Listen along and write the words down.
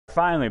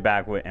Finally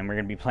back with, and we're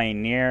gonna be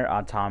playing NieR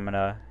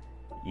Automata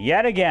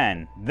yet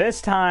again.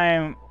 This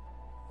time,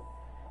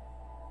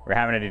 we're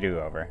having a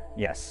do-over.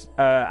 Yes,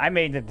 I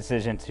made the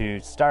decision to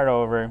start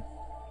over.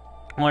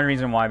 One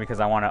reason why, because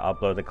I want to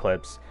upload the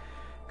clips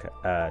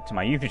to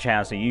my YouTube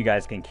channel so you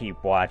guys can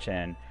keep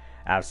watching,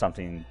 have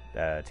something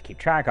to keep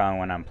track on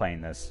when I'm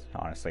playing this,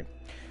 honestly.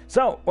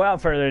 So,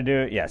 without further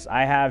ado, yes,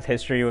 I have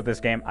history with this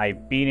game. I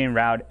beat in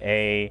Route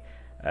A,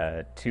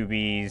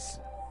 2B's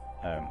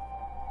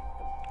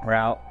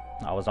route.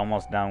 I was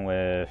almost done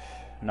with...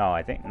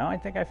 I think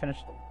I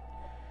finished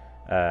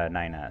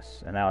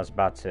 9S. And I was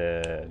about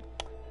to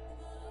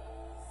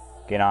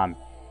get on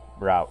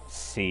Route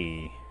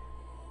C.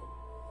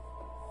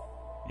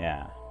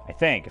 Yeah, I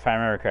think, if I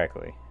remember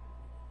correctly.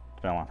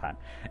 It's been a long time.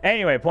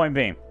 Anyway, point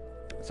being.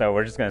 So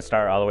we're just going to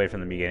start all the way from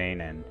the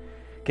beginning and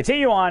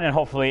continue on, and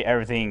hopefully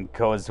everything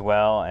goes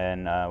well,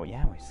 and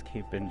yeah, we just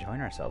keep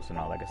enjoying ourselves and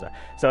all that good stuff.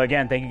 So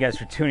again, thank you guys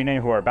for tuning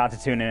in, who are about to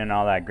tune in, and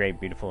all that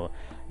great, beautiful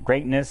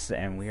greatness,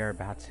 and we are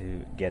about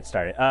to get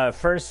started.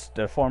 First,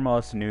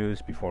 foremost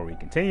news before we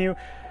continue.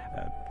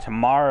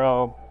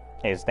 Tomorrow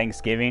is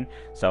Thanksgiving,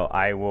 so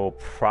I will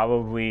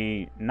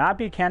probably not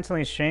be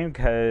canceling stream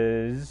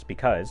because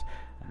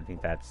I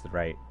think that's the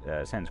right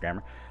sentence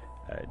grammar.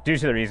 Due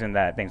to the reason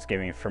that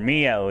Thanksgiving, for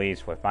me at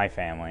least, with my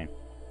family,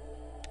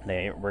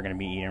 we're going to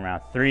be eating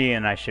around 3,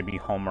 and I should be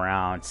home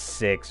around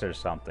 6 or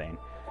something.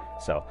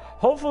 So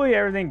hopefully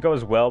everything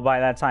goes well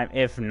by that time.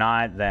 If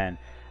not, then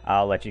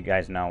I'll let you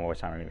guys know what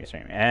time we're going to be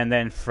streaming. And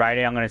then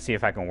Friday, I'm going to see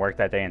if I can work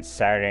that day. And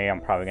Saturday,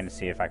 I'm probably going to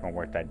see if I can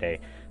work that day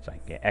so I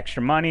can get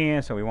extra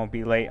money, so we won't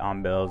be late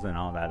on bills and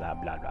all that blah,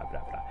 blah, blah,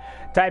 blah, blah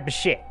type of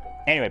shit.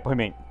 Anyway,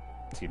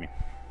 excuse me.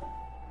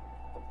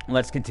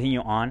 Let's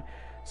continue on.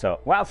 So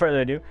without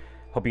further ado,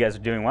 hope you guys are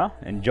doing well.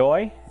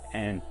 Enjoy,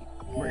 and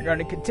we're going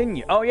to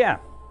continue. Oh, yeah.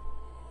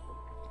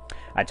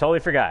 I totally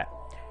forgot.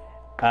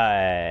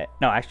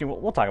 No, actually,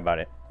 we'll talk about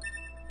it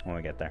when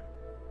we get there.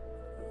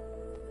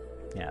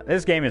 Yeah,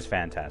 this game is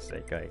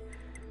fantastic. I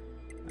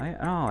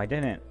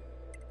didn't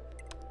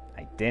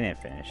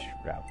finish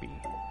Route B.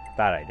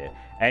 Thought I did.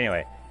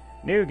 Anyway,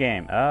 new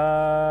game.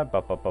 I'll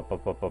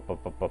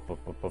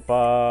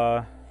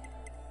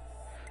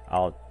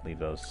leave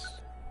those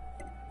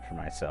for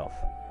myself.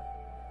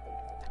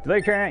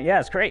 Delete current.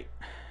 Yes, great.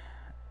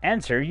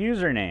 Enter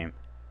username.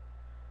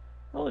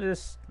 We'll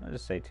just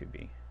say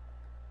 2B.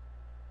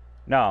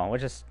 No, we'll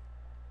just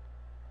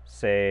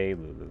say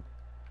Lulu.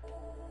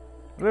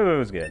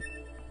 Lulu's good.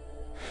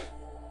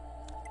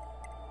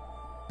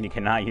 You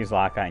cannot use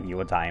lock-on, you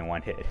will die in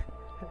one hit.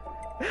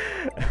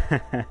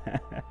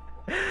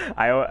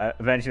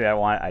 Eventually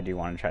I do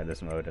want to try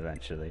this mode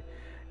eventually.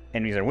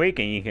 Enemies are weak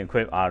and you can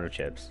equip auto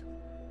chips.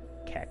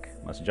 Keck.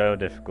 Most enjoyable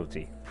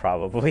difficulty,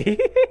 probably.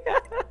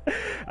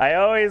 I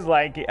always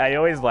like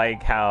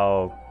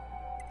how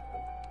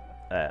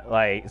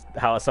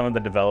how some of the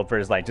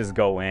developers just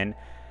go in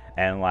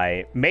and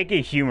make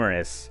it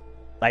humorous.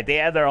 They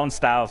have their own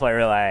style of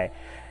play. Like,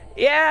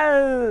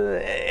 yeah,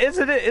 it's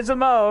a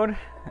mode.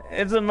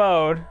 It's a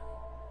mode.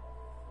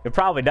 You'll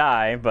probably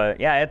die, but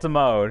yeah, it's a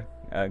mode.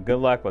 Good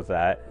luck with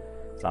that.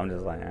 So I'm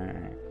just like,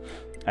 alright.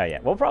 Oh yeah,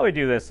 we'll probably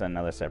do this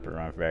another separate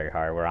run very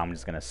hard, where I'm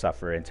just gonna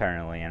suffer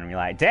internally and be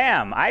like,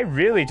 damn, I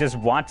really just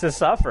want to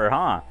suffer,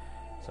 huh?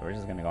 So we're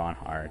just gonna go on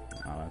hard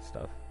and all that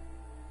stuff.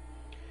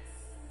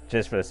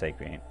 Just for the sake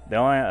of it. The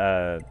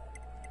only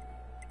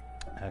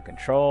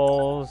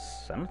controls,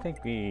 I don't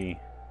think we...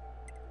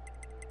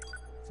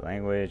 It's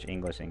language,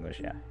 English,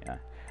 yeah.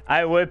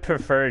 I would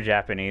prefer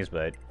Japanese,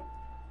 but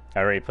I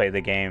already played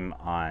the game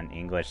on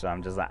English, so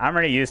I'm just like, I'm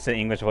already used to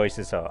English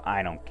voices, so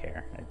I don't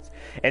care.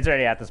 It's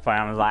already at this point.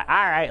 I'm just like,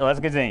 alright,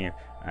 let's continue.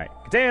 Alright,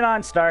 continuing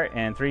on, start,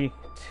 and 3,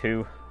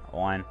 2,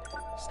 1,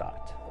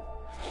 start.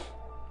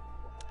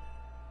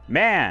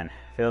 Man,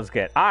 feels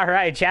good.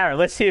 Alright, chatter,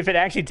 let's see if it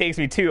actually takes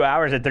me 2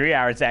 hours or 3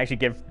 hours to actually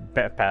get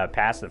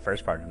past the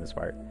first part of this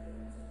part.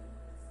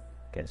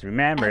 Because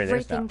remember,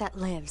 everything that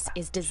lives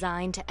is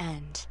designed to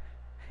end.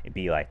 It'd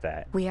be like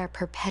that. We are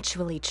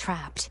perpetually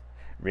trapped.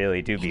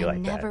 Really do be like that.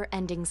 In a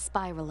never-ending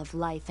spiral of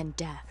life and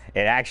death.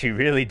 It actually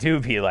really do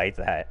be like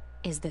that.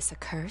 Is this a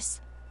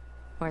curse?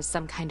 Or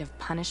some kind of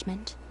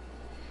punishment?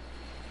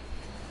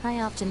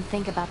 I often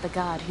think about the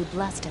god who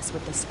blessed us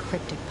with this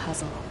cryptic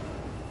puzzle,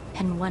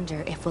 and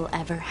wonder if we'll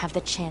ever have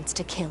the chance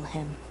to kill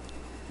him.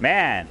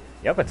 Man,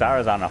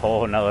 Yokotara's on a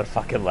whole nother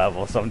fucking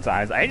level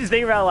sometimes. I just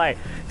think about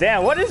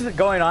damn, what is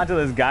going on to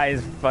this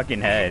guy's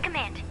fucking head?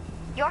 Command.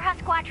 Yorha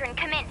Squadron,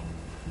 come in.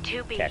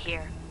 2B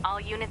here. All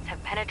units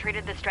have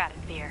penetrated the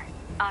stratosphere.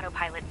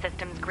 Autopilot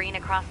systems green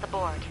across the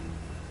board.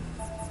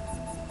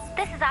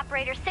 This is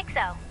Operator 60.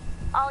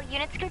 All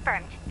units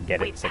confirmed.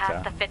 We've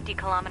passed the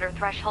 50-kilometer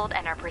threshold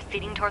and are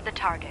proceeding toward the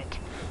target.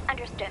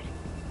 Understood.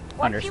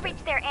 Once you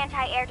reach their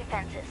anti-air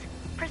defenses,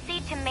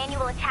 proceed to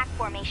manual attack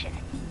formation.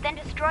 Then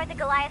destroy the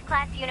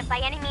Goliath-class unit by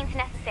any means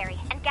necessary,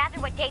 and gather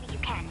what data you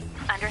can.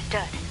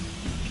 Understood.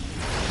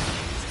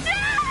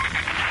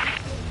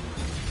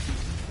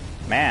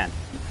 Man.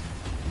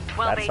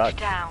 12H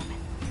down.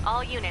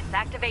 All units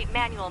activate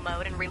manual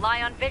mode and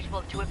rely on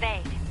visuals to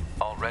evade.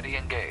 Already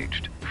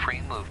engaged.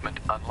 Free movement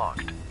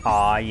unlocked.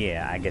 Aw,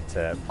 yeah, I get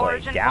to play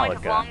Origin point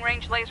of Galaga.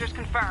 long-range lasers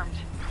confirmed.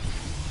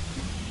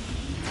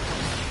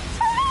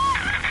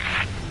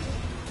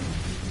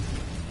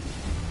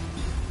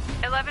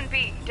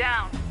 "11B,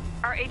 down.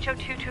 Our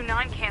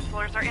HO229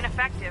 cancelers are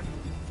ineffective."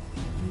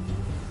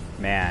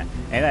 Man.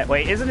 And that,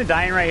 wait, isn't it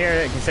dying right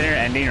here? Consider it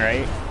ending,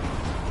 right?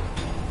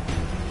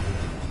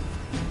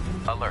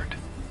 Alert.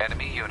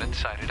 Enemy unit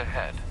sighted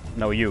ahead.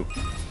 No, you.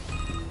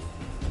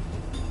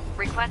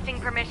 Requesting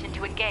permission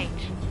to engage.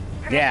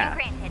 Permission Yeah.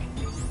 granted.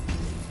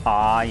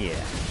 Aw, yeah.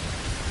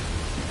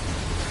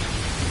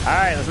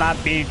 Alright, let's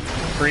not be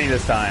free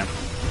this time.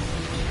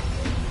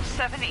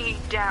 7E,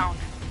 down.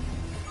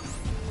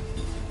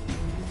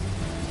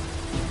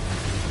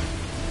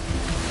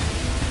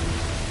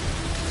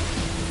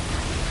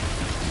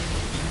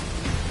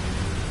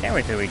 Can't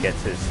wait till we get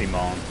to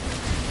Simone.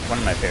 One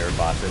of my favorite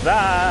bosses.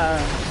 Ah!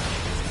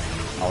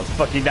 I almost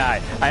fucking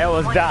died. I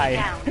almost 20 died.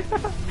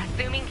 down.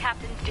 Assuming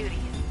captain's duties.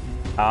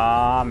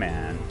 Aw,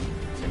 man.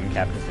 Assuming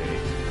Captain City.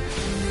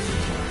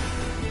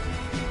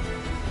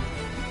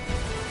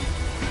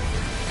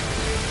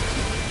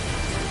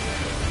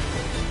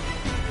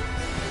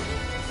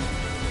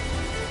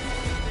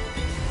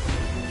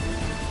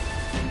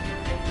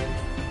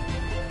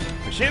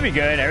 It should be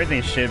good.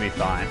 Everything should be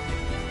fine.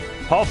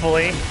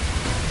 Hopefully.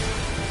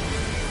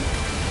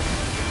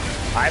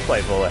 I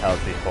played bullet hells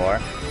before.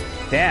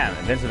 Damn,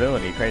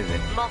 invincibility, crazy.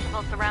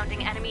 Multiple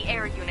surrounding enemy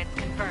air units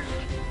confirmed.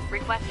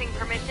 Requesting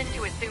permission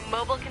to assume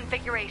mobile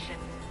configuration.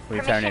 We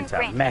turn Permission into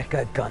granted.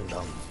 Mecha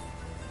Gundam.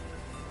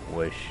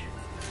 Wish.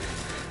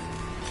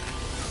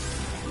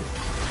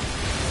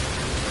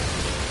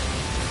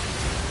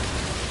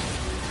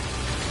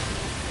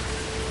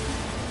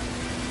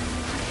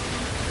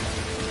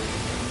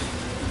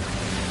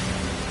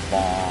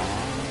 Bong.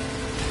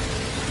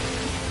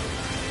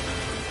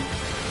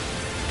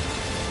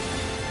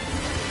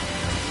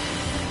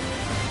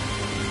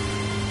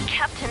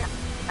 Captain,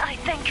 I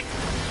think...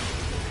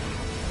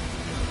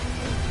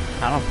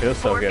 I don't feel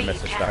so good, 4B,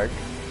 Mr. Cap. Stark.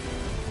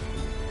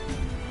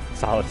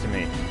 Solid to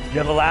me.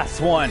 You're the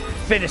last one.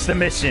 Finish the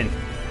mission.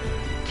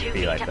 2B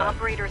Be like to that.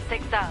 Operator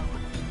 6-0.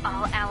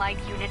 All allied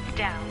units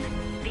down.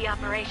 The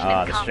operation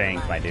Oh, is the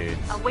strings, my compromised.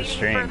 dudes. The Awaiting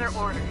strings. further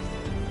orders.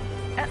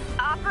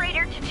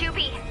 Operator to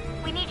 2B.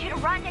 We need you to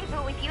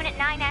rendezvous with Unit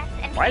 9S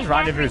and Why is begin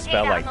rendezvous gathering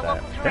spelled data like on the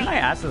that? local Didn't I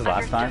terrain. ask this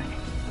last time?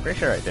 Understood. Pretty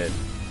sure I did.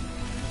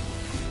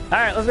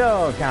 Alright, let's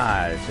go.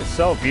 God, it's just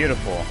so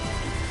beautiful.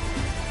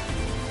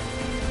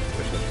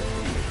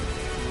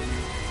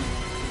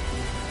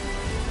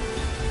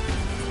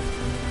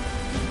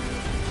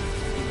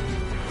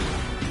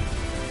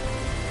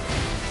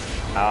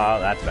 Oh,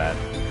 that's bad.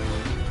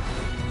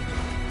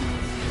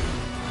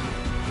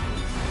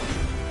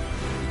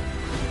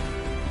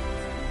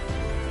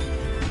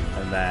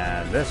 And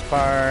then this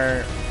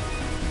part.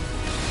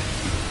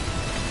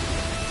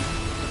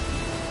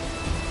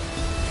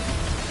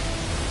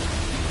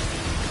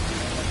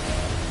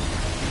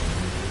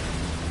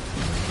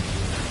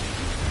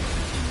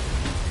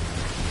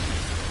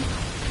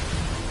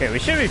 Okay, we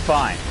should be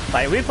fine.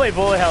 Like, we play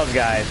bullet hells,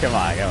 guys. Come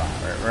on, come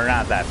on. We're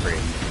not that free.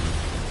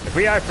 If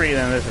we are free,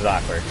 then this is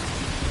awkward.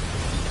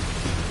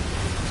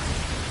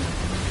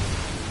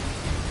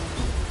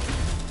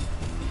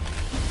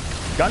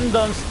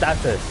 Gundam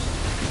status.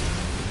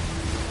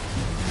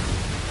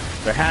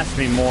 There has to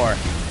be more.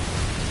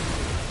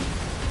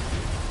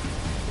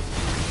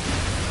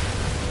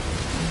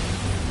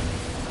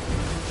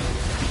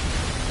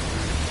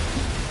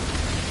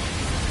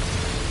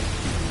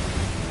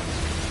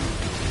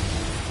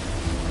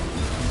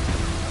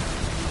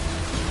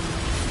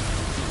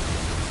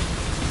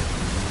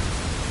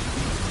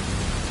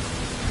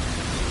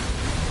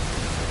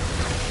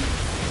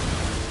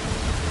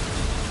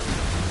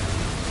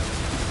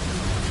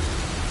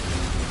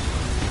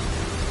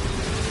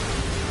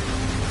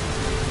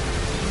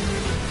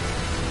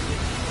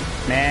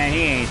 Man, he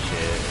ain't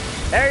shit.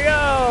 There you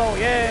go!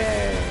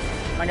 Yay!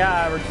 Oh my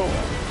god, we're cool.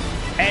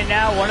 And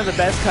now one of the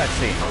best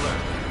cutscenes.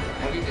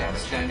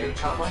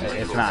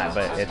 It's not,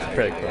 but it's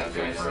pretty cool.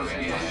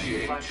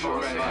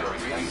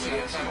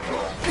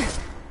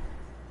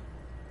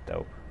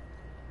 Dope.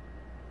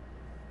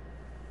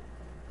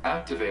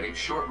 Activating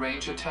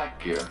short-range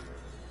attack gear.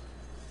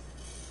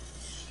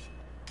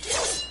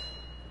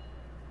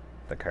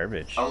 The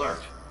curvage.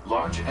 Alert.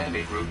 Large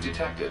enemy group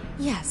detected.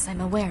 Yes,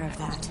 I'm aware of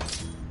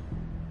that.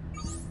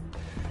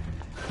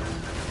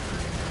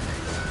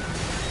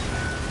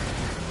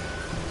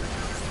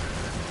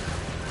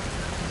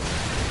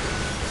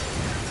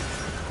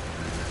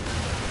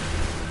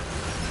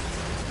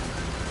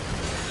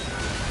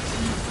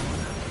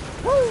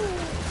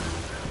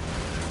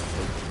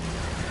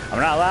 I'm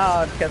not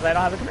allowed because I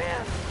don't have a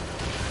command.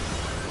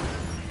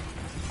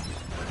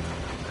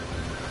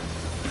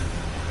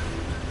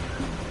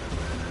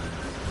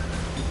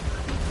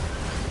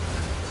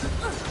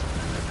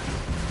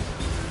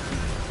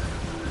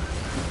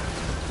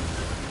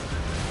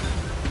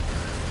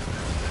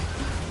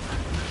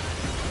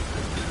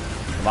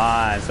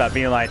 on, stop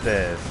being like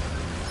this.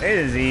 It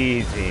is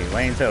easy.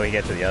 Wait until we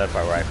get to the other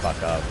part where I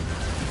fuck up.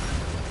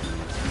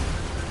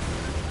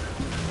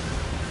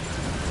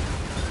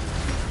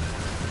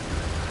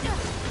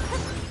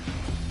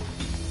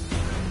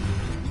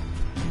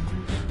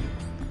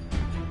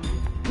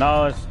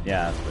 No, it's,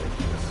 yeah,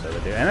 that's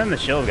what they do. And then the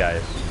shield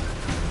guys.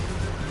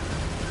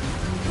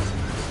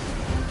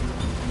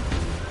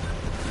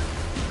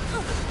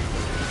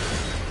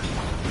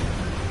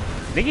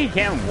 I think he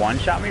can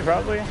one-shot me,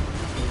 probably.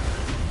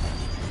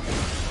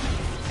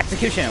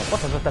 Execution.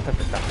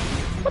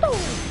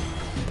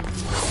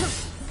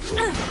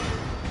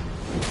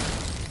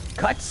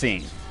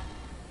 Cutscene.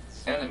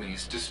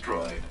 Enemies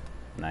destroyed.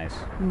 Nice.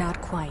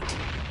 Not quite.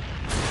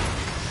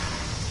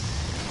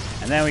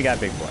 And then we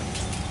got Big Boy.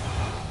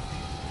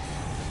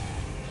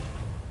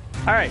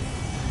 Alright.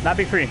 Not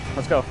Big Free.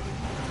 Let's go.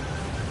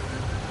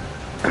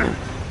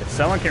 If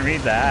someone can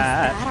read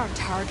that. Is that our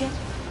target?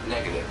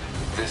 Negative.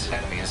 This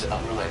enemy is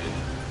unrelated.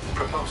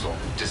 Proposal.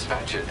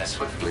 Dispatch it as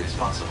swiftly as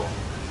possible.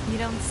 You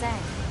don't say.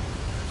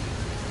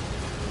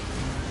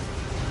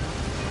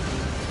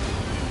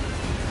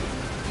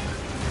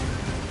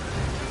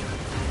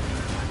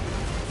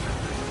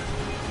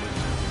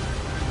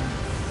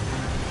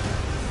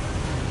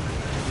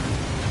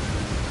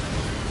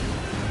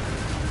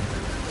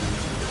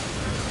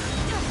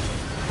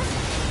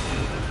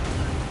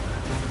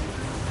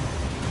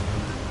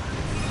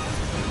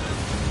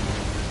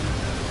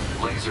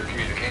 Laser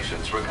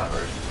communications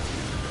recovered.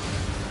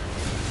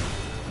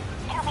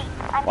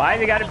 Why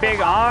they got a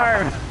big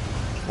arm?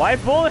 Why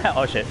bullet hell?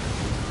 Oh shit.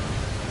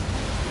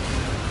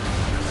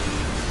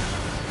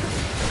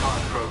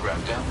 Con program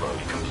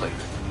download complete.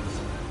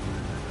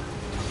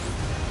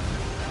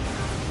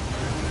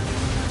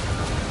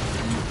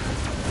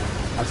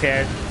 I'm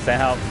scared.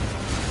 Send help.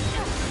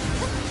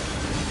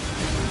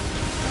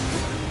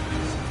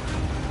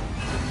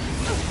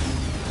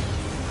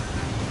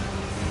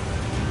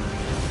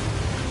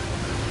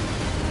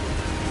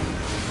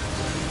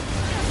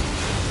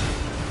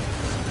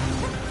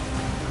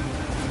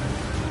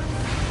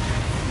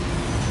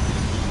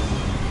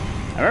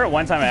 I remember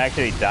one time I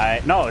actually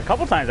died. No, a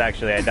couple times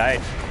actually I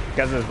died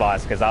because of this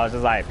boss. Because I was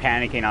just like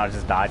panicking. I was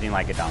just dodging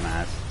like a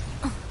dumbass.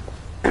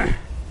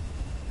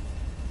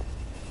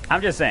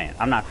 I'm just saying,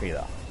 I'm not free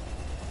though.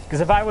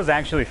 Because if I was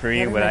actually free,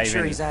 would I even? Make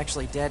sure he's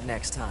actually dead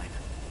next time.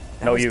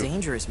 That No, was you.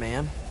 dangerous,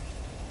 man.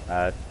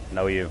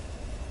 No you.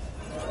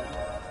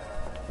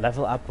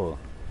 Level up.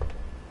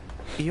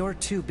 You're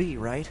 2B,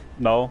 right?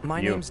 No, My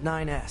you. name's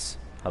 9S.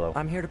 Hello.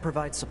 I'm here to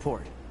provide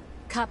support.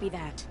 Copy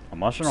that.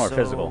 Emotional or So,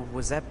 physical?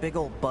 was that big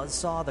old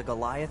buzzsaw the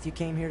Goliath you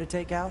came here to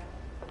take out?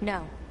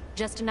 No,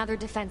 just another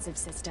defensive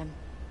system.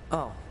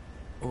 Oh.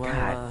 Well,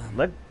 God,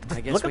 look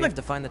I guess look we at have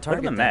to find the look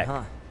target at the then, mech.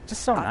 huh?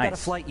 Just so I've nice. got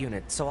a flight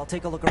unit, so I'll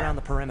take a look around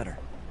the perimeter.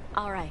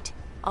 All right,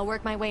 I'll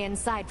work my way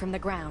inside from the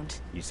ground.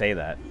 You say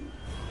that.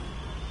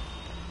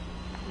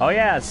 Oh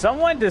yeah,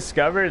 someone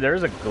discovered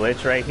there's a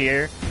glitch right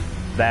here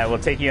that will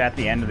take you at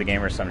the end of the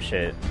game or some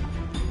shit.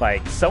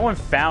 Like, someone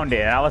found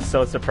it and I was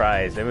so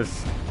surprised. It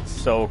was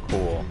so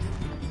cool.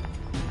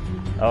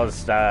 I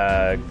was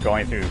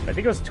going through, I think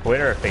it was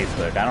Twitter or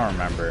Facebook, I don't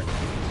remember.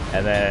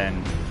 And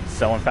then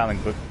someone found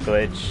the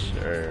glitch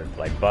or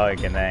like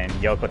bug, and then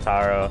Yoko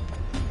Taro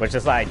was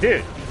just like,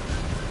 dude,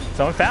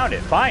 someone found it,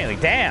 finally,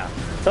 damn.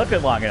 Took it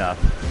long enough.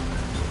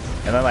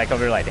 And then like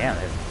over like, damn,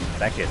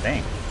 it's actually a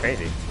thing.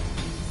 Crazy.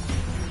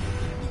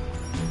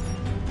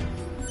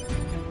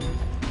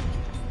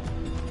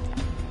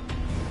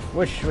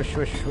 Whoosh, whoosh,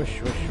 whoosh,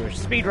 whoosh, whoosh, whoosh.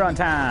 Speedrun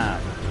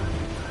time!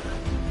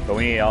 But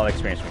we need all the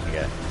experience we can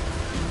get.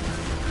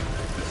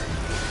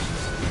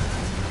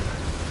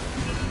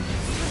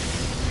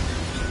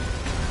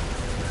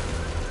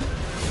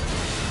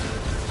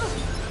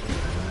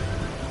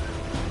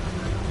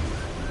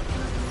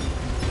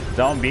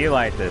 Don't be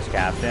like this,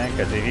 Captain,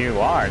 because if you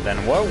are,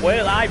 then what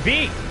will I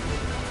be?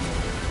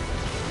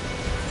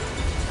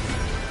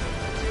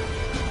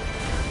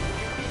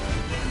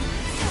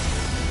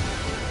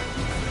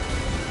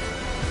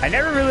 I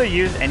never really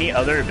used any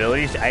other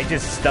abilities, I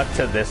just stuck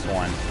to this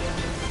one.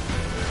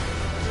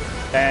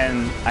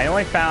 And I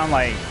only found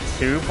like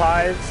 2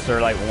 pods, or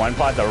like 1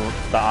 pod, the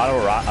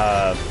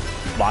auto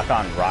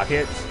lock-on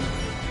rockets,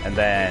 and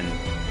then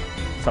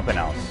something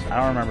else. I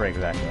don't remember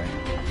exactly.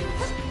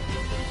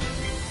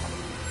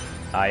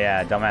 Oh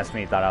yeah, dumbass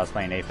me thought I was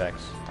playing Apex.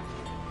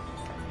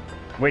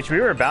 Which we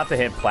were about to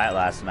hit plat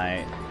last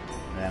night.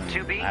 And then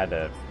 2B? I had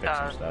to fix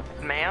some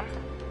stuff. Ma'am?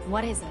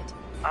 What is it?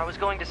 I was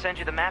going to send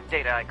you the map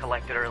data I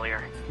collected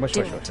earlier. Wish, Do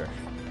wish, it. wish, wish.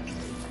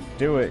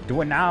 Do it.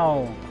 Do it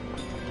now.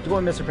 Do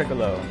it, Mr.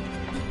 Piccolo.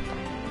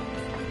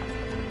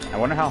 I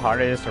wonder how hard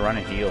it is to run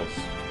in heels.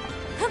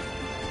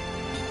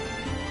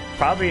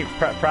 Probably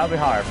hard. Probably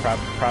hard,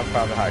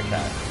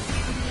 chat.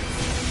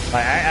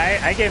 Like,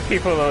 I give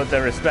people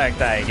the respect,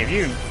 like, if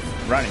you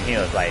run in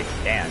heels, like,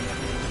 damn.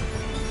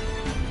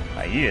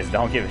 Like, you just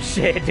don't give a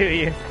shit, do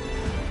you?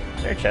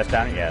 Is there a chest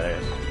down here? Yeah, there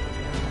is.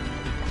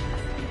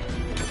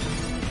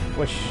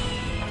 Whoosh.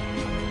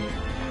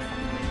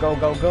 Go,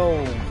 go,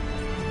 go.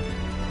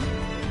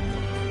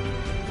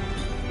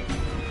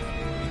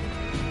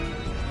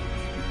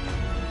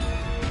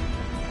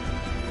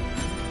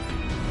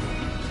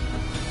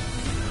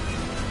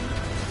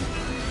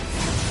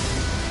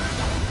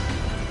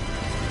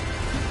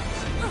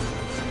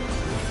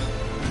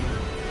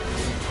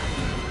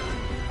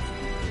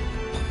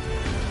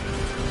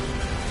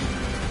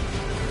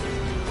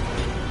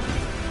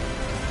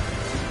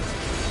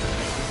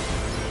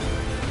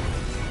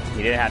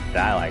 He didn't have to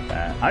die like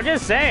that. I'm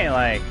just saying,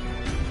 like,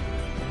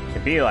 it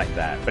could be like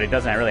that, but it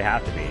doesn't really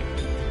have to be.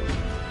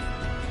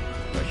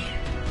 Push.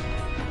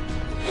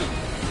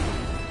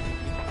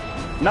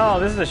 No,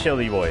 this is a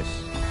shieldy voice.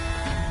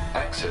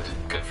 Exit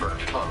confirmed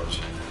closed.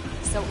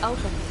 So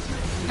open.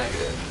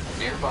 Negative.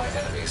 Nearby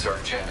enemies are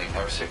jamming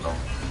our signal.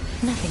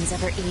 Nothing's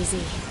ever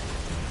easy.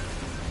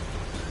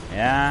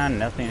 Yeah,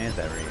 nothing is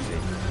ever easy.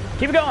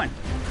 Keep it going!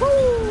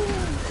 Woo!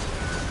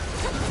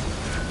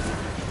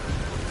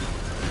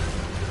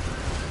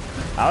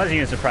 I was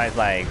even surprised,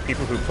 like,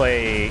 people who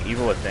play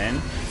Evil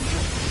Within,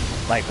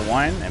 like,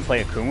 1 and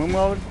play Akumu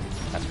mode.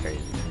 That's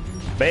crazy.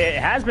 But it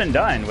has been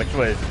done, which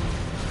was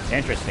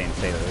interesting, to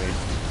say the least.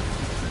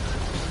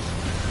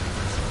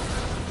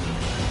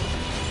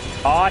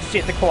 Aw,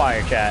 shit, the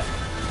choir, chat.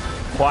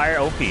 Choir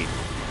OP.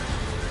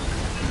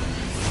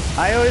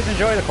 I always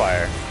enjoy the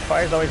choir.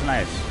 Choir's always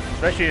nice.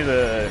 Especially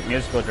the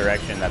musical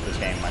direction that this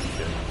game went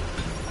to.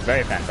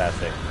 Very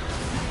fantastic.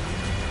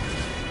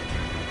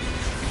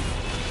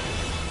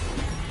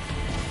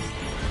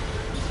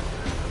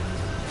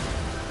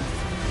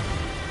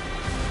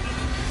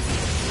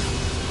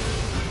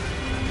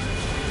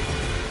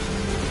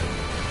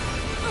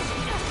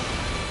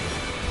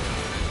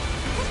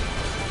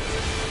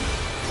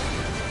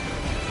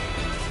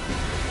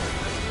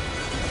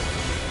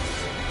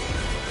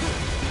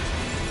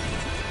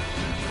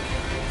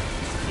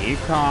 Keep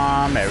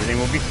calm, everything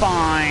will be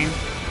fine.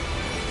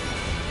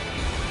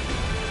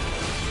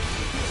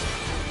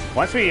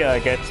 Once we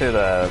get to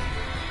the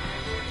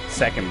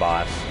second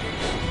boss,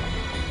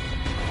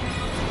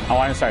 I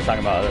want to start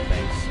talking about other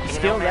things.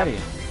 Skill ready.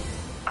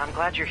 I'm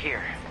glad you're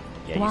here.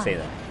 Yeah, you say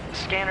that.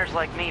 Scanners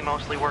like me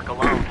mostly work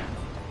alone.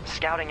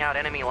 Scouting out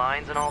enemy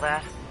lines and all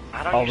that.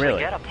 I don't usually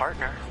get a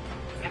partner.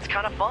 It's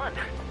kind of fun.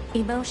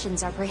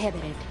 Emotions are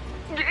prohibited.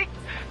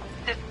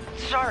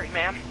 Sorry,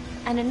 ma'am.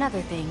 And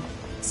another thing,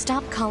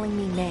 stop calling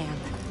me ma'am.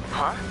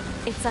 Huh?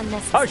 It's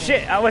unnecessary. Oh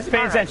shit, I wasn't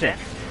paying attention.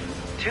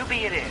 To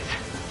be it is.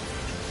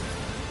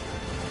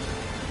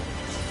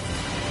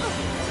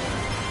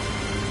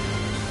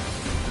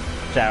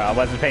 I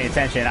wasn't paying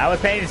attention. I was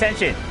paying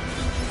attention.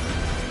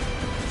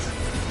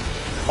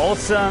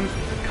 Wholesome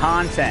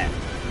content.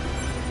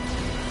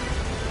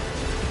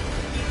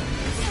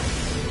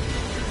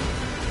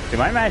 Dude,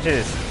 my match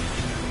is...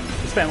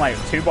 He spent like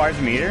 2 bars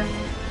a meter.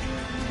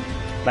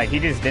 Like, he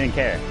just didn't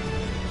care.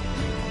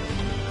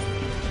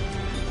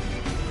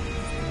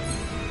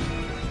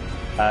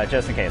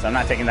 Just in case. I'm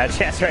not taking that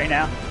chance right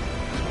now.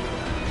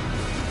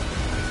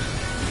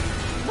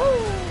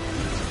 Woo!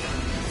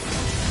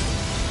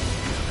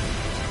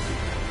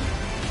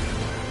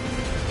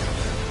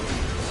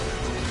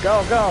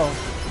 Go, go!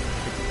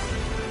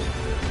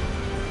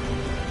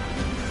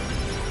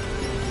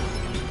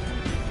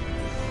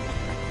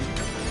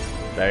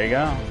 There you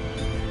go.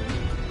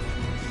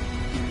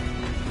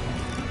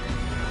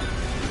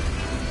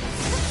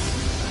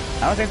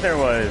 I don't think there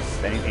was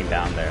anything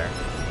down there.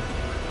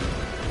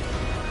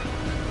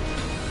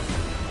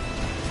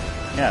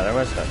 Yeah, there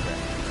was stuff there.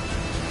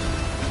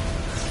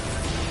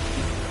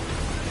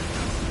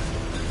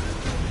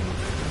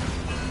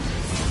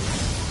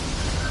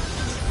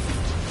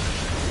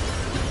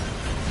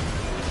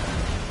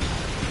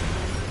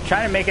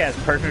 Trying to make it as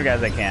perfect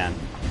as I can.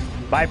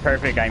 By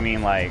perfect, I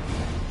mean like...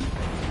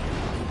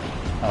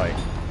 Oh wait,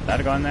 is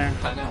that go in there?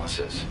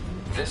 Analysis.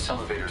 This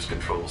elevator's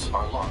controls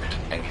are locked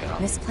and cannot...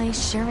 This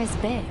place sure is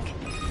big.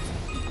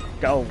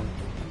 Go.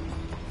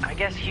 I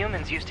guess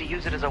humans used to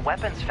use it as a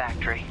weapons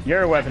factory.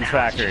 You're a weapons Now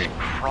factory. It's just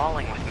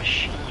crawling with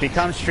machines.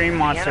 Become stream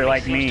monster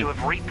like me. The enemy seems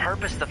to have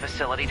repurposed the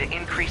facility to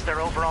increase their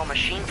overall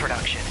machine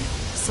production.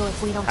 So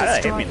if we don't How did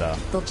that hit destroy me, it, though?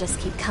 they'll just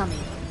keep coming.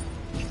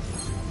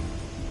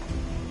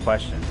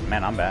 Questions.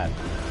 Man, I'm bad.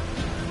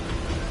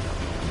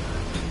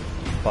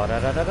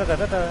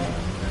 Ba-da-da-da-da-da-da.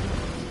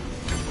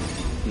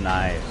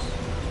 Nice.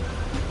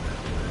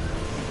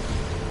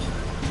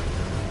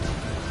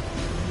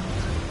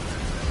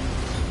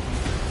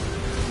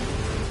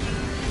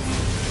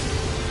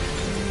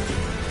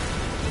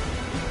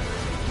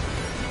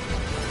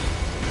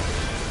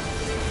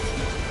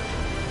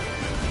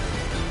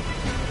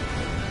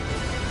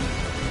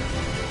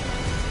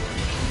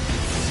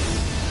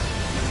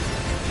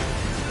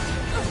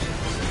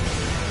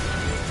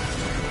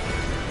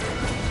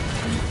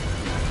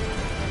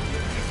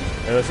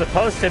 It was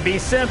supposed to be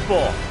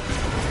simple.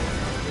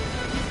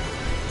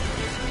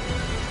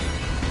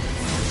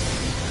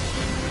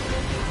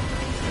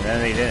 And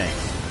then they didn't.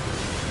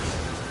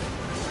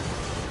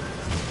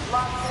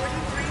 Lot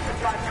 43 to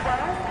Block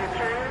 12,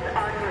 materials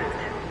en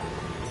route.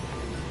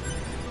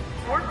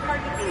 Work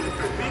Party B,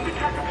 proceed to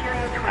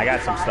cafeteria 25. I got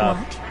some stuff.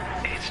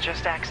 It's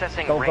just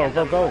accessing Go,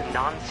 random, go.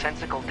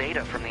 nonsensical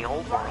data from the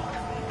old world.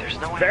 There's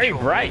no Very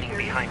actual bright. meaning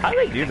behind How do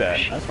they do anything that?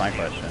 machines That's my do.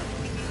 question.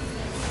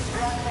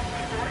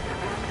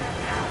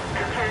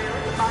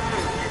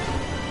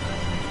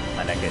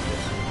 My neck itches.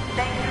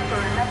 Thank you for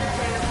another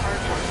day of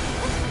hard work.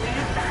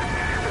 Please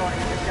thank join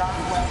the job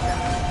well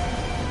done.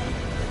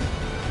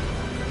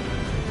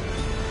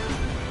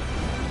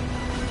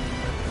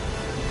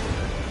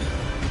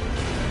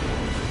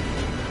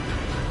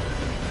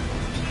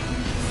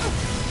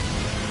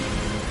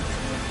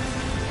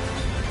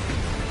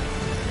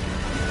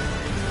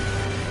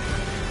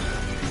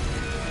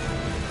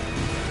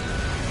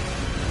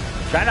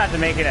 Try not to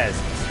make it as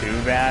too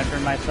bad for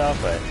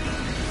myself, but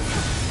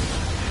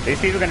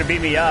these people are gonna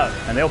beat me up,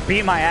 and they'll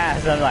beat my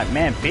ass. And I'm like,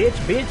 man, bitch,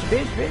 bitch,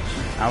 bitch,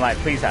 bitch. I'm like,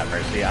 please have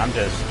mercy. I'm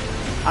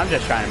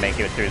just trying to make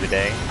it through the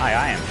day.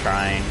 I am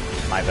trying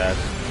my best.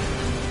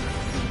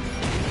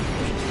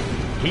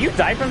 Can you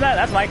die from that?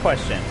 That's my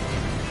question.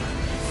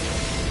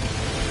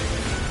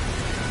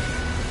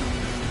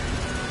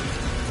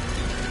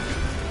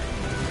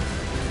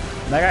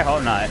 Like, I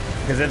hope not.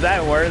 Because if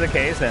that were the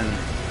case, then,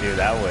 dude,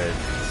 that would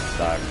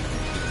suck.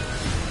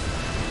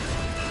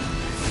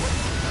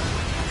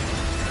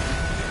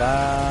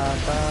 Ba,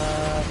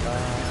 ba, ba.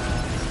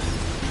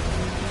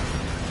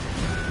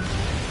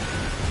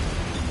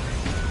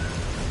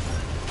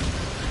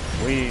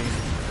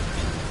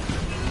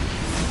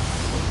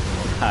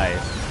 Nice.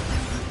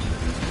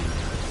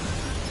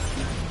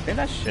 I think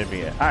that should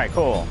be it. Alright,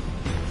 cool.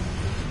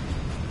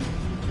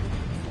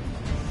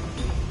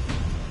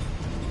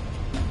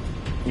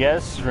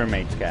 Yes,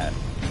 roommate's cat.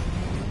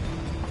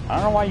 I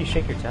don't know why you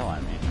shake your tail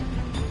at me.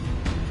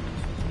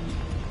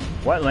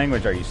 What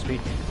language are you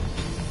speaking?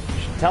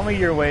 Tell me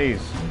your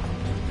ways,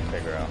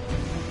 Figaro.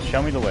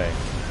 Show me the way.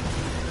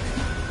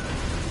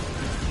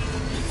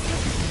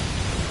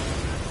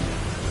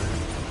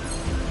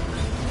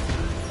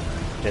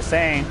 Just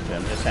saying.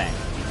 I'm just saying.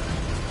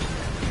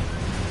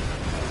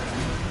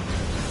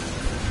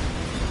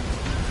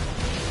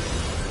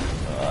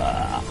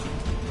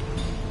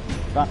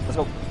 Come on, let's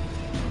go.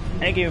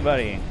 Thank you,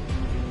 buddy.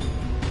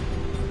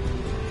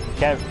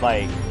 Kept,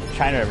 like,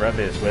 trying to rub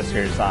his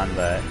whiskers on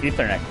the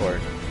Ethernet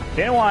cord.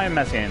 Didn't want him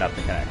messing up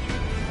the connection.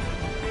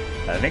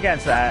 But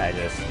against that, I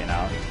just, you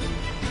know,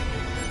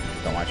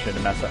 don't want shit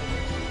to mess up.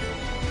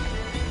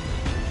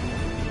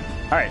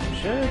 Alright,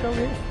 should go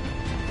here.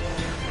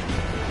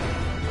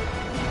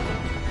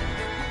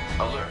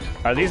 Alert.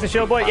 Are these the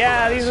shield boys?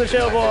 Yeah, these are the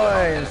shield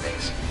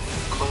boys!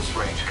 Close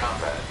range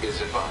combat is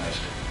advised.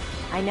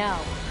 I know.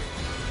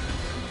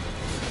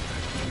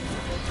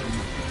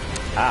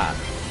 Ah.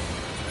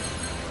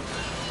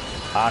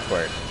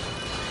 Awkward.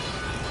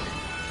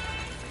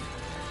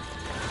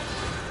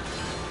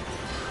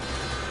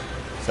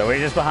 So we're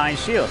just behind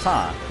shields,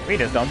 huh? We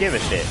just don't give a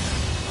shit.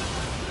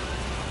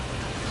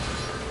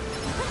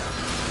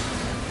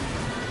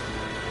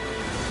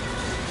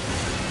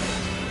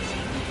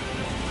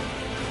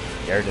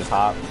 You're just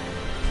hop.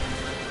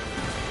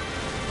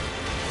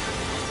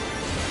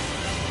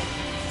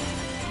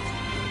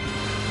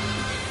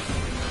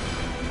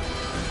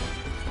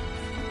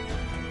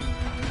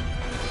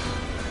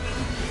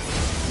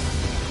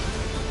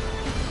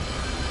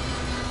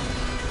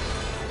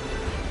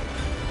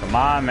 Come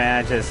on,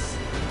 man, just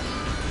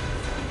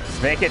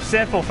make it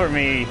simple for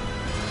me.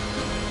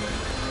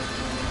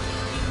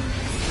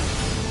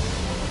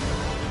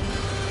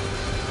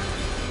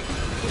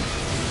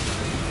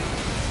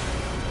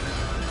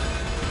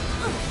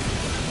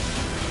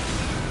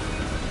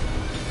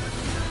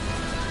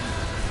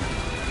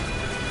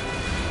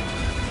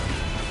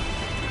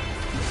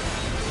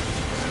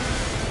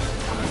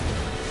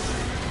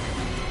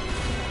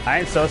 I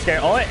am so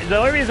scared. The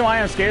only reason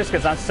why I'm scared is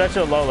because I'm such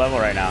a low level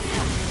right now.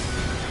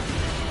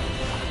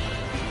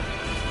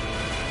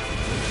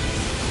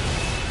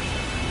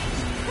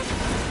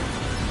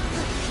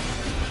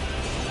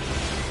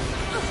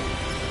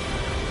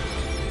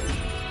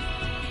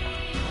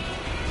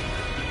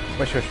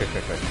 Push.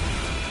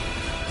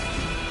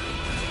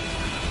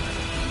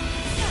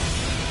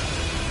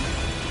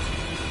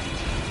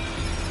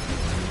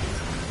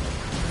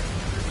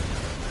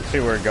 See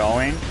where we're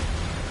going.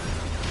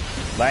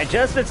 By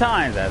just the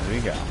times as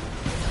we go.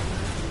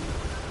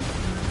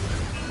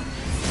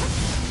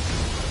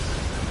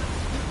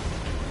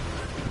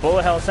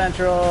 Bullet Hell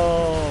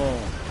Central.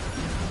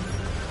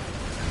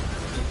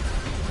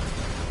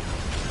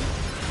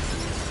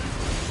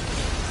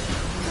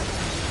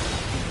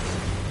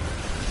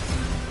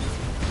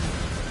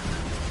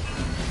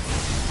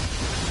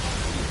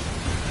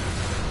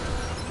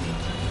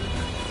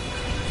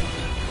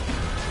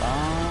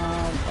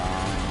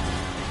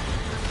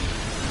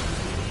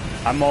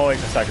 I'm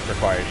always a sucker for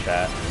quiet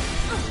chat.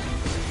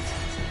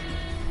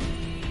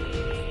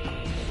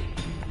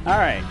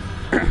 Alright.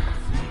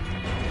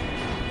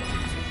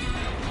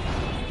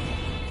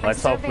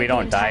 Let's hope we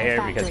don't die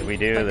here, because if we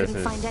do, this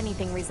is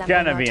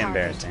gonna be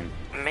embarrassing.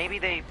 Maybe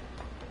they,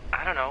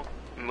 I don't know,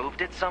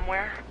 moved it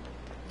somewhere?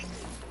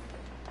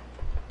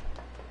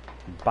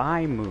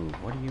 By move,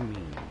 what do you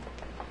mean?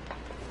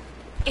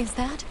 Is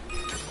that?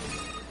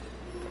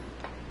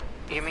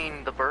 You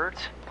mean the birds?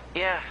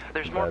 Yeah,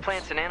 there's more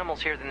plants and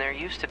animals here than there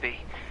used to be.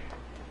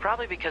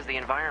 Probably because the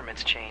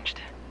environment's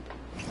changed.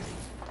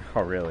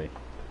 Oh, really?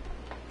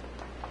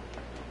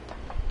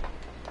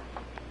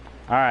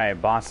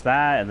 Alright, boss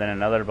that, and then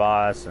another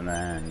boss, and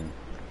then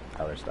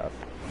other stuff.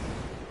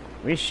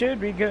 We should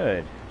be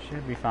good.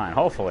 Should be fine.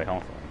 Hopefully.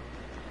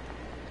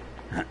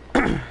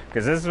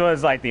 Because this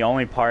was like the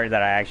only part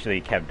that I actually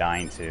kept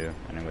dying to,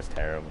 and it was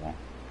terrible.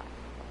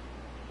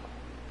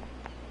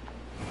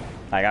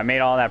 Like, I made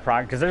all that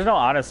progress, because there's no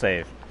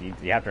autosave. You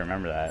have to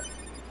remember that.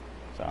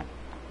 So.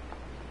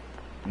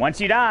 Once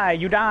you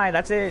die.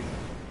 That's it.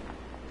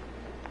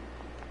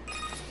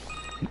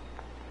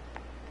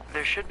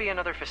 There should be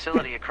another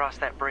facility across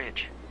that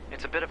bridge.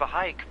 It's a bit of a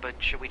hike, but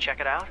should we check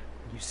it out?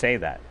 You say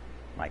that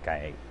like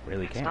I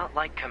really It's can. not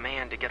like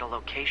Command to get a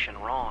location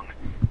wrong.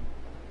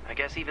 I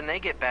guess even they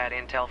get bad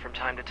intel from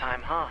time to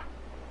time, huh?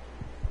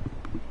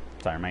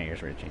 Sorry, my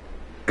ears are itchy.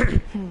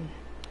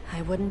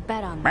 I wouldn't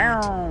bet on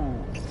that.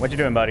 What you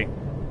doing, buddy?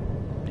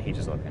 He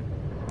just looking.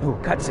 Ooh,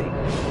 cutscene.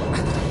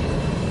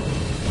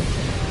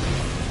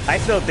 I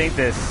still think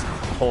this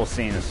whole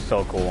scene is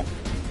so cool.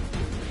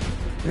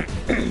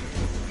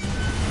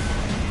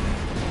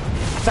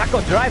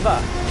 Taco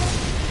driver!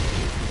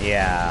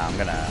 Yeah, I'm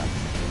gonna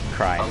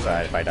cry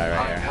inside if I die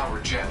right here. High-power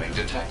jamming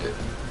detected.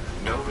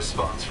 No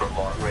response from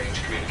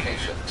long-range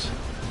communications.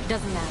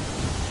 Doesn't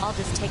matter. I'll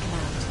just take him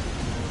out.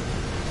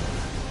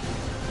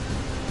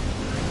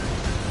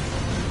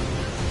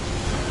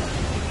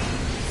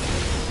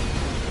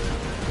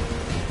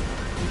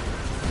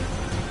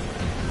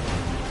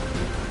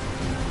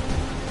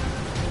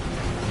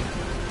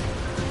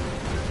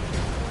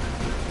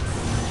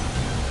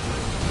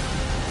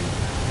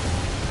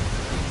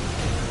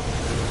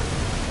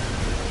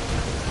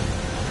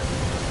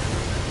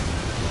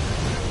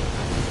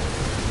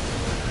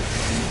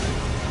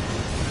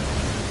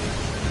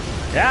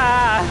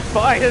 Ah,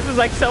 fuck, this is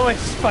like so much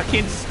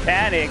fucking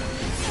static.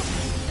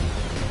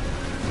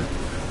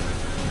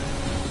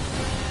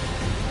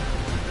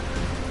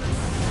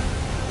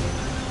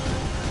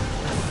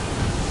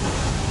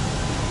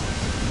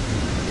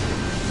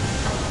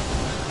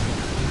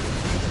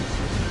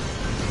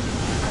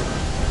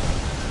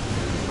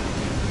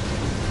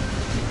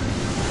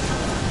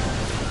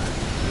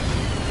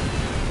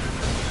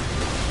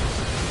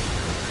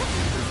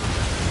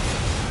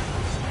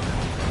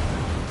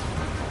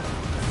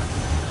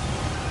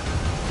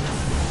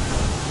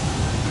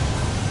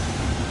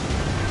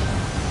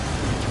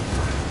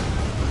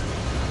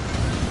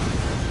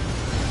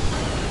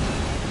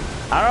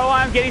 I don't know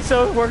why I'm getting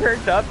so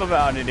worked up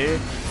about it,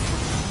 dude.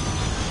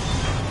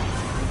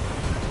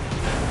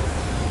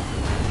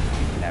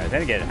 No,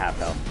 then get half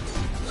health.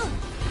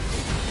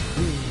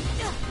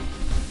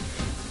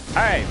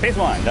 Alright, phase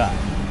 1, done.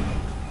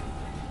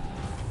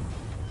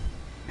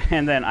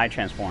 And then I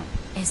transform.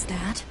 Is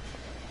that?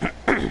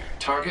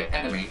 Target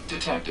enemy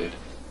detected.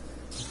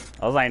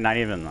 I was like, not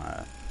even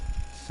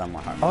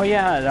somewhat hard. Oh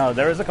yeah, no,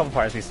 there was a couple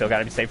parts we still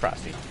gotta stay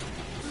frosty.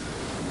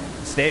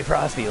 Stay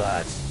frosty,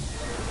 lads.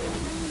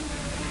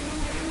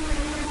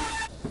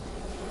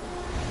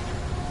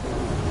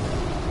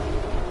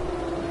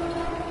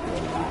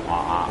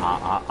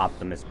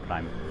 Optimus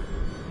Prime.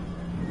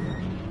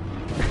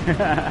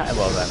 I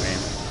love that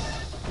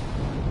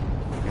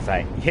meme. He's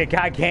like, you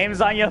got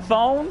games on your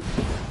phone?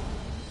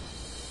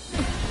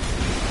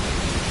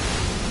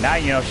 Now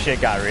you know shit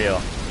got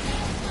real.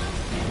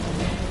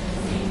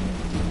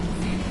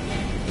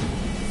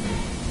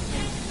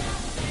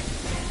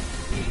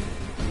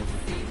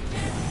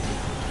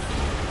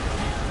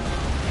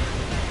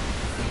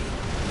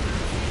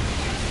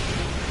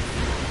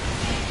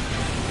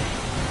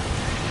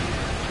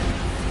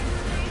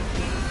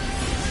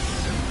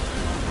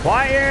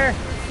 Fire!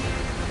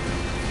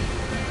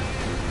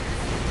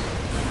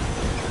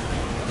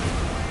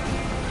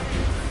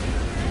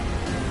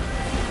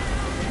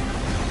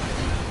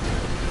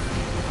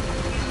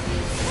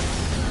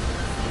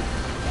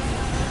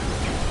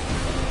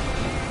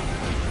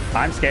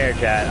 I'm scared,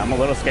 Chad. I'm a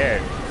little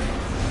scared.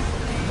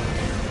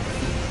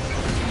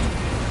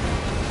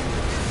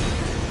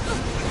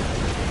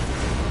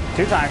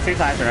 Two times.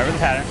 Remember the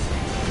pattern.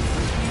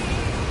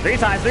 Three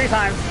times.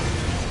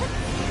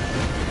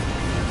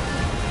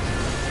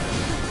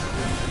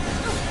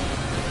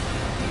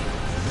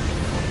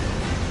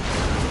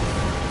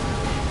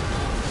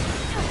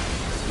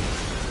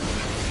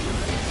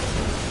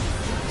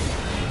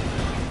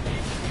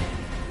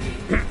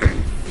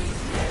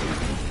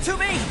 To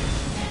me!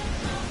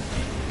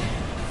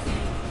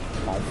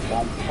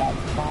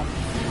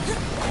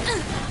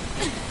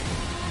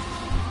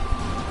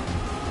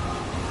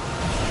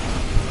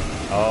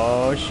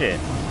 Oh shit.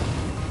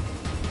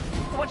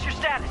 What's your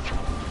status?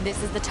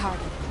 This is the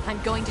target.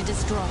 I'm going to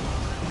destroy it.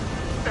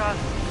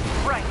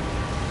 Right.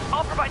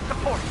 I'll provide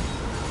support.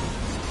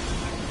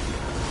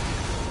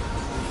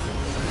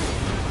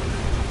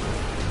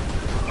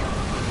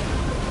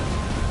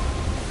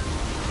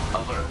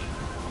 Alert.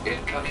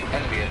 Incoming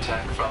enemy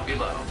attack from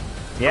below.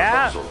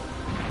 Yeah? Proposal.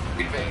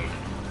 Evade.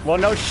 Well,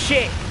 no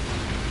shit.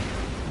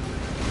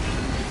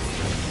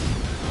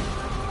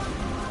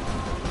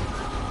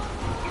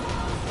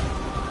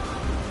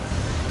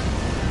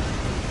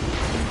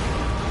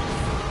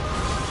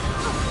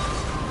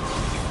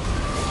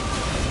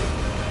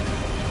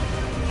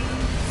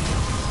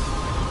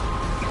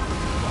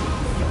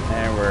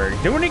 And we're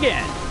doing it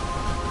again.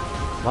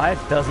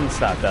 Life doesn't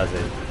stop, does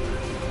it?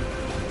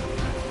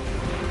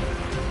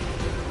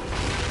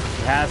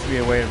 There has to be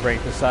a way to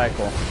break the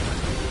cycle.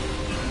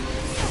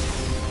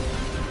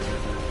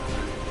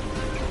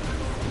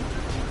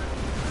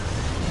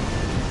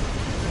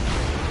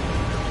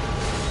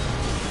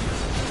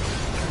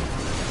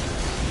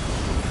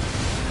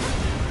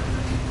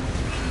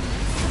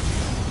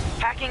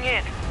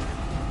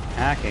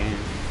 talking.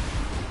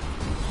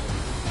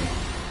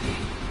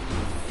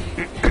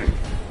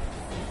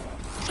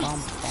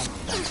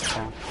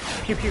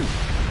 Pew pew.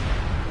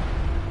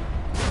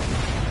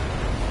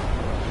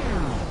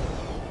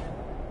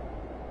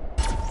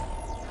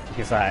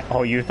 Because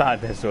oh, you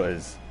thought this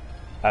was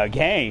a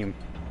game?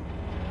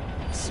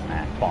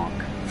 Smack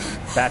bonk.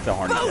 That's a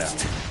horny tail.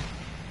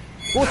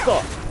 What's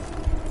up?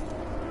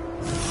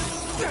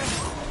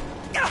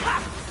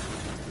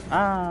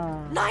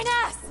 Ah.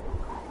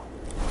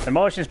 9S!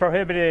 Emotions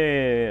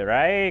prohibited,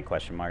 right?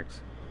 Question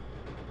marks.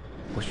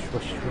 Whoosh,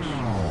 whoosh, whoosh.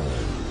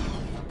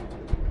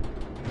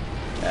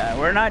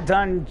 We're not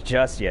done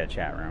just yet,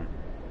 chat room.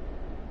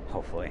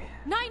 Hopefully.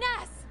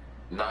 9S!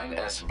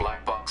 9S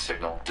black box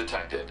signal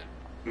detected.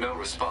 No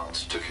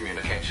response to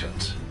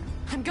communications.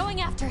 I'm going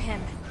after him.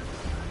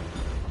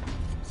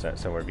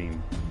 So we're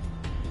being...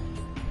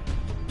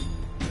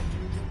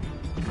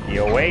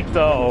 You awake,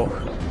 though?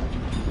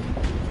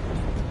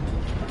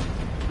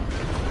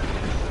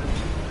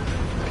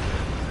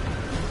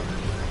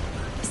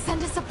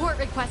 Send a support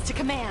request to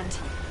command.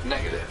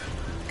 Negative.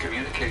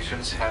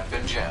 Communications have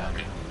been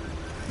jammed.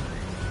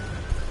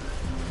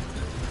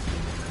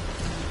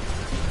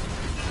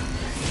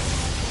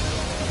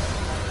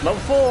 Level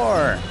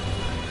 4!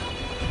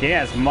 Getting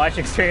as much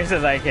experience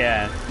as I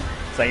can.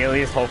 It's like at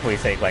least hopefully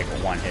take like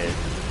one hit.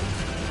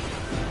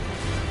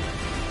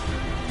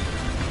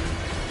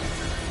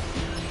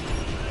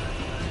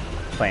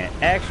 Playing it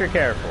extra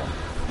careful.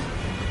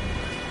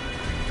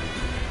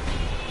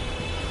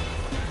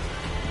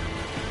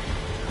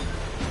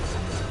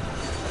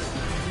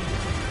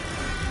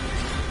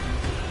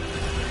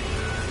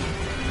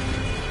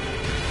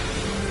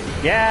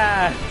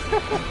 Yeah!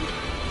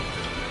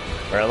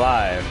 We're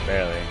alive,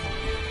 barely.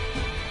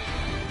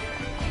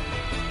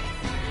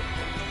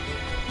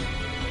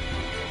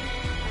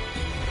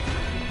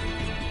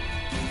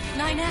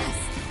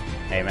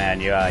 Hey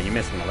man, you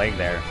missing a leg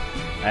there.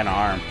 And an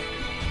arm.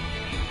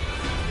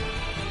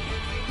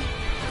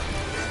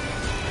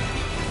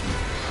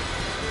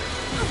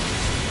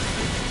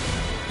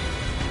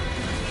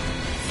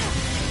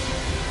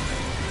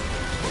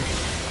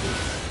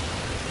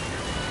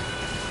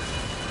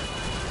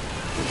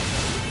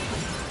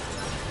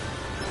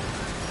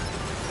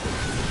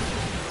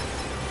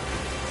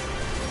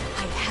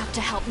 To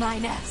help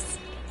 9S.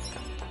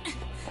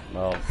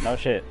 Well, no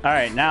shit.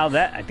 Alright, now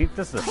that... I think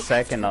this is the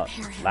second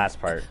last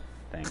part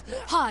thing.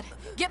 Hod,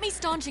 get me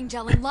staunching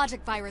gel and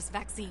logic virus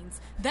vaccines.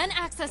 Then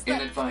access the...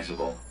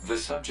 Inadvisable. The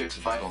subject's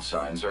vital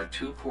signs are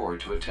too poor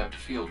to attempt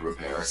field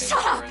repair.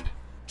 Shut up!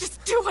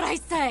 Just do what I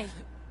say!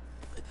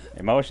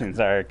 Emotions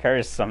are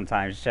cursed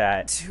sometimes,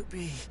 chat. To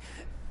be...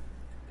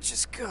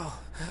 Just go.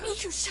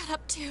 You shut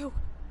up too.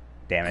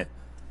 Damn it.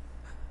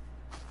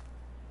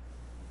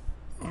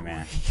 Hey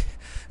man.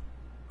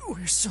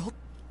 We're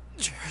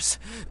soldiers.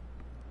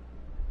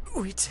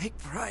 We take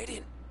pride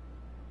in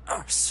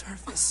our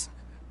service.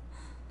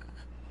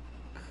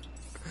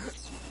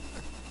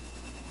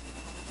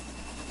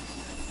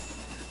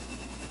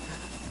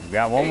 We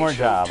got one more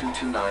job.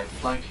 229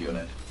 flight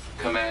unit.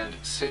 Command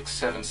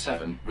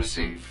 677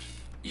 received.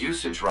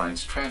 Usage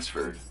rights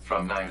transferred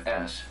from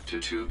 9S to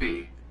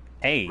 2B.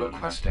 Hey.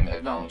 Requesting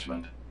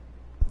acknowledgement.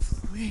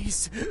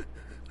 Please.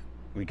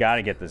 We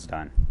gotta get this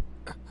done.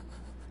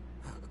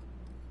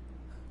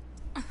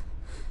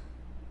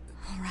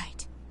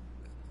 Right.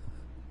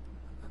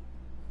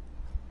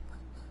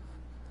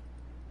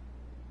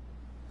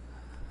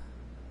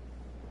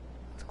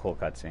 It's a cool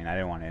cutscene. I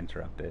didn't want to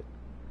interrupt it.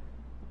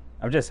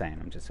 I'm just saying.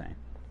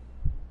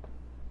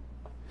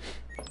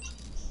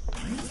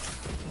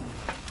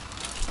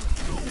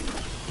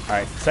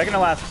 Alright, second to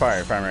last part,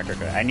 if I remember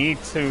correctly. I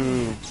need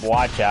to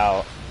watch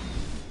out.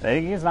 I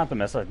think it's not the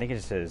missile. I think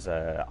it's his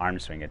arm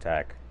swing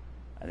attack.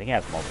 I think he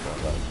has multiple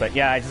of those. But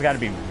yeah, I just got to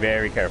be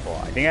very careful.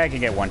 I think I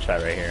can get one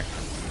shot right here.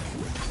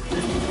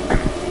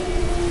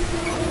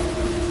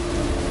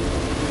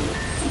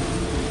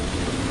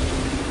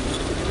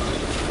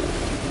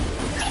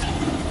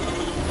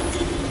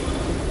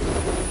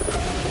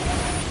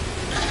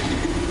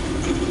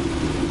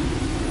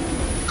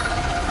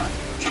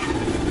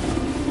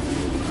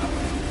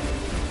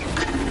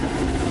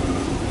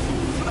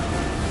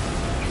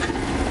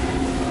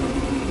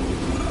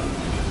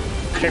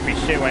 Trippy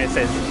shit when it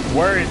says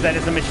words that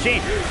is a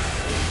machine.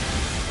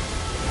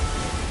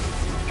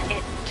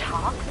 It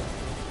talks?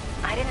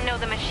 I didn't know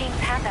the machines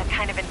had that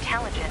kind of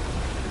intelligence.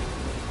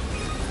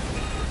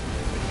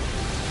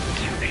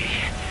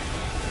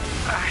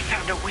 I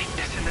found a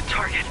weakness in the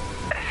target.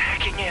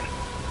 Hacking in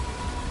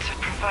to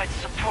provide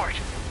support.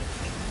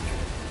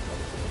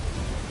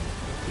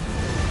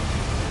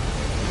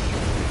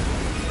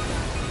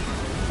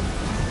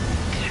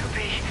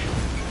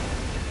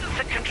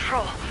 The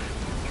control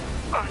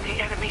on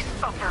the enemy's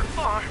upper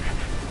arm.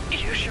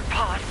 Use your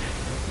pod.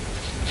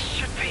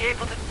 Should be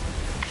able to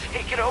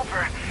take it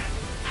over.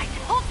 I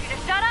told you to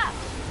shut up!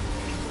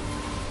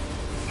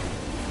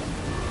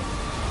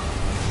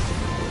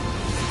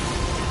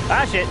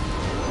 Ah, shit.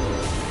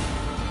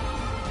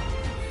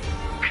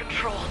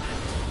 Control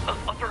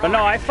of upper They're But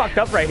no, I armed. fucked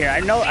up right here. I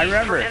know. I Proceed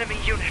remember. for enemy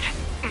unit.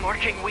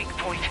 Marking weak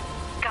point.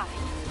 Got it.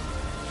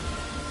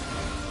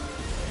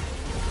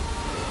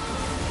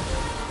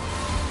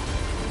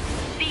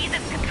 These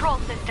is control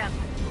system.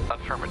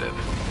 Affirmative.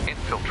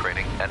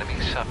 Infiltrating enemy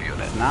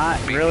subunit. Not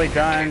Beacon really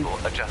done table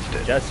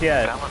adjusted. just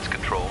yet. Balance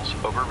controls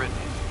overridden.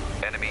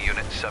 Enemy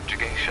unit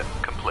subjugation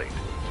complete.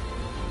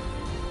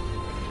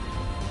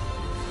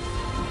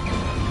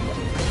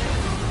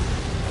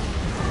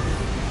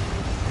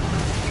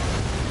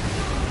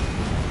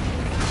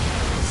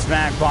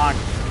 Smack bonk.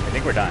 I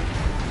think we're done.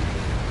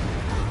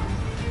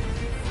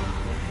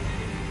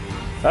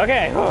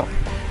 Okay. whew.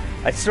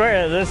 I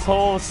swear this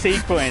whole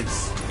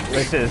sequence,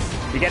 which is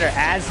we get our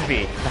ass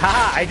beat.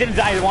 Haha! I didn't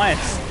die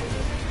once.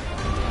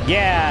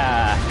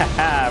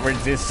 Yeah. We're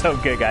just so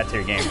good, got to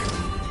your game.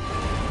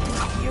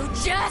 You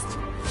just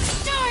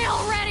die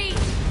already!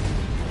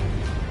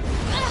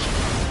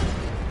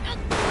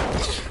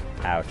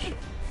 Ouch.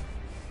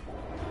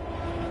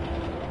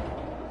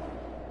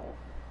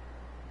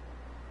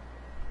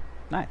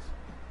 Nice.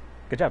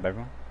 Good job,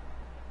 everyone.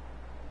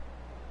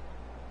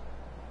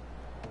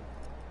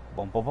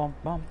 Bum bum bum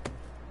bum.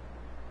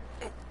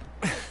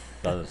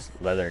 Those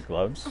leather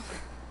gloves.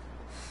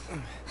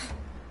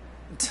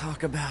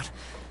 Talk about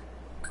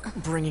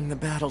bringing the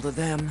battle to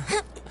them.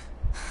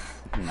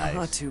 Nice.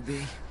 Ought to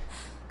be.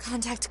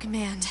 Contact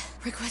command.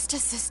 Request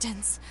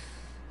assistance.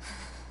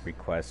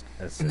 Request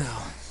assistance.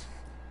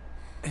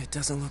 No. It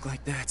doesn't look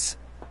like that's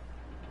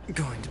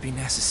going to be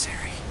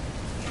necessary.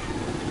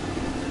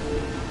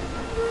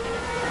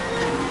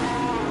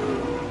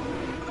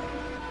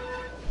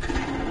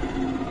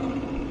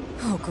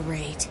 Oh,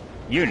 great.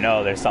 You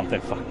know there's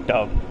something fucked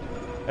up.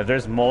 If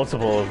there's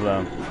multiple of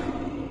them.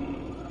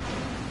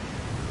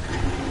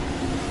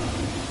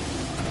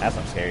 That's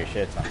some scary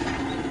shit, something.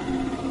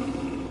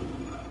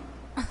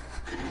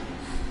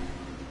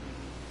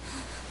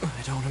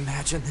 I don't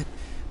imagine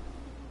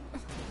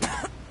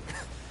that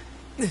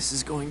this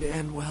is going to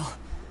end well.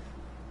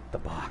 The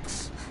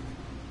box.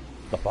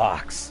 The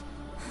box.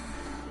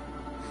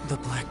 The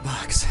black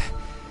box.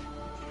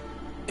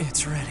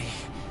 It's ready.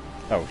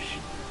 Oh,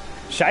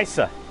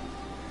 Scheisse.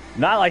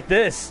 Not like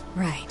this.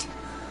 Right.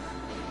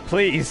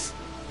 Please.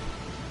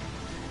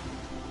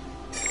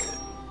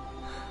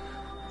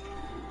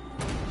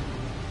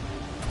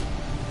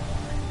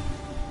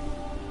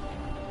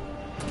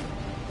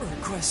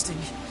 Requesting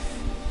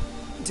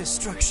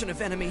destruction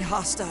of enemy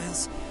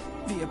hostiles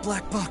via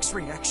black box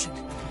reaction.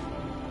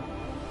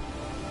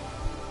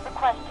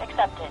 Request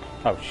accepted.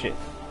 Oh, shit.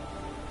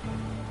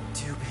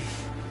 Doobie,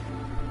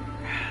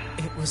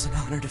 it was an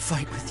honor to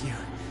fight with you.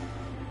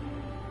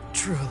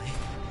 Truly.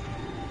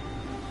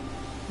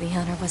 The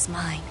honor was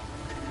mine.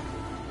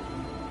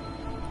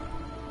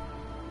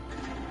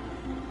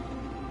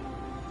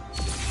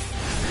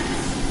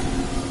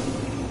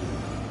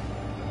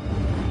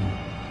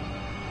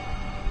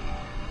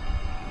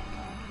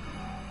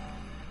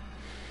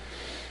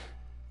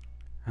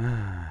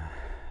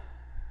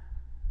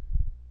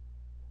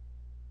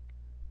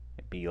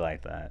 It be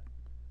like that.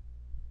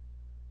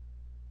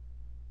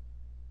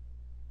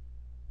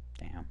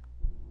 Damn.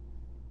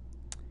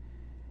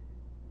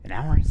 An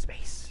hour in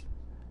space.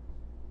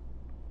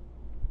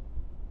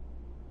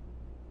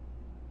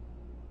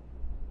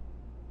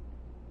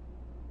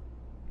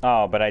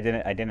 Oh, but I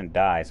didn't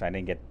die, so I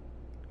didn't get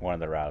one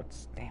of the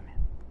routes. Damn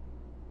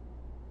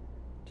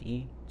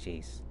it.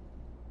 Jeez.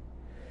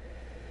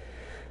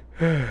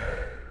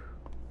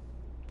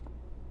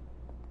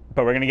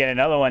 But we're gonna get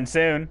another one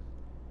soon.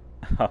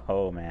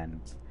 Oh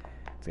man, it's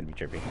gonna be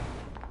trippy.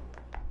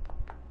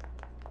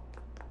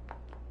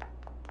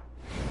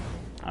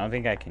 I don't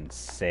think I can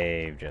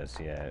save just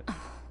yet.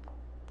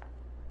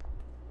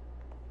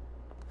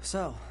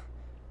 So,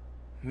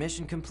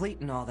 mission complete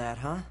and all that,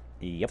 huh?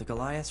 Yep. The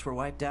Goliaths were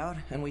wiped out,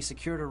 and we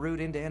secured a route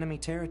into enemy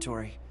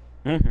territory.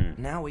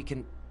 Mm-hmm. Now we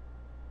can...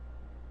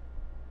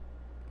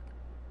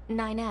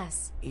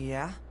 9S.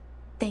 Yeah?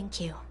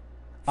 Thank you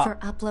for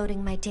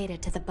uploading my data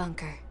to the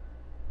bunker.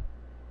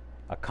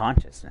 A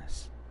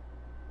consciousness.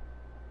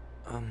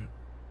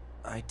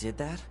 I did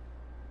that?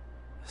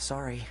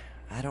 Sorry,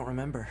 I don't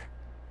remember.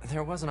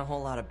 There wasn't a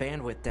whole lot of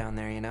bandwidth down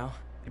there, you know?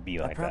 It'd be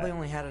like I probably that.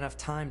 only had enough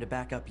time to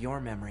back up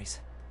your memories.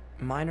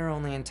 Mine are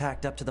only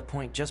intact up to the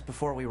point just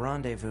before we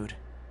rendezvoused.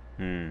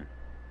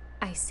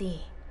 I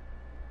see.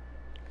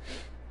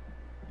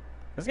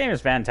 This game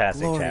is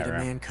fantastic, Glory chat to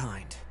room.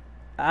 mankind.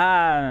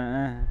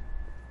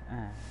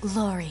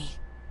 Glory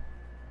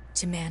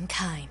to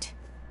mankind.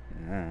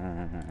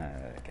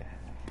 Okay.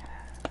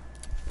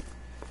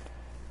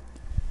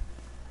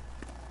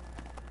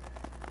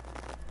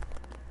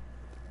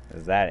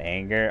 Is that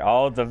anger?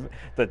 Oh,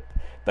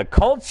 the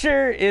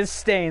culture is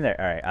staying there.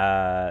 All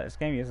right. This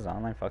game uses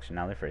online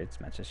functionality for its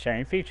message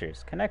sharing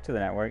features. Connect to the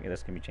network.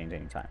 This can be changed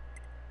anytime.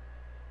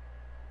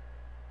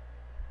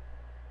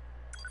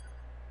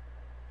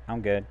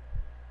 I'm good.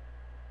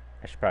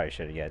 I probably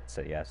should have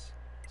said yes.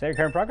 Is that your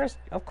current progress?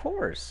 Of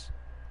course.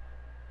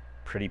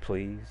 Pretty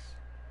please.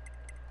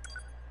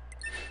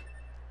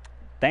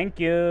 Thank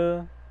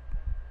you.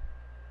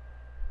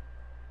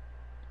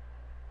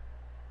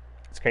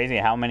 crazy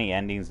how many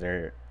endings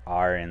there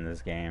are in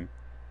this game.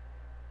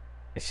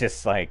 It's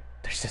just like,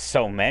 there's just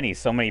so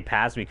many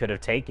paths we could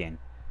have taken.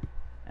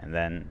 And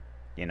then,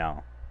 you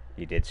know,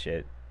 you did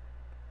shit.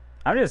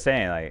 I'm just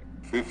saying, like...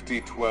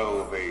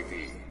 5012 AD.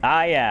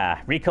 Ah,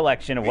 yeah.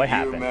 Recollection of what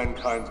happened.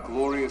 Mankind's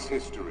glorious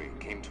history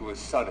came to a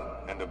sudden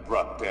and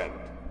abrupt end.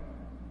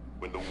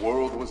 When the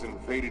world was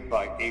invaded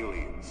by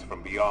aliens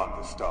from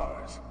beyond the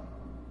stars.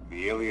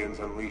 The aliens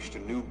unleashed a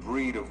new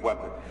breed of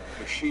weapon,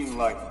 machine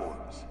life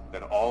forms,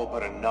 that all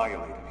but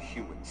annihilated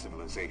human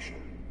civilization.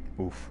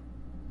 Oof.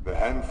 The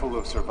handful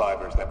of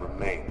survivors that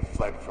remained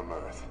fled from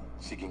Earth,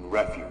 seeking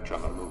refuge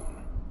on the moon.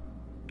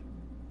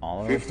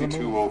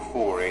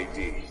 5204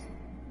 AD.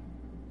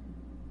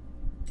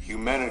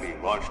 Humanity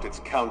launched its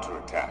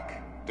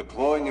counterattack,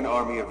 deploying an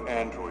army of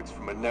androids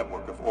from a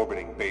network of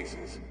orbiting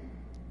bases.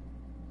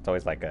 It's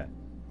always like a...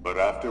 But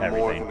after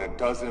more than a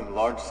dozen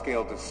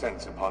large-scale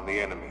descents upon the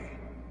enemy,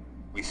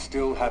 we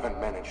still haven't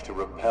managed to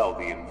repel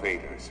the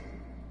invaders.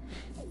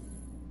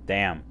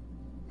 Damn.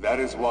 That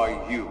is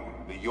why you,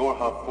 the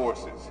Yorha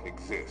forces,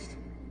 exist.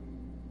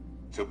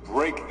 To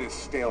break this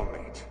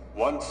stalemate,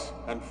 once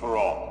and for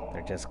all.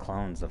 They're just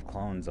clones of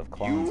clones of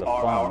clones you of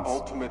clones. You are our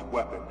ultimate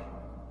weapon,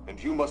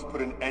 and you must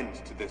put an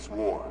end to this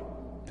war.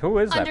 Who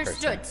is that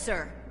Understood, person?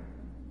 sir.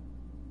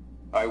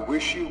 I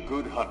wish you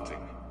good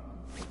hunting.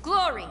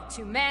 Glory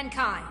to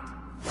mankind.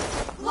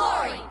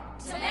 Glory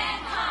to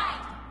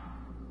mankind.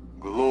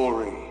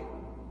 Glory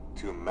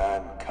to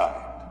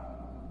mankind.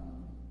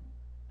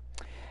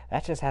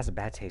 That just has a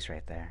bad taste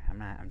right there.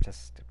 I'm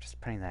just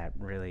putting that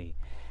really,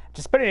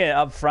 just putting it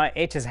up front.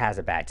 It just has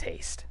a bad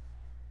taste.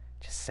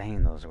 Just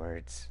saying those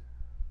words.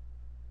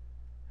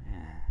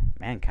 Yeah,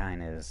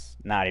 mankind is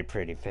not a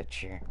pretty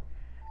picture.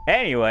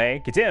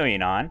 Anyway,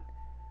 continuing on.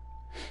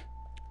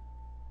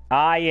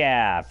 Ah,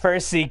 yeah,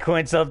 first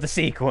sequence of the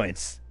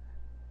sequence.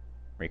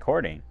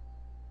 Recording.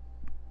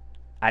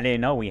 I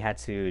didn't know we had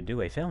to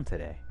do a film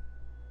today.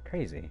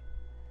 Crazy.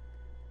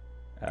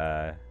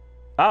 Oh.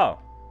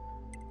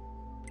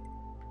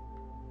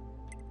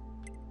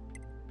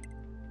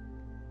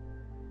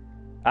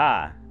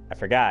 Ah, I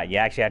forgot. You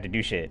actually have to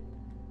do shit.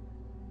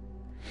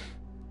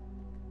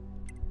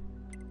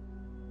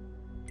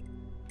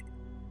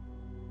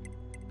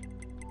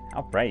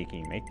 How bright can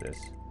you make this?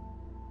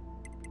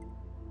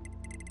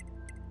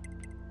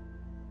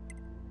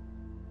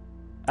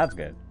 That's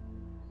good.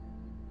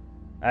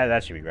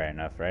 That should be bright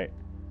enough, right?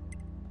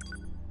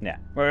 Yeah,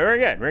 we're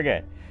good. We're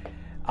good.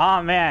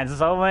 Oh man,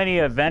 so many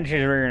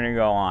adventures we're gonna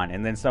go on,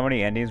 and then so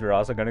many endings we're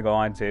also gonna go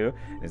on too.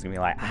 It's gonna be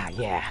like, ah,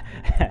 yeah.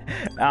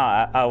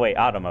 Oh wait,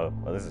 auto mode.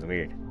 Well, this is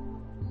weird.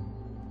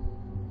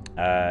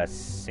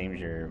 Seems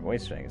your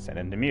voice thing is set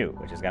into mute,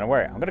 which is gonna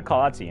work. I'm gonna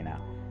call out to you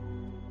now.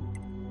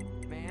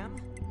 Ma'am,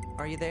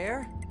 are you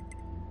there?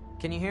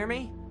 Can you hear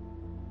me?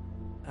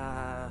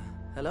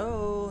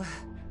 Hello?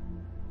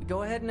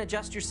 Go ahead and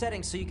adjust your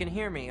settings so you can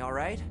hear me,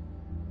 alright?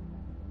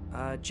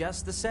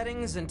 Adjust the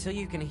settings until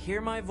you can hear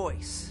my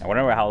voice. I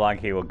wonder how long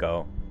he will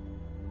go.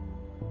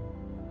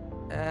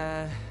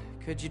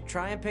 Could you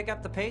try and pick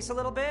up the pace a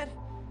little bit?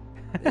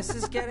 This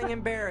is getting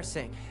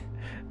embarrassing.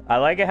 I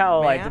like it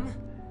how, Ma'am, like...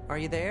 are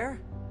you there?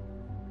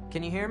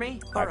 Can you hear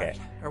me? Alright,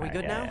 are we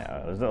good now?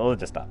 Yeah. We'll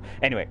just stop.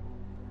 Anyway.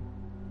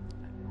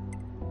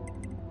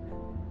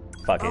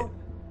 Fuck it.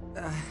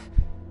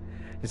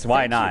 Just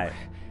why not? You.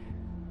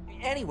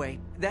 Anyway,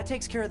 that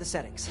takes care of the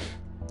settings.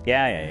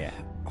 Yeah.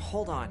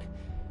 Hold on.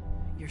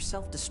 Your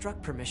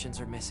self-destruct permissions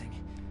are missing.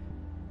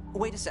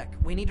 Wait a sec.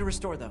 We need to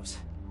restore those.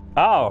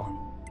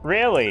 Oh,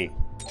 really?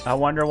 I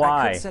wonder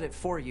why. I could set it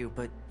for you,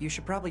 but you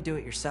should probably do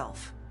it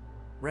yourself.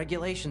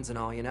 Regulations and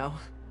all, you know?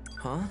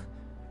 Huh?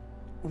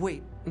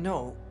 Wait,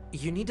 no.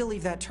 You need to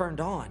leave that turned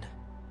on.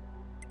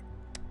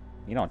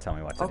 You don't tell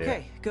me what to do.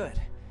 Okay, good.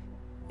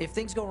 If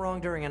things go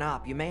wrong during an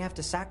op, you may have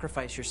to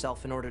sacrifice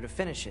yourself in order to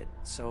finish it.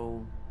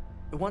 So,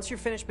 once you're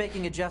finished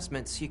making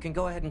adjustments, you can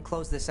go ahead and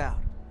close this out.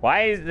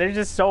 Why is there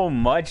just so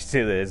much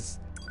to this?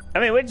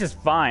 I mean, which is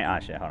fine. Oh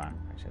shit, hold on.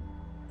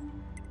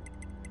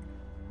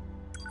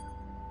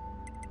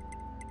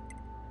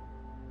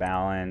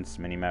 Balance,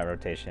 mini-map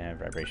rotation,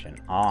 vibration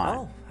on.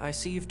 Oh, I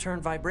see you've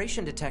turned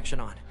vibration detection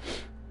on.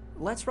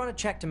 Let's run a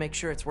check to make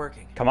sure it's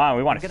working. Come on,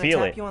 we want to feel it. I'm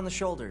gonna tap you on the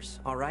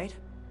shoulders, alright?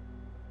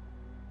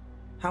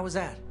 How was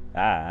that?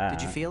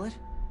 Did you feel it?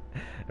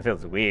 It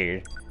feels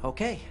weird.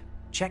 Okay,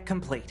 check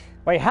complete.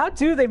 Wait, how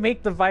do they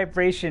make the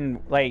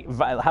vibration, like,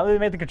 how do they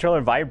make the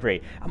controller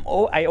vibrate?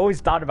 I always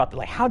thought about that,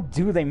 like, how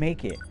do they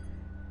make it?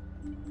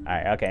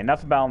 Alright, okay,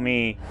 enough about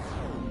me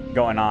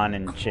going on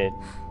and shit.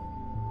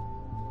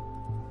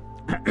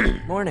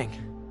 Morning.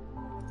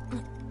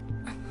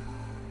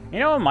 You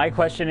know what my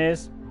question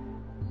is?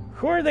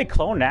 Who are they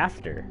cloned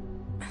after?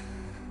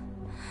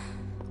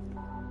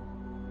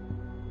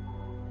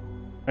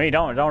 I mean,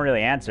 don't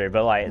really answer,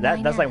 but like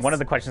that's like one of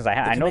the questions I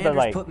have. I know that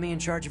like put me in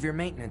charge of your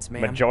maintenance,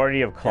 ma'am.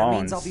 Majority of clones. That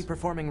means I'll be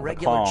performing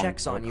regular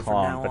checks on you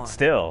from now on. But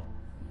still,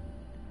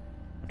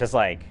 just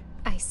like.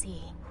 I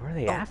see. Who are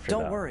they after?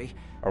 Don't worry.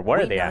 Or what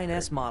are they after?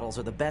 9S models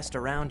are the best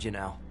around, you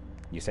know.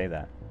 You say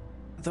that.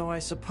 Though I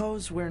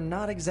suppose we're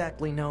not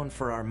exactly known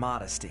for our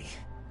modesty.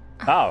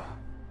 Oh.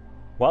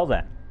 Well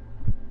then.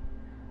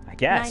 I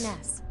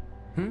guess.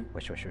 9S.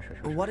 Wish.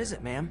 What is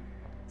it, ma'am?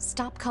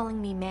 Stop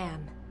calling me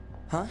ma'am.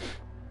 Huh?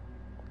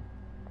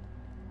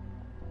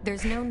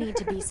 There's no need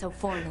to be so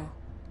formal.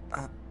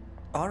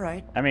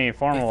 Alright. I mean,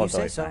 formal is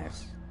always so.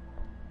 nice.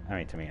 I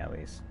mean, to me at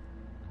least.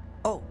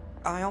 Oh,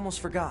 I almost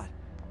forgot.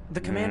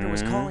 The commander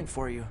was calling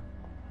for you.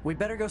 We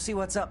better go see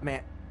what's up,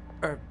 man.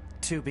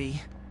 2B.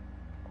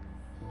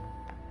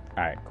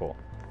 Alright, cool.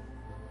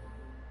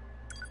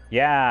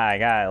 Yeah, I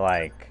got,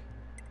 like,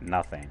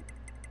 nothing.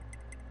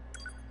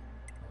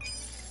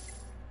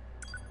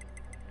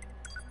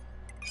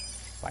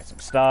 Buy some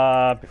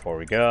stuff before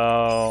we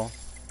go.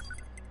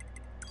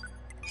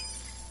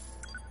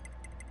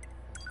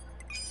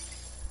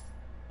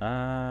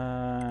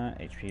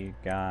 HP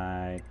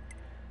guide.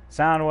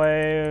 Sound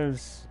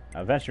waves.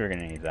 Eventually we're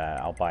gonna need that.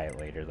 I'll buy it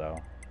later though.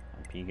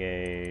 MP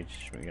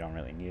gauge. We don't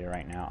really need it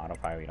right now.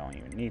 Autopilot, we don't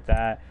even need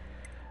that.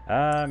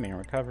 Main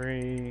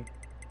recovery.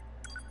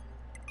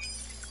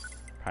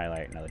 Probably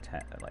like another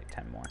 10, like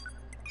 10 more.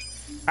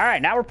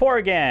 Alright, now we're poor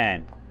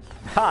again.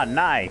 Ha,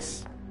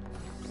 nice.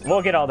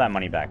 We'll get all that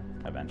money back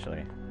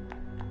eventually.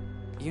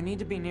 You need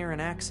to be near an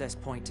access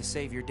point to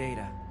save your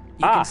data.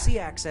 You can see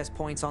access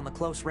points on the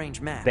close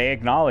range map. They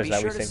acknowledge be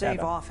that sure we to saved save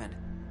data. often.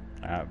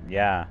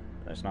 Yeah,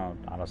 there's no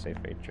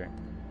autosave feature.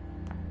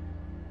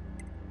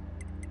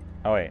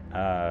 Oh wait,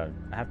 I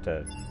have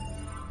to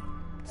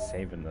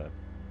save in the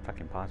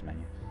fucking pause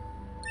menu.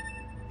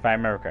 If I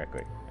remember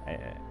correctly.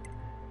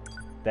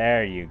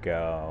 There you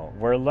go.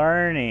 We're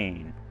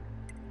learning.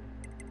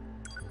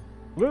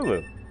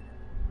 Lulu.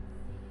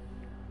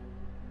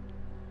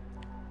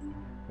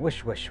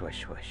 Wish. I'm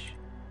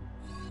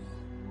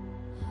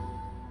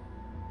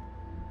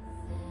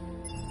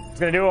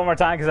gonna do it one more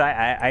time because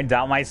I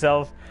doubt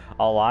myself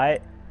a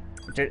lot.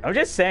 I'm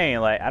just saying,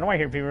 like, I don't want to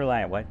hear people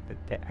like, "What?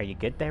 Are you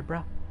good there,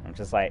 bro?" I'm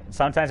just like,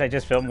 sometimes I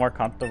just feel more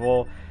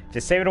comfortable.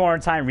 Just save it one more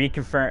time,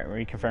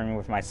 reconfirming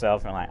with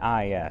myself, and like,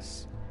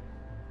 yes,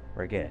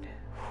 we're good.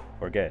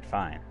 We're good.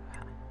 Fine.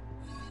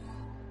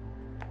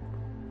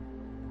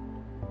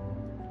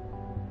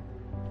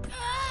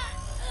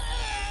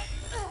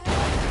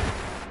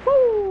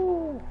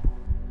 Woo!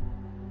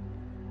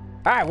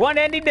 All right, one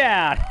ending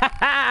down. Ha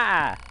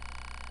ha!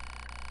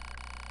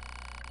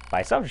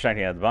 By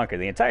self-destructing out of the bunker,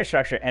 the entire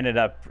structure ended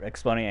up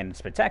exploding in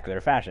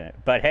spectacular fashion.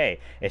 But hey,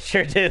 it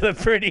sure did look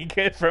pretty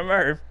good from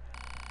Earth.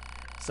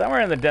 Somewhere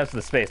in the depths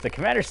of space, the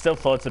commander still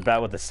floats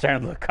about with a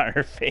stern look on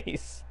her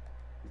face.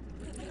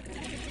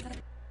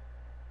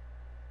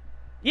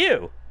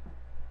 You!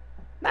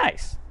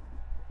 Nice.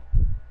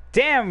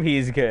 Damn,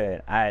 he's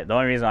good. The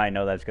only reason I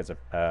know that is because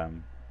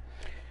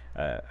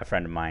a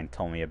friend of mine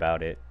told me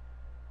about it.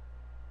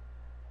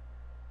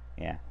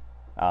 Yeah.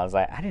 I was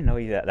like, I didn't know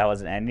that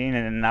was an ending,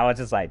 and I was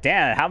just like,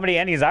 damn, how many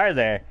endings are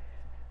there?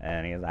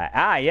 And he was like,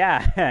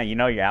 yeah, you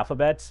know your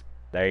alphabets?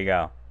 There you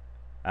go.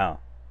 Oh.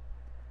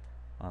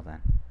 Well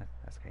then,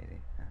 that's crazy.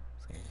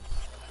 That's crazy.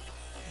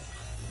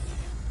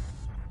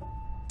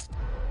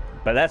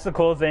 But that's the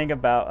cool thing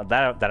about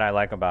that I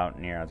like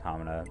about NieR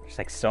Automata. There's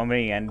like so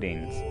many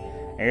endings.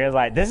 And you're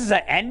like, this is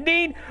an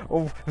ending?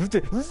 And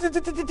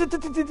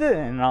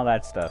all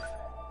that stuff.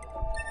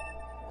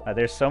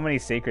 There's so many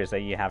secrets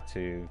that you have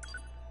to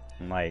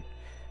like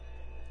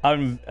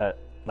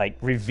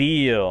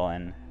reveal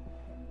and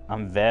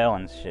unveil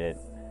and shit.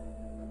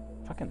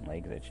 Fucking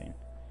legs itching.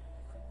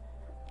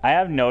 I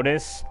have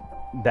noticed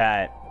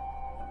that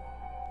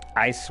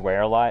I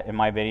swear a lot in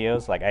my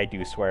videos. Like, I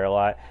do swear a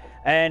lot,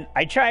 and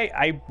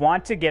I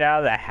want to get out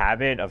of the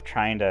habit of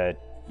trying to,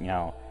 you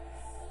know,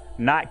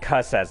 not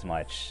cuss as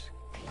much,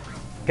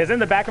 because in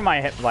the back of my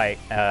head, like,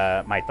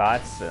 my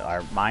thoughts,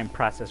 our mind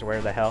process,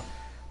 where the hell,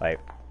 like,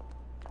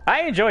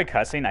 I enjoy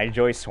cussing, I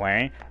enjoy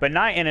swearing, but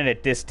not in a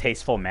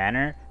distasteful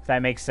manner, if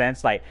that makes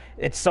sense. Like,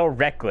 it's so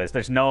reckless.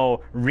 There's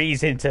no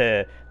reason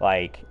to,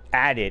 like,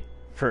 add it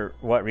for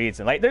what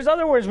reason. Like, there's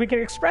other words we can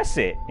express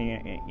it,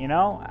 you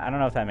know? I don't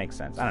know if that makes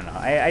sense. I don't know.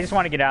 I just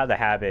want to get out of the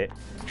habit,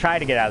 try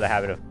to get out of the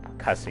habit of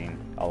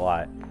cussing a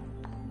lot.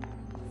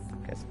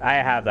 Because I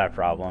have that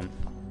problem.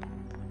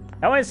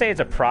 I wouldn't say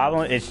it's a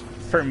problem. It's,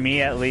 for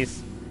me at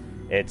least,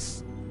 it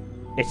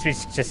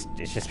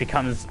just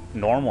becomes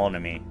normal to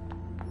me.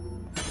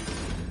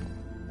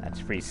 That's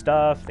free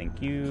stuff,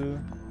 thank you.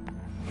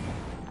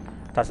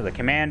 Talk to the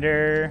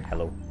commander.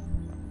 Hello.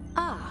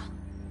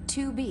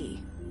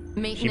 2B.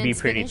 Maintenance She'd be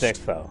pretty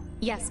finished? thick, though.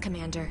 Yes,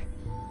 Commander.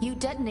 You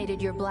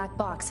detonated your black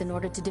box in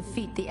order to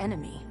defeat the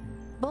enemy.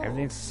 Bold,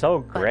 Everything's so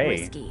but gray.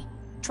 risky.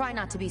 Try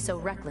not to be so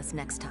reckless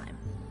next time.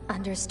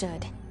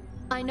 Understood.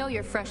 I know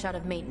you're fresh out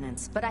of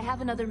maintenance, but I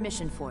have another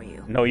mission for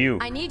you. No, you.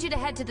 I need you to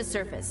head to the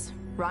surface.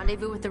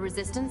 Rendezvous with the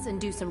Resistance and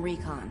do some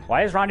recon.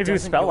 Why is rendezvous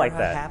spelled like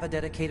that? Have a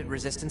dedicated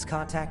Resistance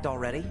contact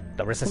already?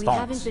 The Resistance. We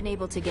haven't been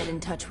able to get in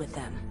touch with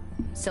them,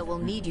 so we'll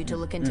need you to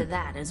look into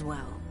that as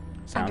well.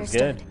 Sounds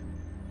Understood. good.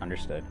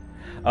 Understood.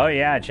 Oh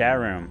yeah, chat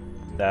room.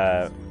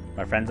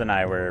 My friends and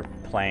I were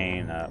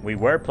playing. We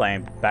were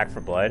playing Back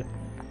 4 Blood,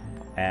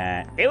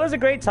 And it was a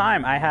great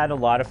time. I had a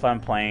lot of fun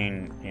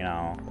playing, you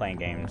know, playing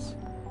games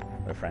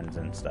with friends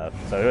and stuff.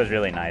 So it was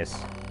really nice.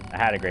 I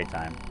had a great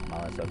time and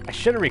all that stuff. I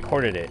should have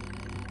recorded it.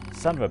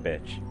 Son of a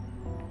bitch.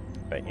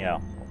 But, you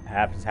know,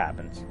 happens.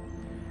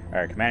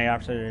 Alright, commanding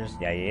officers.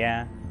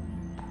 Yeah.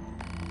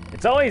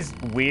 It's always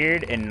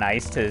weird and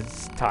nice to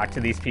talk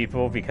to these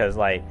people because,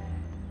 like,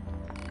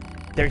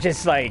 they're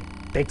just, like,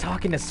 they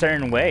talk in a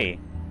certain way.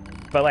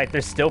 But, like,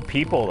 they're still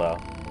people, though.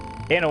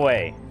 In a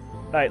way.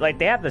 Like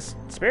they have the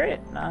spirit?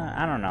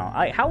 I don't know.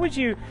 How would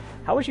you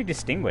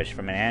distinguish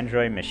from an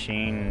android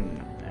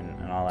machine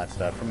and all that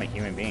stuff from a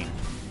human being?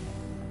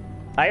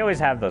 I always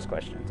have those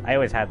questions.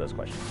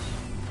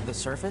 The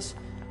surface?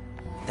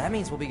 That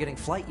means we'll be getting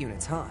flight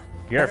units, huh?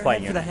 You're a flight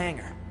for unit. the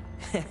hangar.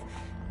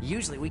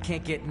 Usually we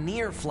can't get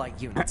near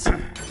flight units. They're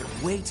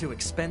way too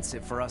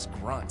expensive for us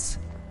grunts.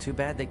 Too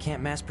bad they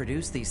can't mass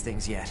produce these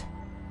things yet.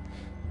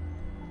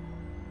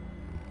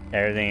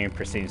 Everything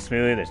proceeds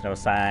smoothly. There's no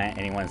sign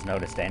anyone's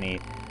noticed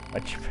any.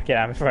 But get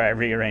out before I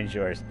rearrange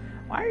yours.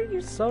 Why are you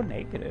so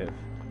negative?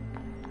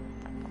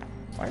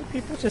 Why are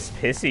people just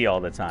pissy all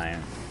the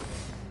time?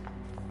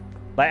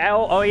 Like,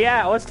 oh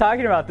yeah, I was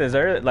talking about this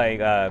earlier, like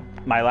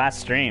my last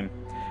stream.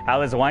 How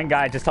this one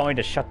guy just told me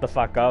to shut the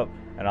fuck up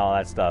and all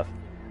that stuff.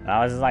 And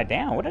I was just like,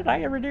 damn, what did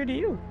I ever do to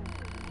you?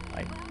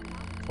 Like,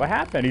 what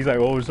happened? He's like,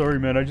 oh, sorry,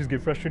 man. I just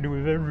get frustrated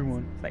with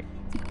everyone. It's like,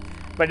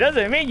 but it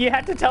doesn't mean you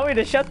had to tell me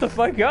to shut the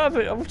fuck up.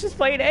 I was just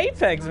playing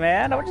Apex,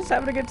 man. I was just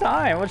having a good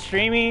time. I was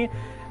streaming.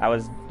 I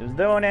was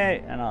doing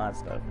it and all that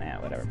stuff.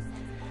 Man, whatever.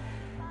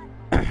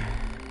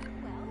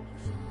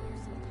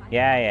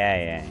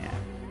 Yeah.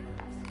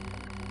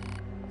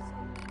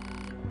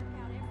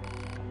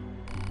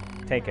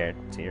 Take care.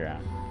 See you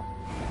around.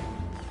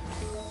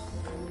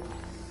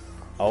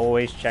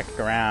 Always check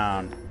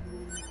around.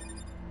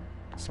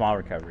 Small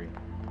recovery.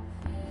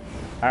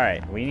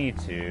 Alright, we need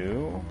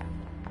to...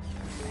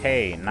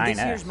 Hey, 9S. This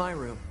here's my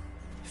room.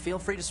 Feel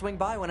free to swing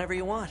by whenever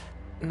you want.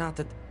 Not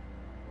that... Do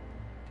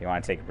you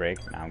want to take a break?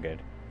 No, I'm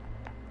good.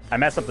 I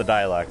messed up the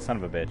dialogue, son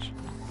of a bitch.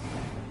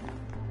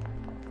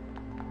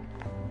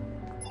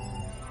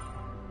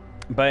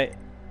 But,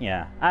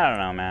 yeah, I don't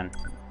know, man.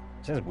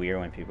 It's just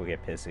weird when people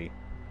get pissy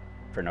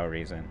for no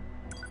reason.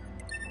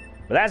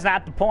 But that's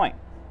not the point.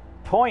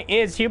 Point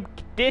is human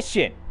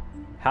condition.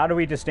 How do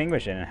we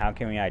distinguish it, and how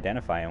can we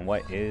identify and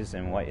what is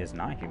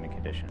not human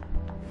condition?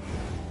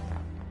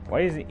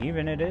 What is it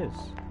even it is?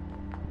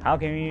 How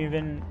can we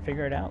even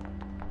figure it out?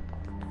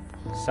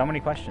 So many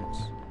questions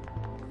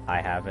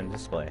I have in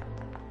display.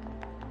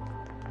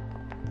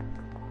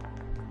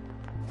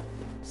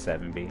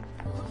 7B.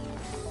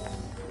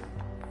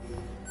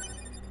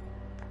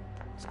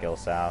 Skill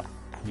south.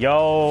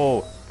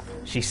 Yo!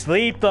 She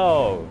sleep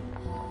though!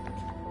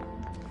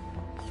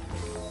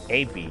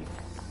 8B.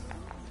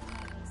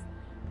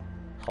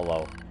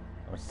 Hello.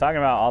 I was talking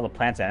about all the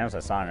plants and animals I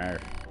saw on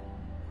Earth.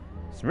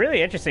 It's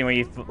really interesting when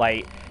you,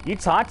 like, you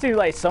talk to,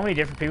 like, so many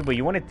different people, but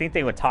you wouldn't think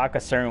they would talk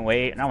a certain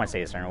way. I don't want to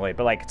say a certain way,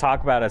 but, like,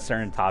 talk about a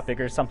certain topic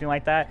or something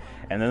like that,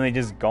 and then they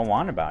just go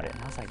on about it.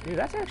 And I was like, dude,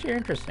 that's actually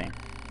interesting.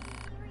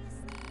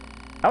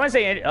 I want to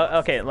say,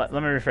 okay, let me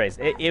rephrase.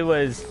 It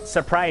was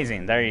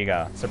surprising. There you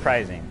go.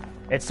 Surprising.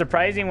 It's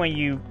surprising when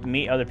you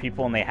meet other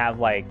people and they have,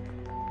 like,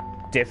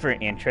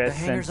 different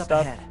interests and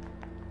stuff.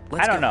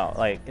 I don't know.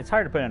 Like, it's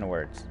hard to put into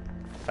words.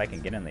 If I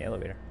can get in the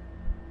elevator.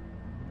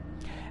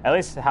 At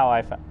least how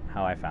I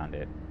found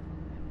it.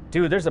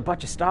 Dude, there's a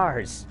bunch of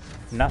stars.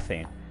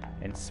 Nothing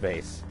in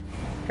space.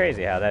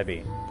 Crazy how that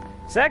be.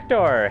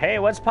 Sector, hey,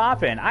 what's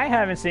poppin'? I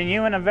haven't seen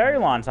you in a very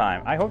long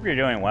time. I hope you're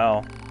doing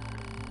well.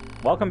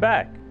 Welcome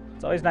back.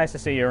 It's always nice to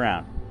see you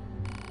around.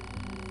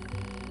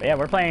 But yeah,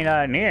 we're playing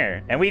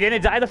NieR, and we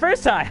didn't die the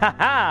first time.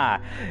 Haha.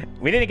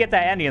 We didn't get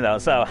that ending though,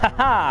 so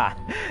haha.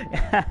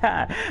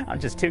 I'm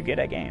just too good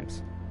at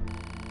games.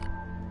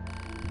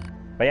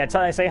 But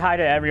yeah, say hi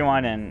to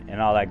everyone and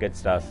all that good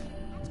stuff.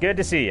 It's good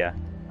to see you.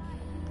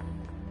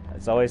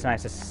 It's always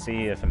nice to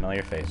see a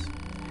familiar face.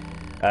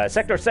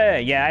 Sector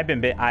say, yeah, I've been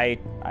bit. I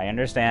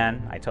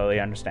understand. I totally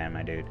understand,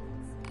 my dude.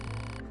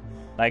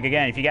 Like,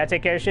 again, if you gotta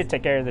take care of shit,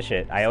 take care of the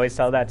shit. I always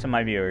tell that to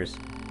my viewers.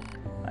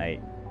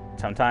 Like,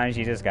 sometimes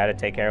you just gotta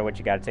take care of what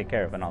you gotta take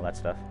care of and all that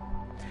stuff.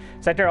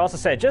 Sector also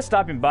said, just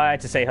stopping by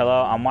to say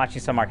hello. I'm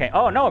watching some Arcane.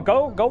 Oh, no,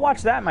 go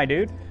watch that, my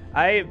dude.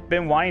 I've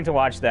been wanting to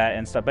watch that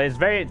and stuff, but it's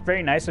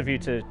very nice of you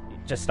to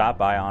just stop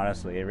by,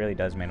 honestly. It really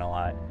does mean a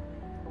lot.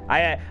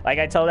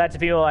 I tell that to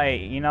people, like,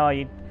 you know,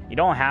 you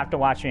don't have to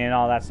watch me and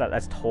all that stuff.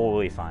 That's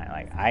totally fine.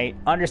 Like, I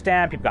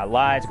understand people got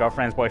lives,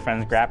 girlfriends,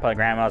 boyfriends, grandpa,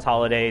 grandmas,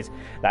 holidays,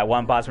 that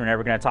one boss we're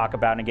never going to talk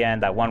about again,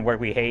 that one work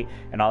we hate,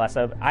 and all that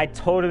stuff. I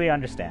totally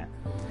understand.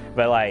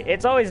 But, like,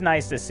 it's always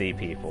nice to see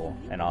people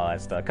and all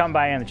that stuff. Come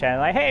by in the chat,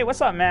 like, hey,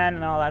 what's up, man,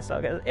 and all that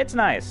stuff. It's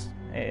nice.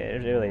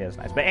 It really is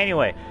nice. But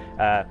anyway,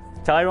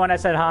 tell everyone I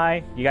said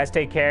hi. You guys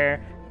take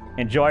care.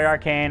 Enjoy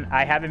Arcane.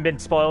 I haven't been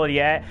spoiled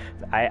yet.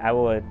 I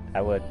would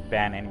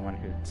ban anyone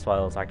who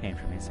spoils Arcane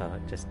for me, so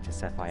just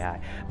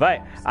FYI.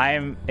 But I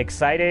am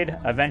excited.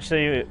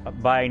 Eventually,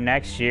 by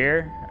next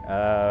year,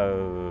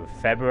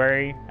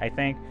 February, I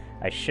think,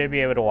 I should be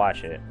able to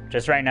watch it.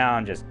 Just right now,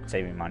 I'm just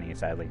saving money,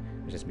 sadly.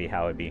 It'll just be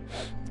how it be.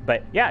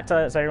 But yeah, tell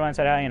everyone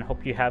said hi and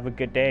hope you have a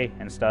good day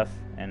and stuff.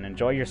 And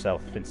enjoy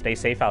yourself and stay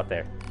safe out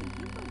there.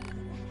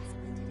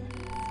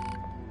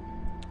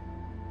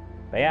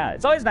 But yeah,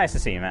 it's always nice to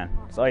see you, man.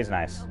 It's always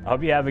nice. I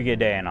hope you have a good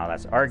day and all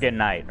that. Or good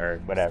night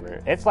or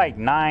whatever. It's like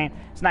 9.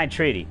 It's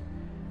 9:30.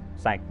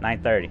 It's like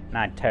 9:30.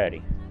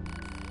 9:30.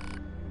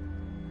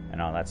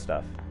 And all that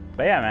stuff.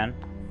 But yeah, man.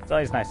 It's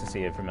always nice to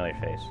see a familiar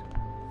face.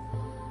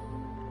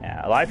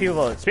 Yeah, a lot of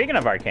people... Speaking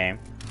of Arcane,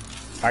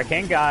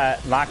 Arcane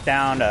got locked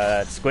down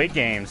Squid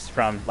Games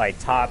from, like,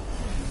 top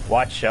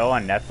watch show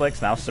on Netflix,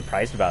 and I was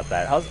surprised about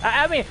that.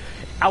 I mean,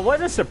 I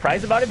wasn't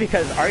surprised about it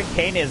because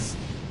Arcane is...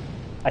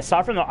 I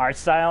saw from the art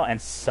style and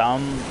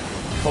some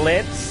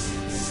clips,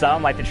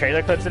 like the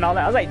trailer clips and all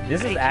that, I was like,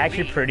 this is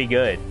actually pretty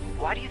good.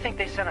 Why do you think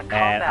they sent a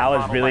combat and I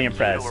was model really like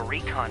impressed. You to a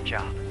recon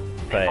job?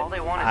 But all they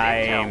want is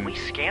intel. We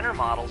scanner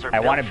models are I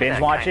want to built for binge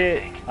that watch kind of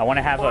it. thing. I want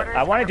to have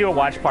I want to do a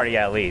watch party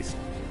at least.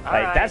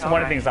 Like that's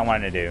one of the things I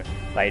wanted to do.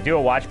 Like do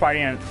a watch party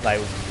and like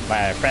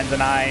my friends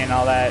and I and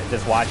all that.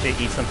 Just watch it,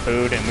 eat some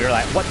food, and we were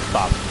like, what the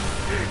fuck?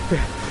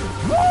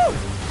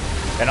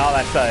 And all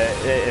that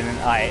stuff.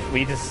 And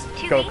we just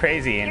go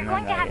crazy. And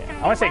I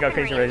want to say go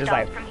crazy, but it's just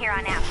like from here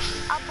on out.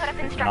 I'll put up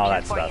instructions and all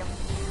that for stuff.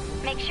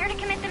 you. Make sure to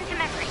commit them to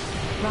memory.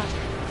 Roger.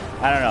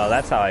 I don't know.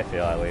 That's how I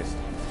feel at least.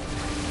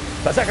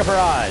 Paseka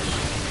Barrage.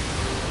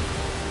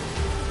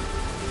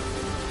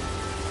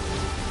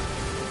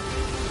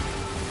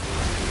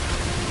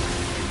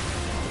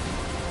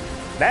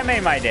 That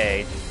made my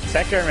day.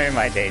 Sector made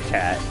my day,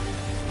 chat.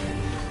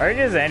 Or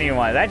just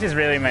anyone. That just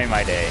really made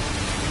my day.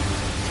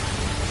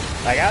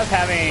 Like, I was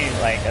having,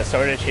 like, a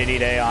sort of shitty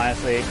day,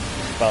 honestly.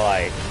 But,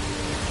 like,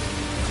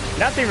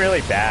 nothing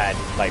really bad,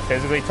 like,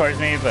 physically towards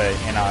me. But,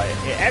 you know,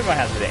 everyone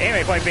has a day.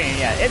 Anyway, point being,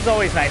 yeah, it's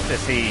always nice to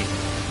see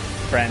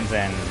friends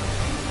and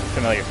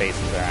familiar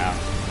faces around.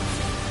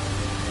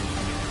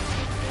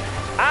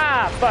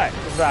 Ah, fuck.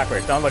 This is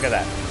awkward. Don't look at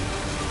that.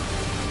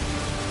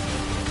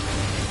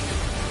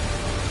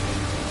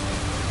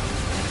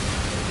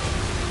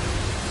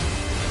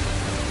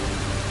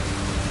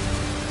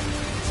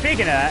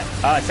 Speaking of that,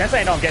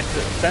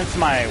 since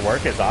my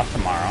work is off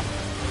tomorrow,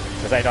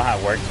 because I don't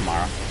have work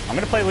tomorrow, I'm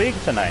gonna play League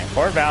tonight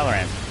or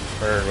Valorant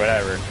or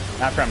whatever.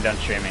 After I'm done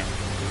streaming.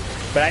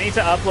 But I need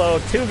to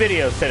upload 2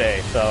 videos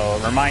today, so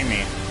remind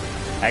me.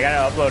 I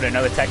gotta upload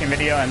another Tekken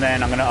video, and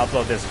then I'm gonna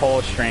upload this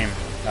whole stream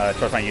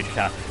towards my YouTube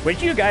channel,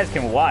 which you guys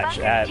can watch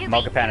at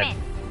Mocha Panda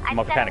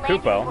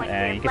Kupo,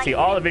 and you can see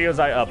all the videos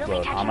I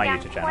upload on my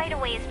YouTube channel.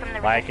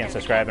 Like and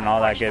subscribe and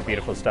all that good,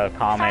 beautiful stuff.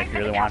 Comment if you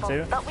really want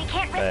to.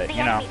 But,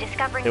 you know,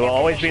 it will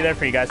always be there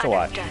for you guys to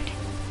watch.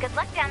 Good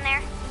luck down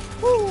there.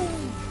 Woo.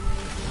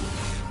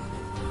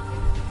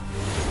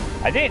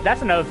 I think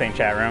that's another thing,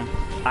 chat room.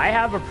 I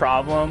have a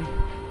problem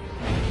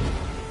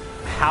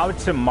how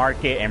to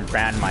market and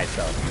brand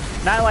myself.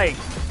 Not like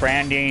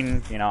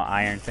branding, you know,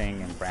 Iron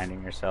Thing and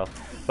branding yourself,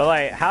 but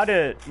like how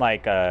to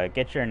like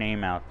get your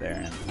name out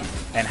there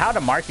and how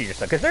to market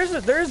yourself.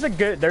 Because there's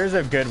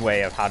a good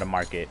way of how to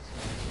market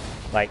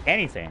like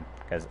anything.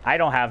 Because I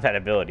don't have that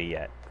ability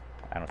yet.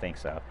 I don't think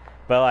so.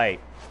 But like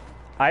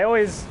I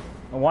always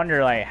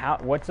wonder like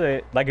what's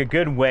a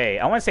good way.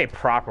 I want to say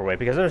proper way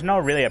because there's no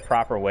really a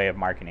proper way of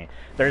marketing.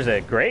 There's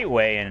a great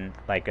way and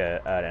like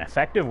an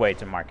effective way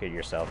to market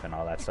yourself and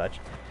all that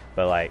such.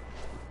 But like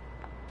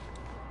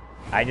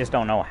I just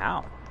don't know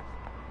how.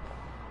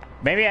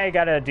 Maybe I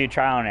gotta do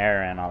trial and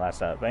error and all that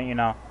stuff. But you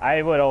know,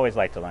 I would always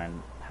like to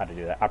learn how to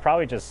do that. I'll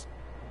probably just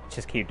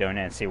keep doing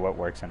it and see what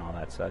works and all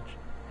that such.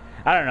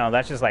 I don't know.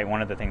 That's just like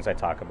one of the things I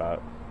talk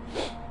about.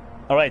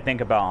 Or I think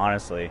about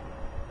honestly.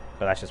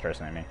 But that's just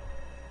personally me.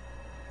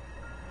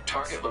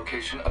 Target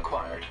location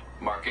acquired.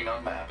 Marking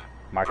on map.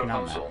 Marking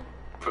Proposal. on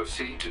map.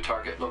 Proceed to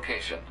target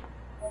location.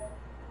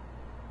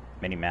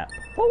 Mini map.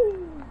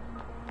 Woo!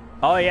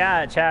 Oh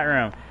yeah, chat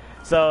room.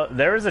 So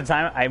there was a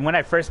time when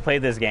I first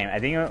played this game. I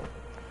think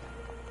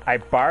I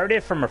borrowed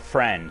it from a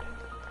friend.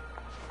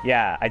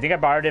 Yeah, I think I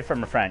borrowed it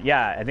from a friend.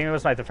 Yeah, I think it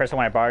was like the first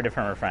one I borrowed it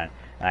from a friend,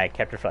 and I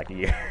kept it for like a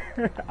year.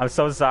 I'm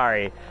so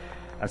sorry.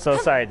 I'm so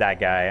sorry, that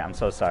guy. I'm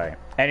so sorry.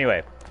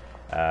 Anyway,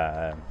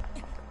 I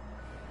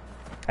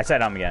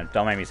said again.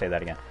 Don't make me say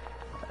that again.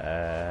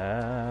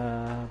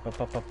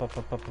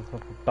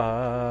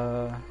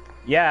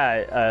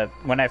 Yeah,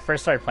 when I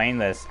first started playing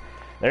this,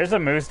 there's a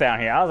moose down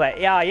here. I was like,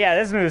 yeah,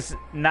 this moose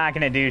not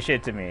gonna do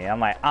shit to me. I'm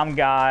like, I'm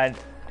God.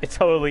 It's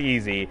totally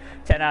easy.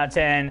 10 out of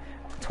 10,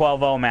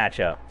 12-0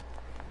 matchup.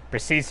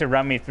 Proceeds to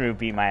run me through,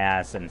 beat my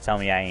ass, and tell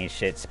me I ain't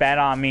shit. Spat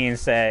on me and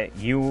said,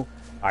 you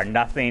are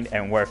nothing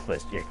and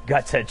worthless. Your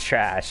guts are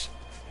trash.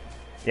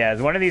 Yeah,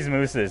 it's one of these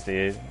mooses,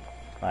 dude.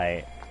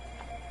 Like,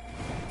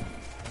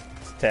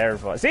 it's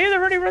terrible. See, they're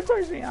already run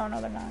towards me. Oh,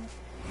 no, they're not.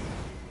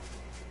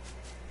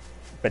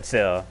 But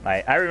still,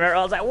 like, I remember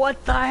I was like,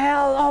 what the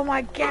hell? Oh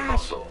my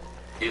gosh.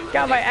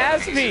 Got my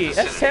ass beat.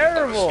 That's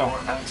terrible.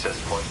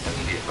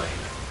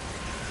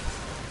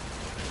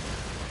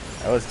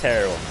 That was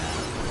terrible, man.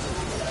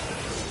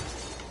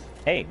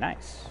 Hey,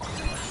 nice.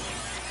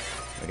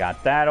 We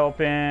got that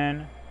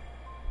open.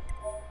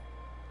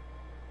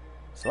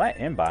 Select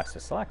inbox to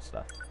select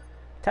stuff.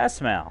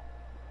 Test mail.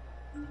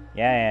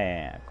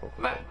 Yeah. Cool.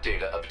 Map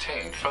data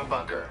obtained from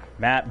bunker.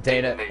 Map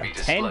data may be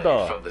obtained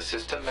displayed from the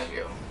system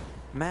menu.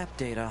 Map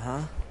data,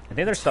 huh? I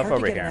think there's stuff Hard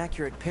over to get here. an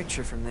accurate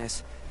picture from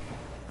this.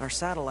 Our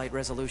satellite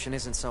resolution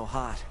isn't so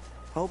hot.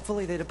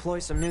 Hopefully they deploy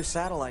some new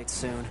satellites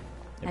soon.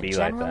 It'd A be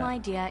like general that.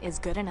 idea is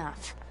good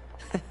enough.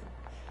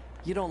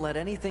 You don't let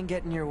anything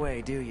get in your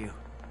way, do you?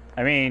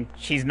 I mean,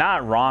 she's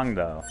not wrong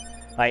though.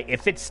 Like,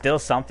 if it's still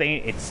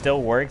something, it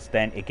still works,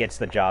 then it gets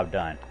the job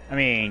done. I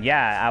mean,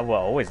 yeah, I will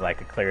always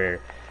like a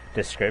clear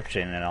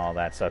description and all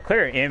that. So,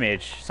 clear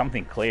image,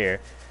 something clear.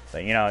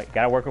 But you know, you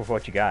gotta work with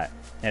what you got.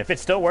 And if it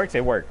still works,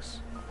 it works.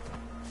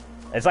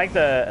 It's like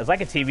a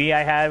TV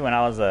I had when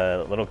I was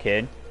a little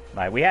kid.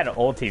 Like, we had an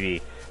old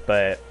TV,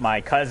 but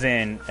my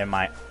cousin and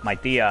my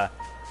tia,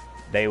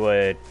 they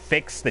would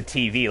fix the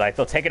TV. Like,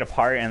 they'll take it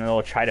apart and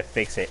they'll try to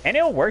fix it. And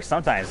it'll work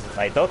sometimes.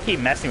 Like, they'll keep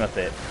messing with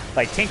it.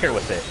 Like, tinker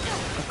with it.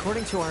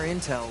 According to our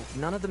intel,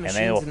 none of the And then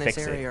machines it'll in this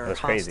fix it. area It are was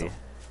hostile. crazy.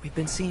 We've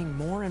been seeing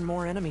more and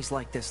more enemies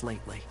like this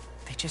lately.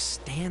 They just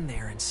stand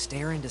there and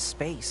stare into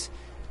space.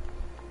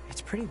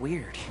 It's pretty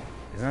weird.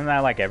 Isn't that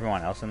like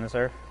everyone else in this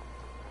Earth?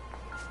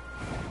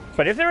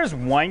 But if there was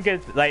one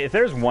good, like, if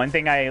there's one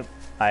thing I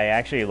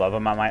actually love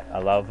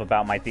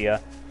about my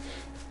tia,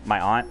 my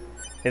aunt,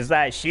 is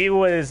that she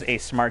was a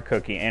smart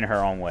cookie in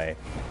her own way.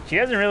 She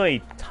doesn't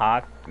really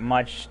talk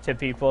much to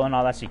people and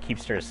all that. She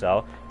keeps to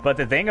herself. But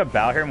the thing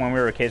about her when we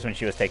were kids, when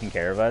she was taking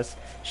care of us,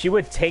 she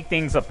would take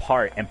things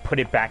apart and put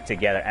it back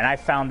together. And I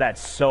found that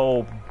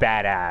so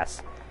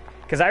badass.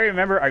 Because I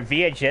remember our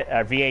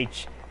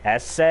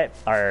VHS set,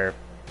 our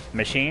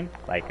machine,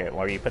 like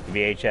where you put the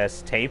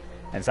VHS tape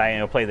inside and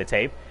it'll play the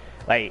tape.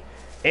 Like,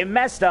 it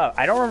messed up.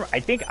 I don't remember. I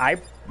think I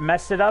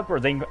messed it up,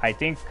 or I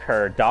think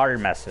her daughter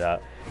messed it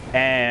up.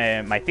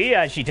 And my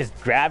tia, she just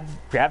grabbed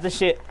the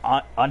shit,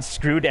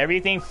 unscrewed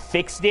everything,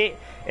 fixed it,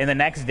 and the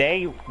next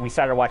day we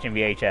started watching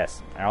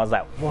VHS. And I was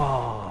like,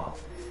 whoa,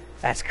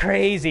 that's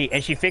crazy.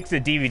 And she fixed the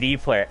DVD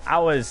player. I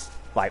was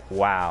like,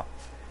 wow.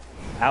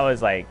 I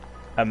was like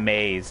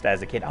amazed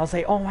as a kid. I was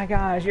like, oh my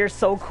gosh, you're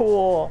so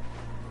cool.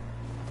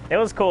 It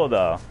was cool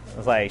though. It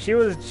was like she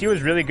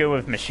was really good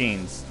with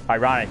machines,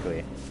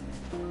 ironically.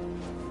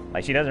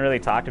 Like, she doesn't really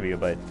talk to me,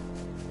 but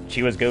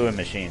she was good with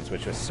machines,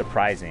 which was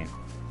surprising.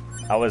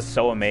 I was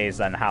so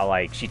amazed on how,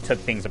 like, she took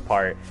things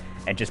apart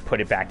and just put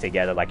it back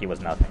together like it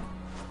was nothing.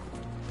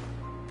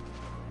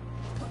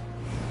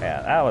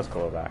 Yeah, that was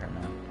cool about her,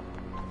 man.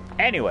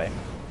 Anyway.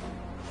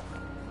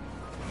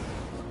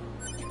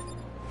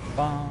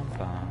 Bum,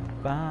 bum,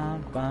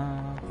 bum,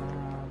 bum,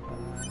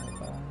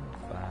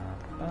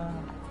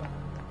 bum.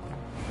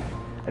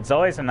 It's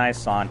always a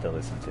nice song to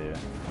listen to.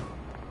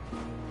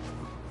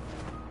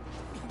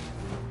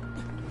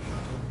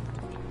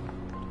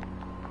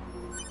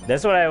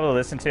 That's what I will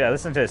listen to. I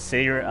listen to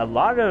a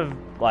lot of,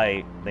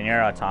 like, the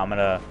NieR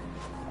Automata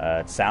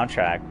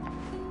soundtrack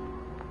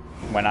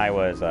when I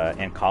was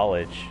in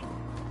college.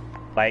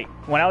 Like,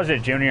 when I was a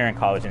junior in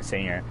college and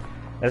senior,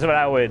 that's what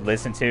I would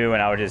listen to,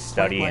 and I would just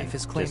study and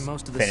just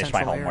finish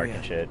my homework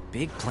and shit.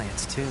 Big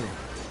plants too.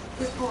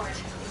 Report.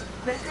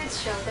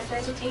 Records show that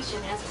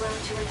vegetation has grown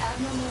to an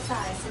abnormal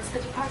size since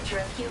the departure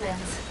of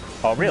humans.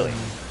 Oh, really?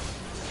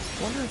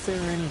 Wonder if there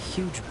are any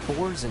huge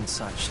boars and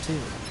such too.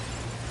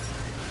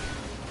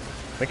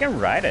 We can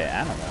ride an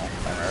animal,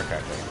 if I remember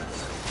correctly.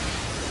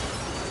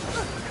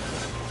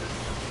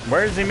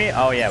 Where's the meat?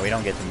 Oh yeah, we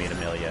don't get to meet a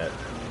meal yet.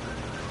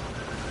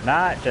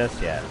 Not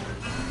just yet.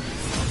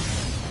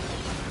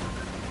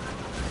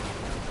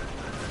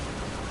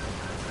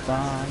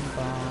 Bum,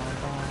 bum,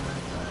 bum,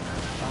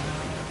 bum,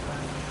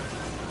 bum.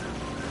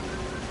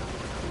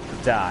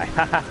 Die.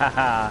 Ha ha ha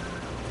ha.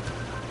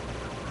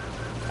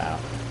 Ow.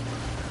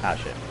 Oh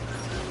shit.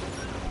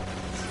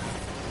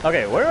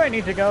 Okay, where do I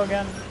need to go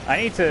again?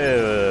 I need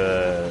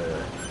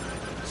to...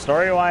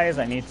 Story-wise,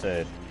 I need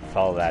to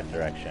follow that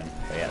direction.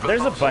 But yeah,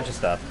 there's a bunch of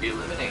stuff.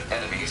 Eliminate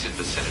enemies in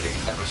vicinity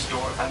and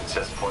restore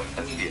access point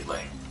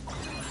immediately.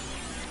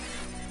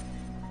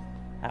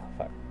 Oh,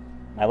 fuck.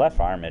 My left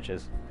arm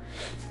itches.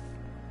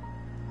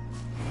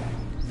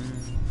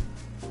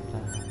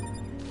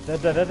 Da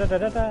da da da da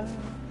da da.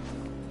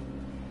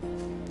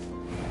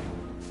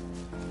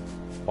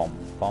 Bum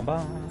bum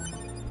bum.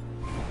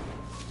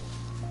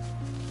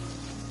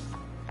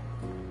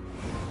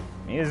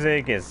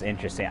 Music is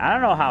interesting. I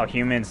don't know how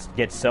humans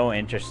get so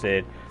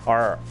interested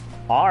or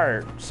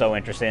are so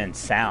interested in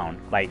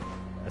sound. Like,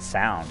 a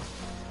sound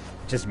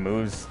just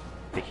moves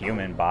the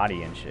human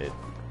body and shit.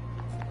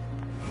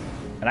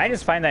 And I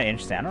just find that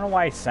interesting. I don't know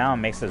why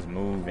sound makes us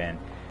move and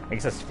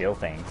makes us feel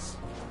things.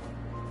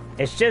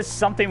 It's just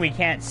something we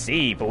can't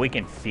see, but we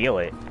can feel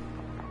it.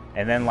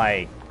 And then,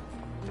 like,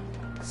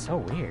 it's so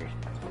weird.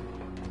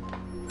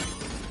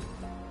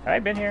 Have I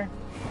been here?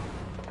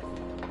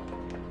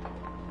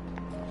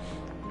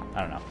 I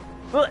don't know.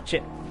 Oh,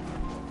 shit.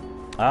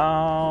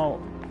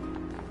 Oh.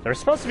 There's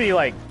supposed to be,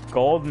 like,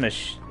 gold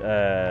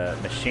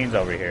machines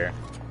over here.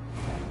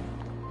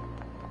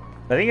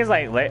 I think it's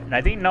like,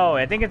 I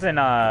think it's in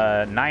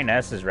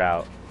 9S's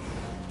route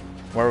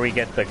where we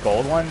get the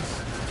gold ones,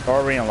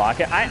 or we unlock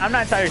it. I'm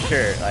not entirely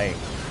sure, like,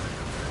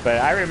 but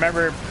I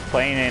remember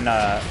playing in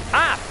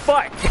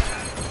fuck!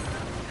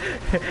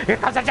 Here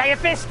comes a giant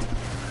fist!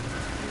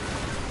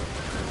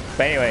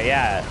 But anyway,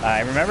 yeah,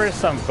 I remember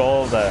some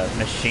gold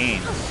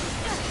machines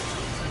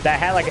that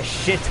had like a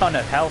shit ton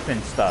of health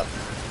and stuff.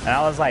 And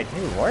I was like,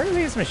 dude, where are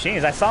these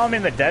machines? I saw them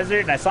in the desert,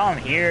 and I saw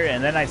them here,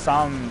 and then I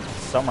saw them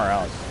somewhere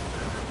else.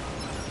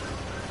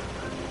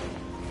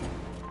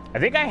 I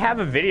think I have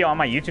a video on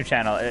my YouTube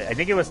channel. I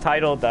think it was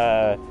titled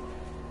NieR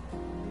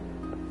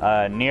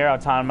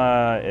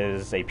Automata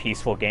is a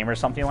peaceful game or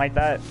something like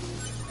that.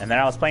 And then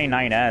I was playing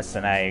 9S,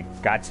 and I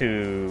got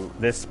to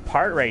this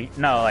part I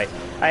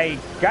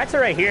got to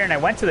right here, and I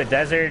went to the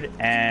desert,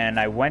 and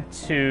I went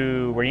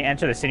to where you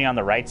enter the city on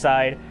the right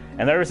side,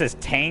 and there was this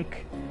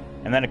tank,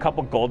 and then a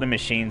couple golden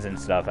machines and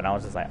stuff, and I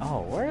was just like,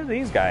 oh, where are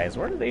these guys?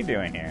 What are they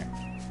doing here?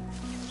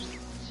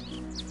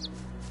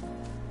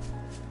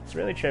 It's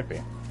really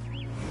trippy.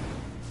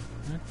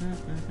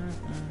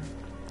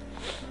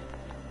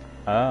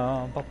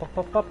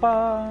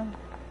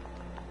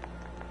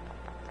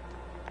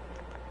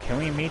 Can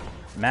we meet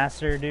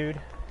Master Dude?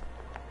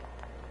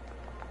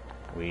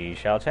 We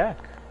shall check.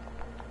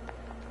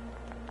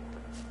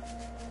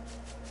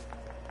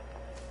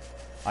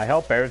 I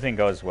hope everything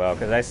goes well,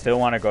 because I still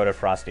want to go to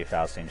Frosty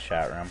Faustein's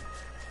chat room.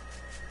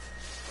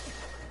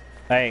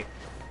 Like,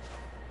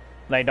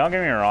 don't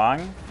get me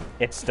wrong,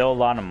 it's still a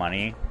lot of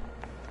money.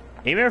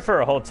 Even for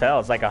a hotel,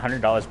 it's like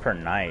 $100 per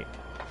night.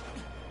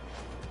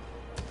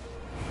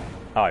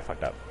 Oh, I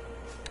fucked up.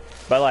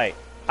 But like,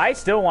 I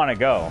still want to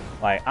go.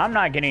 Like, I'm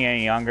not getting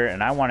any younger,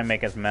 and I want to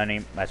make as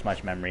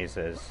much memories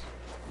as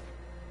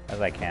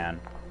I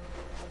can.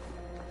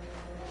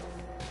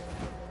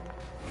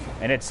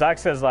 And it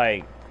sucks because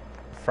like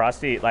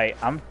Frosty,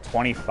 like I'm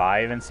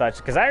 25 and such.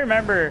 Because I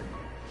remember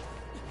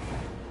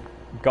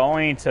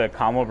going to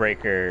Combo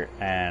Breaker,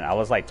 and I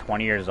was like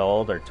 20 years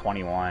old or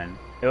 21.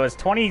 It was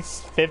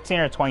 2015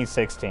 or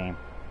 2016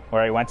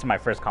 where I went to my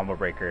first Combo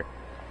Breaker,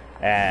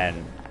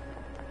 and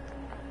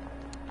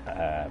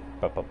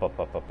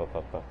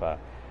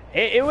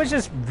it was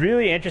just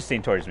really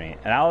interesting towards me,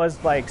 and I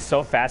was like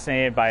so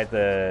fascinated by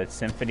the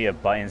symphony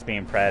of buttons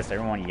being pressed,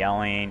 everyone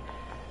yelling,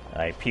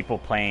 like people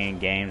playing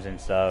games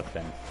and stuff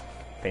and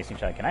facing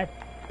each other. Can I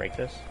break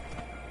this?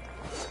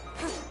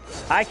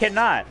 I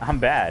cannot. I'm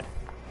bad.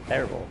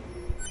 Terrible.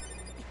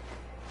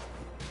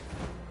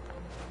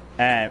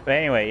 But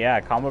anyway, yeah,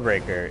 Combo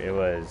Breaker, it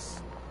was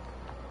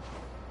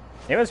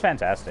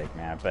fantastic,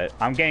 man. But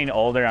I'm getting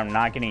older, I'm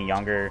not getting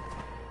younger,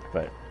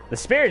 but the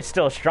spirit's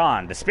still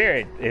strong. The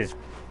spirit is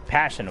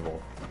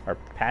passionable. Or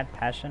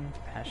passionable?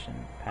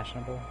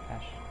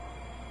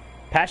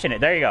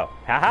 Passionate, there you go.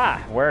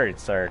 Haha,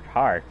 words are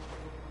hard.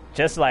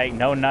 Just like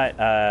No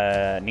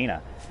Nut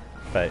Nina.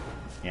 But,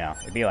 you know,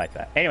 it'd be like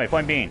that. Anyway,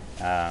 point being,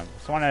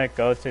 just want to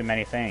go to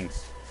many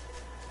things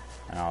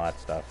and all that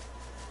stuff.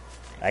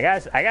 I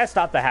gotta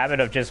stop the habit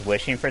of just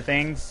wishing for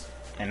things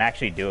and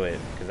actually do it,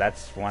 because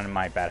that's one of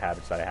my bad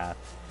habits that I have.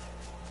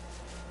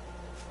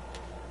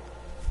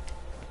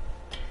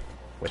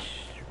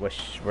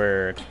 Wish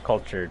we're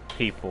cultured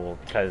people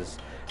because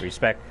we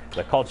respect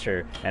the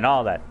culture and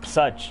all that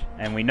such,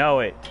 and we know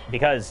it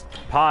because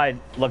Pod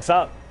looks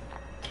up.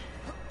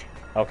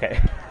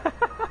 Okay.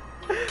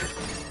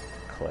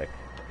 Click.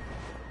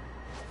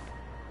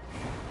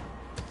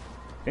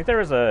 I think there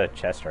was a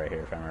chest right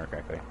here, if I remember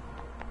correctly.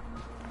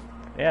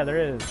 Yeah,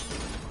 there is.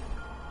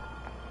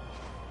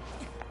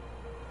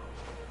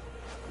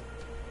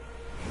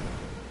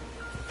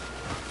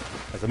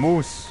 There's a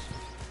moose.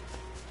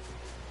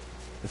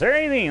 Is there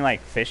anything like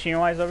fishing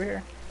wise over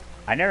here?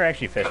 I never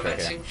actually fished right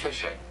here.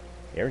 Fishing.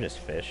 You ever just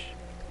fish?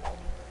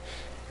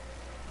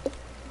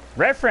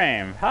 Red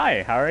Frame,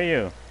 hi, how are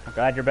you? I'm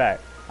glad you're back.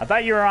 I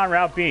thought you were on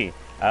Route B.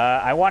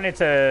 I wanted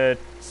to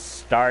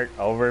start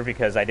over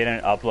because I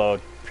didn't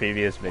upload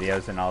previous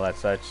videos and all that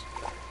such.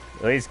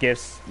 At least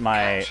gives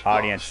my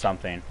audience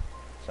something.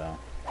 So,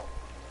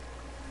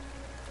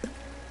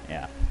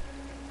 yeah.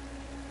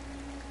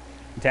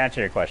 To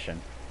answer your question,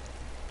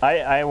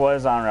 I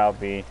was on Route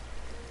B,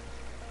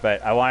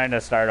 but I wanted to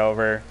start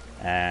over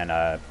and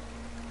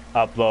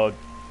upload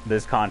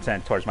this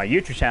content towards my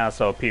YouTube channel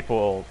so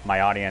people, my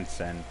audience,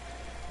 and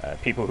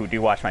people who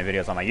do watch my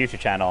videos on my YouTube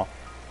channel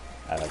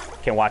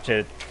can watch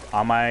it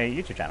on my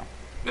YouTube channel.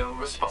 No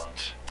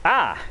response.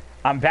 Ah,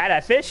 I'm bad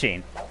at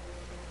fishing.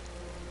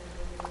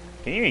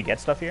 Can you even get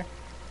stuff here?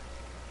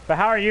 But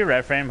how are you,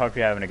 Red Frame? Hope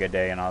you're having a good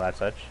day and all that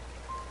such.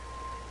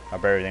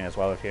 Hope everything is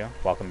well with you.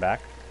 Welcome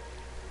back.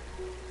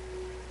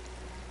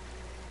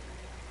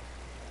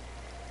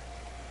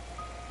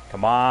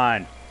 Come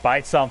on,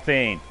 bite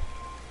something.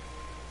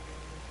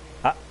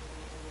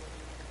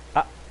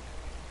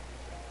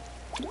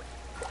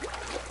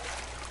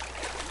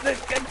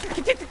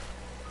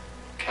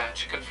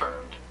 Catch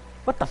confirmed.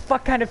 What the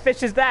fuck kind of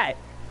fish is that?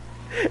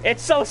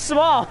 It's so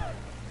small.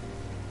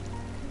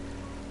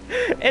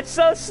 It's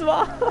so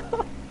small.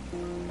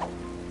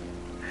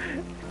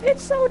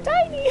 It's so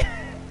tiny.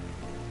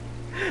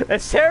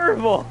 That's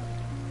terrible.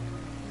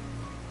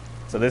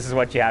 So this is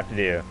what you have to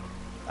do.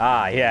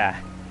 Ah, yeah.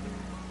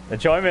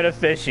 Enjoyment of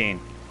fishing.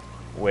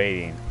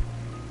 Waiting.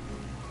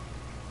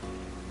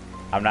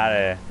 I'm not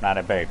a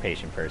very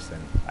patient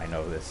person. I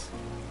know this.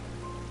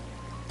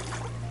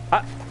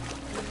 Ah!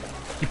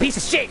 You piece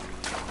of shit!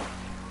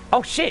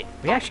 Oh shit!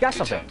 We actually got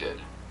something.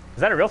 Detected.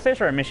 Is that a real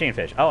fish or a machine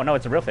fish? Oh no,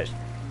 it's a real fish.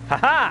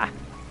 Haha!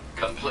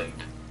 Complete.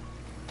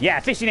 Yeah,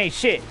 fishing ain't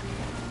shit.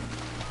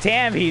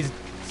 Damn, he's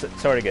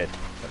sort of good.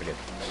 Sort of good.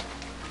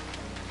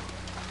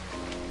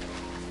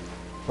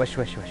 Wish.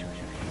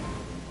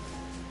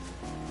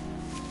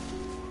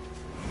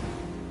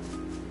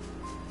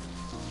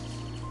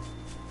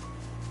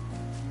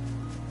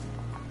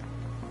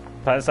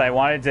 Plus, I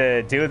wanted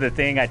to do the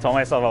thing I told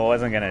myself I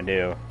wasn't gonna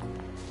do.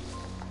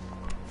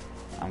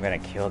 I'm gonna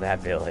kill that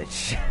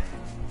village.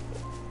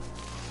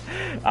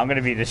 I'm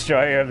gonna be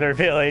destroyer of their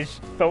village.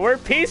 But we're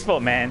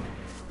peaceful, man.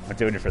 I'm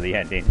doing it for the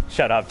ending.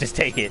 Shut up, just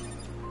take it.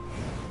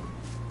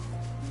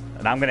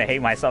 And I'm gonna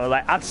hate myself.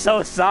 Like, I'm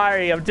so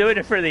sorry. I'm doing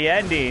it for the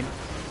ending.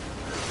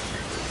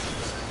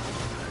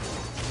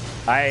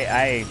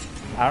 I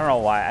don't know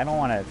why. I don't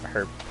want to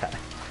hurt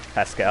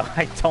Pascal.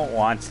 I don't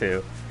want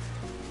to.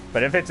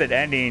 But if it's an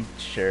ending,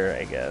 sure,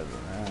 I guess.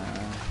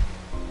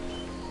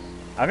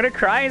 I'm gonna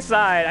cry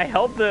inside. I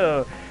hope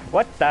the...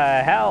 What the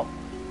hell?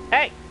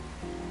 Hey!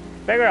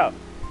 Figure out.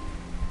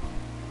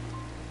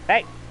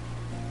 Hey!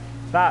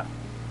 Stop.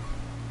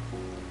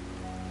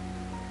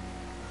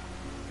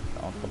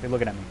 Don't be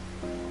looking at me.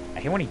 I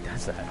hate when he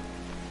does that.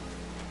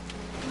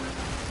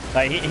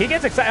 Like, he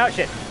gets excited. Oh,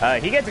 shit.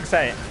 He gets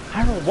excited.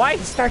 I don't know why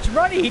he starts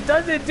running. He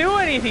doesn't do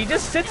anything. He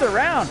just sits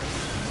around.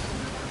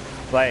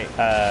 Like,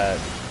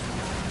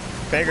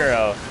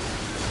 Figaro,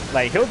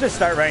 like, he'll just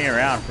start running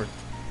around for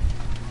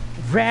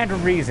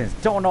random reasons.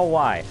 Don't know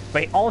why.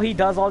 But all he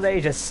does all day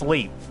is just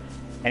sleep.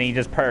 And he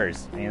just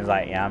purrs. And he's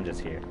like, yeah, I'm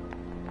just here.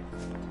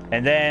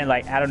 And then,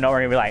 like, out of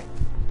nowhere, he'll be like,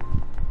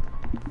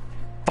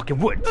 fucking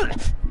wood.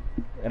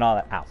 And all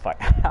that. Ow,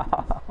 fuck.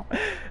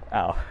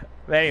 Ow.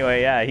 But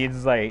anyway, yeah, he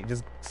just, like,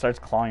 just starts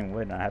clawing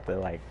wood. And I have to,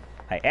 like,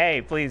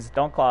 hey, please,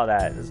 don't claw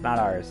that. It's not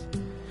ours.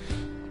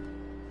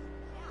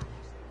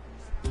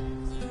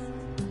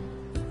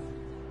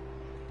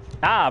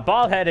 Ah,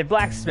 bald-headed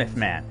blacksmith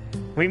man.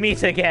 We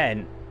meet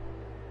again.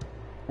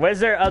 Where's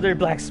there other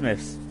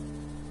blacksmiths?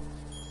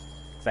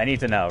 I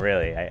need to know,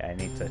 really. I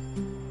need to...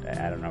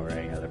 I don't know where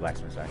any other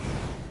blacksmiths are.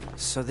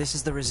 So this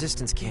is the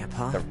resistance camp,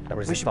 huh? The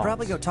we should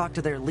probably go talk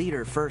to their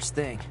leader first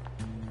thing.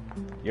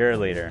 You're a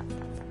leader.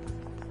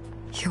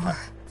 You're...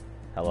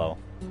 Hello.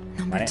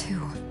 Number 2.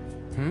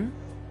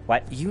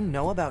 What? You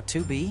know about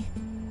 2B?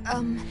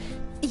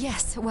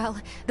 Yes, well,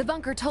 the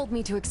bunker told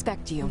me to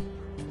expect you.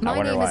 My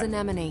wonder name why. is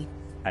Anemone.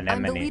 Anemone.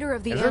 I'm the leader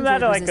of the Isn't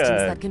android that like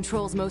resistance that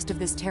controls most of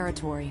this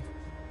territory.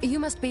 You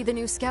must be the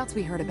new scouts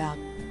we heard about.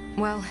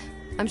 Well,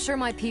 I'm sure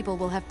my people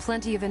will have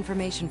plenty of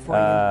information for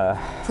you.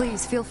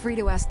 Please feel free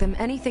to ask them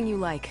anything you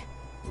like.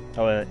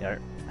 Oh, an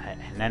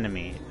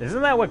enemy.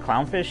 Isn't that what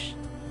clownfish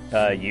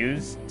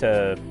use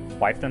to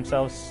wipe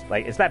themselves?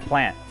 Like, it's that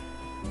plant.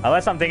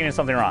 Unless I'm thinking of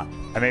something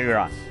wrong. I may be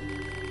wrong.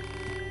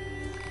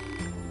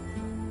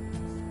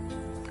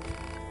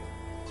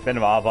 It's been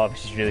a while, but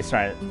she's really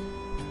smart.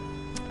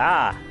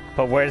 Ah,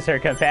 but where's her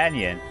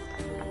companion?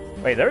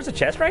 Wait, there was a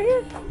chest right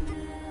here?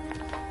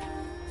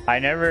 I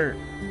never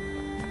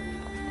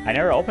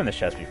opened this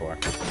chest before.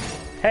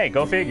 Hey,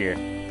 go figure.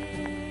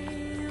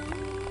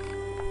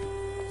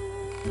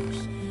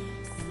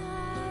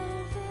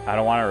 I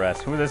don't want to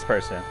rest. Who's this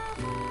person?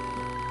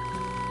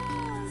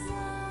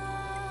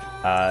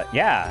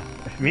 Yeah.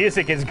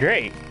 Music is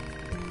great.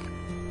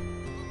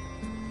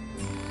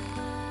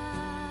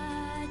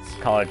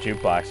 Call it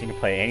jukebox. You can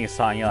play any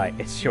song you like.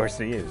 It's yours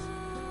to use.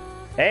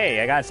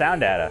 Hey, I got sound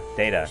data.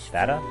 Data.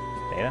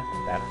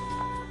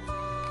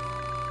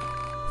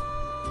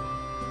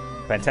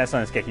 But intense on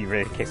this kick, he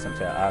really kicks him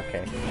to.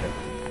 Okay, sure.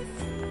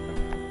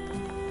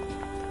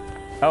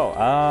 Oh,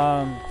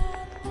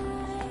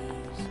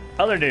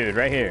 other dude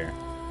right here.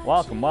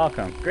 Welcome.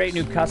 Great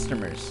new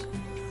customers.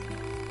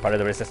 Part of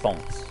the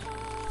resistance.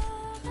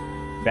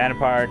 Bandit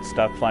parts,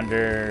 stuff,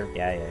 plunder.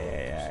 Yeah.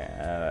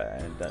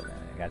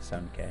 I got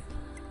some. Okay.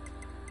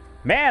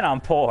 Man, I'm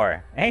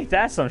poor. Ain't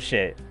that some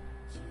shit?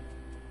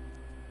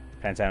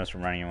 Pentamus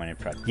from running when in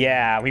prep.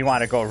 Yeah, we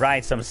want to go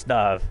ride some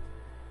stuff.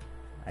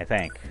 I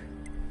think.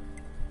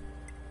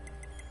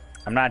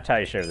 I'm not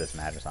entirely sure if this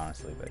matters,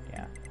 honestly, but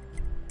yeah.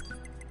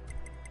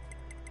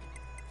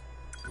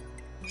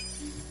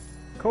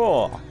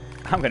 Cool.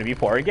 I'm gonna be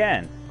poor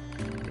again.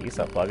 These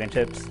are plug-in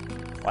chips.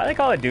 Why do they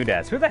call it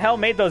doodads? Who the hell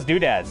made those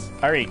doodads?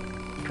 I already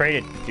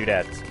created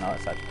doodads. No,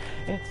 it's such.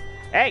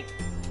 Hey!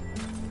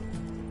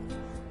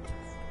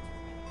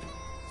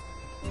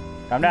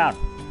 Calm down.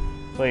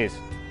 Please.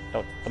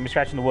 Don't be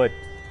scratching the wood.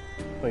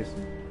 Please.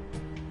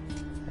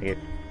 Thank you.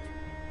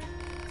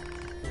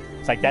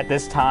 It's like that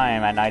this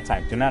time at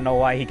nighttime. Do not know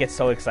why he gets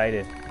so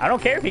excited. I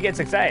don't care if he gets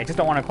excited. I just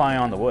don't want to climb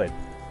on the wood.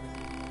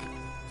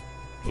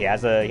 He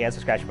has a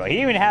scratchy bone.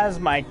 He even has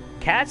my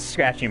cat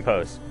scratching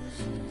post.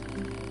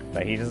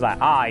 But he's just like,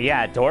 ah,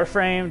 yeah, door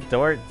frame,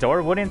 door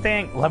wooden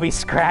thing. Let me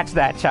scratch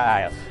that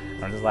child.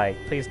 I'm just like,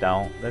 please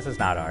don't. This is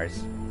not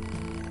ours.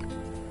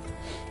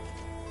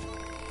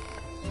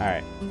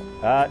 Alright.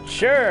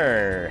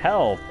 Sure.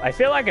 Help. I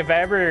feel like if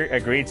I ever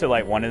agree to,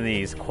 like, one of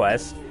these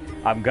quests,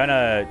 I'm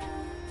gonna,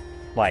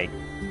 like,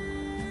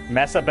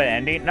 mess up an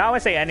ending. No, I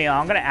would say ending.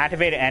 I'm gonna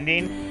activate an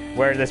ending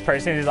where this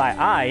person is like,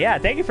 ah, yeah,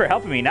 thank you for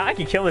helping me. Now I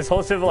can kill this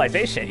whole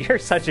civilization. You're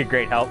such a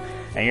great help.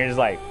 And you're just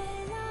like,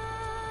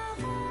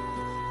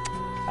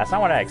 that's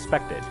not what I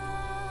expected.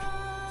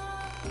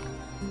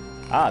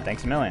 Ah,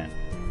 thanks a million.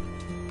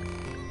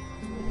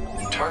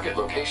 Target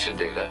location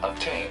data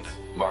obtained.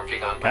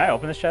 Marking on. Can I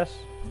open this chest?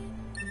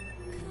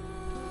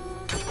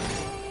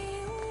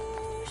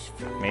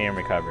 Medium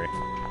recovery.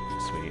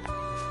 Sweet.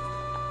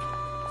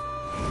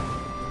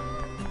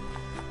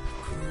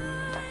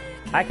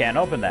 I can't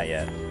open that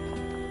yet.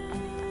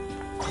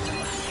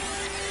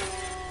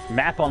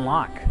 Map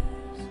unlock.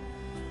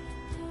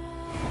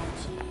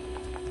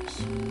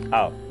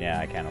 Oh, yeah,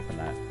 I can't open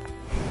that.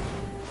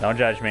 Don't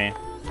judge me.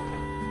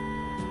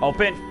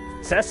 Open!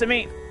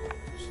 Sesame!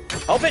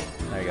 Open!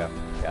 There you go.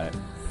 Got it.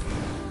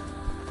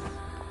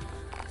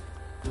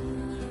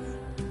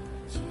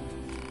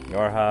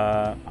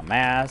 Yorha, a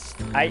mask.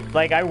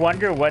 I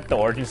wonder what the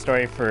origin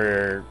story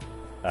for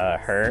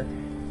her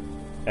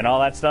and all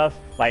that stuff.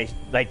 Like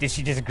did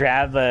she just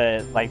grab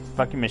the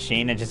fucking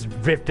machine and just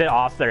ripped it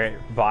off their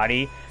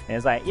body? And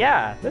it's like,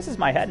 yeah, this is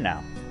my head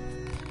now.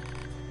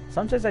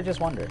 Sometimes I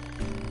just wonder.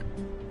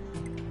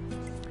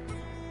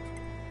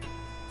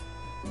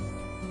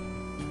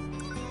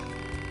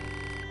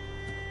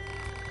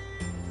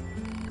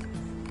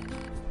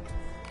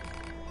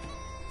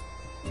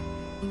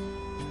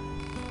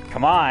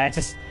 Come on,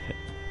 just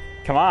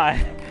come on.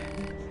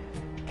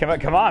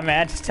 Come on,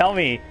 man. Just tell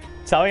me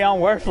I'm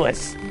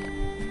worthless.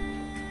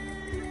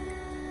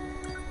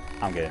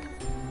 I'm good.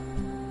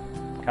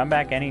 Come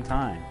back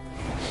anytime.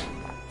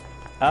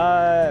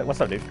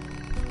 What's up, dude?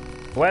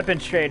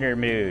 Weapons trader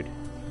mood.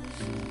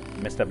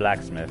 Mr.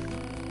 Blacksmith.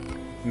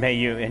 May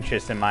you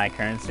interest in my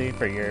currency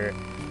for your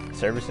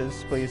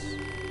services, please?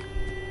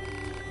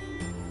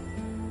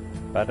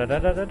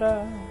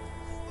 Ba-da-da-da-da-da.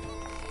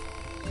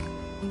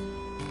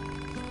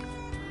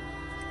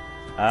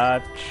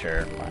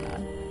 Sure, why not?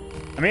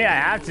 I mean, I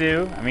have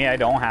to. I mean, I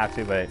don't have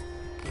to, but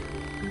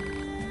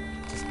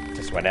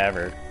just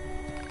whatever.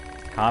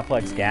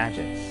 Complex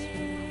gadgets.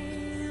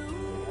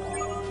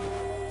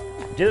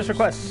 Do this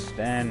request,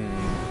 and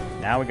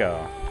now we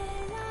go.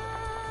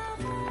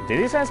 Do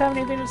these guys have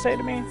anything to say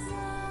to me?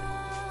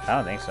 I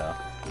don't think so.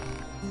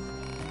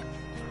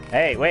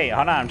 Hey, wait,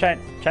 hold on. I'm trying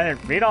to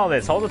read all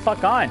this. Hold the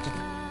fuck on.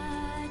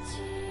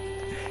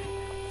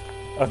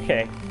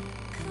 Okay.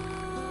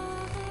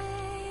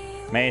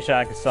 Main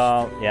shock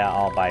assault. Yeah,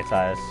 all bite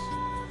size.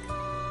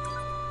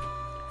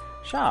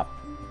 Shop.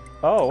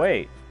 Oh,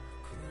 wait.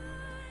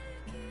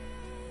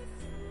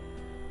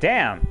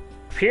 Damn.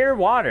 Pure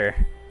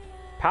water.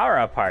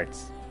 Power-up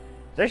parts.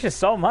 There's just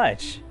so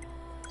much.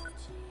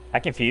 I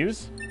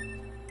confuse?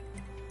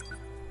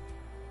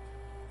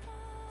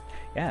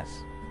 Yes.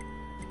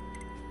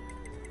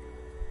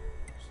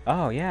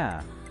 Oh,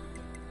 yeah.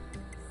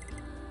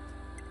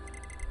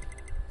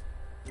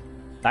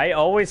 I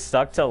always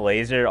stuck to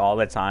laser all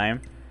the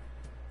time,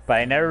 but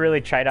I never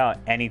really tried out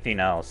anything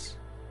else.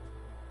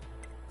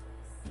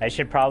 I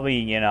should probably,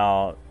 you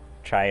know,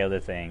 try other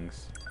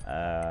things.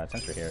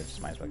 Since we're here,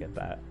 just might as well get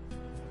that.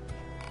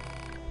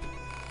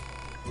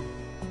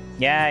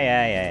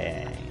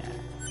 Yeah.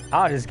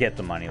 I'll just get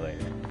the money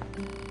later.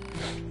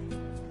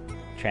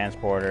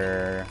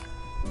 Transporter.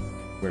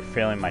 We're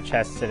filling my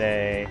chest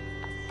today.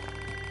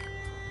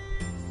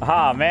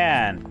 Oh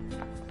man,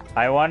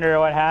 I wonder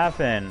what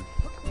happened.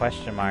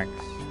 Question marks.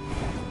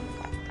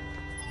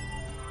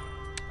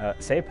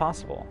 Say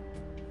possible.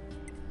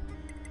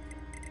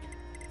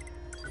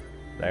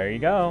 There you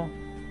go.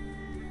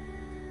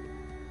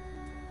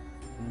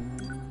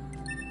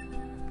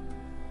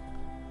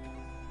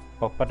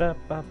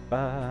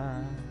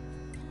 Ba-ba-da-ba-ba.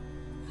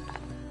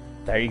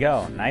 There you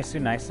go. Nice.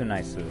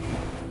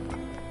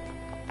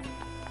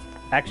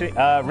 Actually,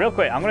 real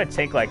quick, I'm gonna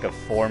take like a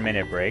 4 to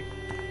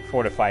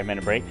 5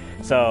 minute break.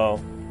 So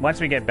once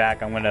we get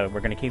back, we're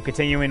gonna keep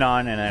continuing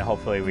on, and then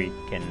hopefully we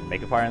can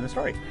make a far in the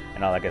story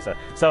and all that good stuff.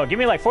 So give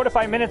me like 4 to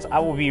 5 minutes. I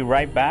will be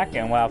right back,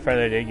 and without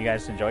further ado, you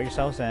guys enjoy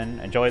yourselves and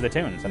enjoy the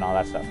tunes and all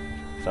that stuff.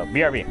 So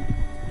BRB.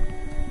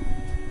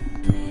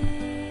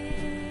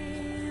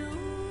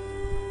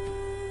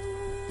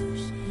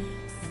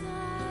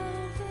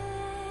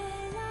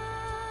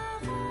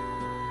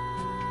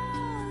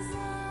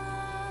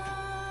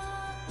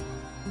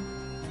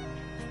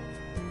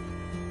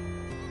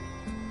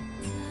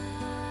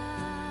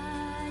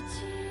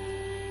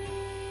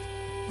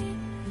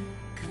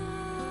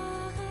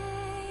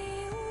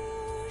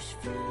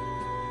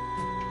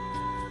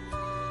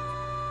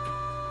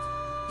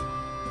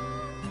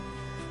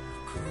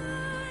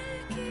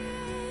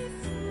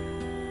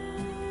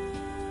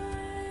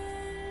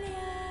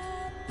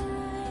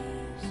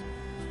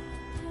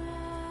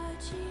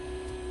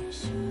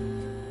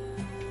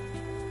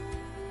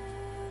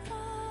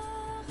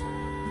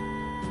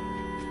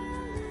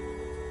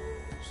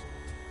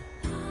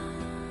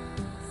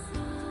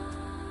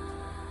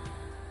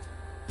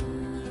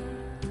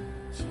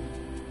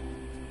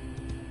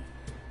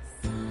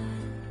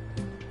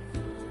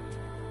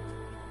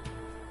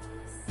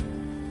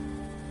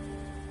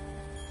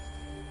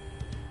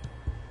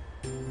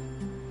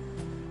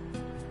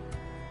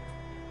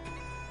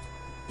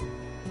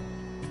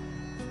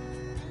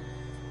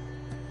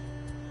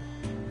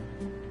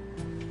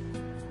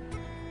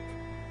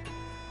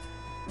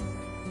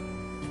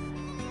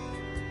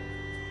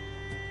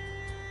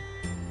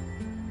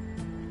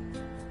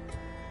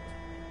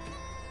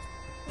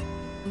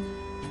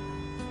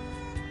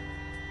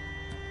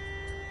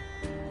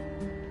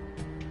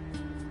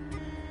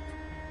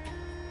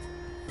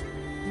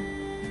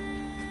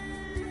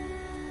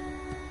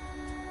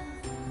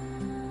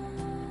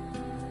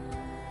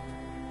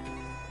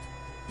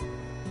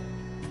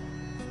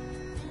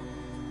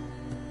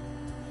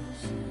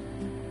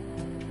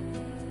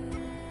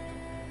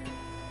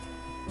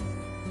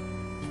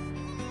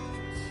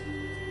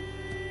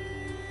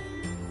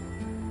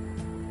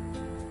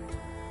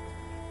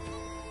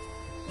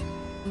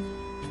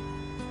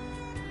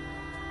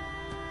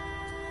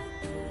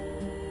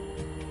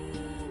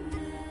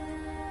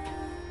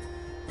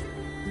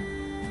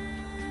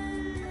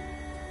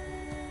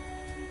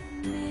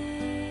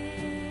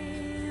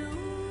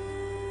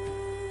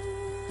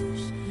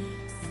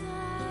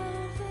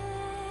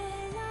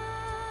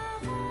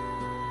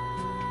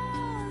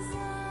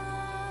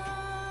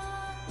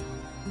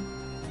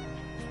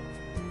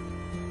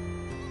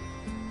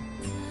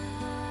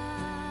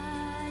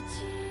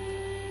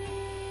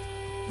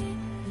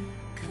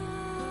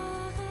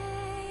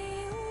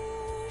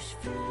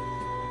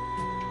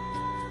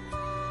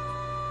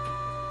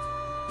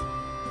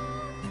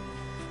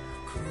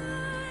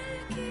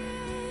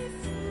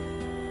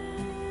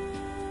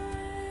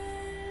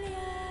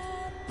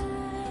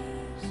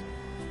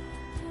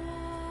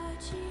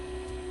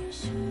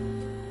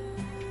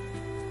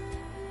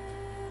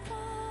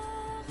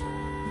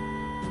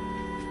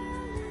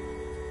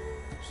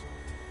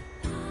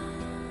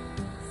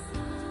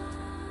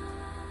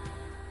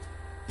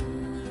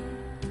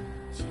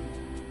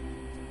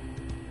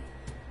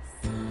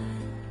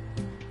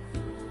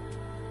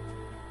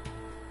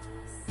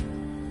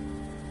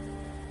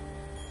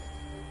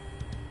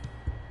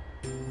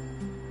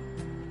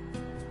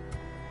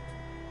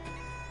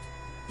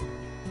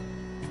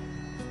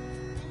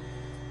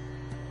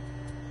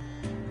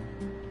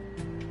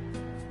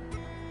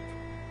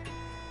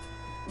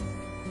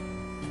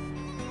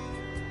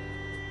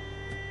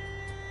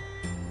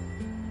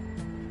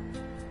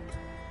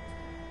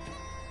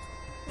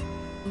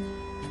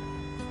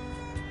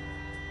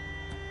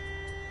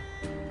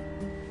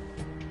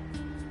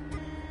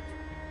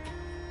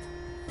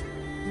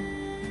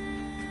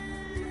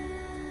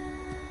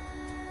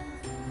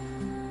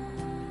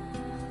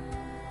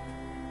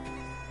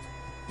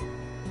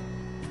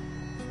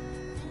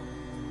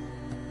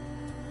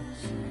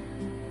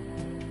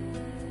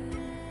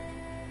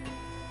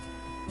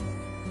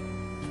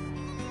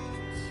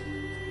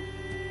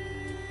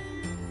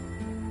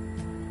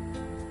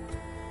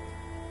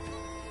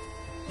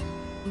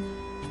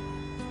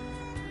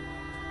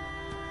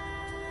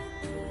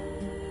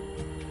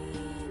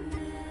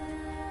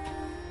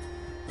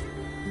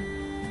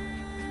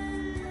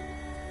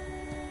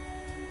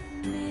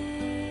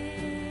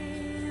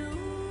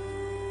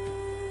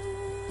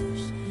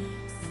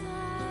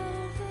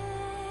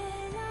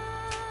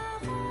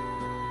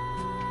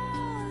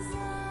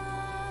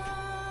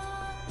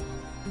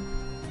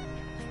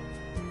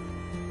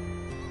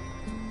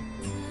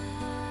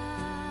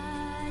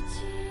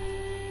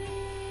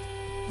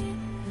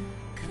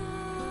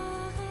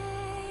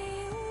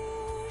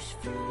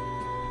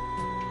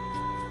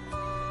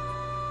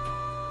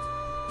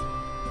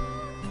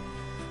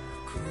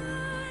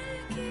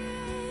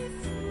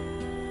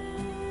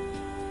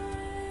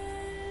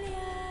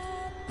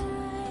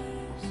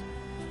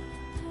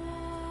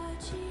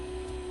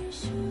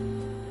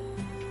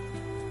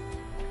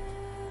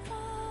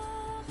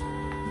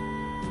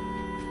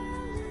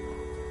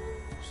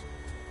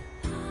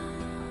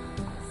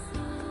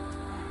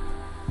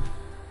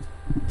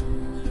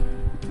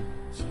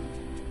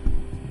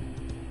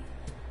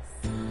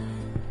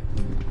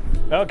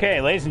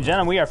 Okay, ladies and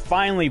gentlemen, we are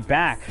finally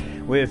back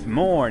with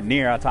more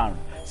NieR Automata.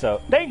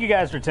 So, thank you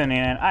guys for tuning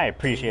in. I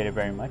appreciate it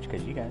very much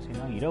because you guys,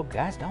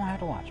 guys don't have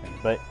to watch me.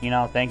 But,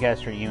 thank you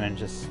guys for even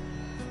just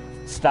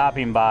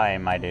stopping by,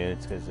 my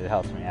dudes, because it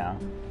helps me out.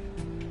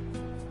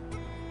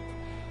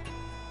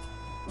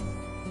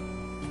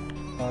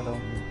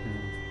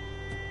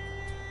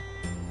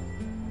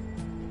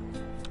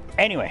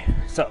 Anyway,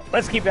 so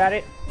let's keep at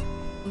it.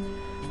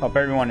 Hope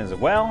everyone is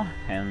well,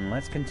 and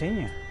let's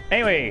continue.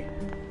 Anyway,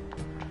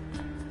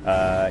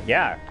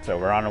 yeah, so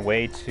we're on our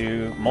way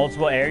to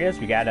multiple areas.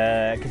 We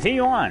gotta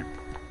continue on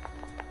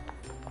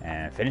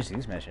and finish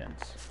these missions.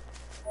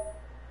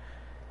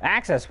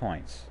 Access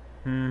points.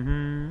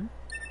 Had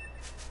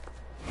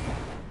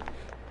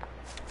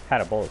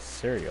a bowl of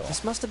cereal.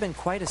 This must have been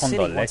quite a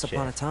city once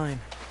upon a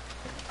time.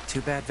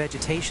 Too bad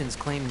vegetation's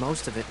claimed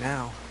most of it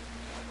now.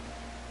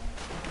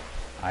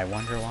 I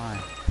wonder why.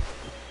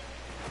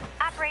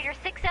 Operator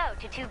 60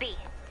 to 2B.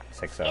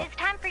 60. It is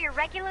time for your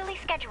regularly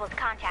scheduled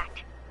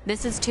contact.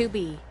 This is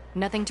 2B.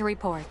 Nothing to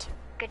report.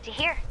 Good to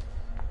hear.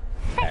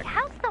 Say,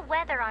 how's the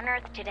weather on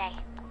Earth today?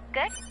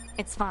 Good?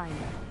 It's fine.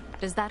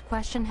 Does that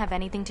question have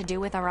anything to do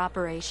with our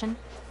operation?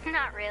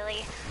 Not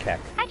really. Okay.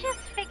 I just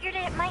figured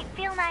it might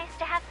feel nice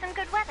to have some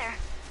good weather.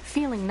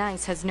 Feeling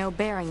nice has no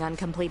bearing on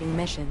completing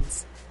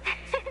missions.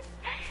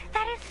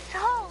 That is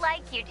so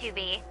like you,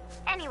 2B.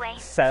 Anyway,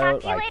 so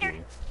talk to you like later.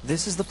 you.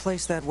 This is the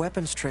place that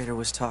weapons trader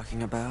was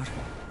talking about.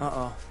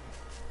 Uh-oh.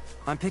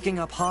 I'm picking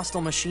up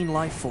hostile machine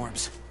life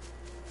forms.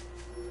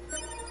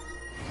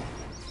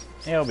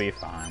 It'll be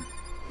fine.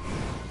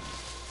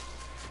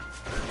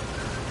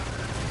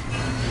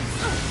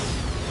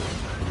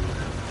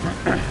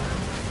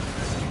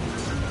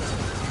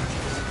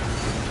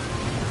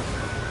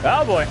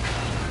 Oh boy.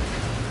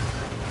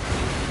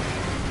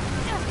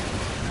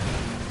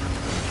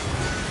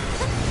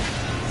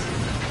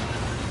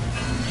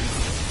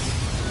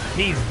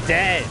 He's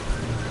dead.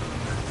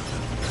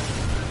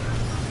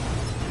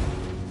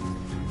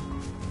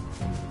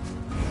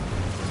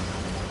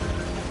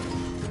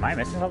 Am I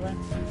missing something?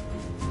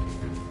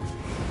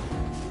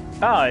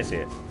 Oh, I see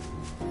it.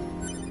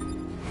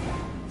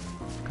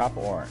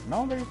 Copper ore.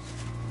 No, there's...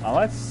 Oh,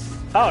 let's...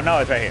 Oh, no,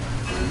 it's right here.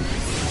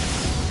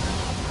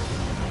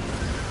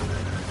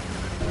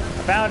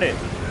 I found it.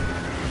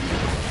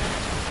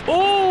 Ooh!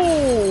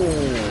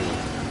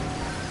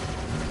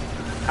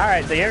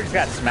 Alright, so you just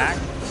got smacked.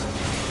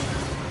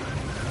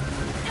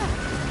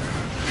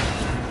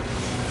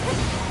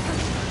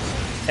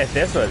 If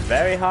this was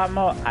very hot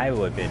mode, I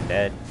would have been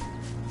dead.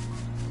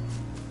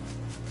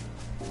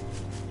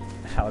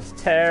 That was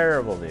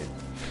terrible, dude.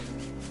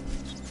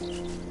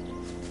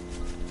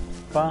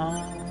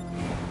 Bum,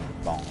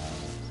 bum.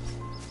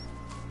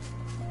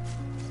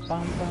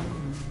 Bum,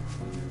 bum.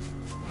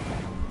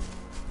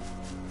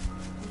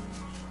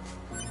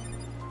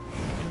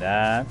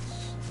 That's...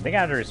 I think I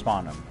have to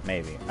respawn him.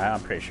 Maybe. I'm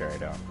pretty sure I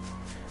don't.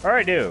 Or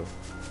I do.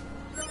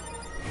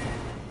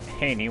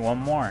 Hey, need one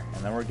more,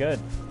 and then we're good.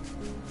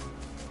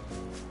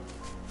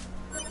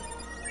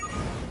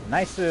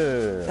 Nice.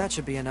 That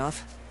should be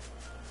enough.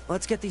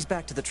 Let's get these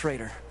back to the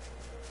trader.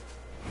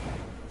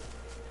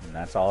 And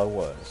that's all it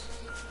was.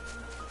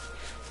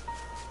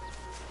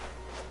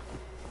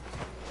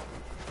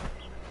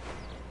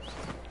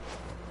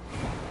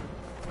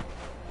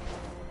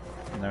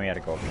 And then we had to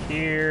go up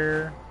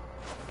here.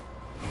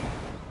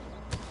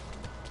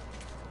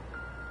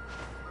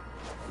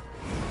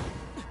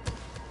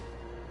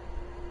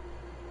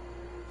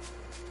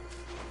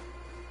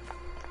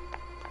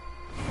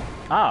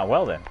 Ah,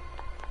 well then.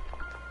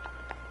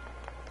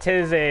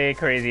 'Tis a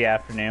crazy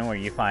afternoon where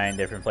you find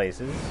different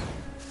places.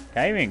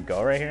 Can I even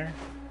go right here?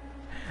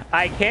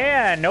 I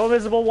can! No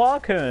visible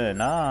walking!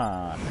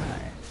 Ah,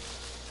 nice.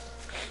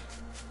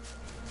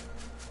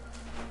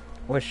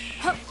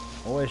 Whoosh.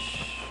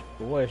 Whoosh.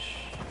 Whoosh.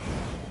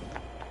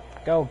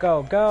 Go,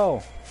 go,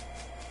 go!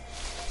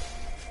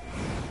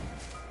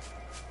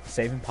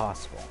 Save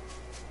impossible.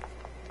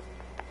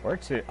 Where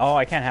to? Oh,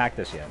 I can't hack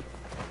this yet.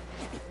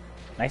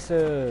 Nice.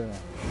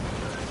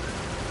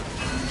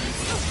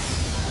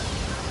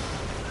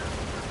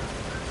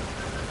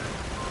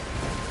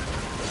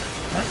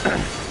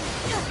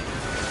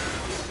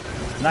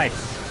 Nice.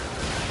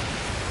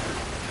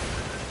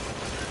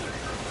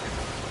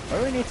 Where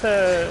do we need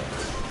to...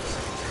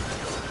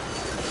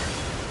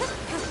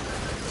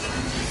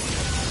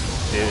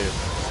 Dude,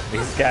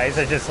 these guys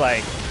are just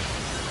like...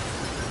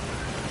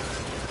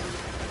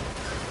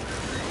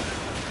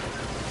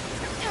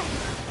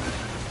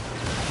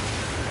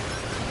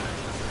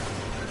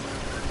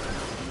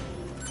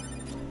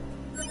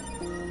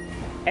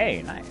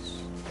 Hey,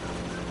 nice.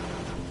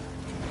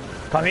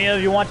 Come here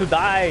if you want to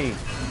die!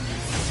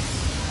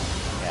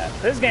 Yeah,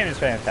 this game is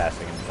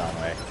fantastic in its own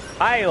way.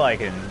 I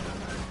like it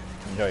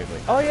enjoyably.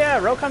 Oh yeah,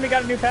 Rokami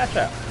got a new patch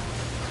out.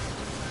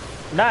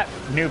 Not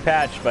new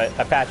patch, but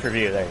a patch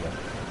review. There you go.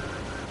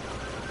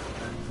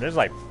 They're just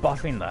like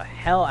buffing the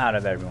hell out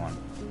of everyone.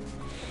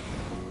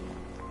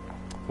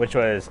 Which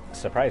was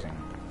surprising.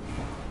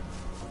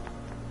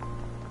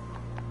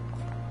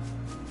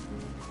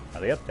 Are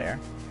they up there?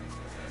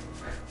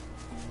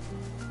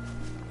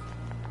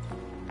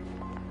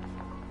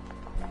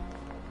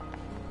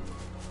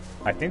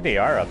 I think they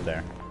are up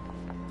there.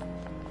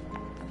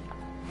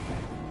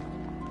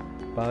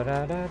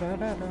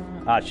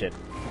 Ah, shit.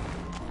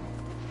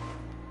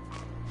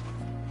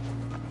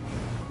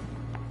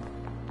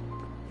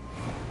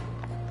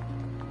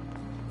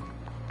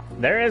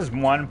 There is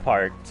one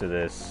part to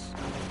this.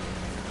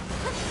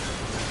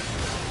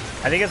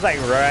 I think it's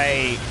like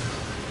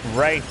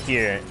right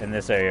here in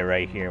this area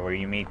right here where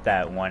you meet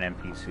that one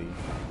NPC.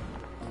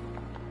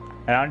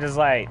 And I'm just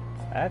like,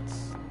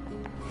 that's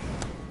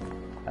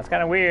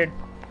kind of weird.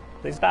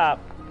 Please stop.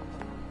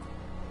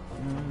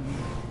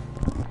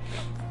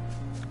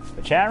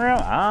 The chat room,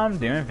 I'm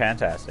doing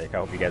fantastic. I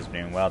hope you guys are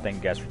doing well. Thank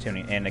you guys for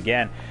tuning in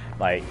again.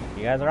 Like,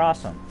 you guys are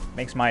awesome.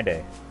 Makes my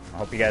day. I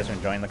hope you guys are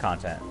enjoying the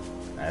content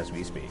as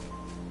we speak.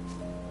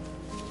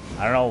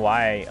 I don't know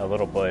why a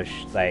little bush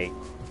like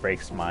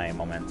breaks my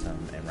momentum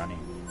in running.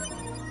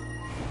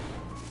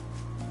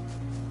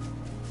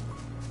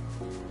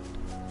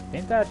 I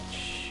think that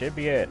should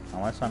be it,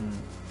 unless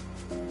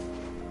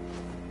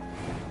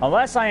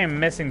I am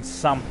missing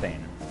something,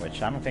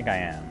 which I don't think I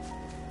am.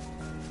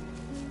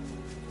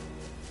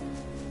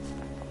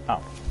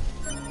 Oh.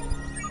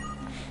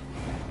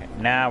 Okay,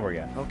 now we're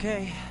good.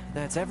 Okay,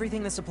 that's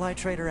everything the supply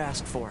trader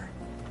asked for.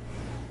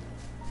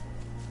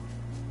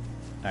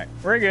 Alright,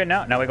 we're good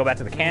now. Now we go back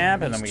to the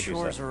camp and then we These do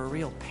chores stuff. are a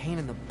real pain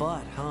in the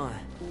butt, huh?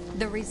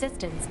 The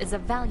Resistance is a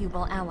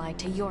valuable ally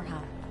to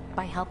Yorha.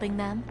 By helping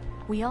them,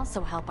 we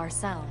also help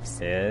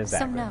ourselves. Exactly.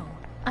 So no,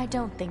 I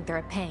don't think they're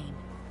a pain.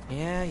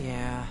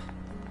 Yeah.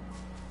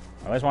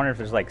 I always wonder if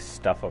there's like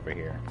stuff over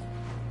here.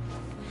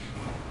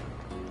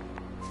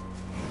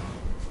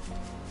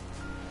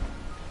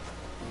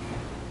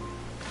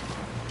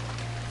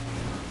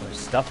 There's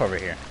stuff over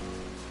here.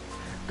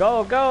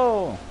 Go,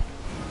 go!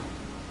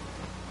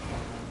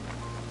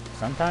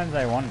 Sometimes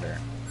I wonder.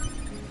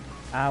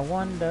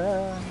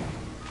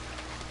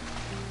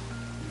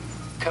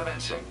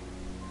 Commencing.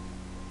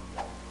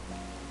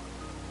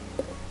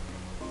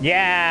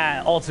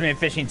 Yeah, ultimate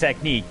fishing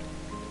technique.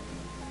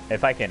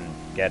 If I can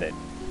get it.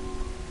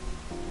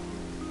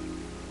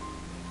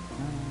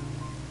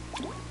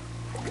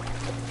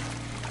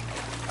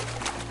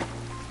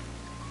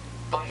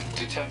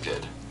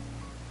 detected.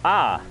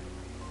 Ah.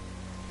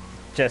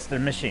 Just a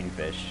machine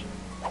fish.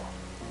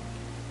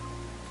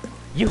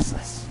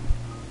 Useless.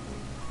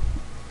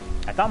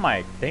 I thought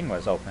my thing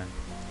was open.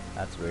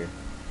 That's weird.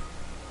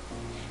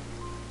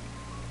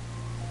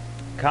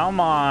 Come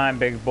on,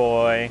 big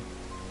boy.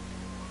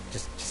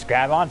 Just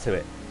grab onto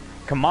it.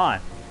 Come on.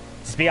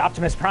 Just be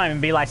Optimus Prime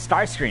and be like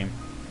Starscream.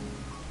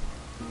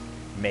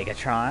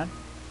 Megatron.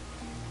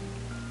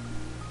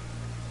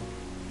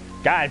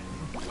 God.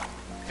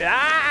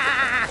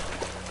 Ah!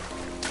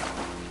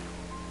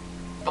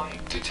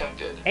 Bite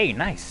detected. Hey,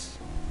 nice.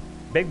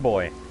 Big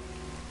boy.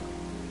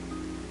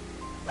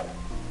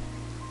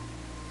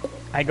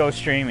 I go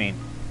streaming.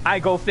 I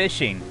go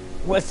fishing.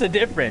 What's the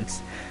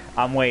difference?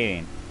 I'm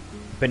waiting.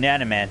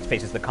 Banana Man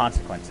faces the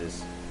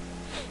consequences.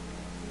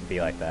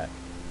 Be like that.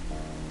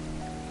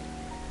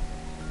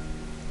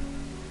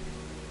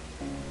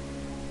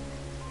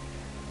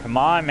 Come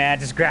on, man.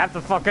 Just grab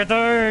the fucking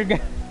thing.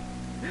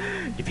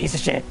 You piece of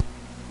shit.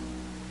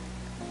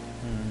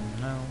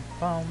 No,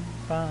 bum,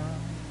 bum.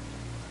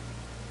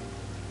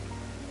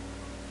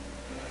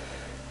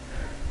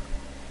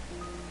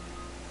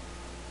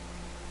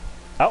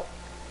 Oh.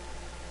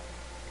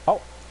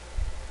 Oh.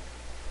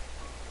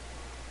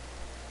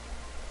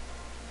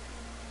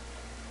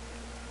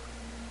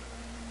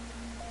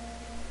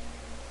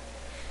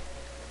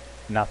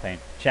 Nothing.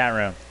 Chat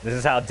room. This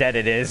is how dead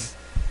it is.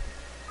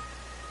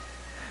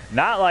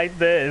 Not like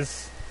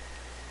this.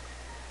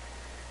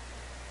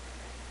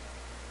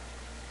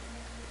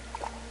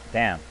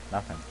 Damn,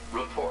 nothing.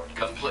 Report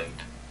complete.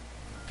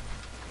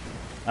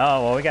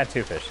 Oh, well, we got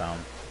 2 fish, so I'm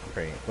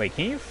pretty... Wait,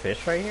 can you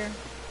fish right here?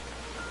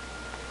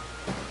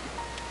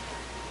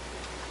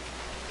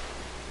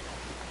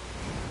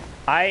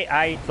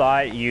 I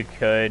thought you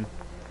could.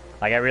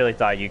 Like, I really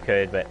thought you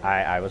could, but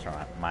I was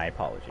wrong. My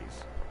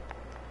apologies.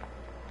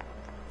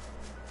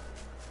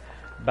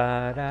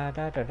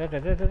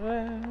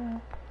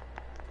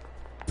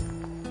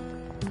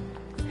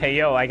 Hey,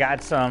 yo, I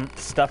got some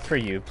stuff for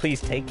you.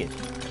 Please take it.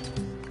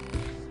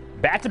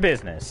 Back to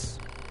business.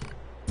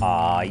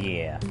 Aw,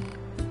 yeah.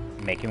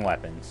 Making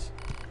weapons.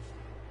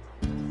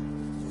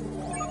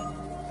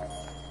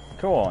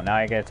 Cool, now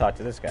I gotta talk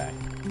to this guy.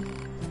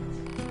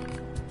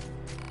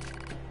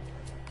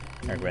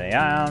 Everybody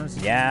arms?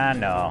 Yeah,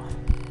 no.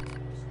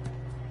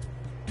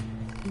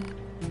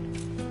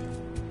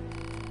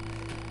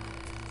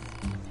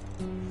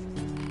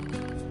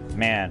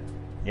 Man,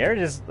 you ever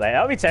just, like,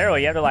 that would be terrible.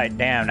 You have to, like,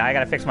 damn, now I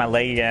gotta fix my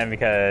leg again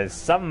because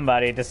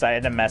somebody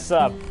decided to mess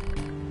up.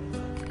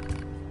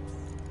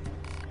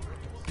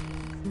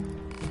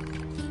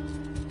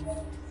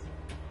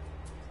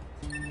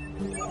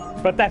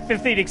 But that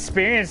 50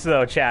 experience,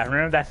 though, chat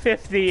room, that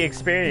 50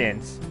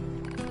 experience.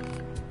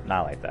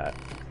 Not like that.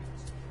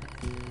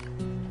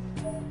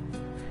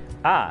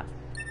 Ah.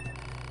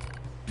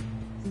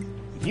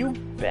 You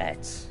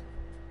bet.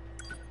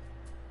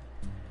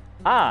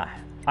 Ah,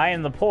 I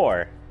am the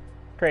poor.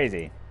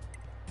 Crazy.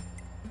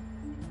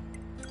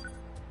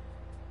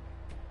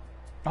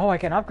 Oh, I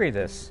can upgrade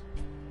this.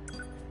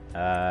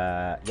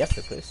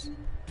 Yes, please.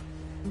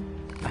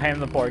 I am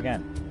the poor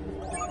again.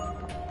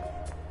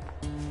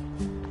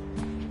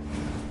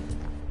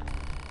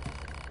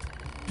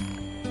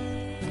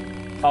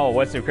 Oh,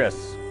 what's new,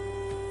 Chris?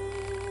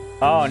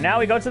 Oh, now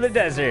we go to the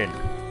desert.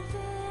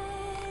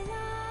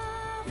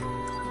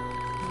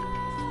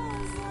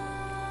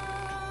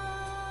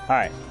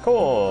 Alright,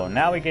 cool.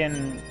 Now we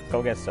can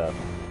go get stuff.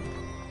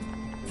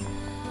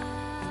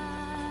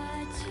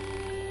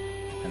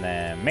 And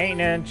then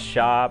maintenance,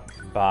 shop,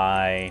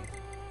 buy.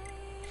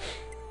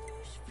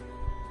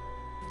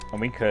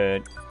 And we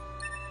could...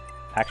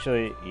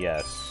 Actually,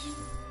 yes.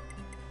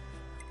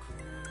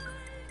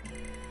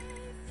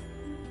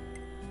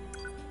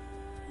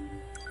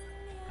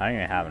 I don't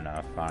even have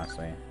enough,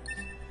 honestly.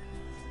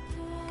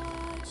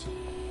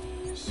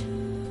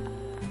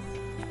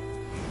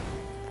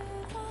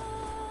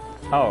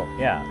 Oh,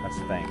 yeah, that's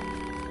the thing.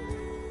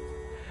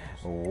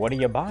 What are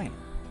you buying?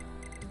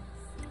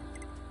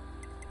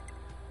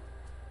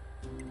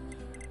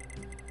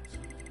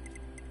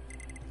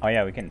 Oh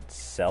yeah, we can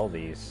sell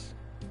these.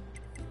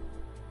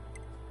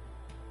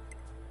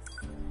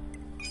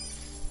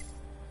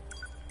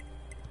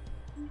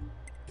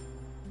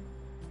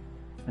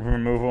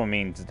 Removal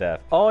means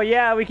death. Oh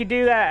yeah, we could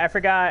do that. I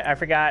forgot.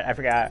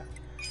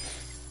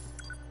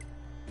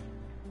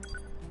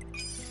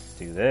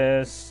 Do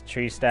this.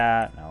 Tree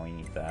stat. No, we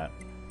need that.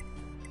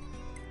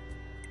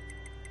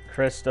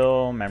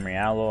 Crystal. Memory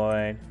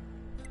alloy.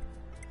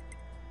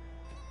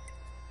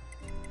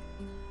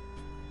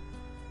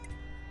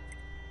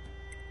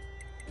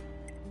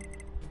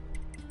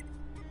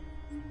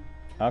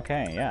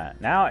 Okay, yeah.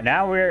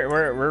 Now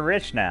we're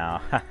rich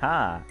now.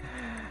 Haha.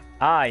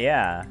 Ah,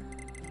 yeah.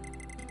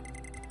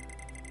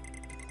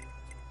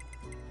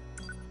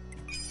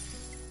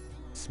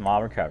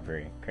 Small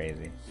recovery.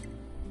 Crazy.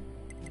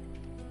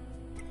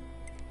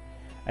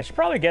 I should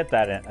probably get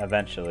that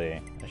eventually.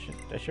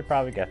 I should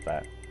probably get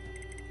that.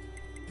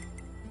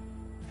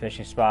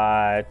 Fishing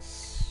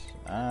spots.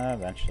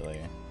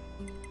 Eventually.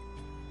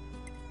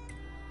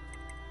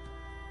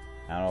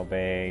 Auto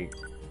bake.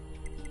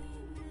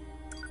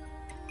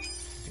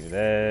 Do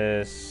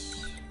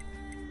this.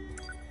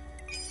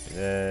 Do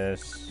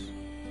this.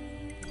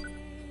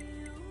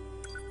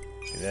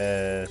 Do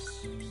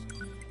this.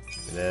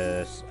 Do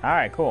this.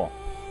 Alright, cool.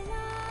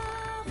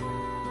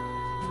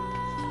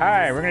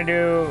 Alright, we're gonna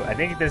do... I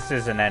think this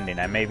is an ending.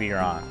 I may be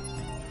wrong.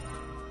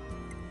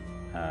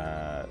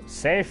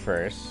 Save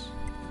first.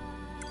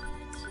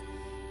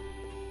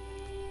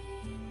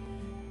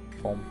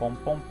 Boom, boom,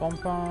 boom, boom,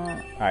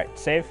 boom. Alright,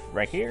 save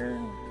right here.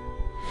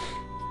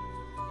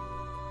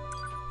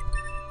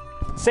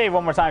 Save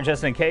one more time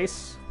just in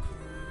case.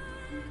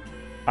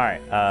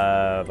 Alright,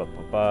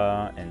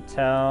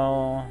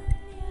 Intel.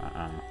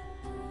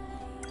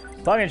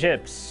 Plug-in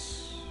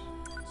chips.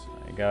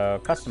 There you go.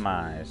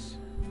 Customize.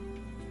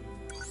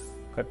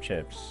 Equip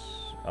chips.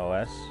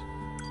 OS.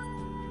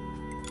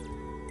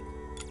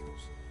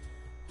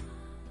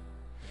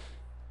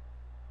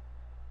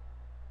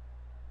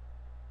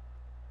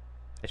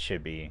 It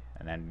should be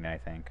an ending, I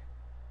think.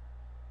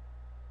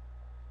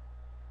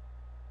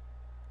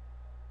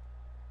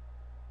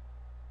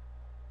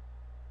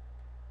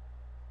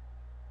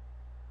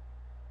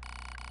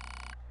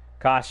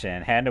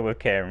 Caution, handle with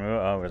care,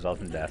 remove result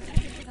in death.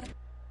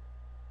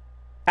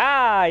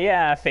 Ah,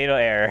 yeah, fatal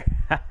error.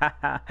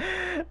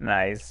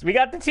 Nice. We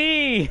got the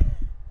T!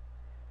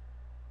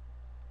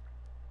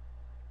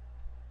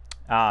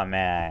 Oh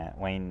man,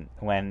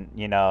 when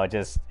you know,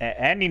 just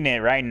ending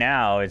it right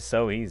now, it's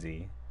so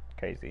easy.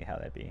 Crazy how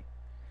that be.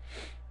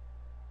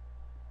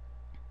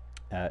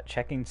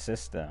 Checking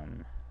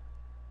system.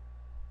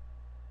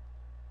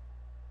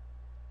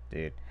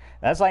 Dude,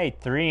 that's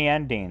like 3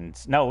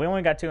 endings. No, we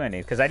only got 2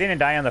 endings because I didn't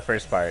die on the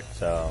first part,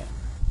 so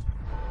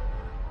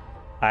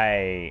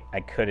I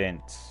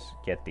couldn't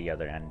get the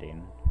other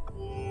ending.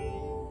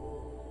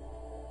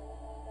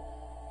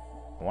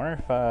 I wonder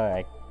if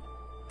I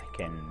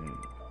can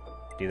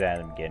do that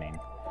at the beginning.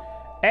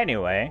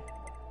 Anyway.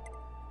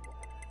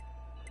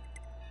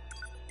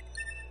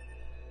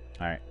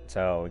 Alright,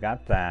 so we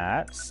got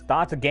that.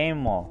 Start the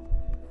game mode.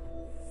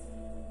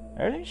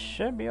 Everything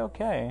should be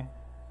okay.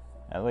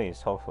 At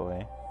least,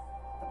 hopefully.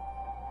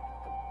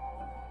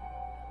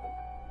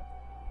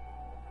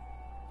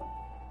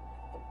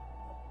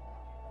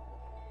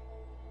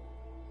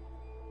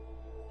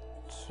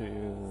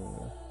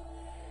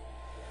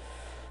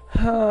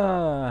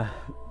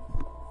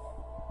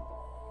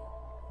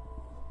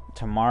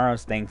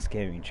 Tomorrow's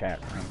Thanksgiving,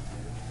 chat room.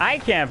 I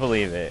can't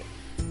believe it.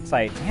 It's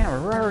like,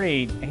 damn, we're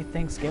already at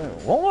Thanksgiving.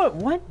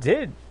 What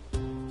did?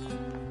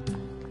 I'm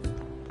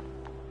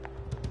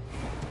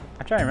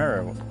trying to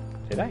remember.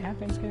 Did I have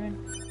Thanksgiving?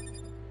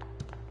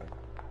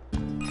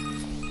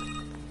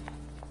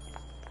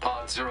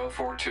 Pod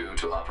 042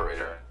 to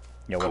operator.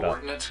 Yo, what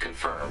Coordinates up?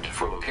 confirmed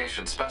for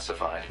location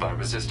specified by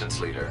Resistance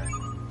Leader.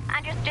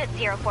 Understood,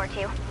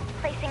 042.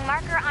 Placing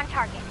marker on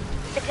target.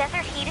 The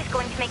desert heat is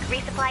going to make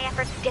resupply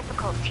efforts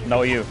difficult to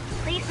No, you.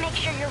 Please make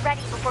sure you're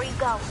ready before you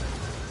go.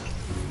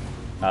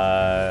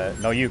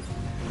 No, you.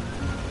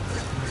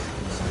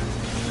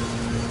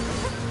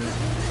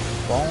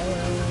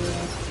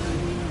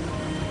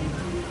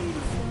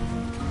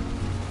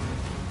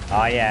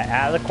 Oh yeah,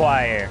 out of the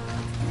choir.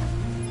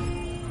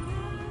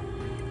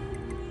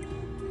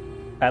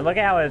 And look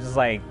at how it's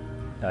like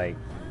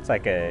it's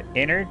like a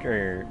inert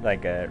or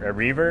like a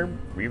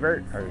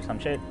revert or some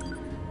shit.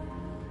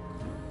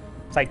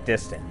 It's like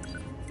distant.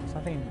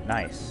 Something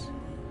nice.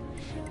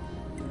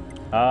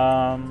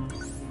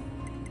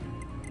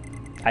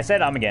 I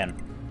said again.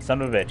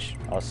 Son of a bitch.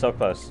 I was so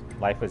close.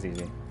 Life was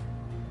easy.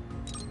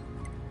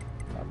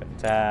 Weapon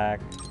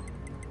attack.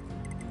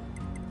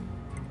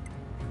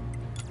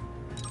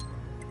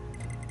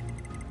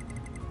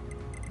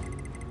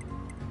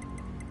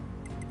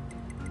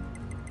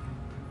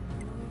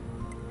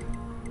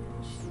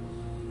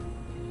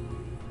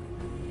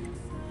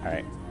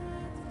 Alright.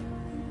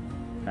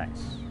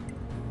 Nice.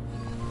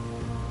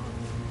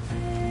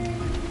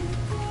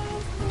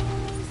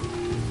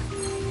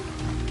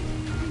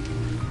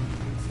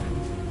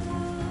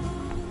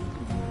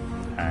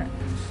 Alright.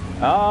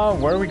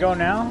 Where do we go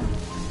now?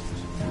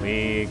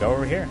 We go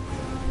over here.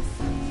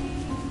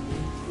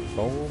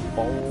 Boom,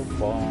 boom,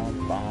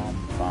 boom, bum,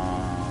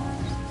 bum,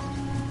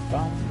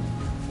 bum.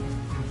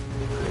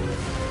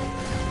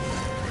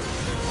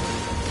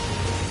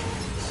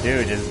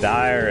 Dude, just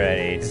die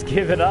already. Just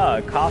give it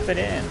up. Cough it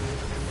in.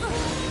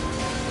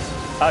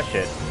 Oh,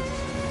 shit.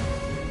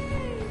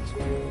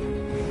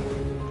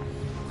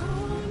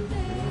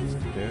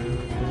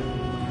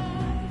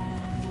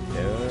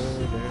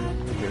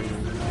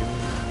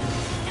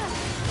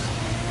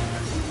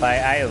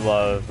 I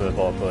love the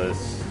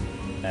vocalists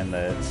and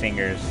the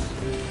singers,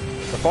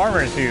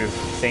 performers who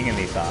sing in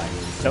these songs.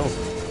 It's so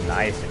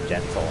nice and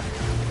gentle.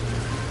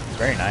 It's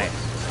very nice.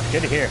 It's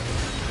good to hear.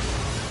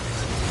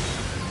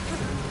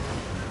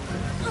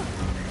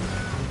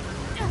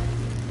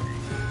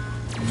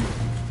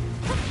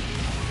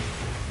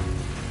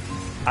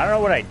 I don't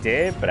know what I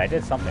did, but I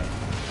did something.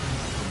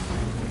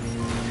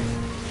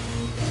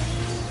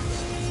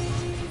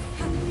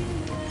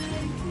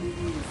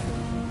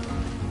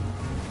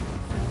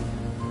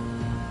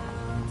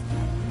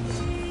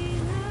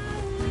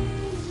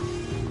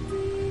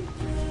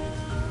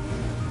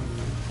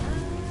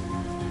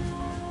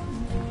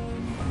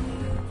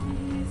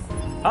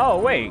 Oh,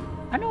 wait.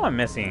 I know I'm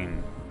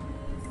missing.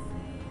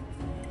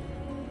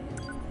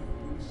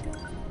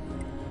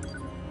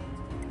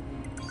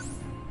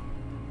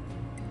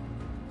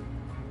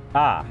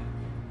 Ah.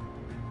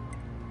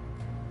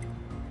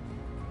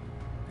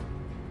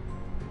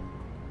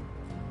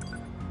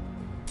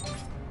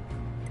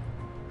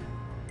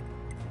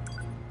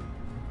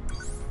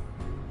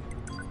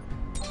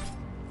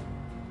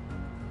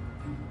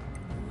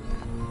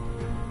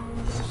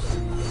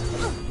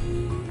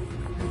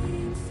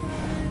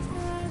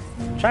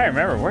 Try to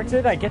remember, where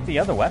did I get the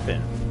other weapon?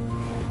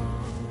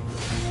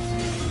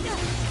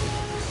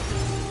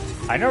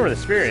 I know where the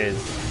spirit is.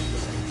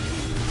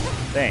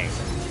 Thanks.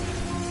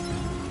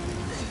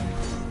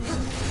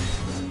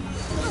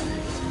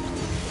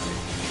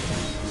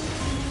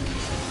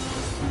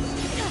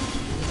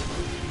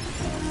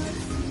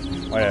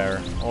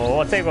 Whatever. Well,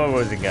 we'll take what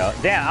was it go.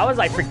 Damn, I was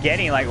like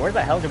forgetting, like, where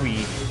the hell did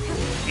we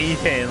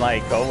even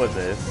like go with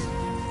this?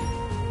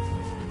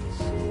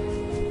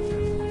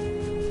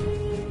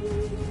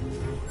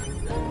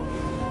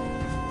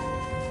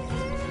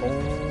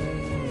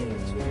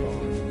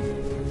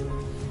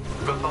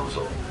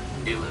 Proposal.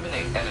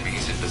 Eliminate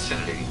enemies in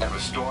vicinity and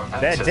restore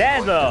access They're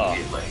dead though.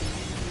 immediately.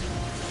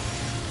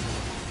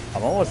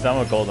 I'm almost done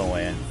with Golden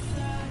Wind.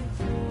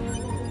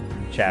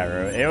 Chat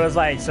room. It was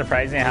like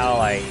surprising how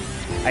like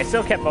I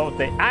still kept both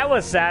the. I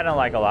was sad on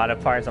like a lot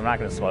of parts. I'm not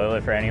gonna spoil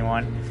it for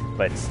anyone,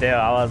 but still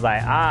I was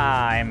like,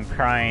 I'm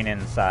crying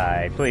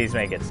inside. Please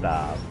make it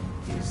stop.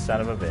 You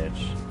son of a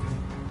bitch.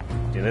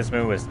 Dude, this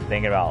movie was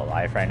thinking about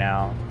life right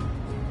now.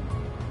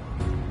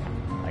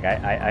 Like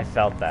I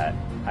felt that.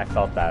 I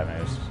felt that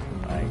it was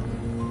like.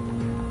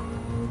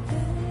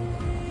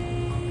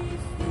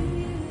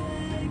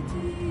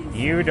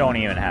 You don't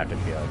even have to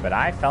feel it, but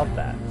I felt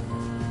that.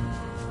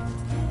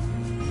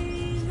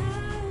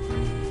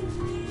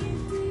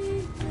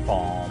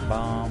 Bum,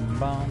 bum,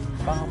 bum,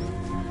 bum.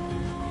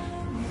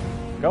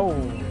 Go.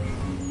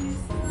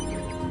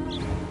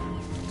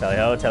 Tally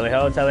ho,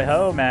 tally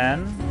ho,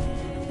 man.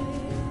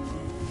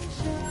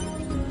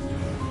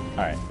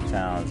 Alright,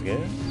 sounds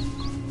good.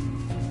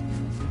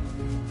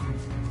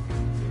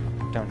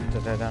 Dun,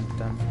 dun, dun, dun,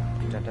 dun,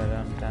 dun,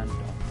 dun, dun,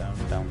 dun,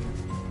 dun.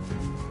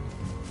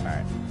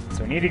 Alright,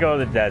 so we need to go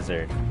to the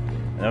desert.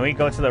 And then we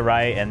go to the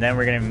right, and then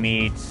we're gonna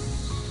meet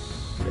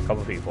a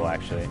couple people,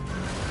 actually.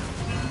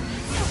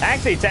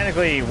 Actually,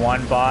 technically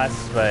one boss,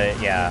 but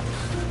yeah.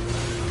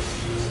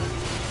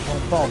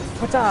 Boom, boom,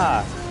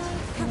 what's-up?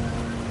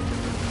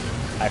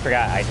 I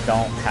forgot I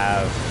don't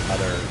have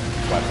other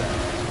weapons.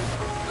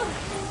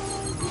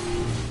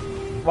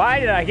 Why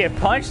did I get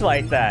punched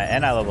like that?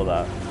 And I leveled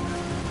up.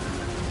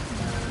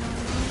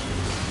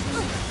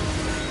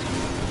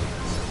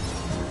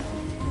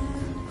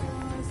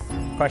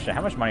 Question,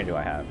 how much money do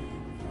I have?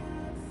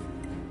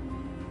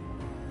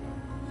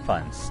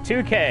 Funds.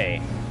 2K.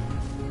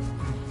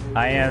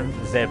 I am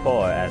the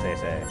poor, as they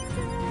say.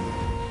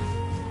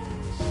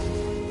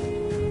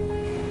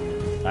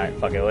 Alright,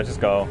 fuck it, let's just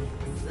go.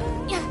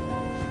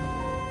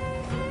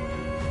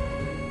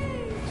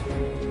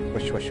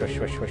 Whoosh, whoosh, whoosh,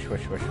 whoosh, whoosh,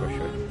 whoosh, whoosh, whoosh.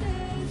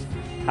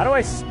 How do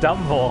I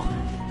stumble?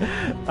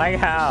 Like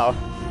how?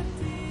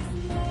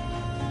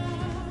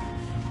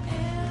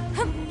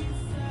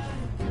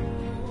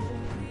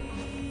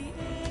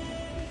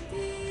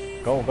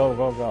 Go, go,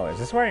 go, go. Is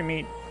this where I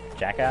meet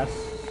Jackass?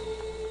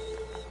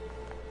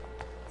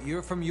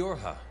 You're from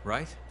Yorha,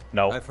 right?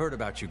 No. I've heard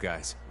about you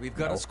guys. We've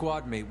got a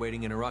squad mate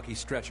waiting in a rocky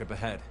stretch up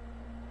ahead.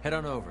 Head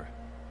on over.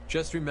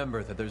 Just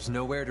remember that there's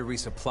nowhere to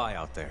resupply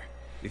out there.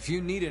 If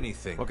you need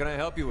anything, what can I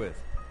help you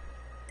with?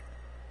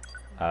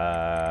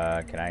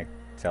 Can I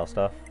sell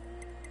stuff?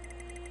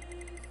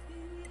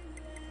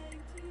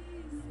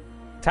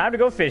 Time to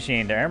go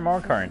fishing to earn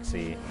more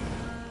currency.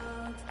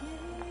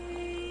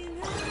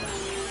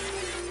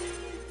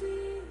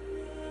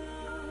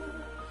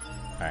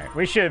 Alright,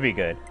 we should be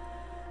good.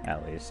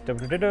 At least.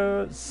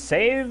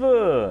 Save!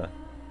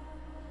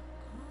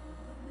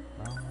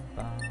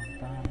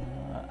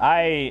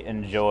 I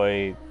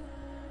enjoy...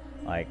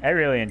 Like, I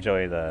really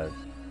enjoy the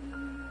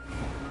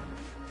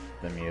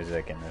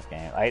music in this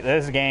game. Like,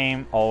 this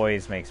game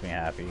always makes me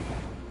happy.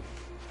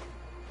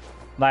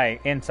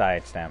 Like,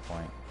 inside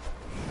standpoint.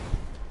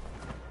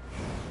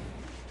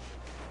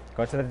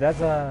 Go to the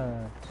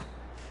desert!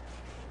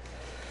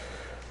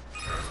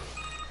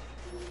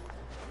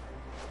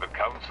 The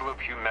Council of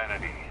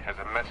Humanity has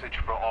a message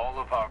for all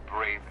of our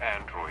brave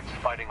androids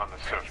fighting on the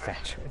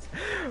surface.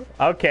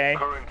 Okay.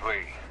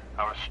 Currently,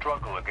 our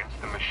struggle against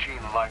the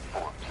machine life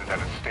forms is at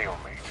a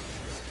stalemate.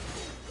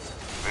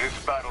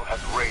 This battle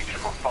has raged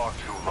for far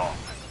too long.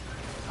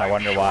 I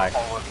wonder I'm sure why.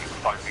 all of you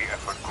find the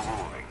effort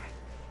grueling.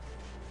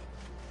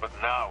 But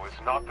now is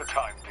not the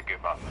time to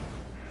give up.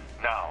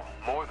 Now,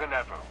 more than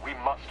ever, we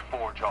must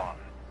forge on.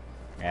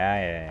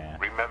 Yeah.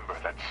 Remember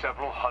that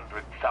several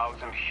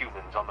 100,000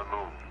 humans on the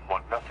moon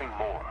want nothing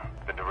more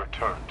than to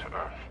return to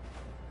Earth.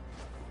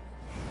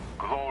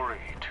 Glory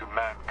to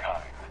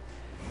mankind.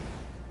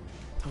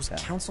 Those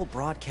council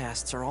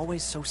broadcasts are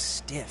always so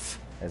stiff.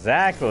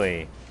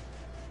 Exactly.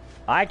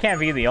 I can't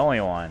be the only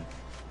one.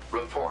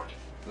 Report.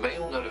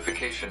 Mail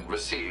notification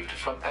received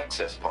from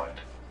access point.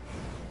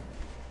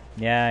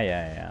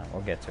 Yeah.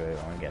 We'll get to it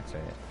when we get to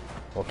it.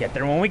 We'll get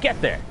there when we get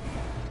there.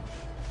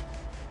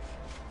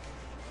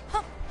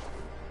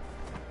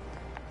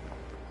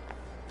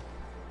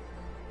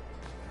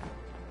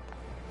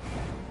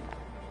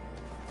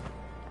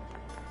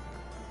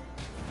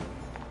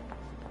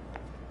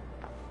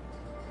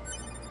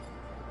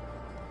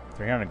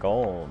 $300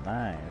 gold,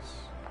 nice.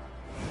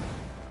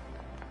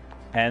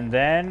 And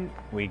then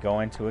we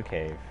go into a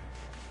cave.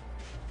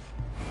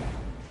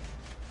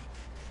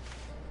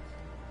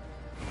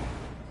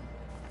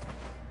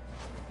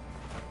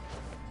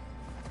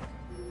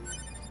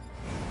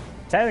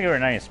 Technically we're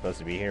not even supposed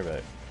to be here,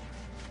 but...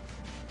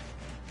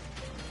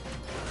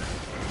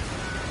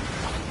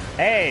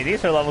 Hey,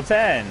 these are level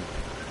 10!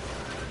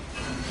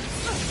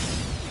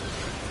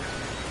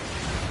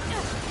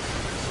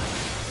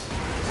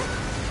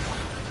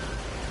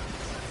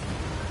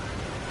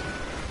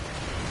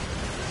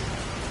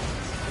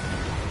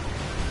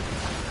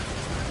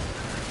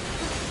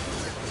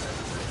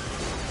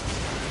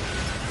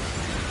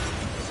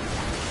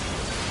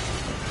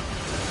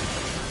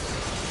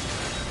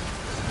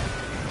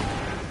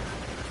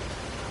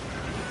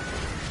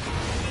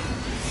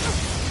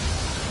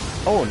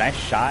 Oh, nice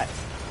shot.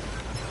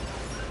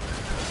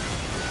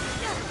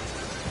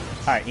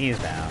 Alright, ease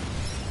down.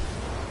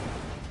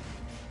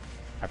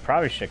 I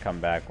probably should come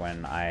back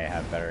when I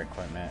have better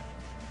equipment.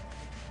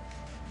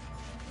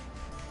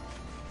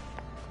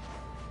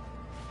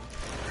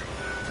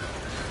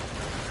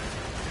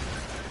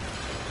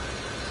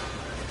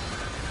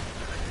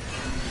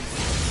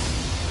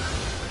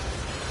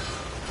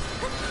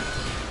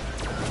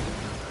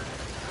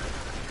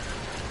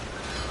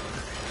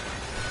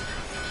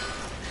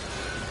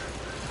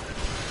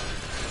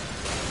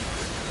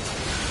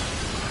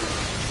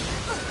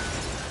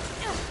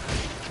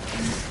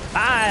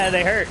 Ah,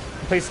 they hurt.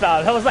 Please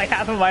stop. That was like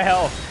half of my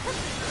health.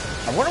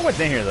 I wonder what's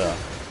in here, though.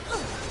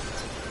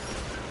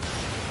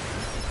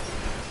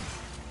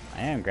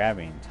 I am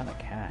grabbing a ton of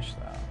cash,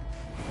 though.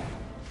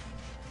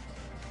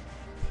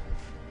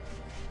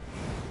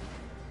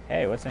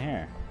 Hey, what's in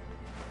here?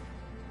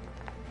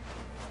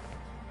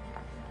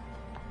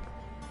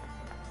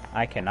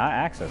 I cannot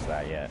access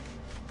that yet.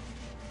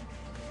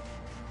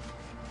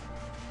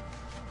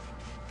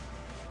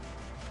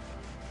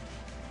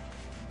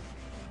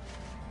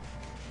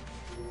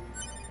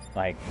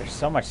 Like, there's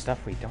so much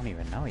stuff we don't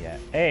even know yet.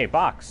 Hey,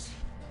 box!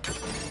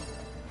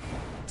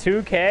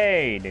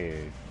 2K,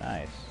 dude.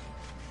 Nice.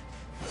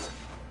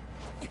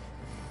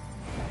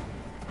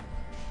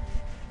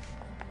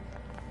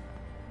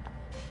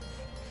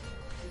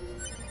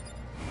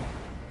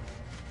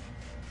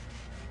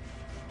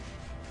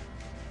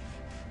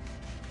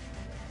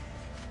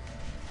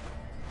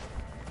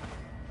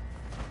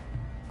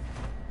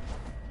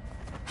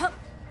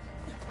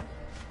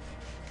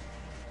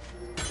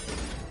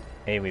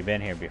 Hey, we've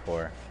been here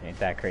before. Ain't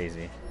that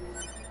crazy?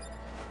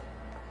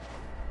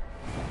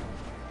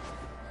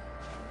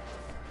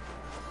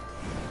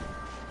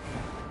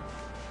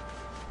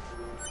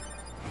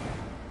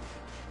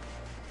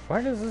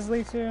 Where does this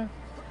lead to?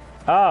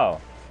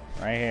 Oh,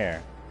 right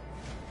here.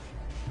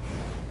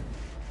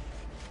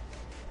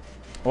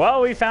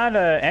 Well, we found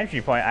an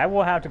entry point. I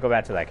will have to go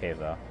back to that cave,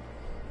 though.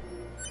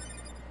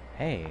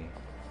 Hey.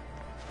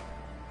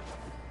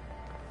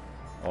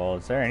 Well,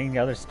 is there any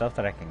other stuff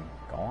that I can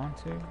go on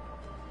to?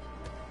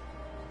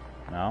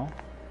 No?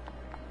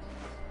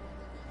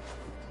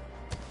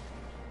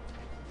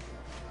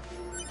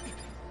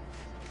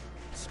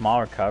 Small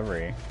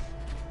recovery.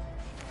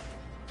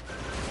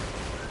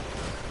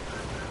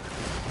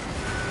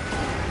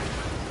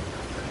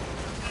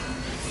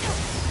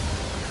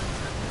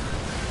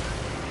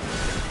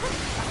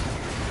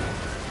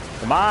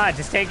 Come on,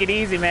 just take it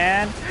easy,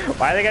 man.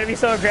 Why are they gotta be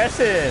so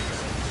aggressive?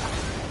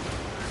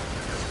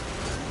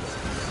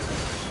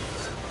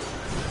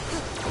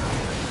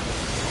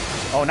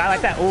 Oh, not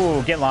like that.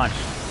 Ooh, get launched.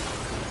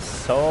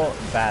 So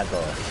bad, though.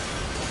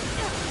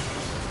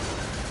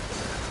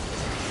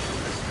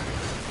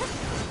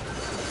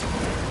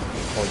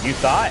 Oh, you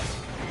thought?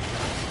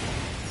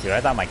 Dude,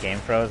 I thought my game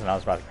froze and I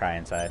was about to cry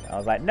inside. I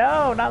was like,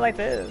 no, not like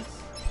this.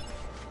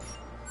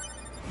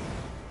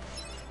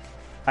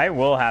 I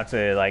will have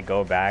to, like,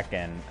 go back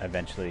and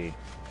eventually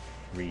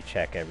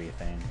recheck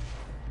everything.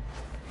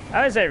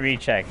 I would say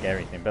recheck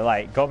everything, but,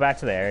 like, go back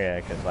to the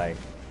area, because, like,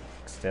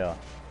 still.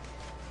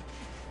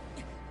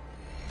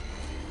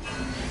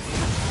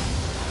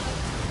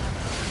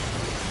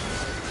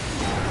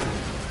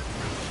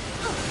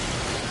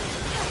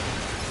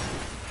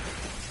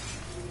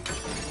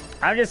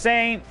 I'm just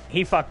saying,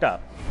 he fucked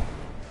up.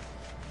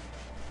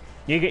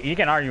 You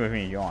can argue with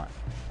me if you want.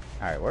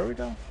 Alright, where are we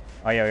going?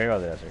 Oh yeah, we go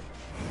to the desert.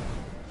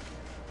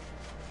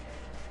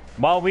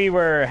 While we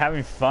were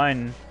having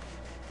fun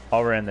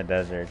over in the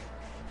desert,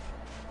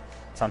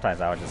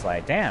 sometimes I was just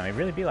like, damn, it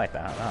really be like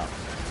that. Oh.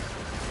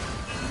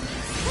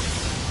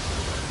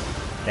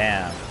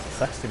 Damn,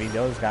 sucks to be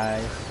those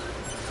guys.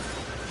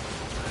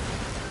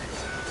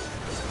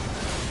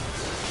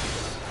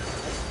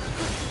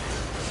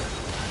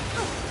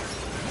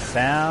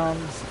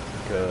 Sounds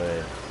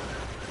good.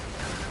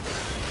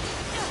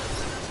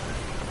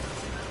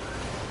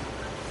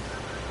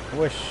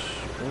 Whoosh,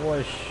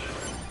 whoosh.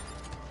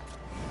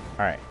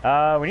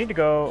 Alright, we need to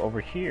go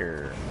over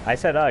here. I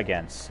said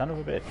again, son of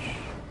a bitch.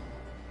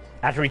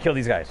 After we kill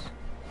these guys.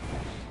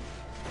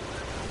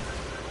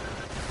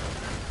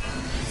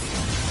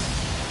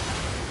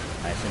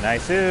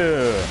 Nice.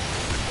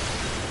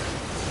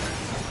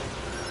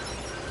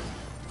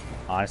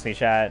 Honestly,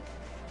 chat,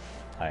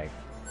 like,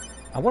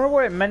 I wonder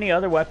what many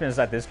other weapons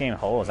that this game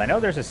holds. I know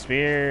there's a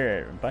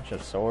spear, a bunch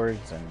of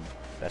swords, and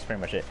that's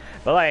pretty much it.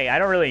 But like, I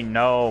don't really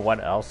know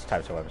what else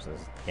types of weapons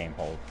this game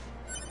holds.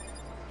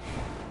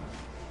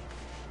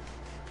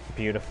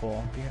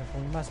 Beautiful,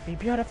 beautiful, you must be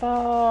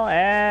beautiful,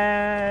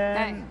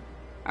 and... Hey,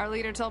 our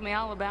leader told me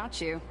all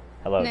about you.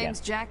 Hello Name's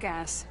again.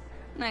 Jackass.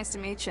 Nice to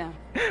meet you.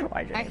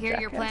 Why'd your I name hear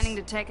you're Jackass? planning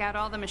to take out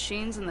all the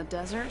machines in the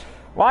desert.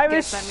 Why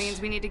Guess was... that means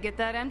we need to get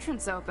that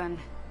entrance open.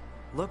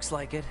 Looks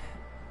like it.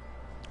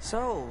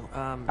 So,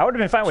 I would have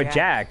been fine with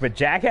Jack, but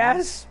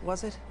Jackass?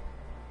 Was it?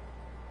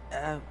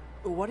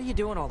 What are you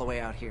doing all the way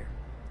out here?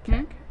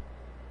 Hmm?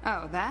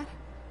 Oh, that?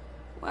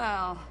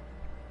 Well...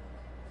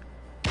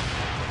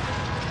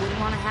 wouldn't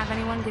want to have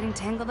anyone getting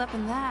tangled up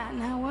in that,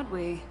 now would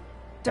we?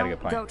 Got a good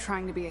Don't point. go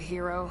trying to be a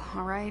hero,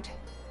 alright?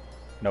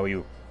 No,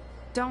 you.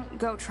 Don't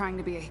go trying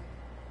to be a...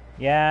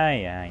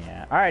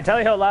 Yeah. Alright,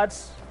 tally ho,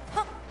 lads.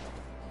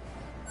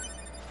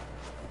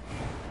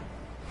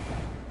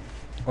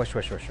 Whoosh.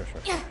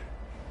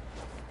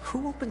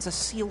 Who opens a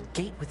sealed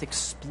gate with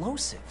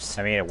explosives?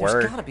 I mean, it There's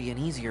worked. gotta be an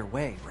easier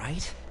way,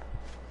 right?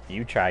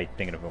 You try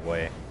thinking of a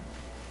way.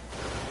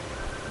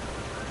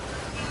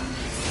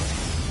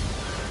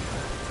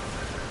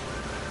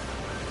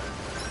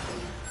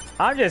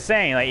 I'm just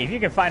saying, like, if you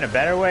can find a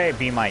better way,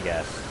 be my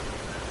guest.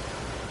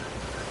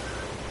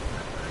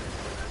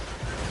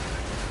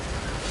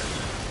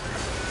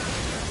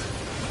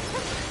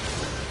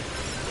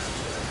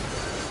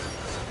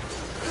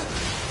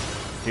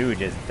 Dude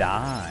just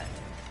died.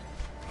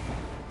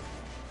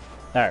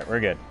 Alright, we're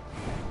good.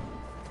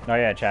 Oh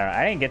yeah, chat.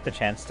 I didn't get the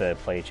chance to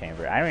play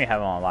Chamber. I don't even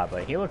have him on a lot,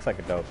 but he looks like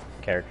a dope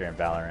character in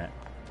Valorant.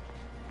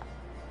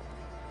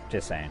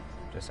 Just saying,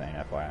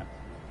 FYI.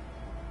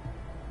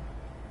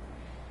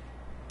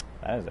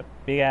 That is a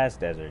big ass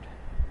desert.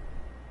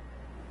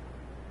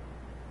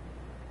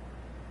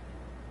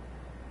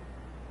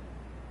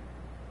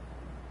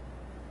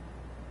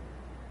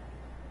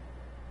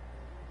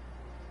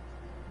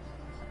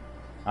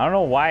 I don't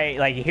know why,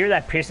 like, you hear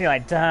that piercing,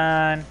 like,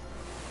 dun,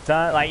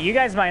 dun, like, you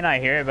guys might not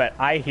hear it, but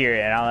I hear it,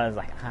 and I was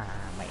like,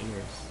 my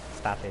ears,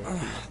 stop it.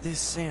 This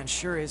sand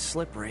sure is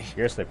slippery.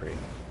 You're slippery.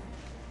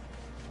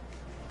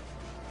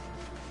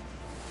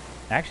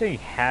 I actually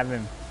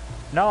haven't,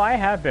 no, I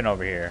have been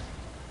over here.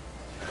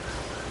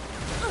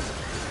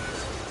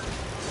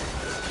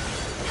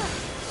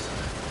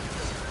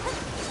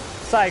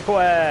 Side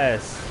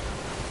quest!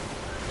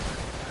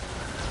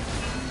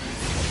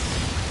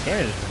 Game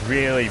is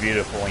really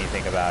beautiful when you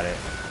think about it.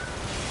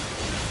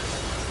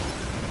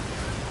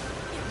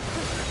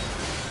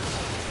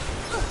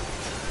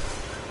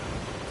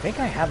 I think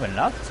I have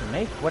enough to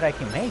make what I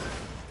can make.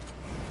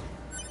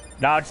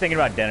 No, I was thinking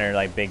about dinner,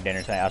 like big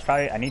dinner tonight.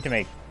 I need to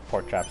make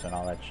pork chops and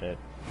all that shit.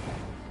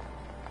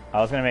 I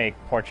was gonna make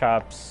pork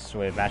chops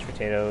with mashed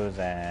potatoes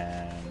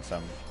and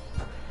some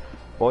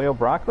boiled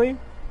broccoli.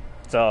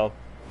 So,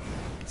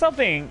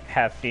 something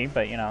hefty,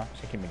 but you know,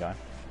 should keep me going.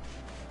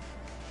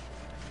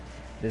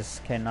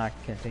 This cannot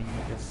continue,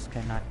 this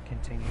cannot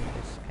continue,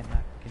 this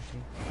cannot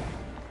continue.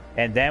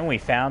 And then we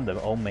found the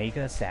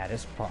Omega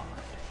status pond.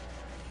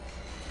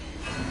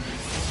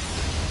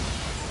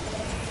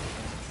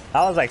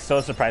 I was like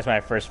so surprised when I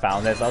first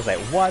found this. I was like,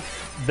 what?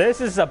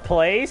 This is a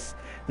place?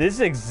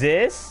 This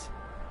exists?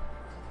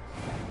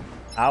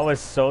 I was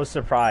so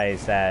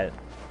surprised that...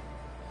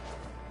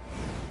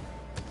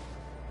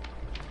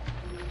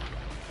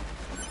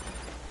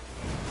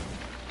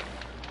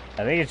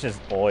 I think it's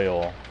just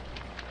oil.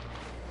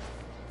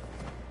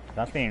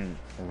 Nothing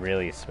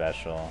really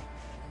special.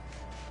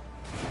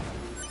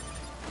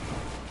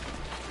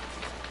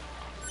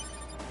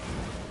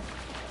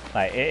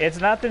 Like, it's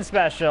nothing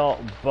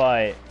special,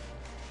 but...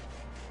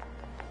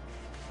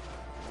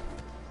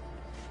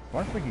 I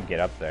wonder if we can get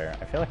up there.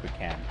 I feel like we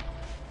can.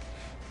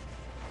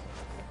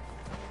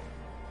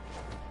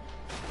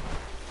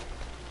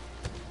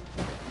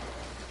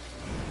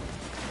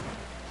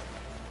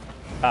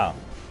 Oh.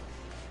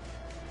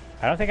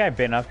 I don't think I've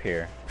been up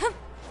here.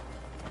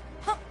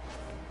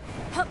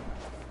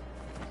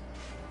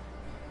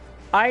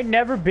 I've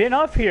never been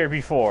up here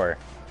before.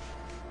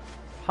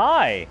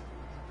 Hi.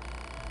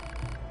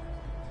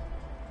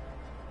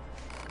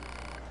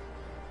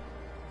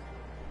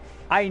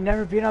 I've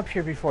never been up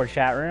here before,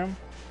 chat room.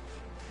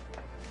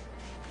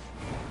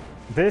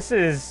 This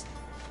is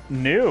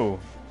new.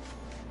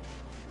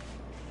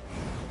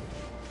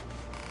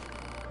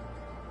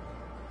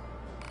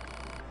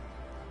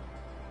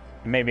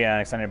 Maybe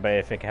I'm excited, but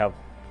if it can help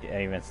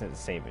even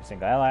save a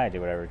single ally, I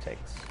do whatever it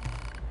takes.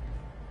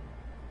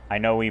 I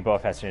know we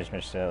both have serious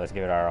mission, so let's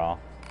give it our all.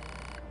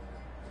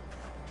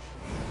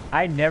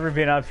 I've never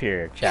been up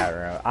here, chat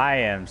room. I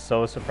am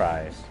so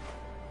surprised.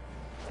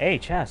 Hey,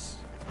 chest.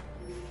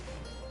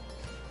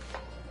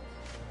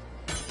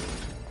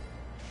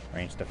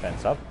 Range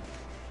defense up.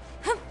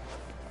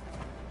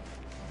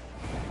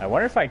 I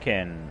wonder if I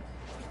can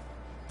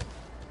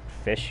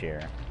fish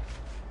here.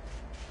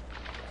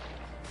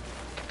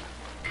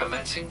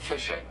 Commencing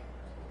fishing.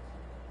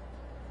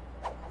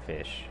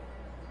 Fish.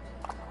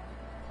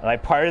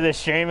 Like part of the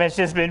stream has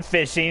just been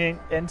fishing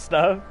and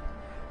stuff.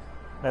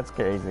 That's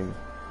crazy.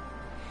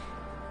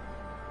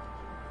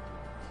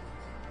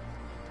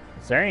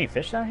 Is there any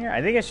fish down here?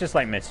 I think it's just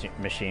like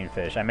machine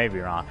fish. I may be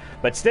wrong.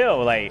 But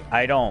still, like,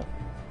 I don't...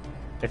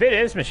 If it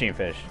is machine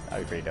fish,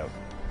 that'd be pretty dope.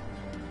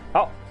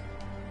 Oh!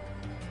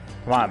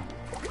 Come on.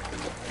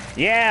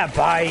 Yeah,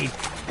 bite!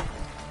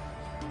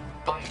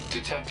 Bite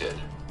detected.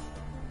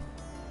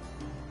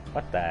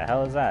 What the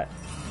hell is that?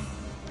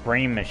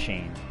 Brain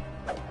machine.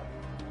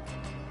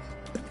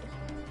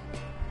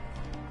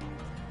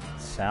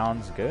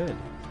 Sounds good.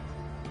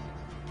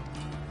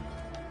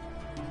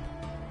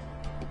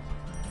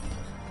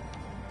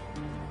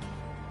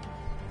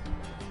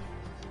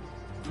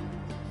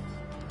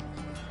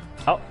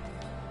 Oh!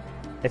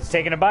 It's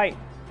taking a bite.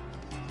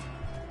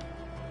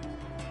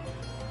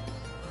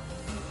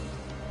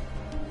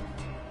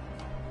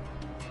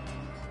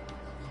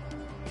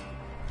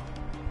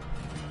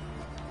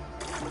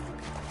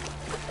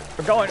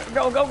 We're going.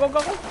 Go, go, go,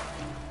 go, go.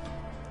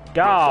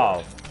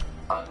 Go.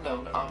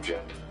 Unknown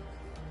object.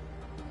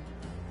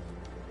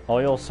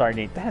 Oil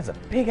sardine. That's a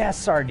big ass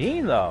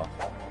sardine, though.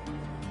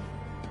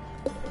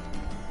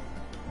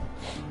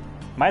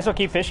 Might as well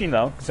keep fishing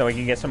though, so we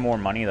can get some more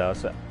money though.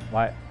 So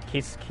why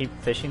keep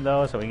fishing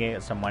though, so we can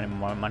get some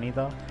more money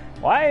though.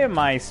 Why am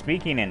I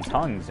speaking in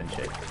tongues and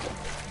shit?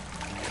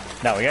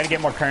 No, we gotta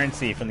get more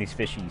currency from these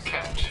fishies.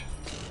 Catch.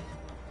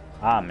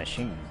 Ah,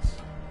 machines.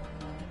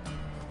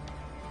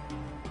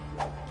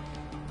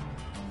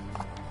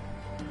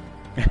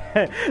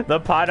 The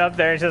pot up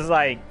there is just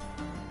like,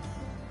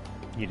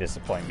 you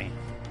disappoint me.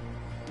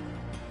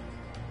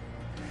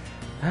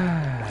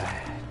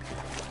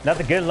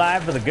 Nothing good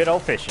live for the good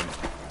old fishing.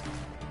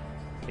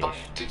 Fish.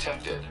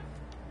 Detected.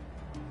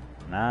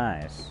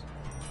 Nice.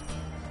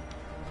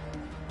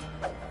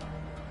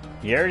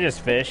 You ever just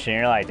fish and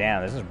you're like,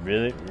 damn, this is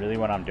really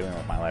what I'm doing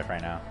with my life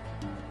right now.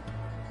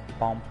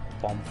 Bum,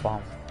 bum,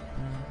 bum.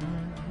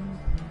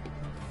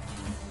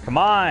 Come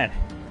on!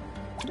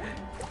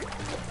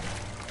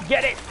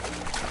 Get it!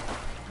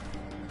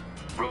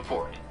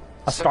 Report.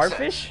 A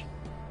starfish?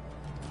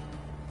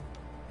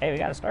 Hey, we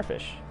got a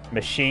starfish.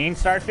 Machine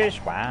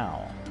starfish?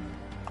 Wow.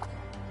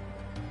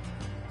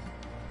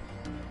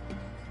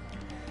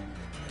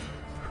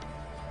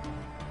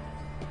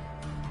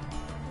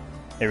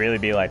 It really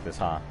be like this,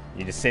 huh?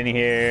 You just sitting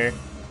here,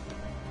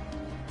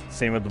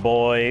 sitting with the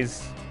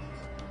boys,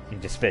 you're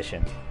just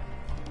fishing.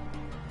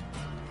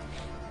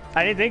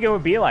 I didn't think it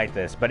would be like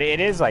this, but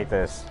it is like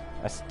this.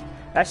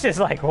 That's just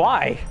like,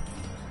 why?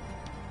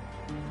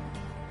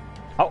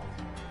 Oh,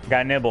 you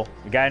got a nibble.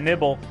 You got a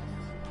nibble.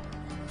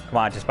 Come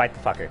on, just bite the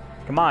fucker.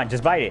 Come on,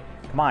 just bite it.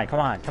 Come on, come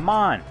on, come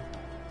on.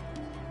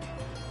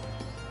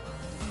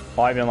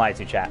 Oh, I've been lied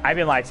to, chat. I've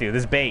been lied to.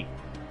 This bait.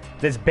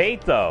 This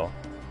bait, though.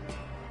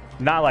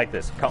 Not like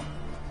this.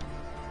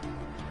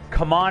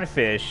 Come on,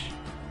 fish.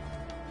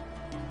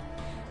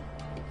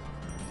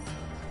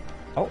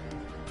 Oh.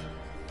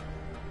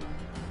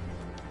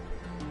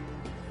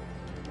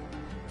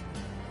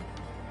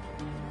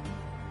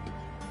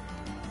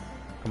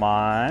 Come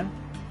on.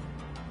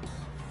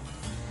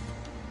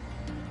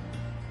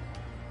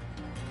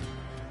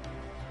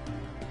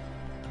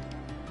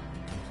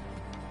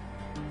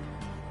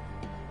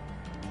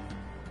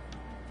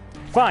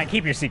 Fine,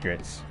 keep your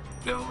secrets.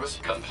 No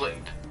risk complete.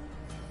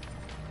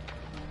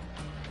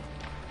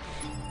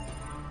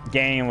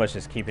 Game was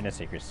just keeping its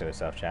secrets to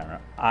itself, chat room.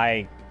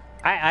 I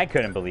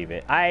couldn't believe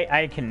it.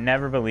 I can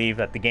never believe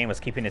that the game was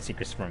keeping its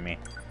secrets from me.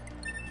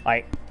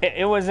 Like,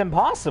 it was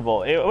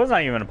impossible. It was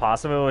not even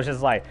impossible. It was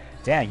just like,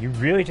 damn, you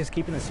really just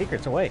keeping the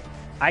secrets away.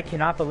 I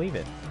cannot believe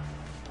it.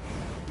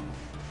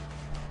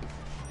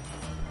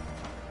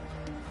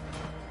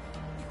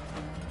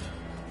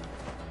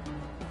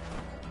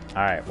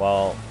 Alright,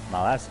 well,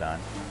 now that's done.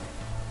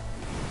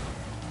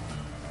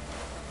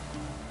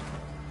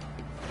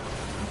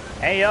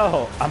 Hey,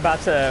 yo, I'm about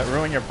to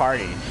ruin your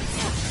party.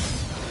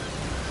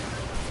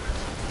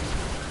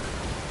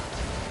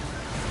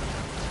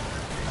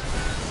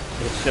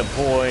 It's your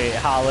boy,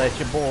 holla at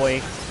your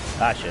boy.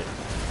 Ah, shit.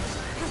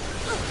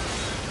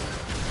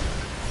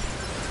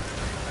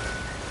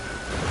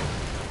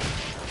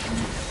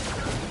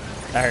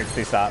 That hurts,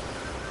 please stop.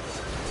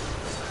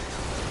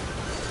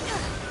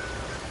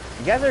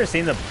 You guys ever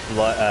seen the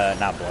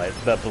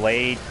the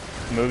Blade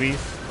movies?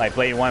 Like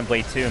Blade 1,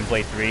 Blade 2, and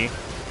Blade 3? I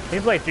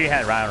think Blade 3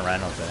 had Ryan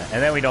Reynolds in it.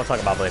 And then we don't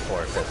talk about Blade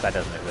 4, because that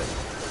doesn't exist.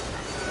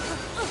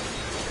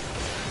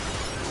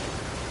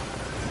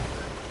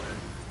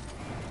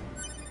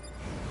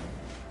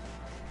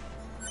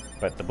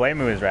 But the Blade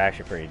movies were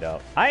actually pretty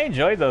dope. I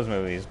enjoyed those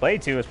movies.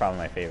 Blade 2 was probably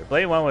my favorite.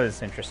 Blade 1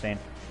 was interesting.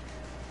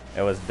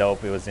 It was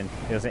dope. It was an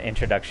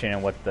introduction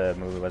in what the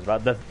movie was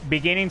about. The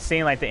beginning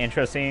scene, like the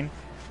intro scene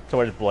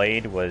towards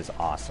Blade, was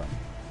awesome.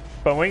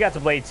 But when we got to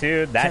Blade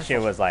 2, that Careful.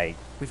 shit was like...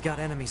 We've got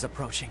enemies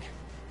approaching.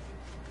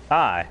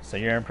 Ah, so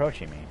you're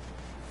approaching me.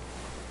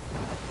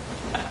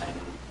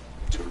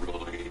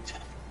 Android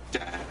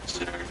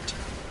desert.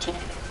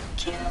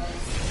 Kill.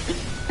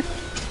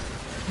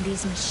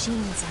 These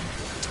machines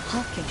are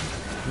talking.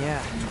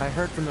 Yeah, I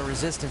heard from the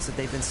Resistance that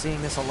they've been seeing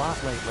this a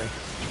lot lately.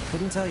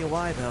 Couldn't tell you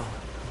why, though.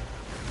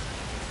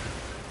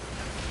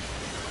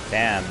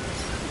 Damn.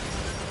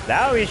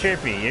 That would be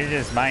trippy. You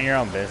just mind your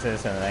own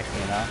business and the next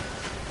thing you know,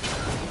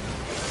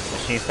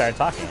 machines start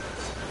talking.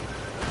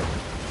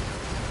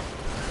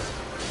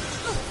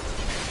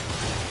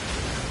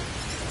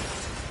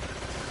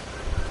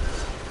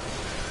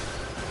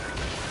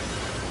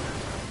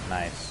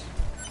 Nice.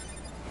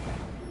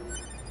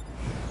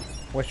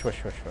 Whoosh,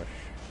 whoosh, whoosh, whoosh.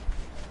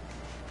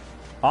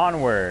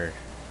 Onward.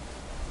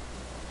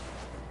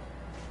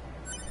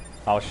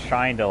 I was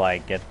trying to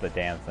like get the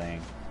damn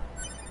thing.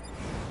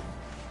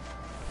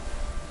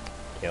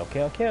 Kill,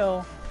 kill,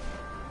 kill.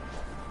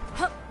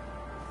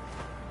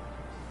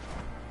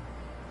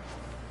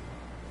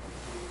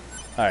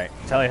 Alright,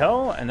 tally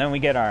ho, and then we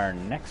get our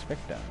next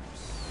victims.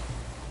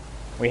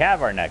 We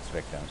have our next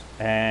victims,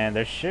 and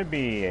there should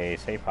be a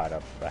safe pod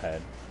up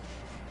ahead,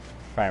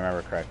 if I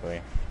remember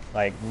correctly.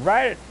 Like,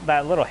 right at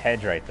that little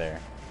hedge right there.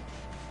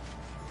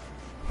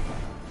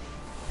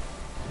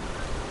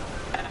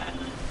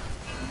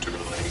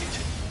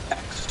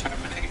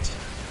 Exterminate.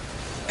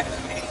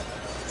 Enemy.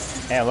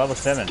 Yeah, level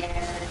 7.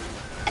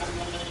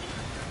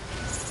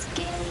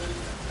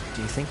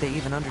 Do you think they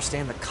even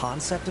understand the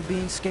concept of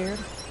being scared?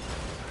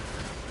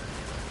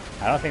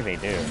 I don't think they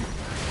do.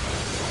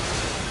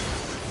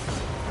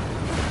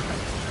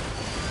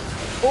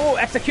 Oh,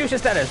 execution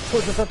status!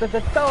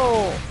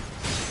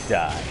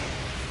 Die.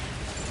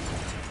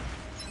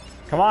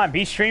 Come on,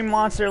 be stream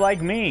monster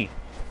like me!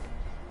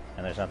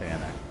 And there's nothing in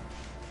there.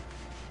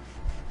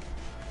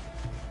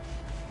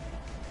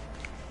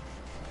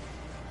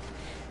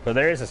 But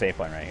there is a save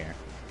point right here.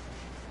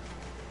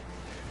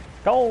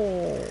 Go!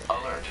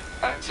 Alert.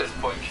 Access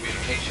point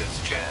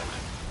communications jammed.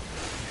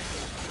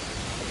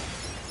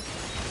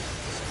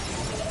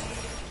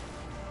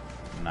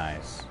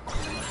 Nice.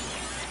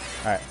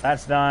 Alright,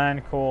 that's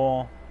done.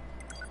 Cool.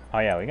 Oh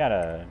yeah, we got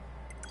a...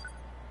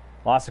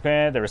 Lost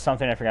equipment. There was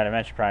something I forgot to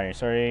mention prior to your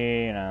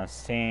story. You know,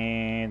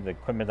 seeing the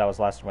equipment that was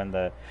lost when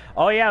the...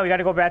 Oh yeah, we got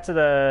to go back to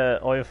the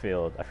oil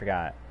field. I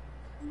forgot.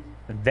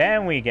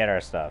 Then we get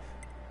our stuff.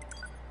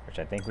 Which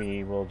I think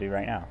we will do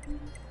right now.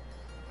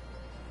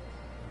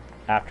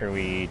 After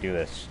we do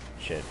this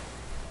shit.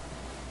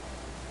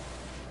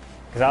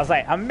 Because I was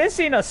like, I'm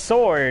missing a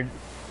sword.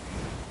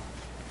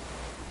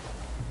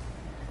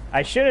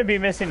 I shouldn't be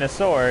missing a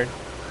sword.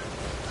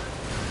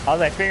 I was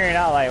like figuring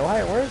out like,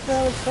 why? Where's the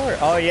other sword?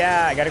 Oh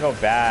yeah, I gotta go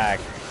back.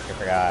 I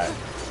forgot.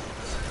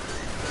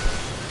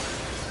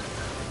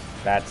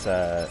 That's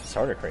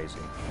sort of crazy.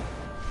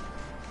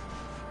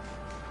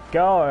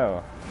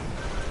 Go.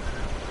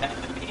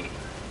 Enemy.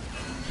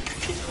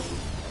 Kill.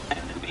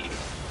 Enemy.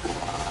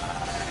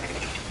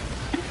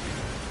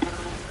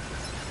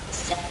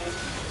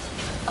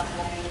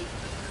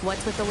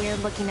 What's with the weird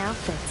looking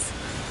outfits?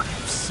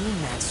 I've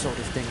seen that sort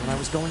of thing when I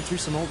was going through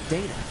some old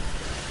data.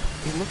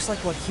 It looks like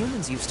what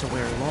humans used to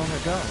wear long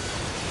ago.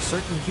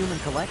 Certain human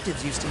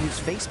collectives used to use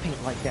face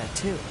paint like that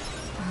too.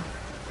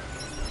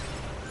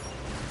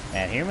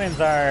 And humans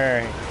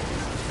are...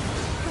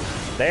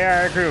 They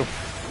are a group.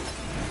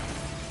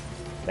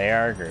 They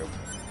are a group.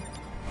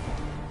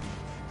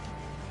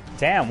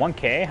 Damn,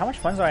 1K? How much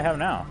funds do I have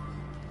now?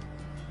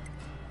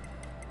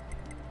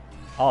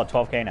 Oh,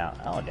 12K now.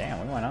 Oh,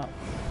 damn, we went up.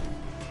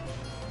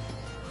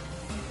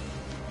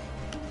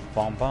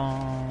 Bom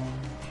bom.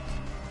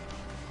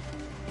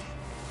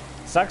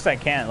 Sucks I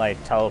can't, like,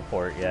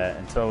 teleport yet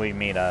until we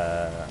meet,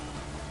 the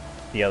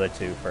other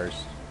two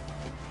first.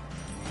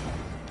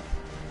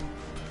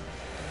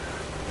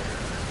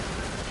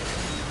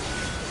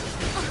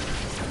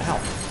 Ow.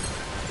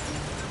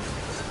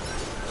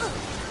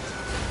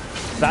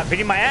 Stop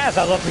beating my ass!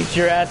 I'll beat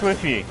your ass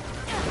with you!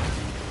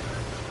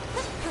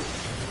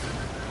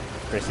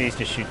 Proceeds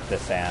to shoot the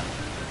sand.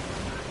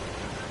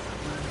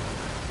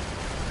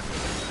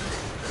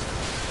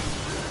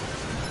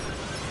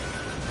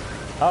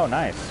 Oh,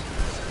 nice.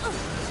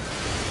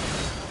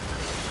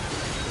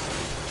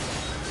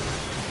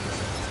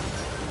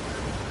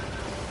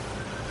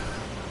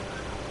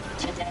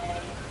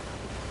 Today.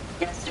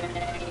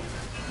 Yesterday.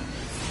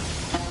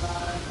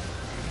 Hello.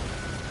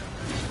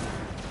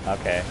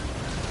 Okay.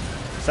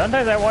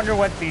 Sometimes I wonder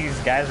what these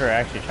guys are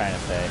actually trying to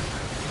say.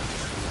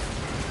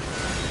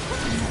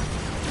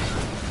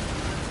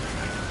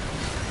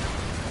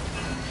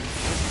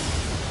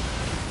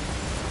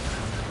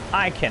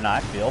 I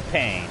cannot feel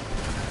pain.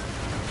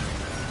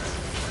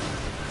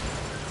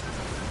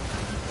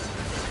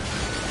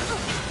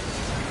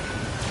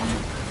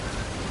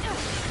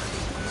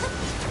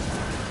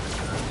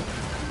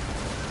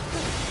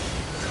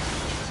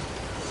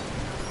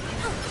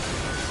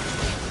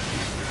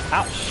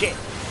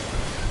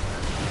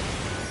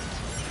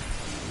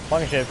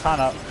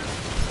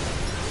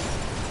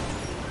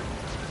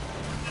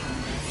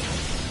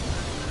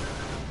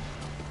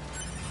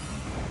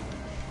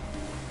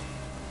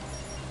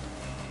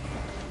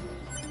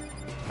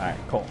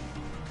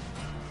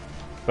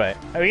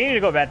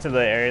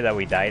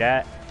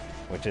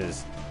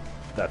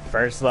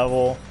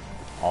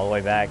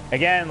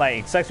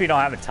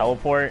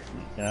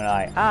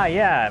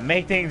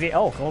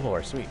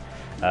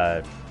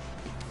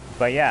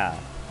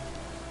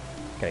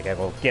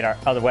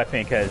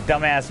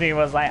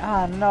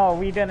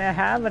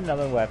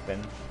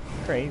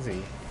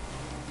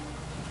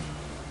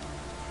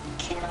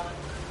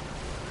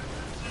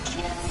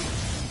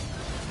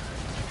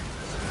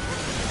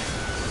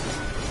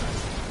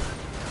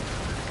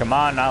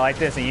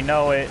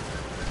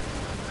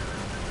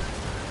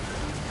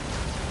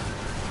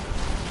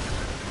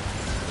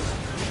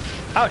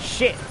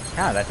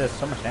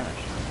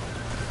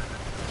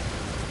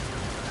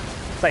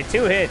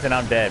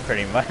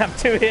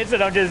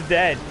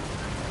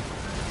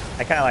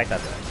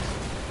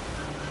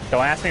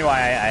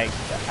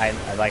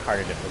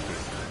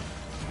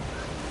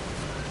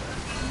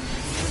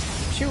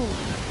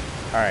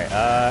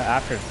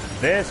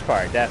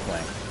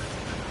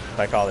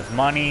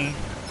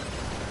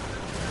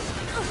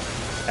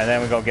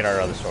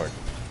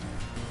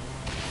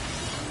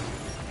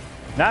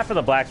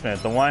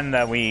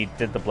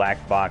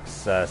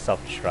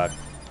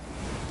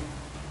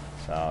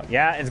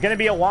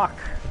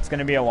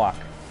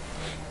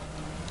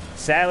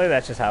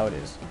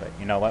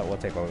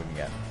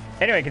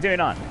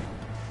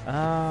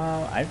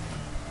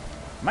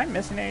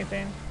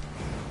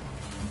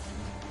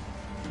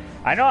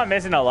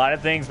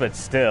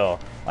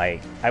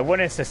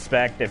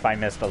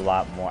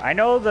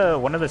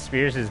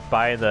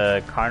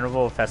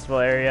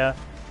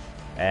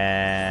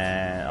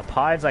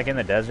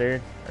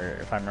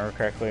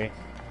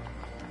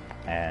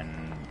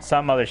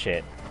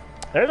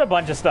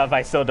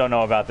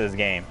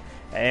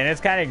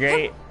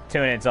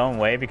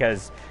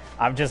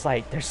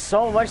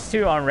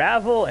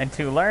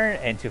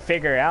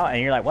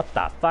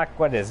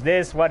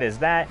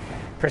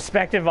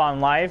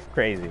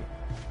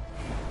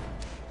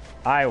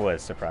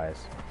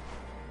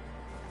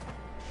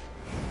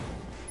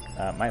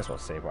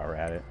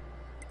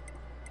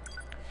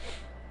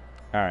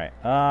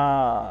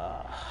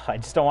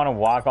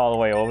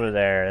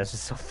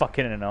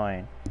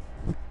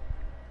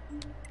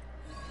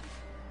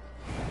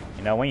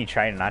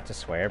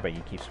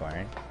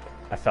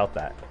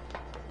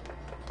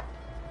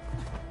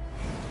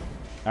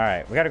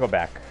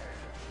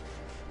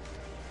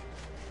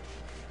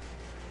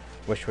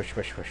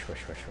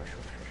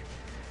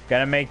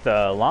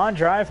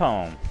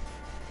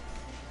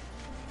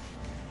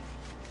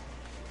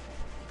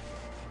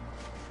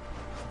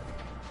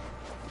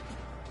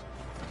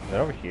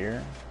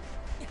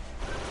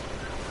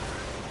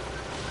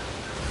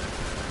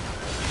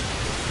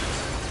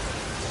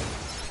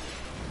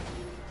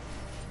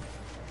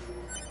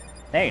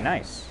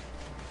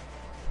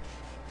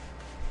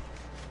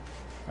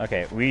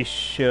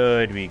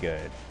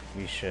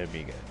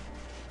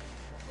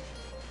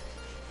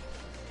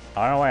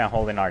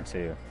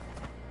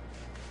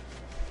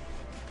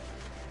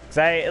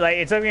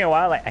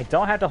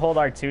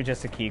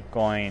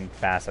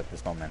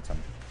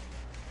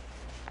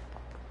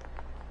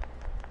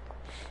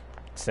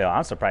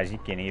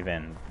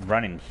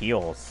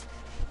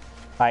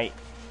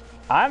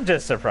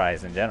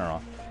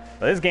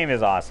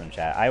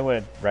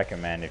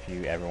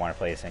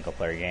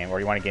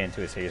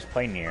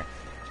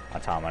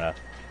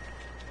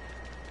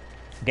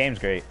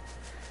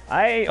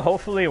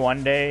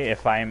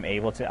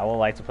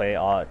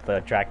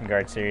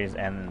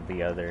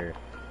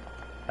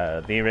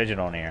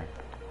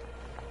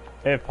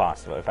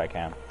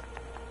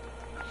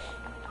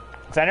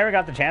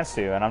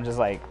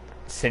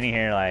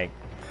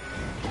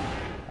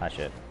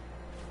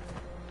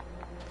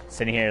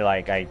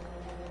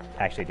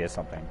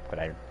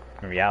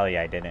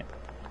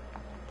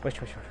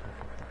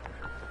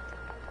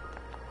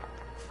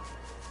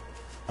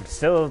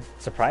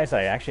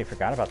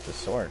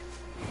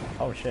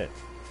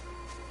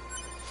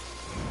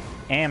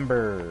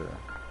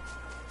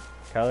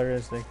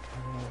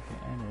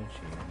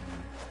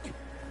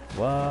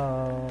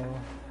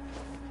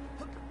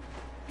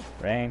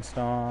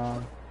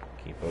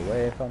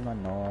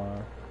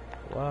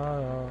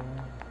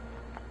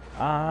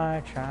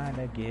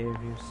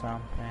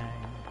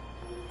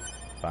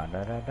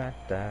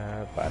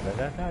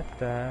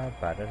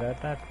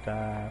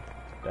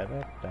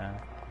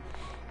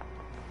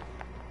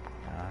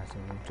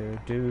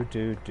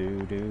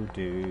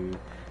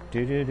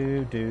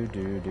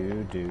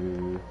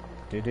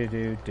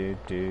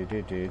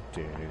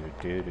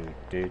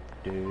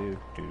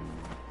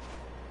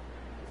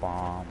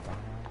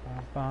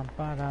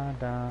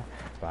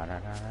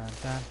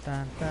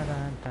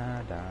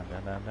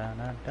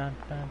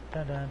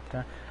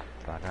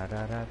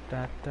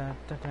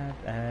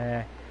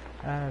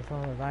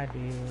 Full of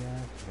ideas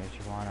that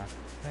you wanna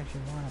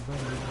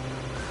believe.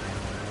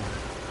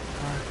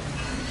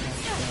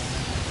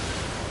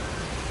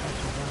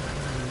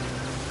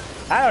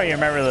 I don't even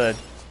remember the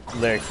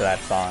lyrics to that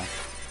song.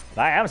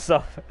 I am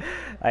so...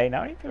 Like,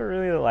 not many people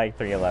really like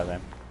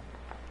 311.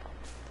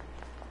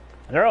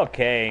 They're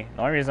okay.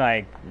 The only reason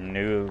I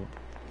knew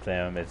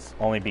them is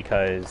only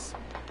because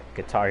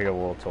Guitar Hero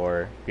World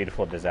Tour,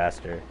 Beautiful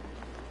Disaster.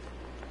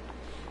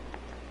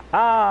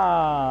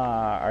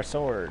 Ah, our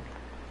sword.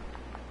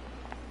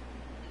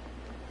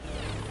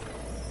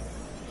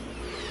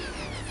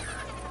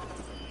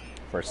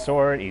 For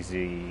sword,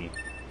 easy.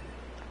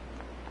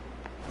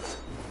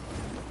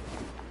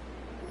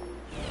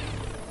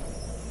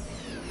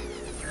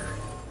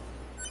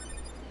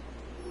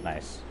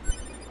 Nice.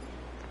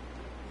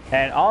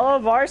 And all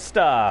of our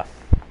stuff.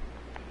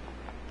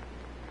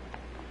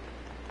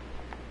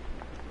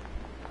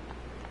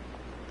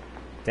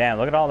 Damn,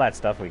 look at all that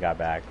stuff we got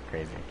back.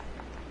 Crazy.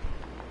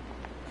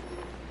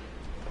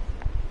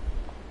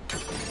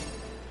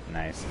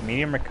 Nice.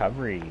 Medium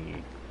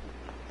recovery.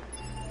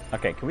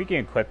 Okay, we can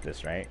equip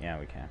this, right? Yeah,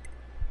 we can.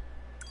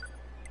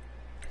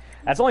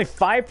 That's only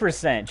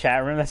 5%,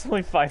 chat room. That's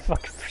only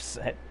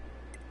 5%.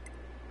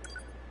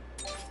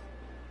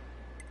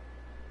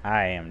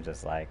 I am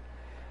just like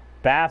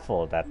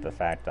baffled at the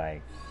fact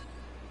I.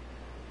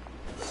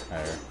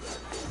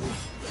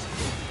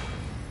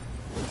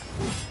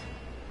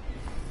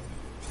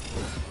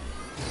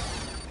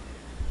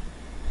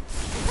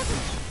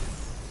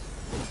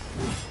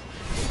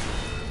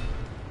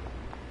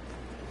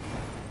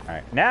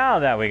 Alright, now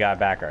that we got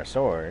back our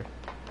sword,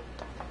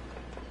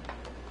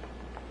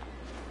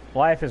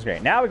 life is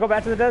great. Now we go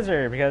back to the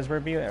desert because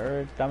we're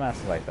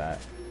dumbasses like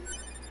that.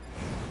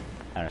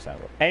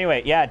 Understandable.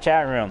 Anyway, yeah,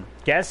 chat room.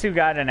 Guess who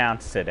got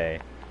announced today?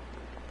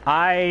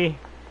 I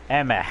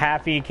am a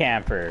happy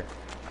camper.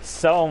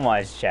 So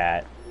much,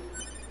 chat.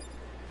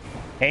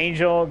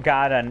 Angel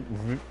got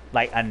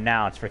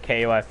announced for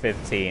KOF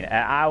 15, and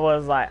I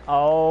was like,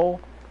 oh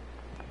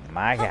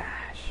my gosh.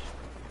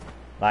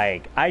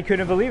 Like, I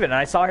couldn't believe it, and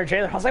I saw her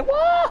trailer. I was like,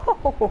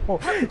 whoa!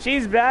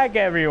 She's back,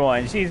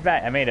 everyone. She's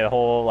back. I made a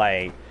whole,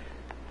 like,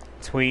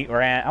 tweet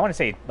rant. I want to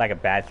say, like, a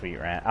bad tweet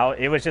rant.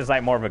 It was just,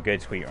 like, more of a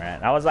good tweet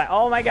rant. I was like,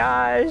 oh my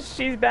gosh,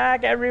 she's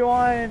back,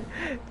 everyone.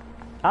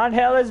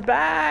 Angel is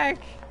back.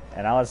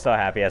 And I was so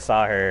happy. I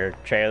saw her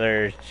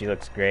trailer. She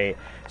looks great.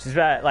 She's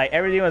got, like,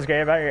 everything was great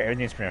about her.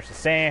 Everything's pretty much the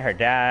same. Her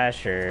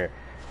dash, her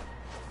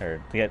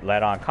get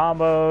let on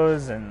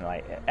combos, and,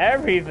 like,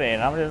 everything.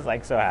 I'm just,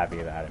 like, so happy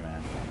about it,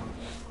 man.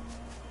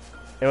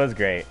 It was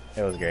great.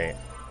 It was great.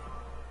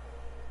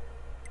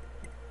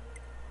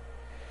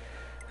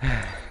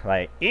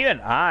 Like,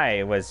 even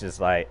I was just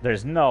like,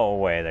 there's no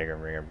way they're gonna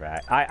bring her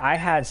back. I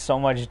had so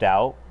much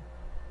doubt.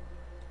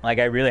 Like,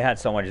 I really had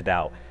so much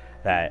doubt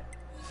that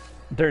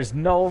there's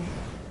no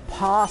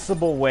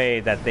possible way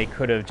that they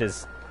could have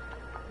just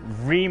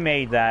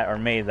remade that or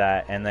made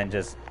that and then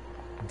just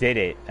did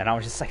it. And I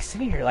was just like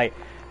sitting here like,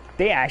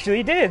 they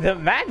actually did. The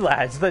mad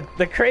lads, the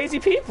crazy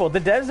people, the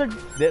devs are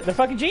the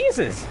fucking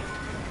geniuses.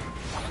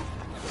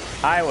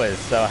 I was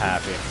so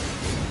happy.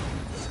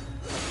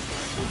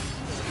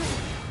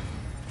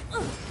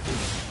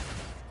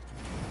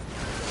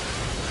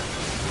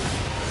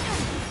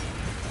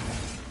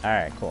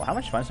 Alright, cool. How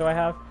much funds do I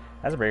have?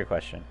 That's a very good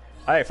question.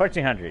 Alright,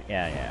 1,400.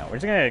 Yeah. We're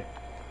just gonna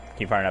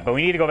keep firing up. But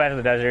we need to go back to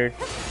the desert.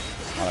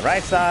 On the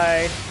right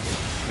side.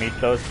 Meet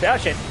those. Oh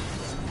shit!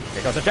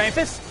 Here goes the giant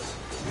fist!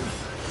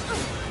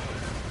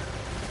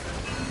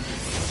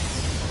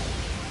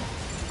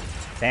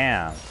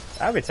 Damn.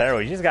 That would be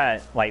terrible. You just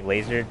got, like,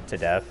 lasered to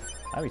death.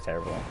 That would be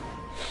terrible.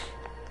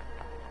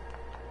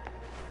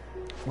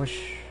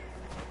 Whoosh.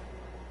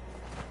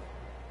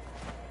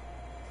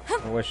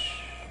 Whoosh.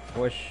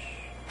 Whoosh.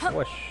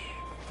 Whoosh.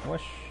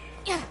 Whoosh.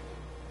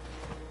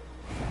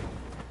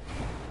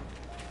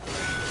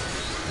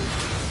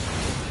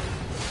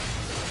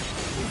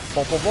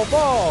 Bo, bo, bo,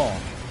 bo.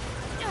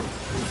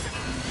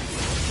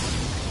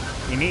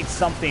 You need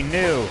something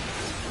new.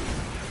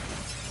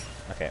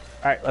 Okay.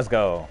 Alright, let's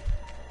go.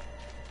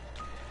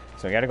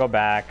 So we gotta go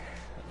back.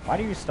 Why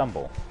do you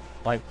stumble?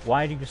 Like,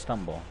 why do you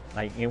stumble?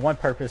 Like, in what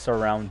purpose or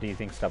realm do you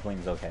think stumbling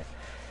is okay?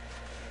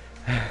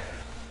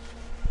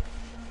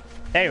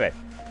 Anyway,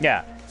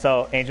 yeah.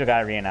 So Angel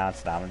got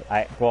re-announced. Got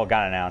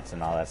announced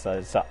and all that.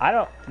 So I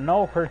don't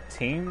know her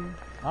team,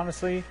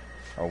 honestly,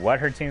 or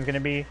what her team's gonna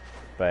be,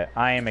 but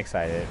I am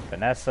excited.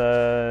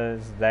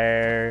 Vanessa's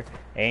there.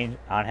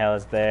 Angel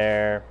is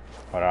there.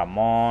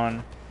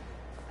 Ramon,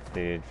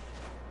 dude.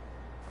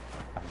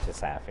 I'm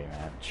just happy,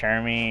 man.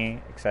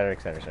 Chermy, etc.,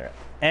 etc., etc.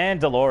 And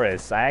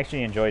Dolores. I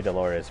actually enjoy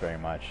Dolores very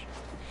much.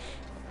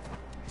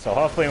 So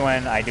hopefully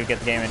when I do get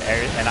the game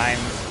and I'm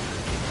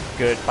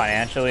good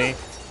financially,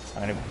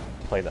 I'm going to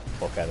play the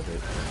fuck out of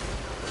it.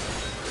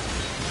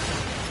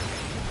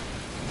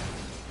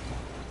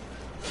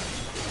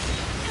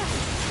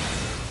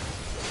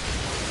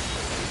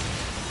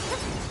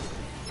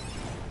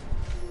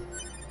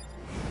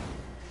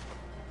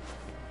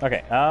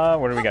 Okay,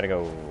 where do we gotta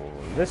go?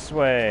 This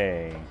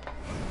way.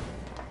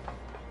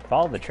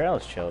 Follow the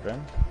trails,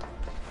 children.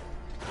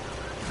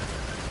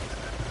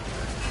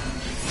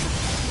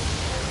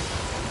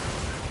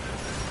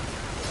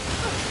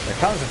 There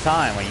comes a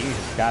time when you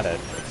just gotta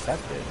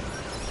accept it.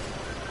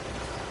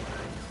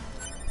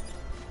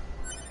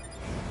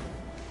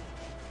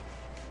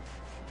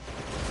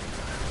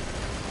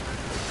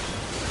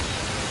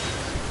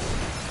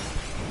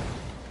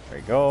 There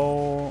we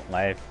go.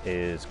 Life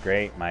is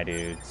great, my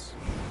dudes.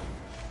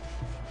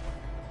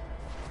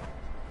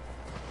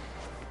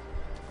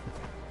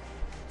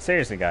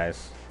 Seriously,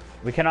 guys.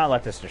 We cannot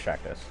let this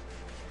distract us.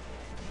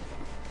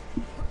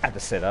 I have to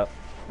sit up.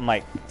 I'm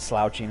like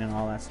slouching and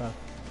all that stuff.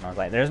 And I was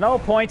like, there's no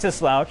point to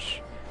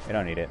slouch. We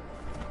don't need it.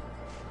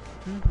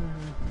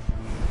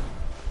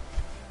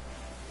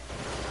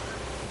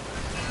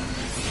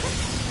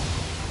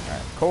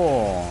 Alright,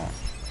 cool.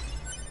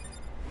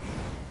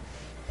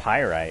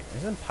 Pyrite.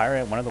 Isn't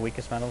pyrite one of the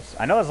weakest metals?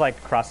 I know it's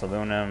like cross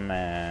aluminum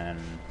and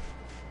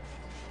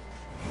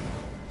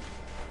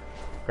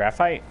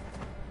graphite.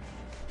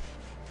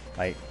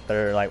 Like,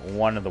 they're like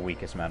one of the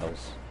weakest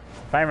metals.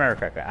 If I remember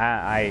correctly.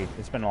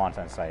 It's been a long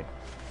time since I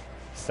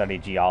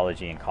studied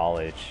geology in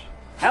college.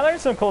 I learned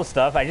some cool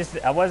stuff.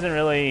 I wasn't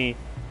really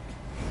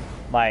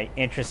like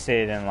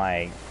interested in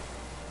like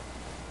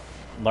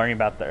learning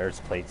about the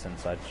Earth's plates and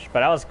such.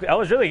 But I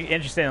was really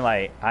interested in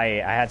like I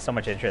had so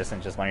much interest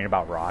in just learning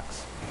about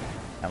rocks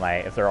and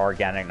like if they're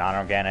organic,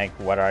 non-organic,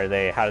 what are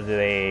they, how do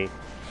they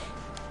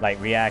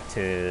like react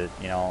to,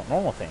 you know,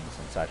 normal things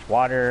and such.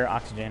 Water,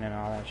 oxygen and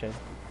all that shit.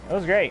 It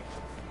was great.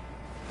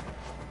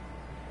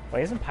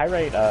 Wait, isn't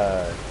pyrite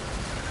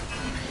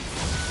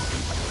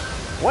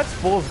what's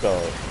fool's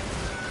gold?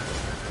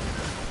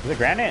 Is it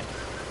granite?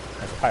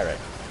 That's a pyrite.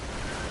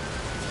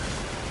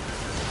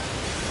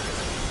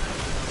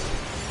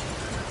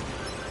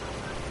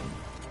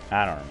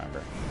 I don't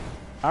remember.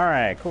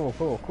 Alright,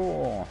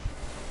 cool.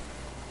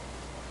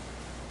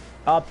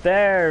 Up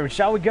there,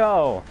 shall we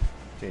go?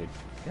 Dude,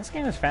 this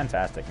game is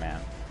fantastic, man.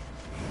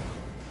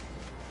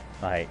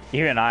 Like,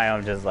 even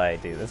I'm just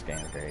like, dude, this game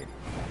is great.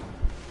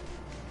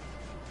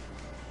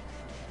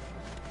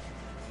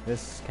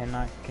 This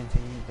cannot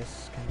continue,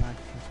 this cannot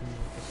continue,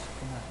 this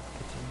cannot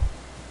continue.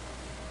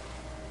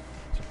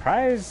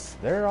 Surprise,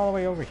 they're all the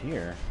way over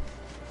here.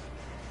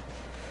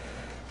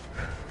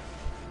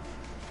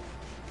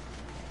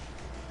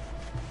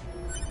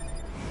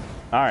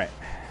 Alright,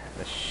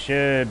 this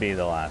should be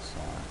the last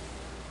one.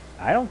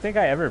 I don't think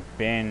I ever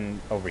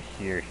been over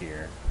here.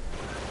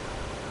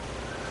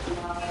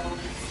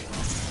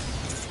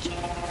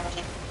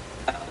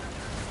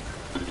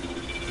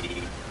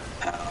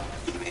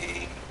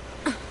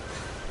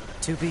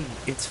 To be,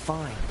 it's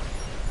fine.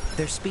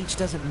 Their speech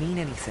doesn't mean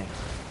anything.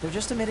 They're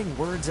just emitting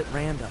words at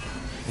random.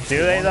 If Do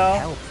they wanted though?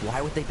 Help,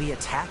 why would they be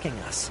attacking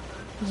us?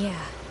 Yeah.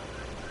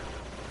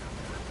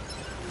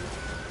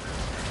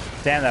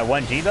 Damn, that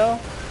 1G though?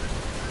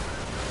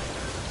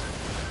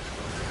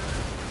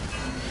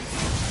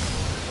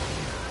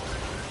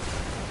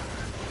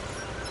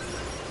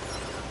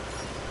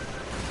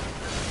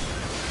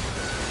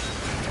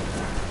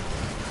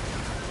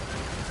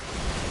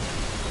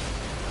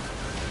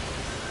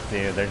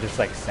 Dude, they're just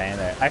like saying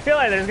that. I feel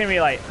like there's gonna be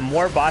like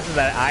more bosses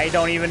that I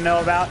don't even know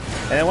about,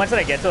 and then once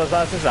I get to those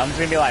bosses, I'm just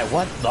gonna be like,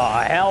 what the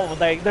hell?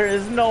 Like,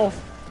 there's no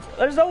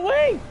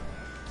way.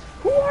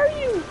 Who are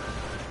you?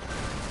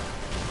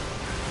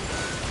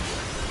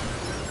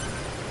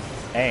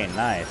 Hey,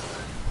 nice.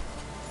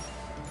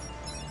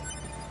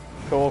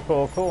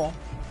 Cool.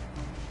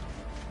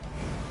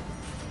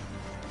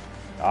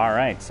 All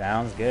right,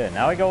 sounds good.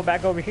 Now we go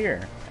back over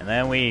here, and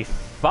then we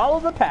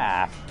follow the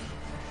path.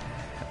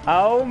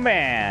 Oh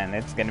man,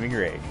 it's gonna be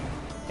great.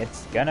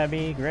 It's gonna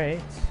be great.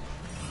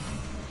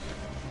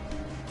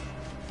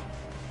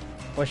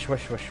 Whoosh.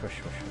 It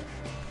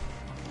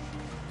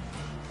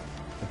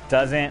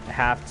doesn't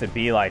have to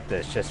be like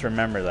this. Just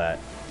remember that.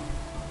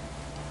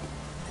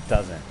 It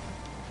doesn't.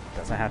 It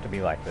doesn't have to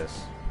be like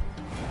this.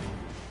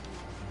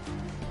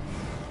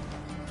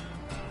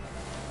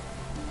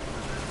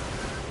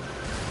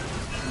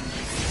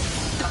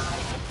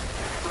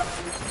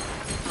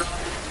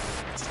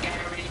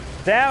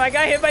 Damn, I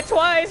got hit by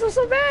twice. I'm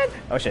so bad.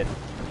 Oh shit.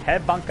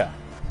 Head bunker.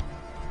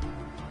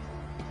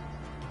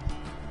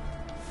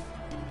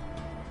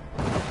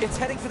 It's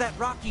heading for that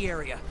rocky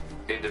area.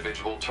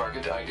 Individual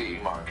target ID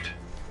marked.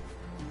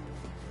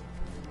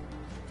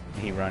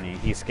 He's running.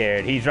 He's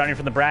scared. He's running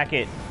from the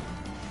bracket.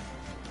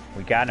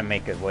 We gotta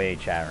make a way,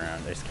 chat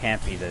room. This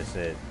can't be this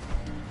it.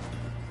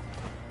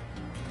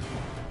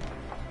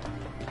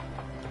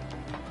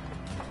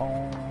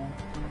 Oh.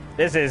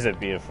 This is a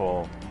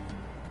beautiful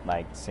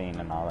like scene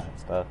and all that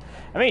stuff.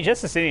 I mean,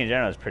 just the city in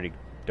general is pretty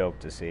dope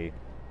to see.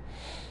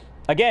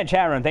 Again,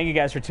 chat room, thank you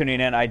guys for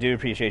tuning in. I do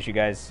appreciate you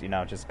guys, you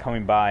know, just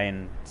coming by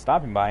and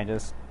stopping by and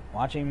just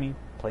watching me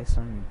play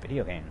some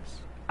video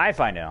games. I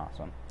find it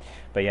awesome.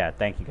 But yeah,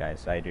 thank you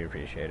guys. I do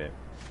appreciate it.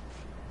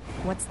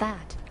 What's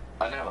that?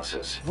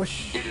 Analysis.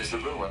 Whoosh. It is the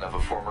ruin of a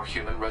former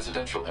human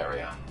residential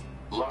area.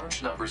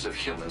 Large numbers of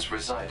humans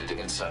resided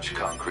in such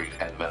concrete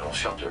and metal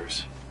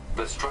shelters.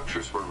 The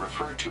structures were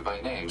referred to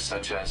by names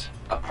such as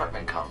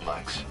apartment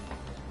complex.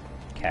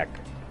 Keck.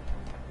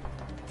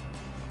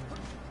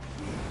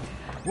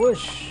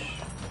 Whoosh!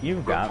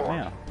 You've got Report.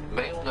 mail.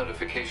 Mail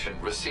notification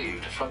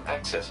received from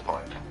access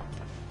point.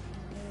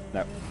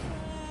 No.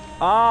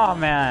 Oh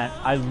man,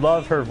 I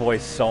love her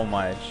voice so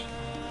much.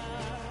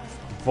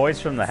 Voice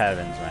from the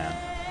heavens, man.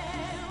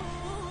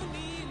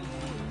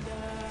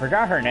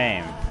 Forgot her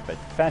name, but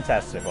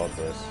fantastic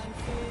vocalist.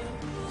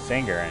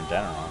 Singer in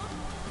general.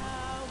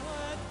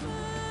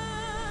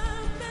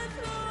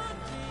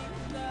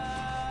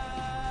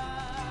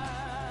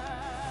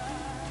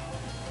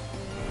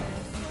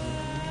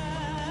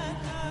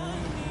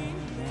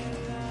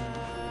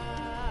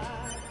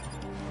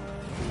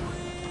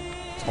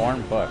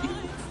 Torn book.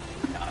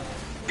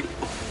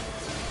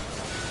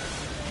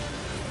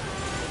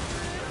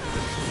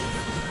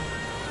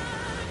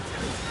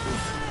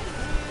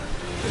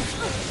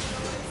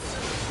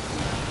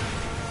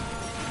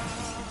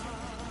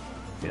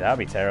 Dude, that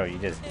would be terrible. You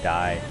just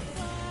die.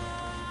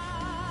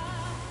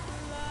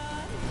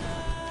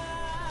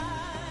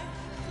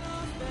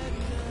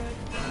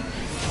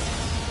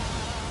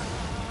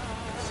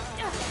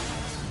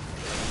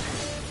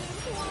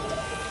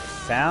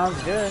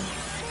 Sounds good.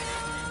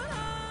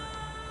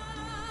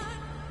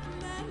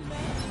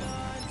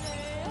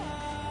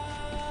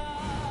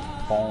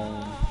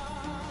 Boom.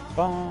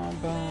 Boom,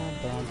 boom,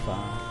 boom, boom.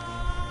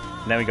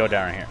 And then we go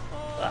down right here.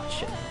 Ah,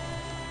 shit.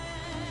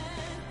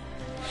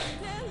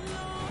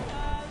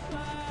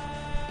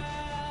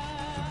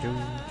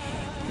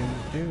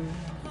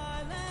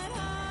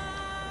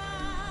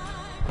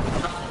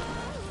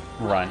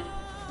 Run.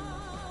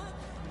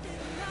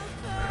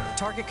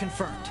 Target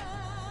confirmed.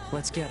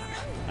 Let's get him.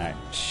 Alright.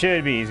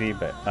 Should be easy,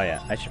 but... Oh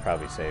yeah, I should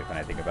probably save when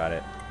I think about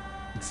it.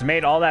 It's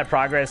made all that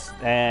progress,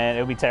 and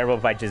it would be terrible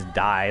if I just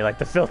die like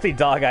the filthy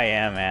dog I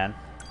am, man.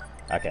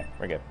 Okay,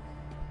 we're good.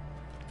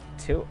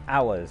 2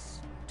 hours.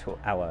 2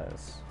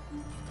 hours.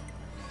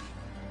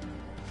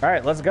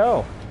 Alright, let's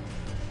go.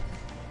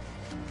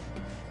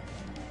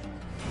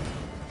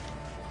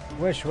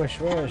 Wish, wish,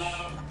 wish.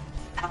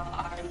 How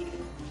are you?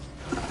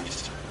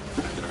 Nice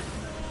weather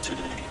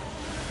today.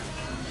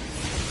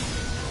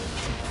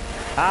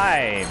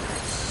 I'm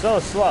so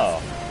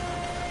slow.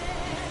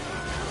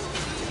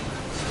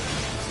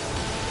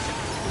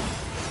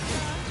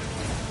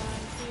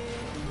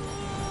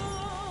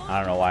 I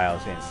don't know why I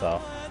was being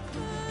slow.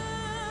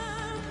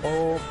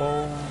 Oh,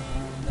 oh.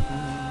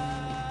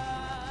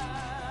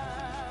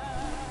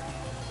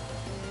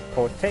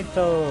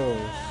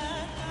 Potatoes.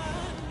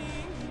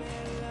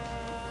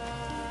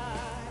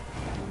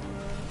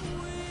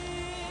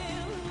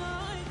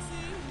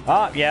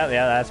 Oh, yeah,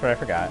 that's what I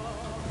forgot.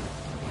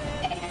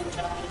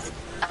 Androids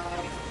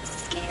are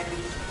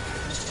scary,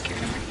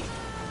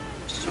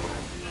 so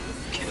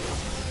kill.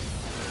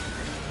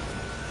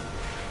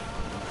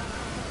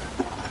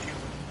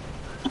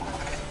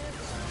 Why?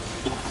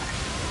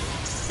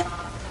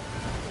 Stop.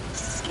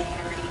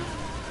 Scary.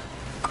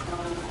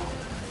 Cruel.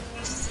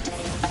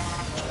 Stay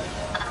back.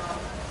 Ow.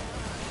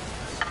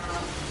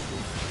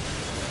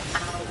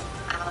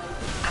 Ow. Ow. Ow. Ow. Ow.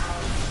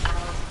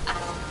 Ow.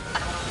 Ow.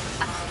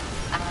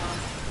 Ow.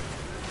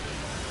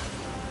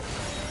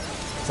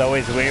 It's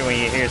always weird when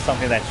you hear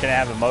something that shouldn't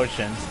have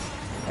emotions,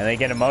 and they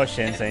get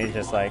emotions, and you're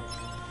just like...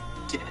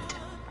 Dead.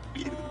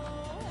 You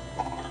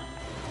are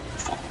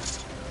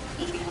false.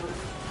 You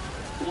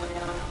will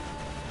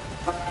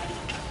break.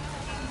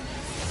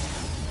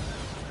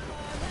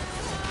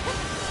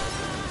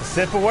 A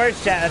sip of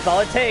words, chat, that's all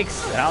it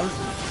takes. And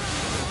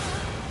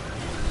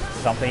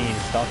something you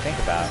just don't think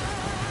about.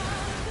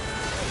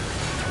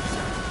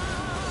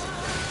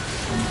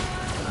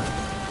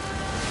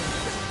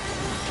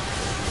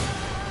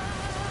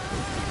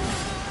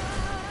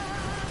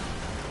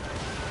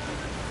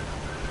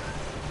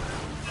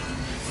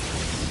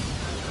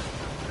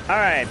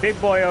 Alright, big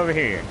boy over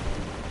here.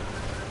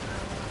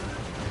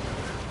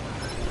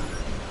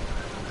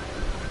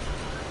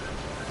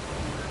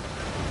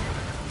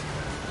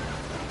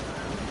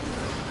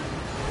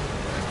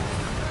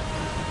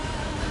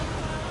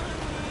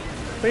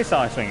 Please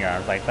don't swing your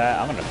arms like that.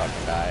 I'm gonna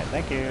fucking die.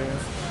 Thank you.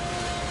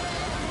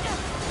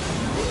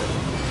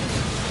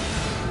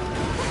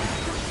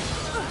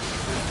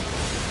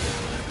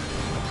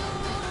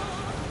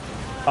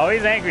 Oh,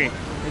 he's angry.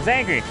 He's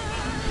angry.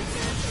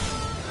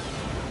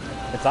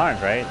 It's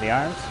arms, right? The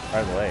arms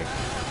or the legs?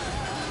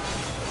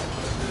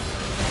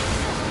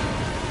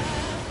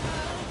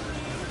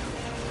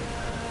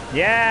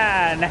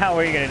 Yeah, now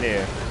what are you gonna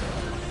do?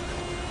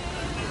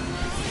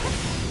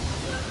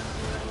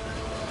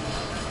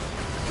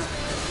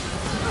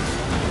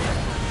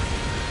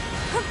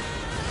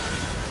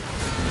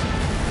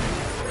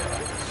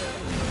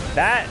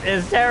 That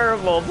is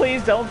terrible.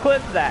 Please don't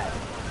clip that.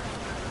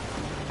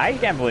 I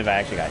can't believe I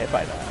actually got hit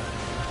by that.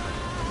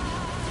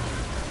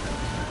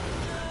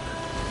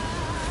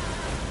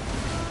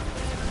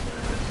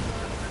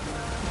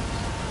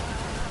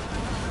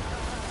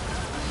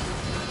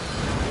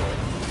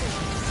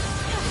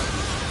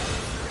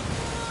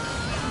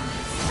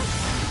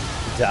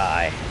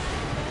 Die.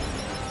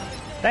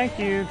 Thank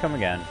you. Come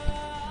again.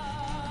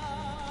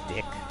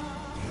 Dick.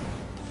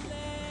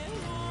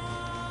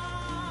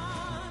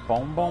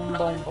 Boom, boom,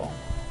 boom, boom.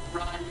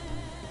 Run.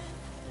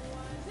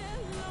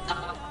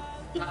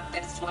 Not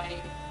this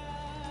way.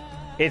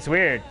 It's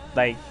weird.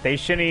 Like, they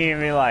shouldn't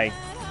even be, like,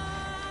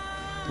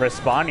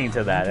 responding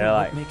to that. They're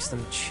like... What makes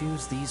them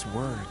choose these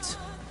words?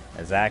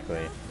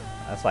 Exactly.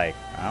 That's like,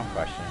 I'm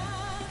questioning.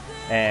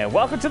 And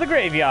welcome to the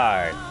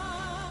graveyard!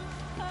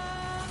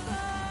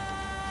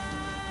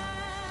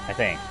 I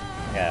think.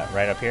 Yeah,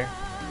 right up here.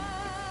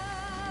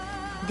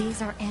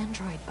 These are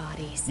android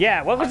bodies.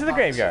 Yeah, welcome to the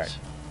graveyard.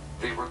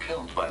 They were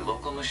killed by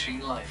local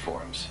machine life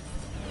forms.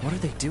 What are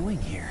they doing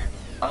here?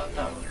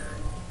 Unknown.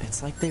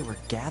 It's like they were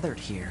gathered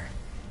here.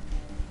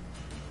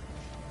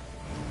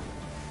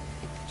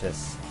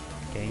 Just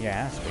getting your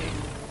ass beat.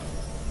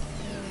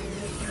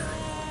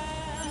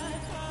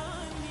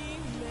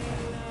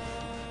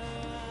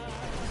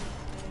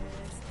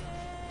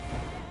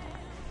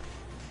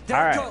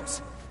 All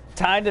right,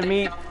 time to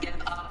meet. Don't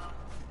give up.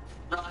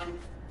 Run.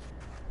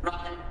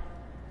 Run.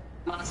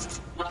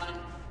 Must run.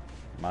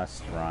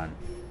 Must run.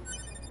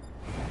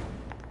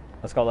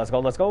 Let's go, let's go,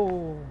 let's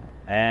go.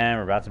 And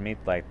we're about to meet,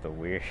 like, the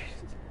weird...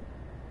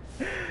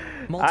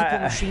 Multiple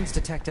machines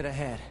detected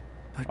ahead.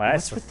 But when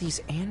what's with these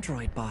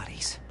android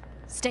bodies?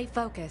 Stay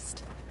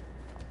focused.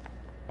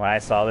 When I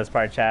saw this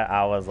part, chat,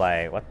 I was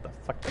like, what the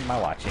fuck am I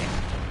watching?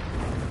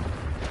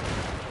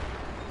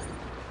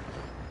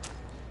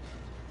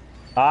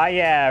 Oh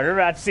yeah, we're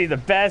about to see the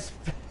best...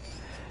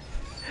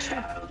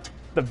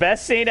 the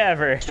best scene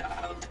ever.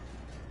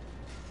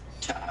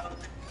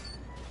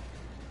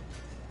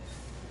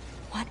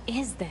 What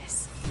is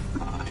this?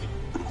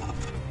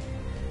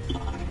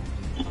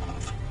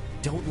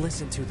 Don't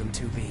listen to them,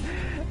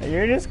 2B.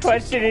 You're just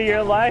questioning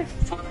your life.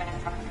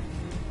 Forever.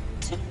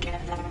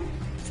 Together.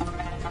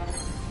 Forever.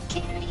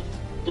 Carry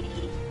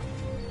me.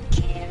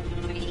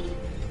 Carry.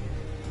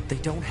 They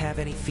don't have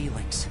any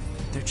feelings.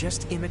 They're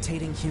just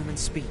imitating human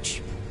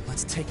speech.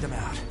 Let's take them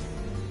out.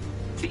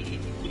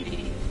 Feed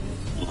me.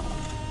 Love.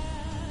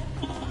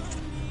 Love.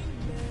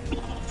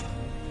 Love.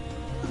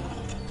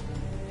 Love.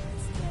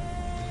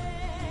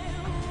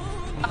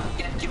 I'll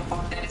get you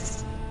for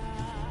this.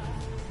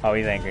 Oh,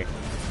 he's angry.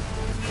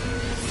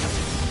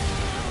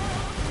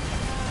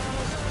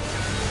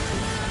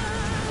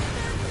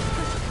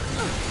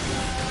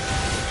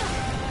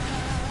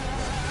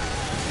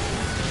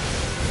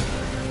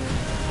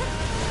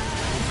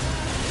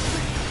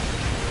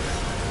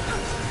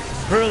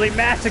 Brutally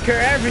massacre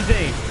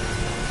everything!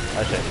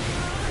 Oh shit.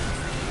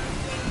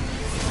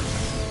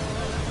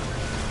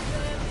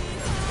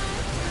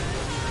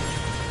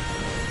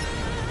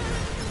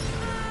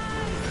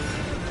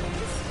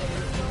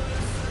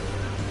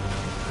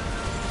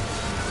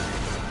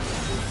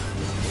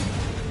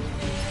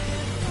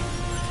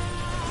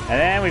 And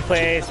then we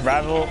play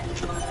survival.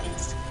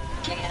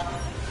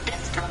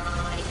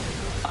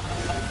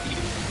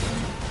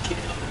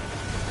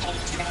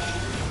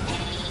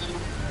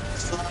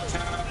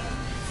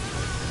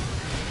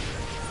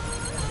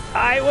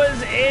 I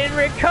was in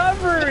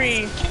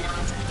recovery!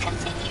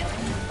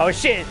 Oh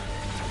shit!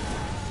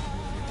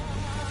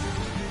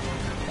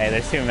 Hey,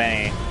 there's too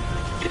many.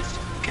 This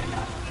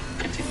cannot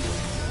continue.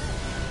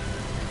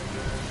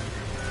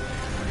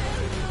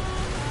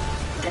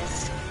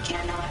 This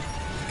cannot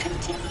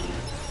continue.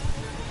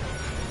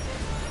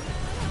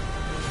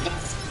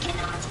 This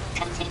cannot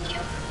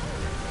continue.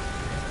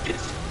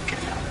 This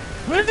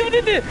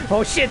cannot.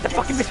 Oh shit, the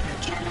fucking bitch!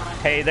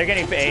 Hey, they're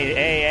getting.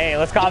 Hey,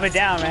 let's calm it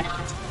down, man.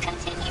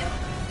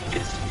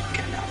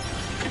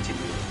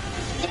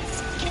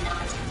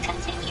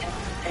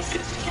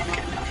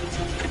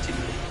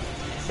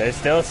 They're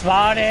still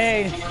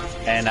spawning!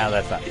 And now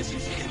that's not.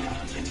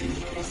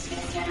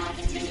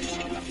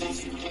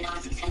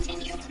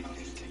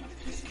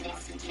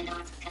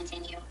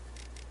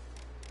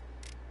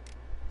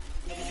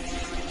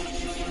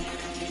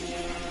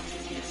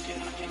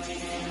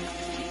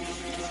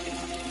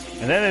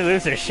 And then they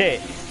lose their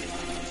shit.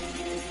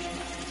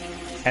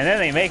 And then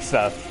they make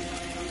stuff.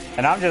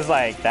 And I'm just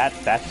like,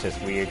 that's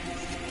just weird.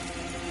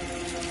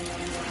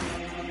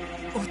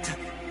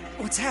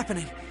 What's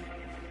happening?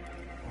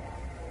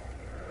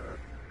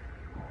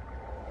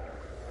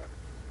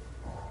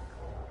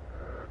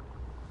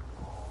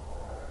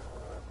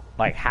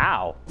 Like,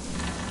 how?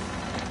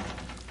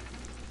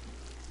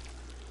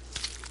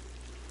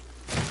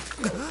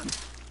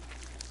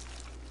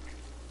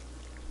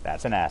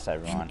 That's an ass,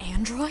 everyone. An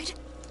android?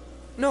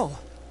 No.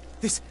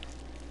 This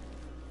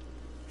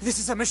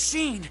is a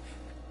machine.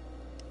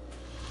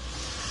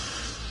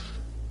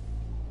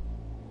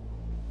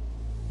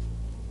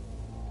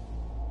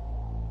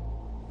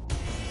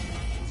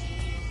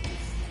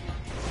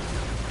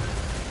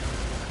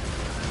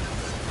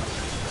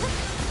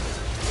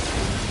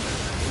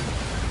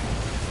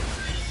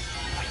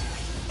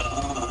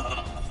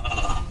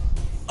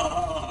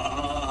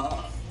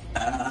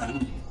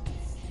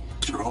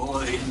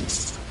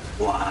 Androids,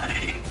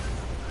 why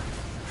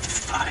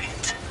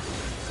fight?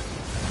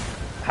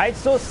 Height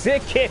so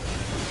sick kick.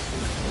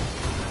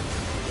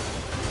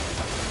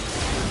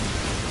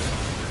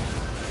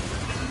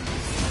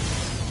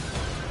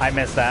 I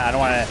missed that. I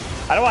don't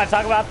want to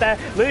talk about that.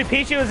 Lily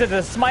Pichu is in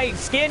the Smite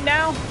skin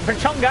now for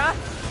Chunga.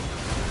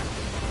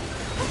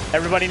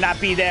 Everybody not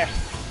be there.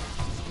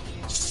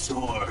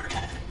 Sword.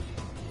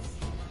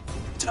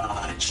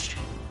 Dodge.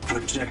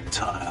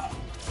 Projectile.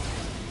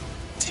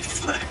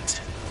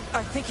 Deflect.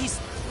 I think he's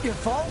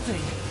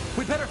evolving.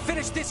 We better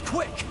finish this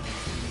quick.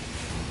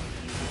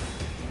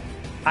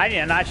 I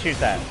did not shoot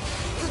that.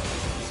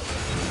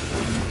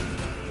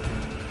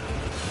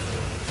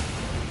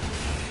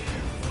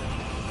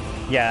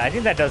 Yeah, I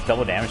think that does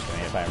double damage to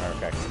me if I remember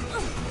correctly.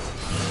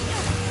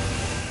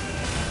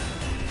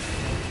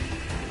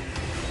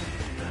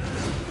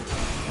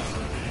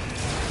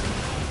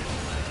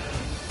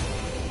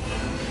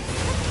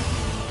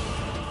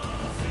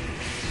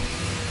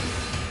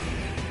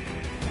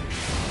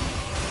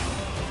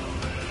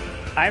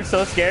 I'm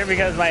so scared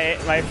because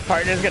my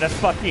partner's gonna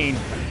fucking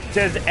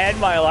just end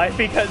my life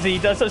because he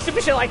does some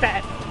stupid shit like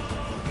that.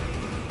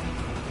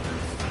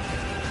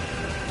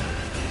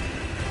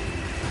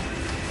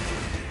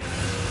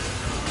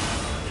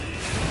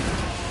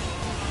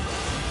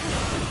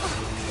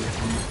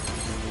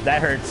 That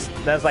hurts.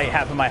 That's like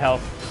half of my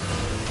health.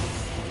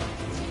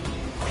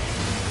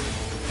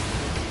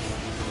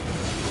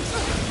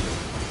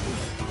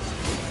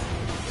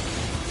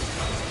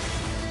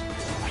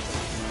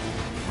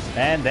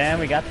 And then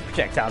we got the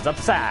projectiles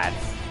upside.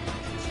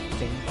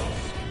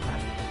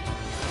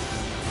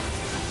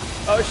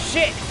 Oh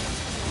shit!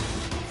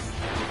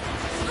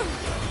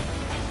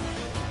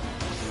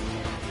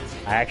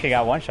 I actually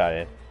got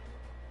one-shotted.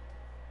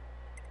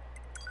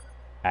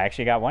 I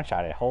actually got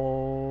one-shotted.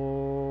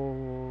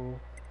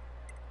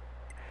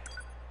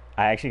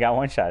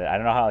 I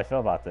don't know how I feel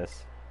about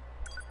this.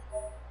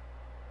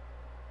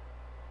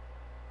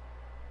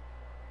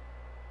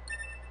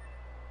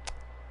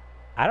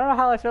 I don't know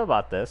how I feel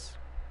about this.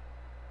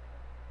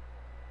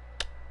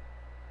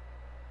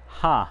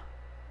 Huh.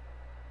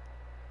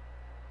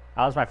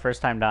 That was my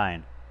first time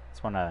dying.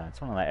 Just wanna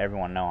let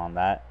everyone know on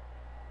that.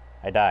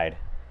 I died.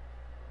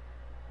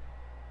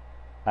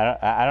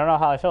 I don't know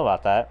how I feel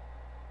about that.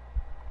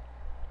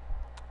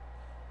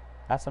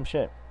 That's some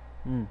shit.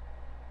 Ain't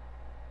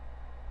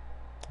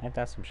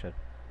that some shit?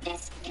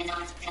 This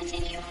cannot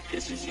continue.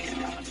 This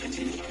cannot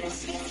continue.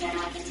 This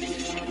cannot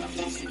continue.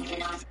 This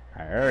cannot.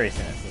 Alright, I've already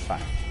seen this. It's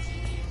fine.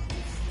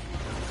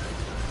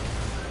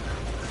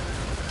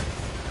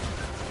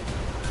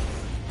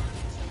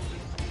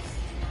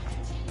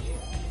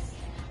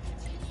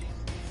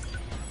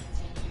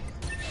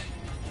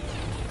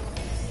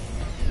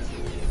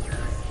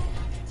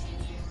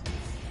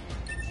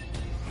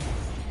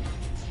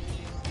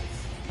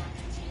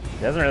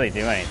 It doesn't really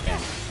do anything.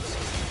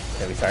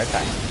 Okay, we start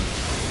attacking.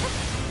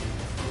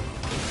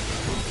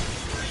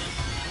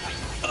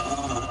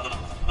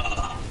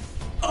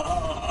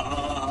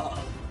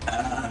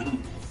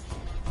 And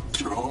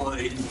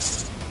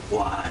droids.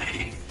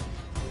 Why?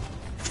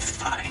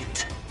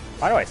 Fight.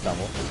 Why do I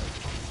stumble?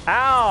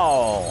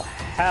 Ow!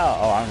 Hell!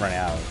 Oh, I'm running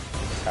out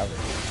of cover.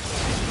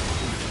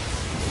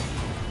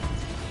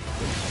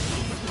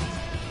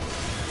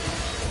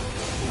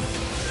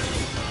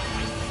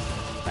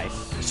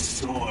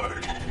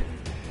 Sword.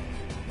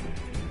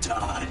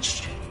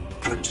 Dodge.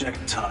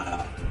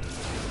 Projectile.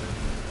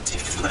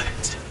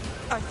 Deflect.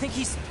 I think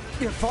he's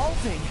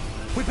evolving.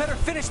 We better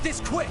finish this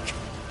quick.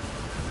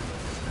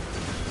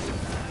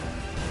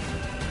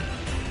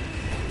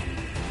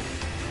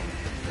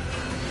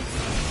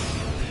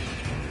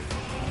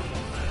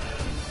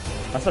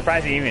 I'm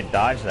surprised he even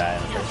dodged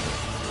that in the first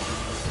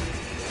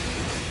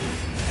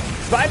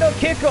place. Spinal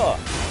kicker!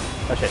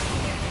 Oh shit.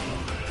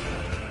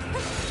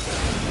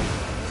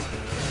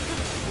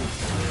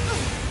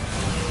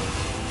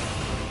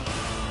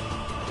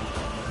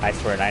 I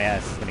swear, NieR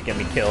is gonna get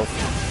me killed.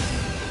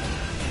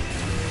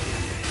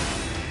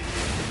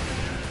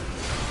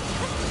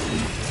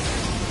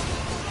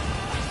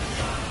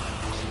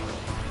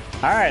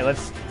 Alright,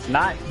 let's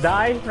not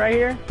die right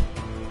here.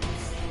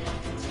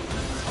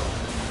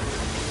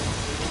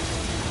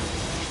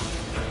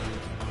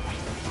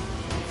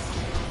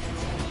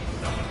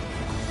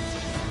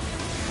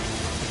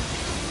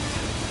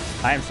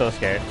 I am so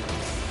scared.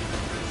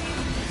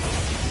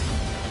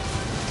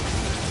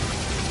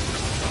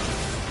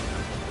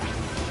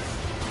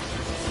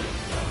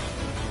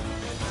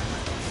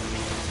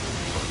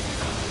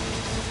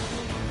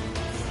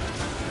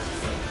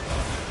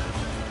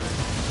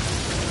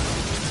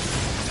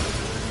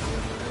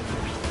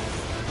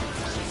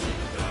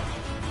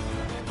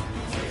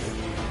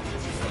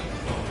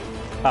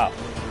 Oh.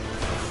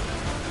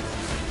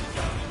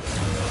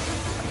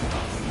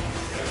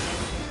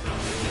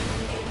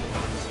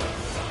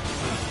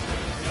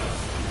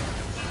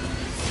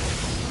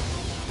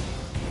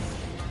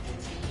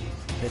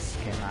 This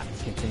cannot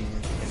continue.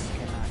 This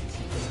cannot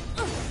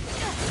continue.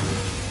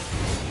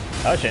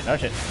 Oh shit, oh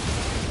shit.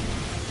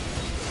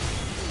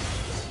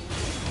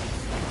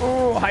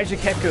 Oh,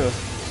 Hijikeku.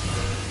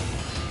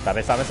 Stop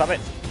it, stop it, stop it.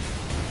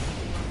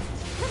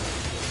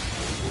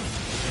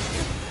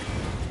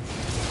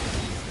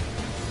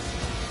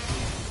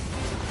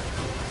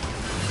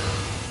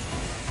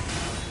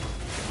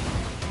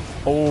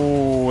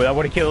 Oh, that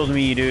would have killed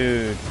me,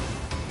 dude.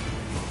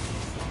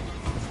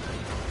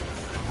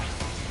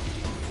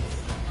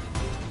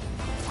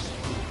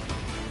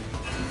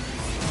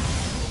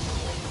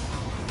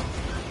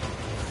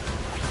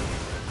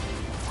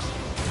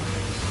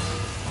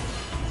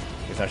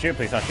 Please don't shoot,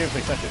 please don't shoot,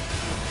 please don't shoot.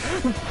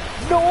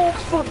 No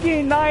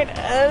fucking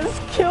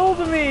 9S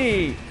killed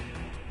me!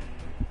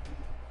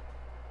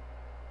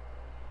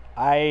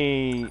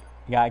 I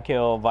got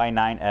killed by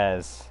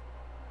 9S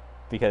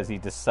because he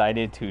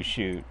decided to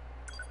shoot.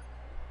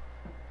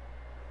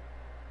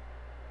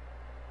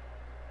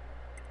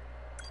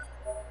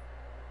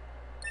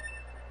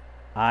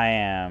 I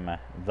am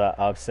the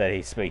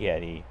upsetty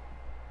spaghetti.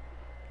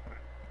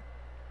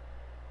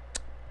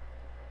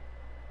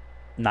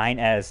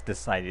 9S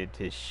decided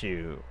to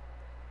shoot.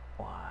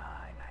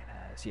 Why,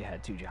 9S? You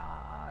had 2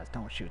 jobs.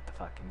 Don't shoot the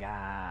fucking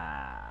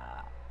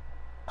guy.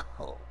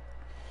 Oh.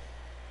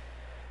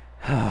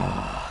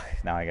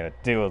 Now I gotta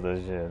deal with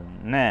this shit.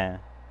 Nah.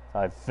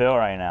 That's how I feel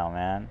right now,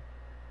 man.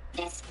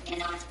 This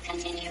cannot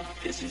continue.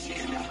 This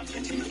cannot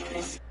continue.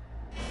 This.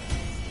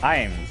 I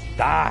am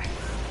die.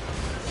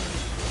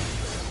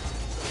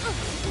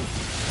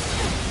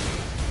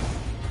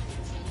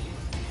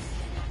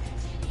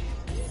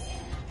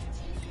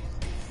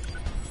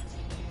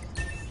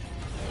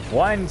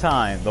 One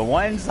time, the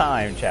one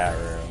time, chat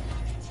room.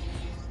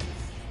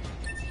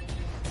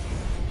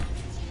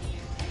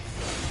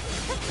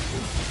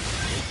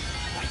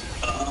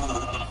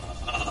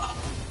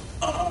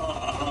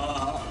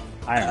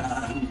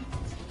 Iron.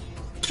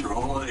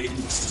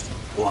 Droids.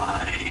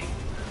 Why?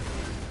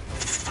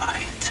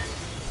 Fight.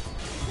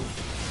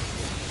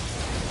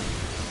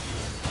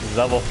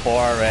 Level 4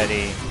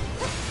 already.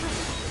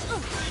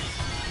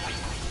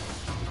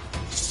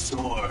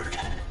 Sword.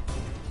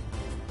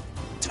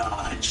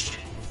 Dodge.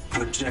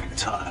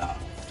 Projectile.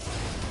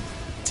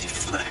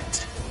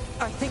 Deflect.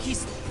 I think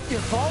he's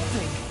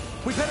evolving.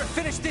 We better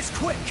finish this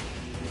quick.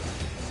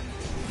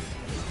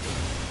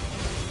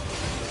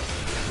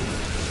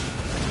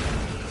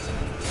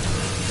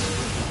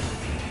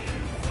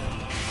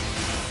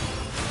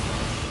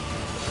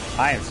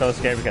 I am so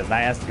scared because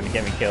 9S is gonna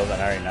get me killed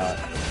and I already know it.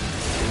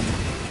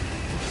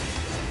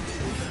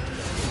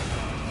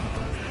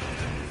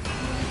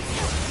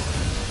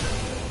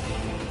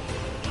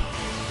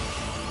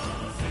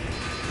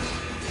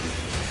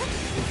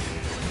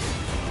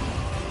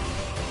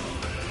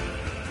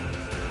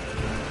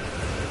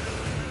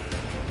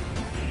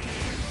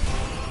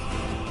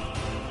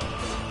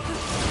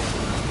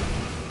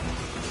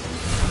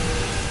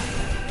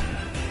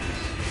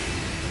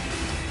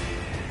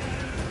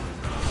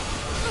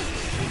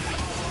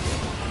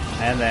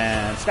 And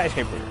then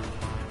skyscraper.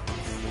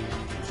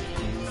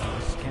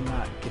 This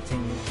cannot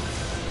continue.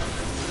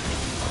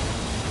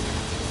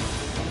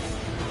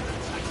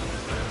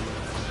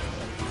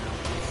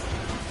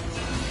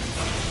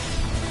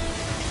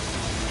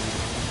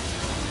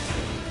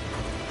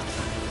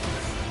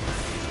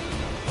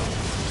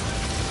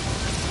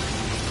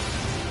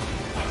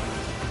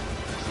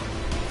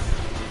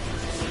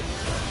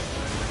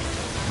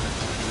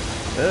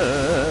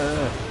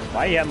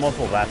 Why do you have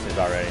multiple blasters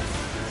already?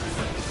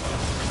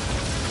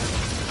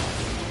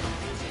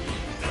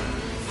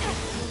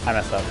 I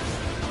messed up.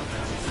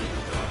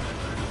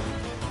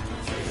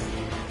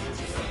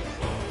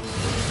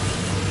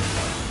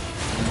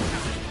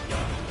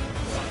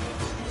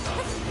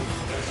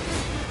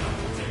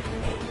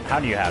 How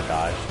do you have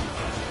dodge?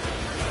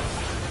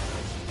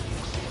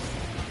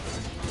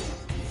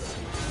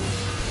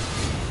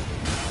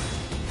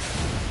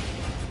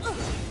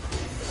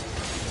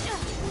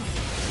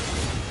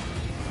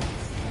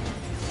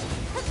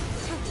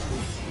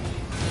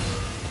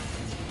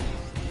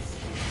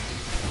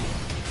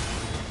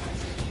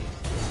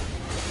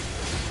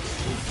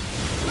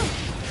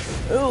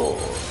 Ooh,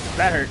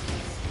 that hurt.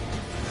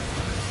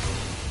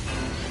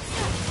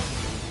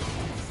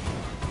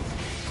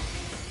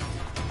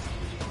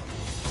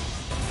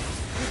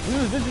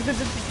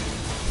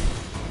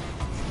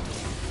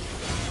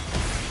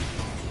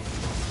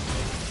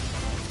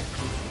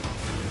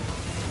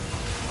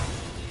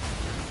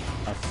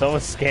 I'm so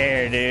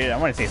scared, dude. I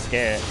want to say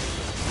scared.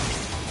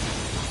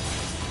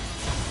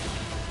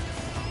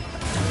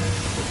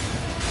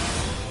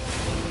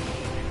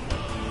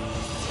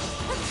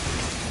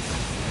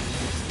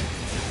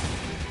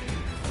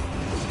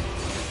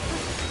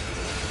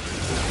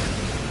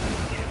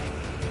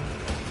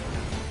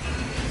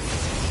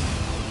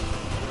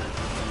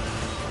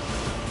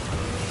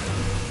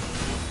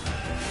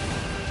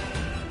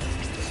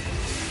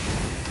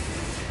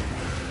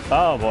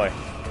 Oh boy.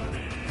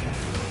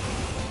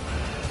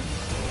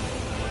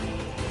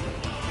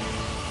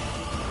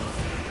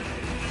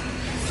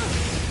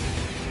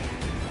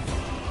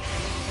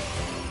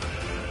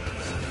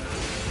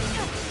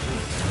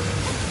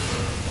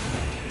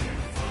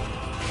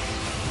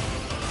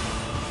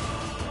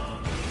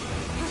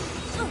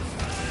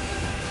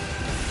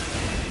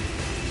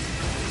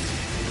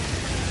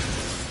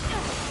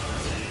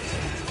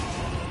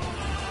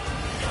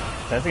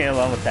 That's gonna get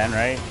level 10,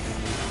 right?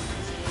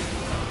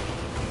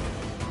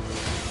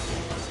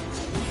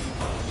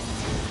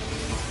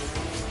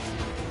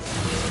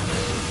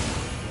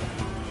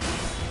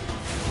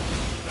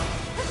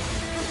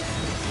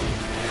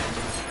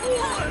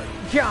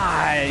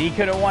 God, he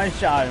could have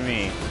one-shot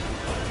me.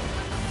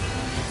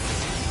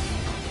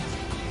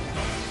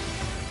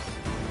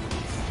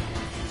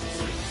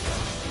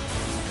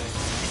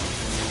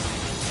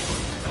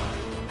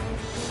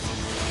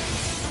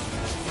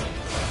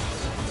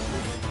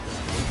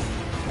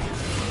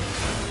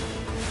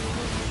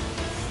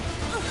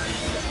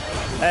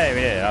 Hey,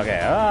 we did it.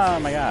 Okay. Oh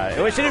my god.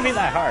 It shouldn't be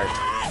that hard.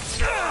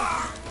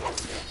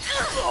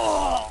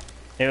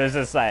 It was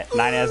just like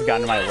 9S got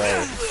in my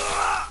way.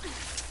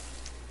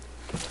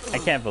 I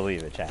can't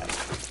believe it, chat.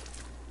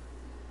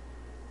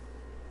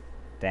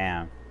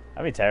 Damn.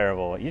 That'd be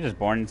terrible. You just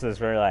born into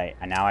this where like,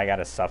 and now I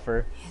gotta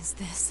suffer. Is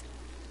this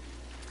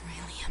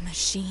really a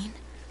machine?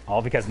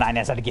 All because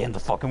 9S had to get in the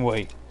fucking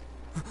way.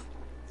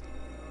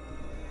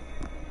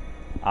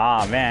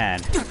 Ah,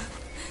 man.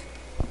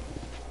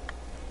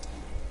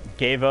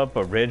 Gave up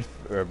a rib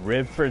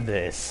for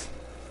this.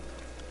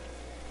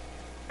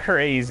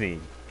 Crazy.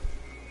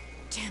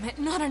 Damn it,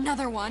 not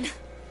another one.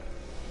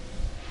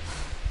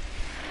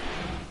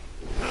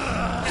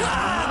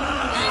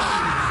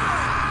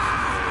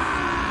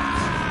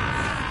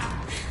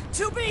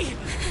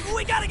 2B!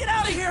 We gotta get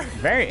out of here!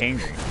 Very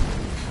angry.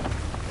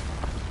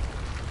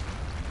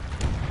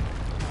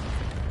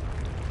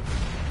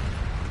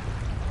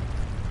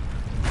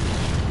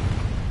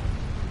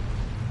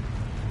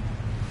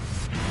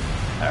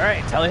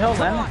 Alright, tally ho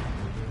then.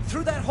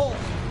 Through that hole.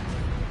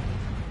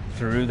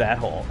 Through that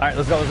hole. Alright,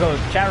 let's go, let's go.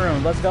 Chat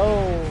room, let's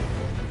go.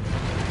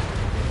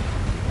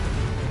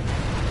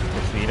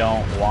 Because we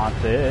don't want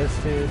this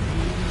to be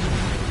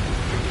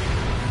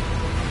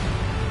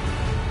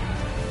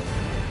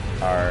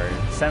our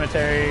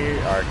cemetery,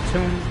 our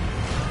tomb.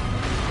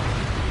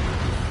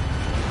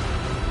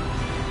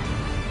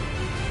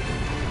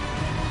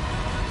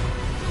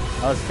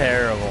 That was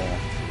terrible.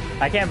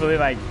 I can't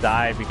believe I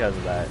died because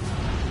of that.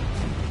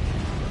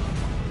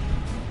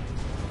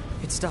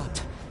 It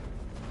stopped.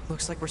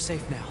 Looks like we're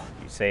safe now.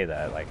 You say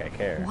that like I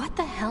care. What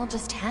the hell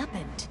just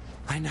happened?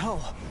 I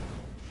know.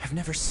 I've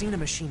never seen a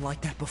machine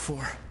like that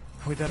before.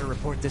 We better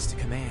report this to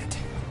Command.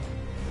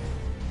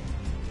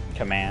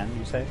 Command,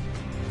 you say?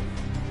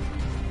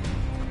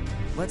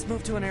 Let's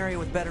move to an area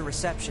with better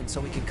reception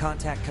so we can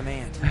contact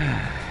Command.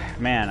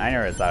 Man, I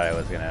never thought it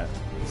was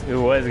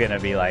gonna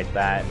be like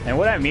that. And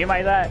what I mean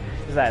by that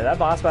is that that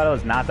boss battle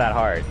is not that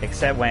hard,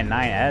 except when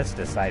 9S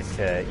decides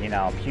to, you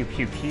know, pew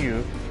pew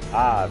pew,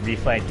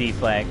 reflect,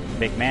 deflect,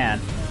 big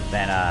man,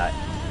 then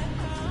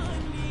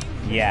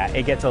yeah,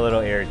 it gets a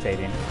little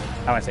irritating.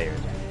 I wouldn't say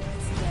irritating.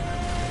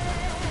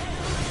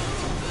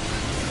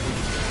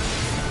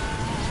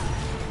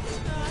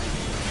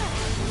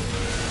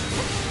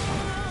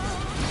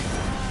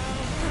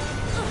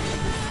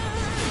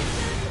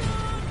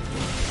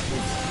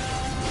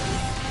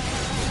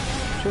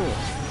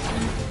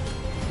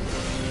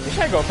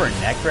 Should I go for a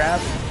neck grab?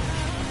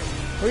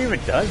 Who even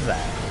does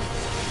that?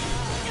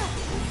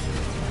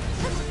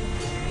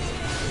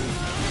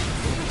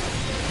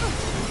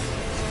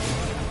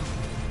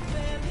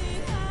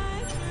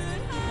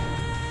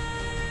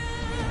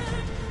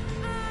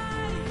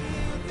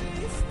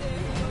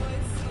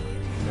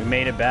 We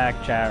made it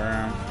back, chat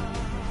room.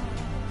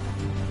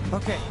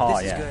 Okay, oh,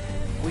 this yeah. is good.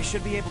 We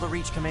should be able to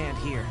reach Command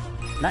here.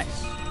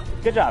 Nice.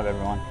 Good job,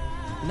 everyone.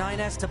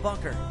 9S to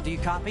bunker. Do you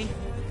copy?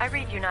 I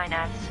read you,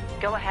 9S.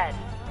 Go ahead.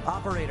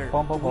 Operator,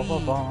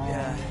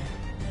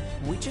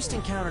 we just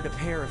encountered a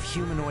pair of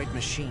humanoid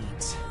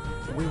machines.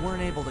 We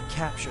weren't able to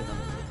capture them,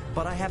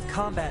 but I have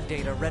combat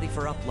data ready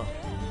for upload.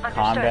 Understood.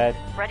 Combat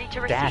ready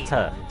to receive.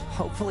 data.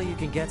 Hopefully you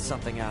can get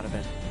something out of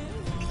it.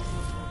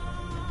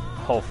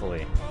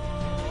 Hopefully.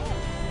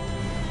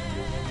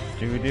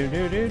 Do.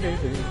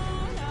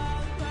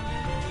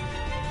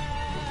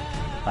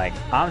 Like,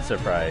 I'm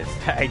surprised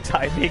I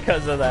died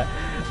because of that.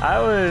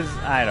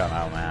 I don't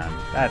know, man.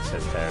 That's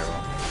just terrible.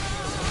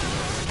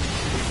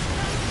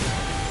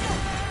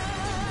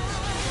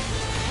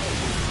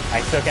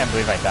 I still can't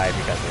believe I died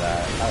because of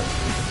that.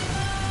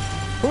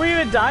 Who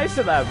even dies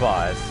to that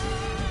boss?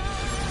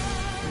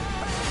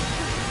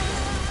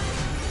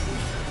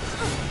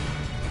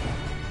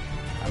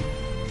 I'm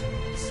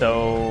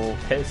so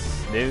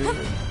pissed, dude.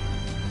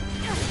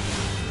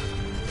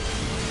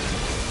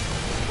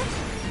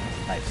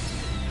 Nice.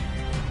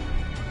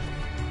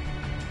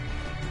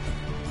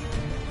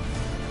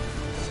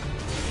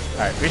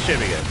 Alright, we should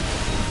be good.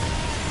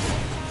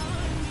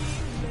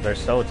 They're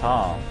so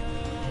tall.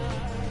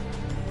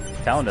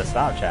 Tell them to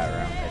stop, chat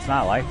room. It's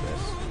not like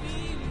this.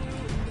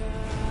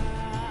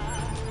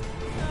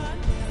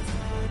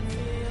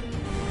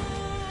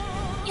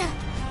 Yeah.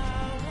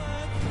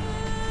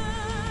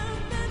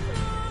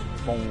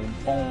 Boom,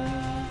 boom.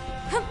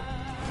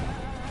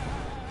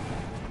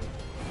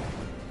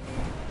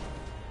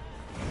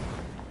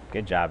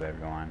 Good job,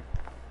 everyone.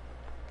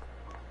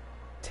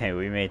 Damn,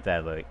 we made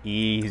that look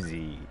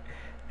easy.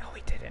 No,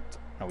 we didn't.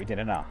 No, we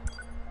didn't. No.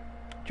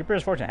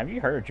 Jupiter's Fortune. Have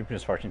you heard of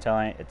Jupiter's Fortune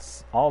telling?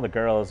 It's all the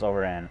girls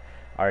over in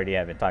RD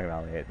have been talking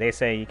about it. They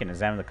say you can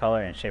examine the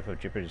color and shape of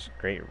Jupiter's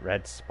great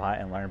red spot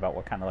and learn about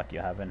what kind of luck you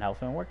have in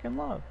health and work and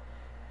love.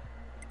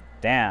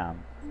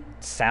 Damn.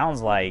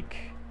 Sounds like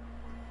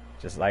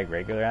just like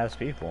regular ass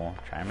people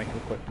trying to make a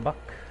quick buck.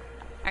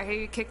 I hear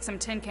you kicked some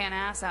tin can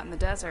ass out in the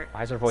desert.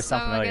 Why does her voice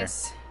sound familiar? I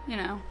guess, you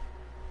know,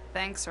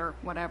 thanks or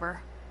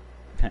whatever.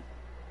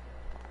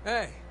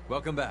 Hey,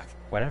 welcome back.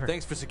 Whatever.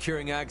 Thanks for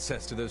securing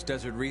access to those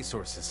desert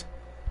resources.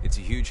 It's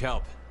a huge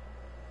help.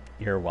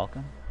 You're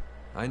welcome.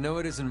 I know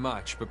it isn't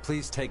much, but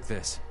please take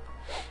this.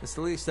 It's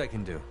the least I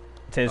can do.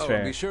 It is fair.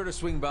 And be sure to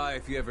swing by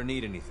if you ever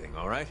need anything,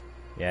 alright?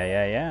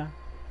 Yeah.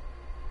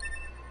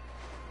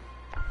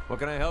 What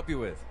can I help you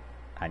with?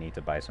 I need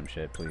to buy some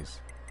shit, please.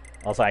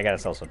 Also, I gotta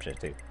sell some shit,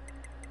 too.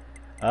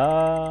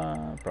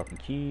 Broken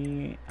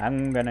key.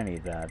 I'm gonna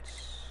need that.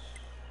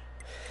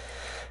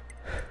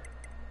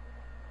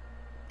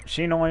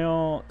 Sheen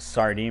oil,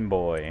 sardine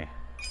boy.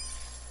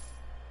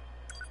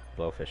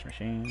 Blowfish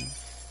machine.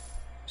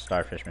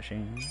 Starfish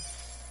machine.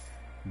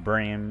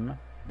 Bream.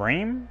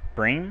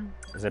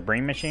 Is it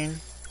bream machine?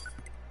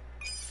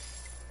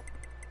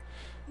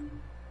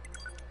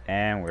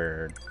 And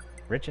we're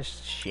rich as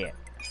shit.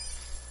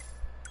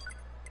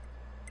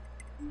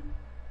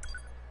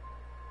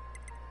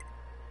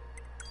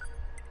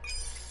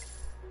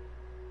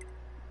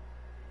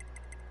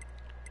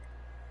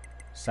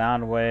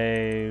 Sound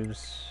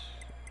waves,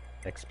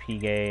 XP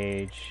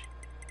gauge,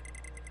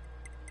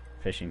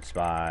 fishing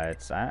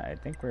spots. I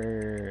think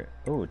we're...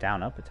 Ooh,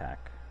 down up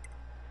attack.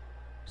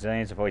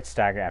 Resilience avoids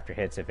stagger after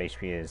hits if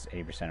HP is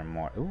 80% or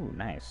more. Ooh,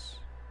 nice.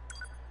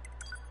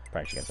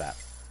 Probably should get that.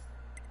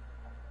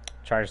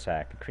 Charge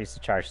attack. Increase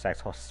the charge attack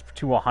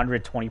to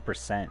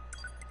 120%.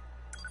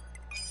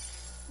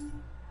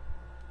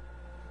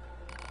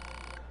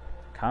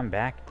 Come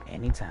back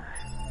anytime.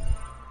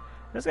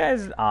 This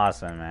guy's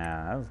awesome,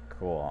 man. That was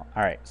cool.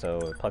 Alright,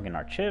 so plug in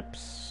our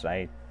chips,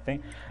 I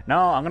think. No,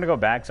 I'm gonna go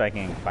back so I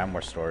can find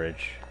more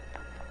storage.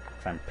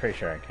 I'm pretty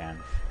sure I can.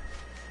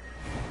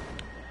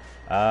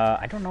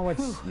 I don't know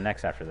what's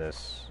next after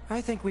this.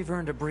 I think we've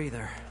earned a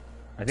breather.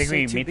 I think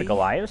we meet the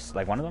Goliaths,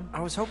 like one of them.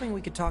 I was hoping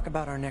we could talk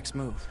about our next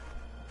move.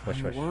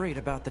 I'm worried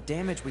about the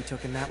damage we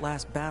took in that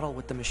last battle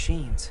with the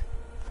machines.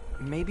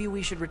 Maybe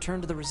we should return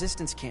to the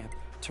resistance camp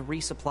to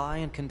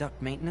resupply and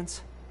conduct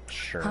maintenance?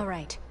 Sure. All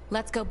right,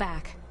 let's go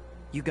back.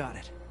 You got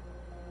it.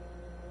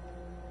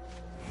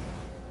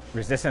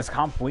 Resistance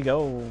comp, we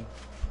go.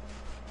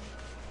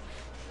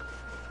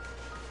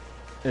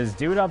 Is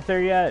dude up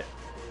there yet?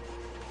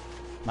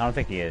 I don't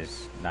think he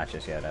is. Not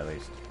just yet, at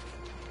least.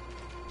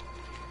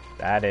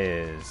 That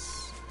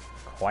is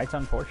quite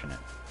unfortunate.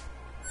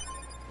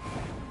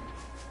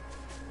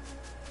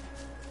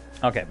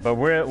 Okay, but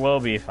we'll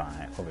be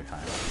fine. We'll be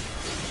fine.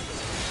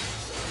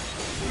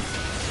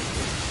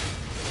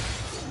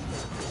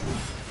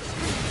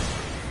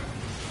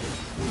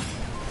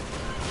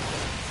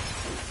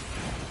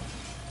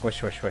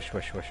 Whoosh, whoosh, whoosh,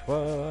 whoosh, whoosh,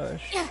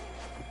 whoosh.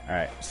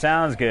 Alright,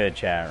 sounds good,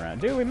 chat round.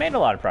 Dude, we made a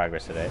lot of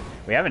progress today.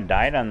 We haven't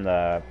died on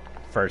the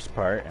first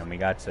part, and we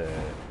got to...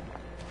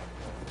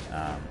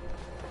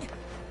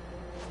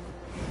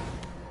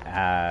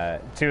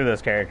 two of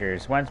those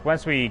characters.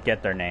 Once we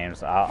get their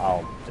names,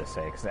 I'll just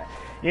say, cause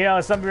you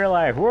know, some people are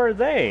like, "Who are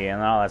they?"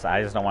 and all that.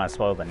 I just don't want to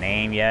spoil the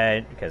name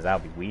yet because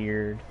that would be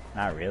weird.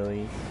 Not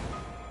really,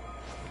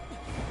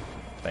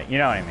 but you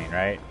know what I mean,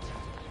 right?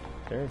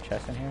 Is there a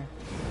chest in here?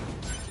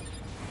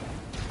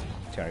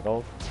 200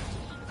 gold.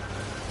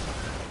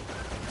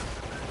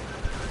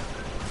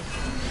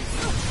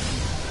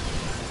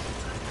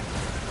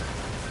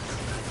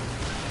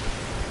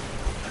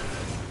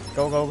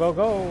 Go, go, go,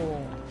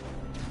 go!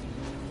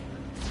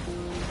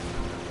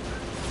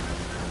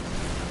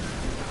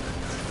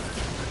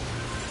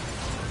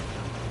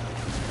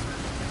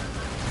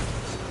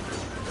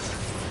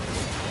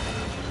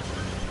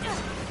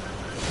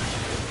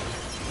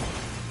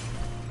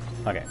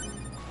 Okay.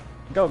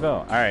 Go, go.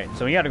 Alright,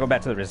 so we gotta go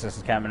back to the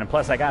resistance camp, and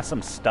plus I got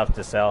some stuff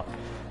to sell.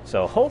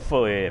 So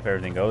hopefully, if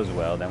everything goes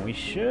well, then we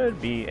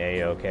should be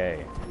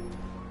a-okay.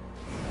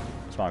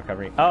 Small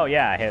recovery. Oh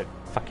yeah, I hit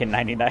fucking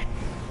 99.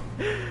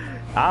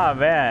 Ah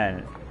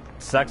man.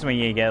 Sucks when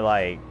you get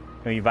like,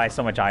 when you buy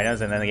so much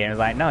items and then the game is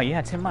like, no, you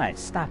had too much,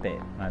 stop it.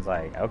 And I was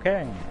like,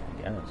 okay,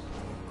 I guess.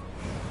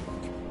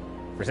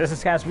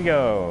 Resistance cast we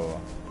go.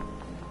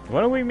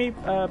 When do we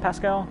meet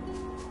Pascal?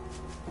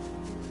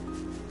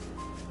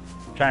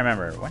 I'm trying to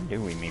remember, when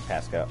do we meet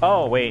Pascal?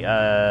 Oh wait,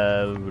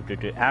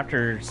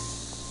 after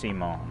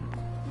Simone.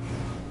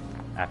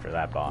 After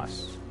that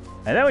boss.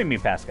 And then we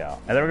meet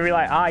Pascal. And then we're gonna be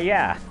like, ah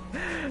yeah,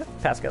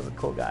 Pascal's a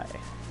cool guy.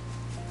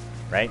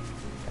 Right?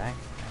 Guy?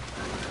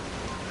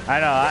 I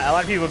know, a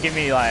lot of people give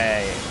me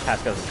like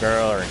Pascal's a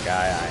girl or a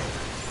guy.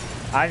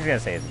 I'm just gonna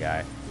say it's a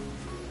guy.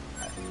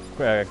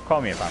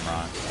 Call me if I'm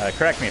wrong.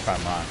 Correct me if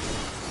I'm wrong.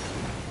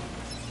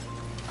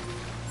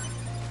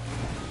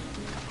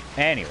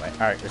 Anyway,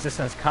 alright,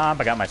 resistance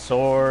comp, I got my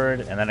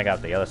sword, and then I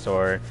got the other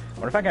sword.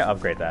 What if I can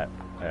upgrade that?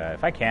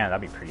 If I can,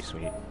 that'd be pretty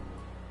sweet.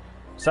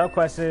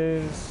 Subquest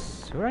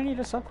is... Who do I need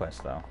to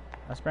subquest, though?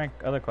 Let's bring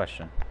other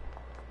question.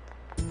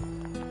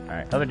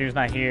 Alright, other dude's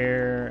not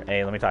here.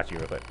 Hey, let me talk to you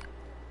real quick.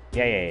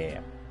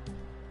 Yeah.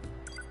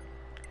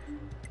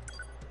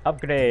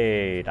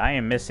 Upgrade. I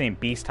am missing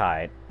Beast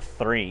Hide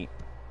 3.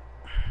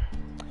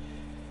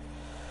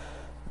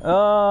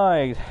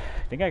 I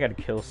think I gotta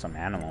kill some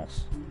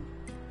animals.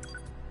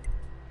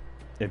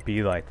 It'd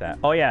be like that.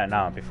 Oh yeah,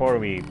 no, before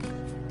we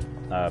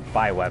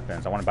buy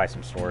weapons, I want to buy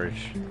some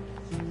storage.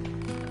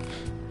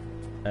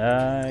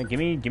 Give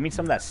me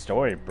some of that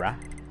storage, bruh.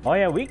 Oh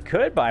yeah, we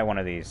could buy one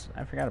of these.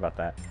 I forgot about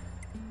that.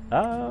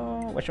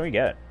 Oh, what should we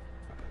get?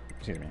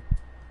 Excuse me.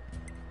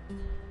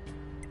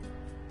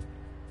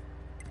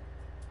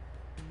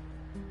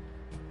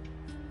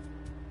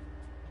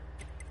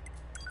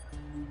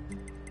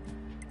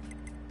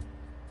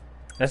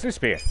 Let's do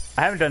spear.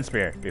 I haven't done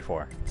spear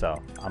before,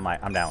 so I'm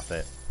down with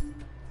it.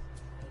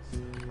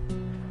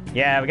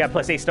 Yeah, we got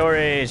 +8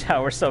 storage.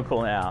 Oh, we're so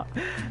cool now.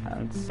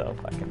 I'm so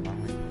fucking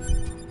lonely.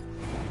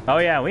 Oh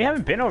yeah, we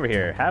haven't been over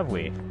here, have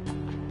we?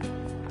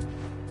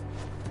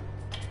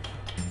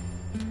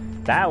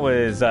 That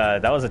was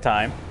a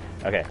time.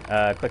 Okay,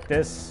 click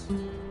this.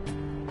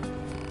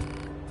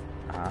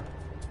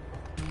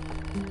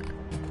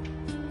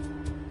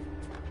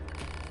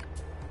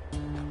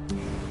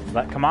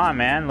 Come on,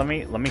 man. Let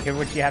me hear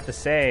what you have to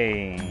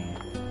say.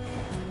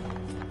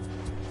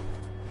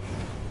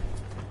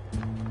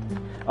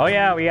 Oh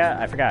yeah,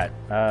 I forgot.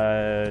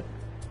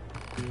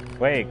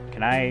 Wait,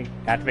 can I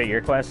activate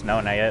your quest?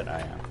 No, not yet.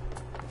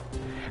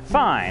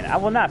 Fine, I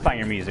will not find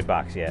your music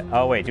box yet.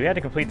 Oh wait, do we have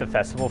to complete the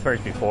festival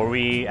first before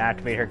we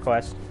activate her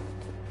quest?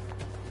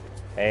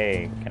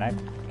 Hey, can I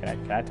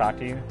talk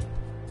to you?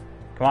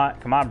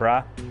 Come on,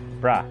 brah.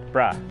 Bro.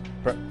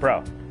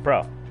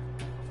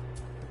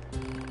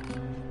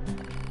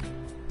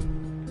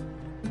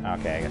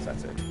 Okay, I guess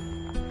that's it.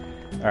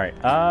 Alright,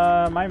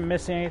 am I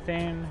missing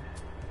anything?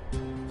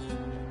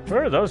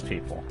 Where are those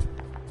people?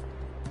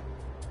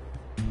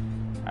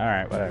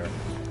 Alright, whatever.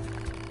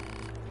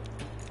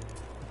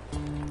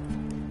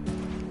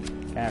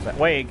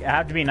 Wait, I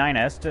have to be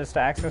 9S just to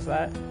access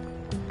that?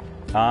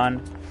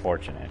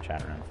 Unfortunate,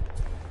 chat room.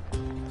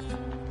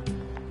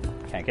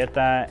 Can't get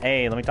that.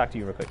 Hey, let me talk to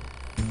you real quick.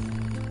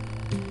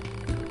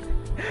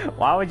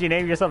 Why would you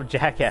name yourself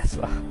Jackass?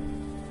 I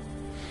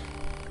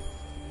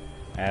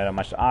don't have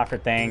much to offer,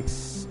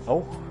 thanks.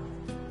 Oh.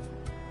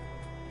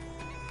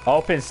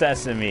 Open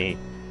Sesame.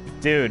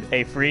 Dude,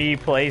 a free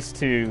place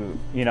to,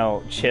 you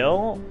know,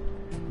 chill?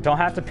 Don't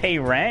have to pay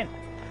rent?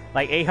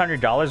 Like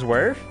 $800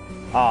 worth?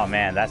 Oh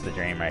man, that's the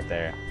dream right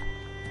there.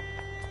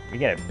 We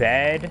get a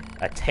bed,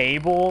 a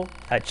table,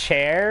 a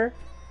chair.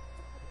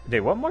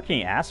 Dude, what more can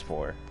you ask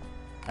for?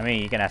 I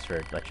mean, you can ask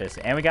for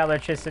electricity. And we got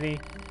electricity.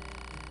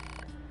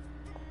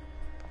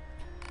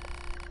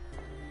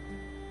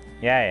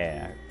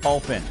 Yeah.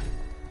 Open.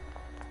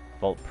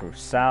 Bulletproof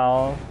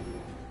salve.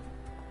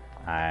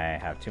 I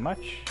have too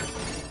much.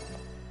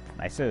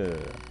 Nice.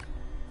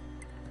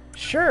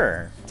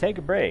 Sure, take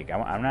a break.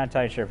 I'm not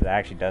entirely sure if it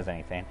actually does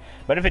anything.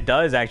 But if it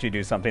does actually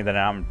do something, then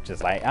I'm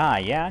just like,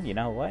 yeah, you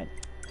know what?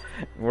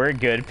 We're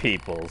good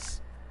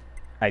peoples.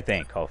 I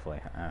think, hopefully.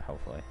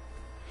 Hopefully.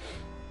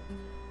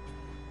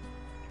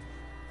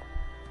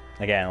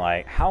 Again,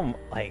 how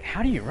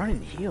do you run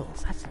in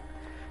heels? That's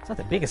not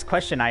the biggest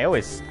question I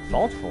always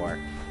thought for.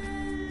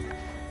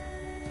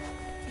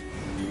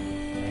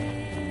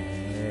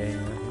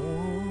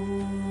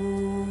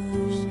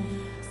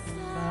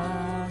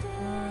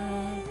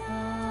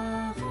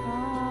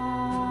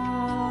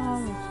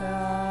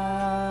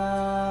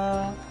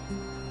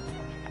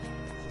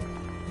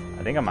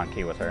 I think I'm on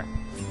key with her.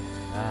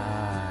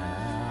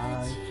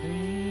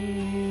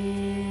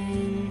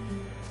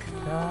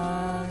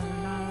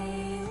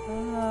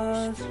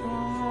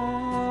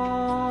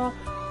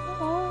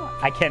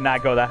 I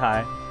cannot go that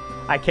high.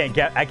 I can't.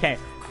 Yeah, I can't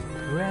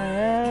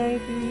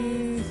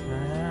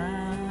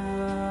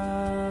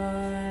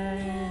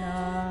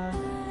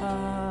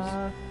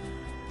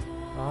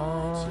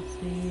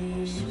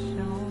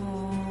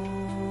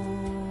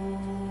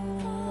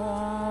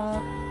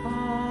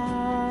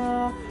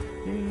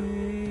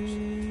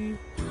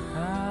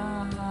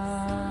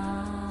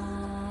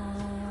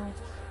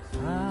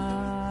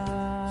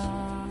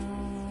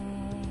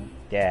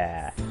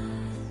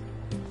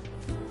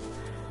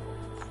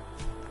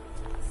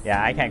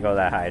go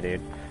that high,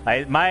 dude.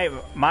 Like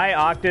my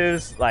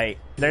octaves, like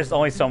there's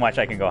only so much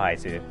I can go high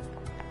to.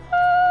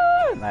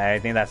 I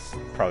think that's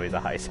probably the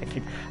highest I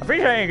can.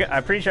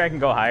 I'm pretty sure I can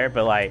go higher,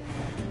 but like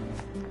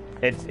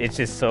it's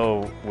just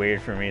so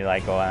weird for me to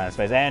like go out of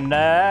space. And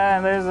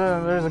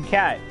there's a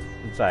cat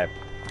inside.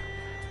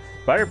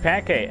 Butter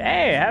Pancake.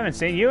 Hey, I haven't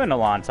seen you in a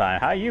long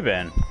time. How you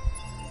been?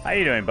 How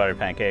you doing, Butter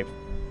Pancake?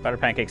 Butter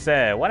Pancake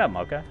said, "What up,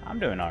 Mocha? I'm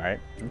doing all right.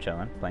 I'm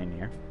chilling, playing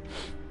NieR.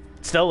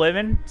 Still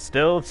living,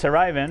 still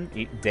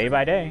surviving, day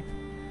by day.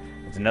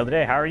 It's another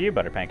day. How are you,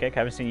 Butter Pancake?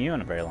 Haven't seen you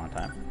in a very long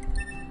time.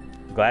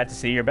 Glad to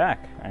see you're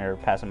back. You're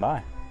passing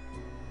by.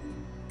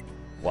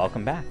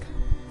 Welcome back."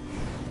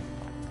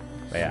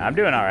 But yeah, I'm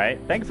doing all right.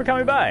 Thank you for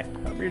coming by.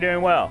 Hope you're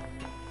doing well.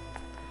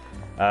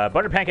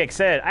 Butter Pancake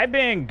said, "I've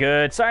been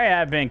good. Sorry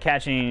I've been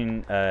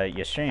catching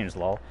your streams,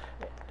 lol.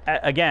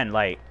 again,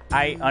 like,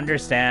 I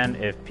understand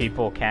if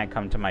people can't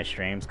come to my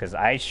streams, because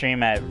I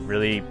stream at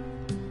really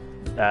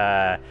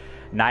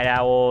night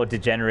owl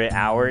degenerate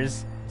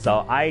hours,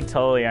 so I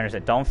totally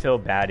understand. Don't feel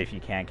bad if you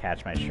can't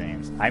catch my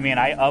streams. I mean,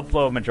 I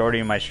upload majority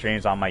of my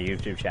streams on my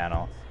YouTube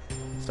channel,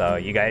 so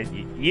you guys,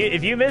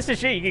 if you miss a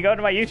stream, you can go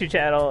to my YouTube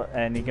channel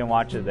and you can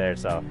watch it there.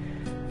 So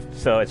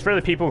it's for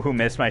the people who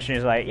missed my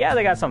streams. Like, yeah,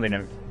 they got something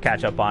to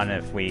catch up on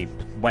if we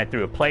went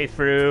through a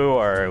playthrough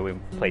or we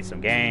played some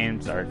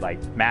games or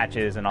like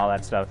matches and all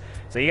that stuff.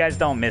 So you guys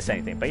don't miss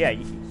anything. But yeah,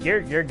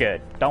 you're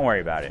good. Don't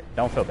worry about it.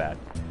 Don't feel bad.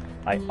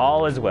 Like,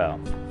 all is well.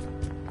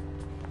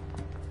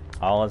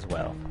 All is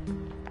well.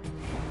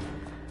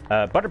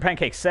 Butter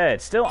Pancake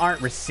said, still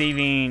aren't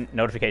receiving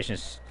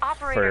notifications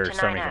Operator for to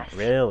some 9S. reason.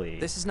 Really?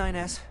 This is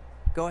 9S.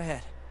 Go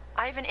ahead.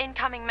 I have an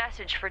incoming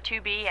message for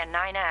 2B and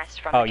 9S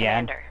from Oh, the yeah?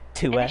 commander.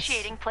 2S?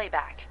 Initiating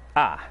playback.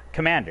 Ah,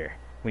 Commander.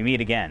 We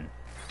meet again.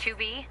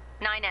 2B,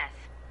 9S.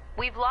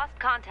 We've lost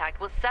contact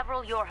with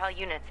several Yorha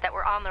units that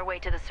were on their way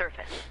to the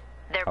surface.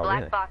 Their Oh, black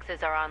really?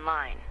 boxes are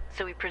online,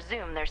 so we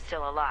presume they're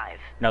still alive.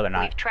 No, they're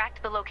not. We've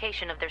tracked the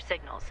location of their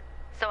signals,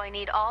 so I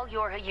need all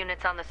Yorha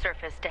units on the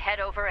surface to head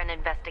over and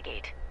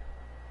investigate.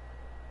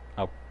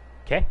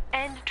 Okay.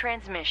 End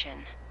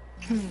transmission.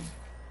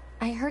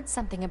 I heard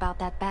something about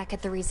that back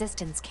at the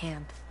Resistance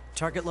camp.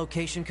 Target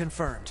location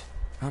confirmed.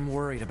 I'm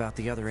worried about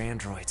the other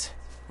androids.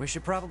 We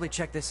should probably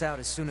check this out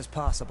as soon as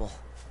possible.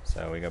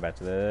 So we go back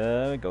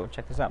to go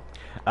check this out.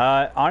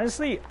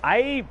 Honestly,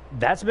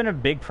 that's been a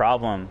big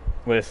problem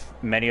with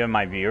many of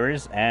my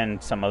viewers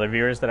and some other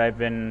viewers that I've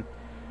been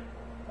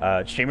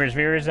streamers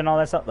viewers and all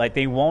that stuff. Like,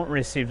 they won't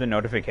receive the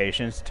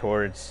notifications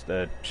towards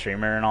the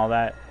streamer and all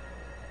that,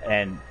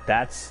 and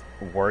that's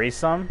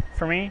worrisome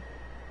for me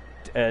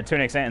to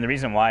an extent. And the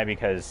reason why,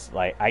 because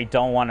like, I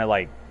don't want to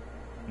like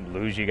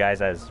lose you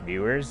guys as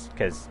viewers,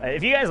 because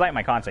if you guys like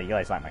my content, you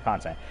guys like my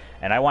content,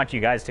 and I want you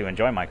guys to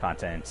enjoy my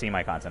content and see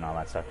my content and all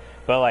that stuff.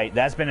 But like,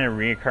 that's been a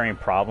recurring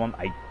problem.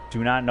 I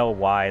do not know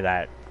why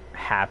that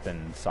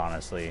happens,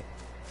 honestly.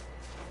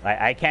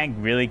 I can't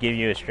really give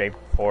you a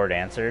straightforward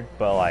answer,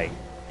 but like,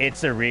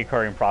 it's a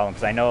recurring problem,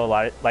 because I know a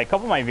lot of, like, a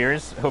couple of my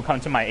viewers who come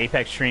to my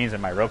Apex streams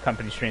and my Rogue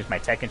Company streams, my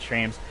Tekken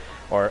streams,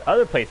 or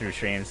other playthrough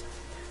streams,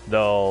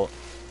 they'll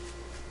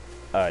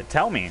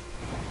tell me,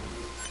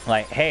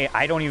 like, hey,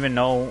 I don't even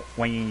know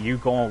when you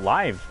go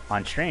live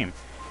on stream,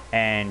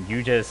 and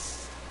you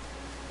just,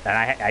 and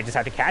I just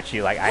have to catch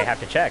you, like, I have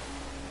to check.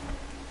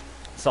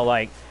 So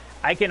like,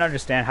 I can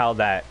understand how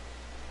that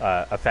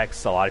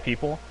affects a lot of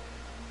people.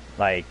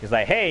 Like, it's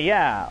like, hey,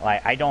 yeah,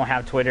 like, I don't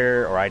have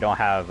Twitter, or I don't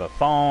have a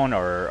phone,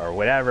 or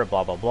whatever,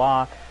 blah blah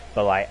blah.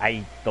 But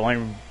like, the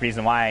only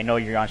reason why I know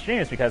you're on stream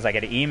is because I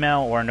get an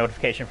email or a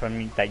notification from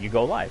you that you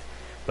go live.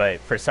 But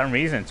for some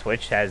reason,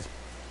 Twitch have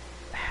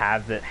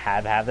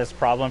had this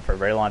problem for a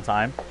very long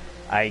time.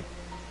 I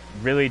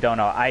really don't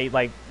know.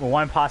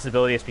 One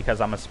possibility is because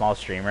I'm a small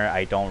streamer.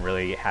 I don't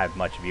really have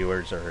much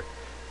viewers or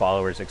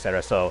followers,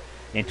 etc. So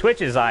in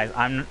Twitch's eyes,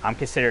 I'm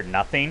considered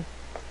nothing,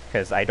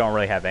 because I don't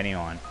really have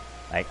anyone.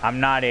 Like, I'm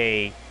not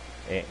an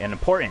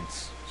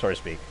importance, so to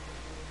speak,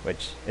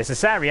 which is a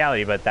sad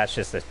reality, but that's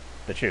just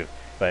the truth.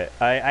 But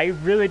I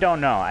really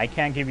don't know. I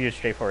can't give you a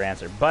straightforward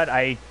answer. But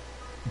I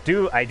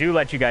do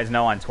let you guys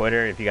know on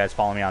Twitter. If you guys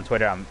follow me on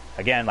Twitter,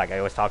 again, like I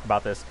always talk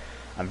about this,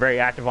 I'm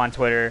very active on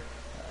Twitter,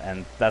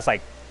 and that's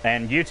like,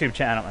 and YouTube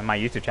channel, and my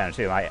YouTube channel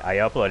too. I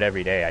upload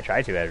every day. I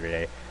try to every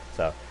day.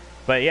 So,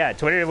 but yeah,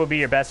 Twitter will be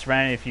your best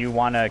friend if you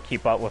want to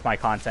keep up with my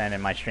content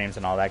and my streams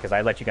and all that, because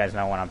I let you guys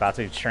know when I'm about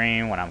to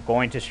stream, when I'm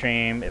going to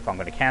stream, if I'm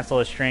going to cancel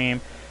a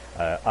stream,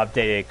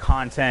 updated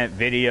content,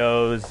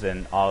 videos,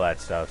 and all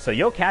that stuff. So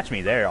you'll catch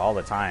me there all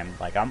the time.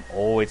 Like, I'm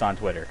always on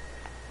Twitter.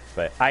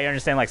 But I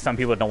understand, like, some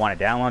people don't want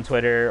to download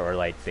Twitter, or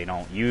like they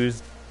don't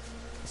use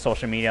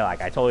social media.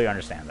 Like, I totally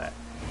understand that.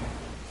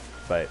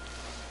 But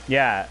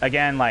yeah,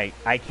 again, like,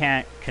 I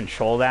can't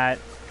control that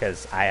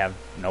because I have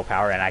no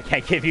power, and I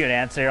can't give you an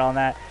answer on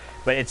that.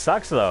 But it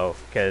sucks though,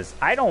 because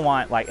I don't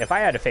want, like, if I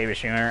had a favorite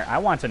streamer, I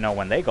want to know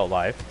when they go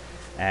live.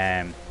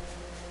 And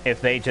if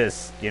they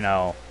just, you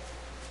know,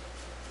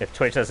 if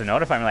Twitch doesn't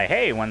notify me, like,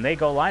 hey, when they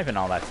go live and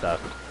all that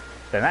stuff,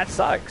 then that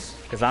sucks,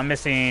 because I'm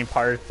missing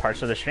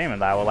parts of the stream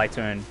and that I would like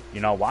to,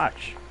 you know,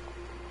 watch.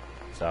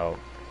 So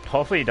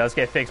hopefully it does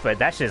get fixed, but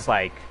that's just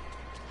like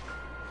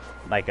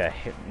a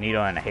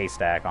needle in a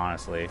haystack,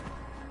 honestly.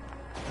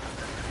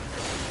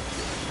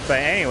 But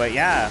anyway,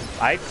 yeah,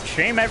 I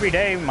stream every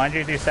day,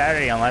 Monday through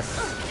Saturday,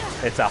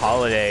 unless it's a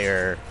holiday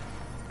or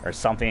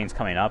something's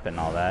coming up and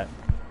all that.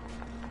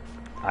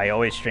 I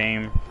always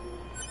stream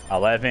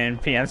 11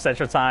 p.m.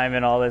 Central Time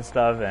and all that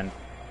stuff, and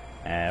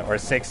or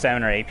 6,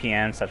 7, or 8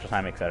 p.m. Central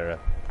Time, etc.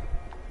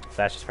 So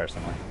that's just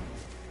personally.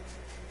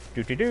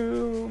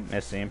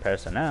 Missing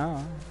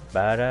personnel.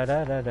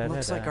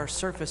 Looks like our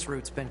surface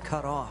route's been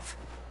cut off.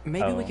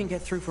 Maybe we can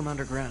get through from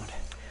underground.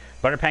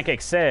 Butter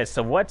Pancake says,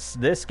 so what's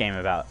this game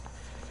about?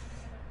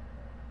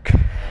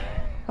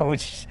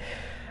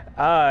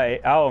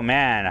 Oh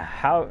man,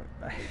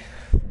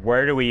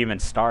 where do we even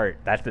start?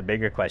 That's the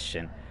bigger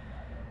question.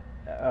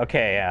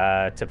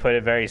 Okay, to put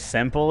it very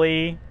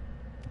simply,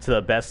 to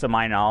the best of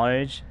my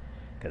knowledge,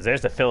 because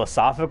there's the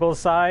philosophical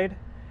side,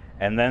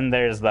 and then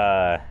there's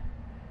the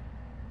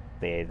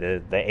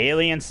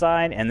alien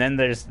side, and then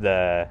there's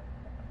the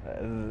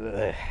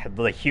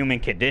human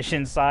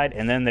condition side,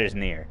 and then there's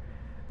NieR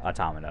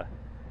Automata.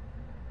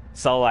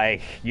 So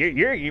like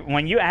you're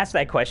when you ask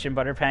that question,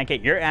 Butter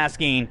Pancake, you're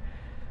asking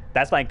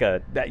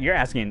you're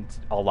asking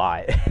a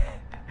lot.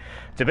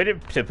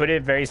 To put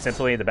it very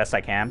simply, the best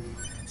I can.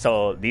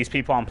 So these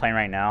people I'm playing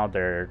right now,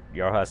 they're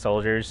Yorha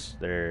soldiers,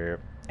 they're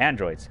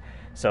androids.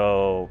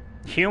 So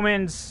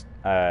humans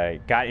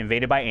got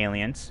invaded by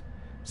aliens.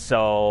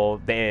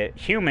 So the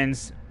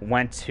humans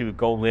went to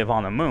go live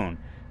on the moon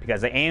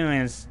because the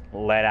aliens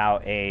let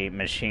out a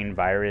machine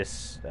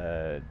virus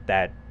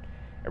that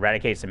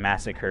eradicates and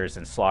massacres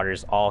and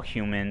slaughters all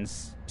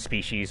humans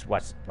species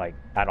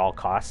at all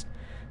costs.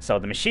 So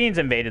the machines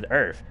invaded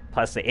Earth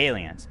plus the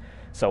aliens.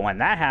 So when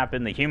that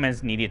happened, the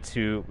humans needed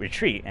to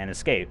retreat and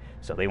escape.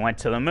 So they went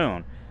to the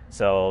moon.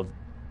 So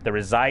the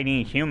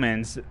residing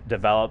humans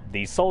developed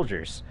these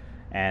soldiers,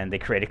 and they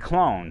created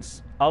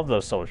clones of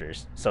those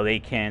soldiers so they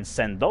can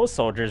send those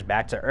soldiers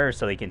back to Earth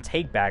so they can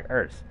take back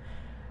Earth.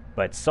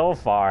 But so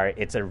far,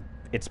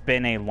 it's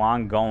been a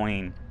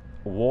long-going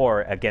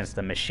war against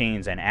the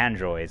machines and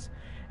androids,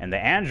 and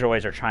the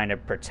androids are trying to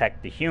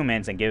protect the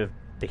humans and give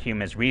the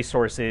humans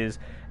resources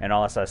and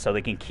all that stuff so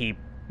they can keep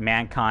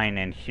mankind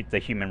and the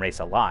human race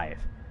alive.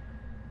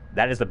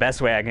 That is the best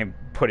way I can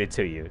put it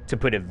to you, to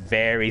put it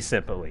very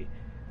simply.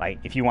 Like,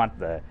 if you want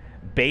the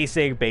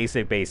basic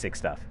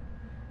stuff.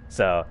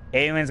 So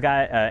aliens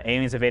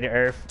invaded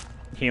Earth,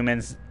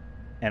 humans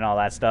and all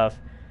that stuff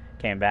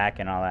came back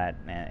and all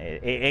that. Man,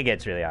 it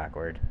gets really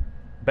awkward,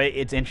 but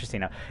it's interesting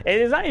now. It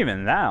is not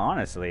even that,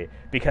 honestly,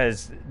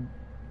 because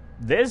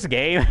this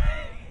game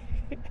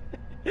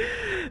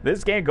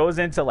this game goes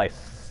into like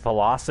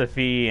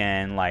philosophy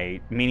and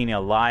like meaning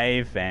of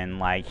life and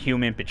like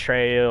human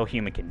betrayal,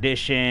 human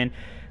condition,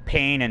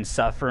 pain and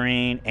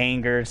suffering,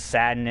 anger,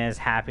 sadness,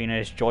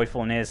 happiness,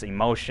 joyfulness,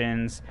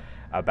 emotions,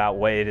 about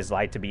what it is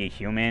like to be a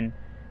human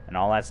and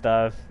all that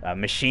stuff.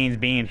 Machines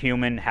being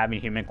human, having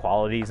human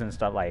qualities and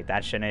stuff like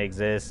that shouldn't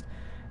exist.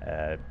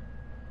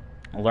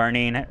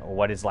 Learning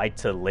what it's like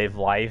to live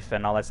life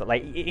and all that stuff.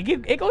 Like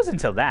it goes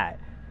into that.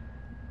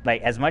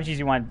 Like, as much as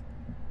you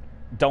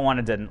don't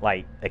want to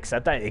like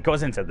accept that, it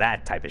goes into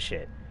that type of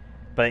shit.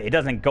 But it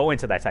doesn't go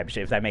into that type of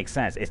shit, if that makes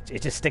sense.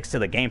 It just sticks to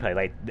the gameplay.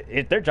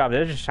 Like, their job,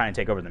 they're just trying to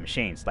take over the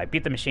machines. Like,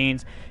 beat the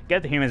machines,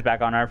 get the humans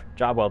back on Earth,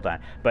 job well done.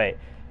 But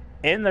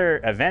in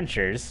their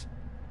adventures,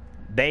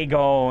 they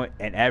go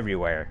in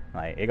everywhere.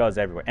 Like, it goes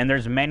everywhere. And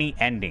there's many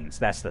endings,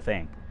 that's the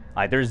thing.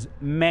 Like, there's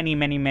many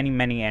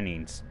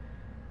endings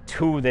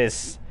to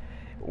this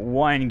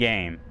one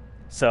game.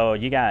 So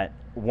you got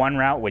one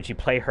route which you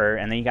play her,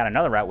 and then you got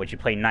another route which you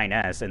play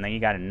 9S, and then you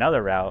got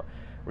another route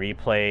where you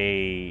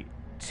play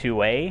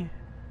 2A,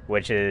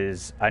 which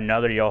is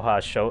another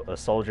Yoha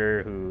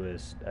soldier who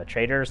is a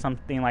traitor or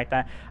something like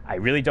that. I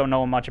really don't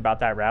know much about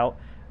that route,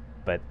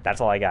 but that's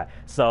all I got.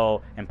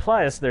 So, and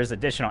plus, there's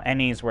additional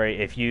endings where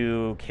if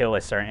you kill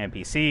a certain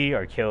NPC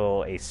or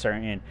kill a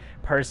certain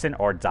person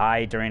or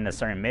die during a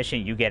certain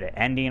mission, you get an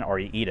ending, or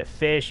you eat a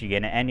fish, you get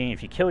an ending.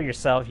 If you kill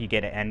yourself, you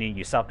get an ending.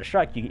 You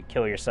self-destruct, you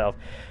kill yourself,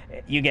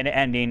 you get an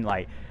ending.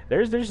 Like,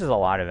 there's just a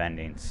lot of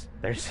endings.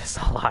 There's just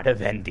a lot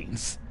of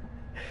endings.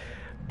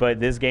 But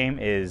this game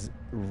is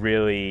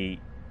really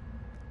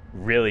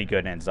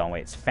good in its own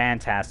way. It's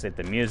fantastic.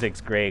 The music's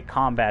great.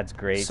 Combat's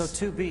great. So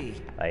 2B,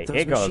 like, those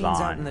it goes machines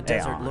on, out in the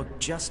desert look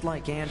just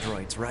like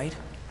androids, right?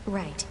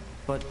 Right.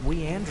 But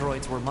we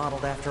androids were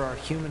modeled after our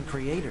human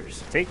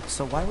creators. See?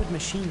 So why would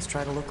machines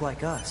try to look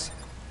like us?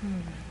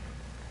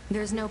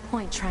 There's no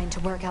point trying to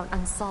work out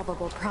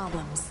unsolvable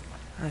problems.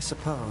 I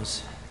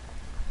suppose.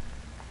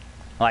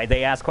 Like,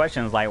 they ask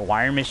questions like,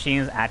 why are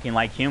machines acting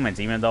like humans,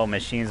 even though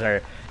machines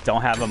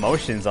don't have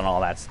emotions and all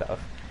that stuff?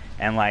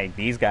 And like,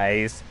 these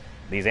guys,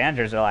 these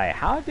androids are like,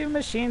 how do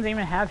machines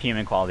even have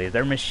human qualities?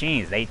 They're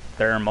machines.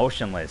 They're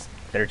emotionless.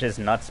 They're just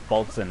nuts,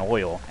 bolts, and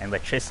oil and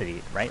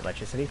electricity, right?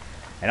 Electricity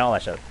and all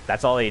that stuff.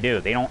 That's all they do.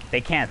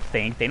 They can't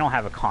think. They don't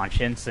have a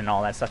conscience and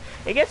all that stuff.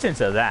 It gets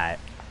into that.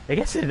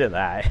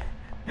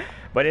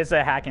 But it's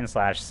a hack and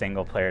slash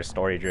single player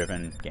story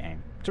driven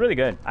game. It's really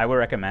good. I would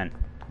recommend.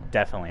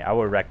 Definitely. I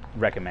would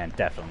recommend,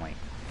 definitely.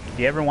 If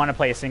you ever want to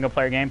play a single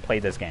player game, play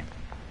this game.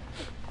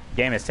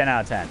 Game is 10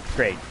 out of 10.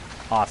 Great.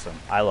 Awesome.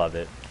 I loved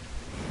it.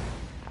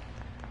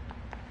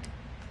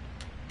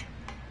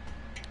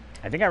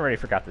 I think I already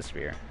forgot the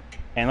sphere.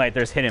 And like,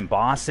 there's hidden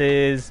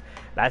bosses.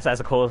 That's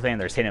a cool thing.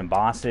 There's hidden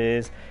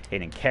bosses,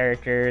 hidden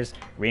characters,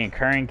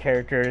 reoccurring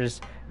characters,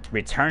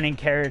 returning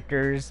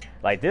characters.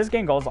 Like, this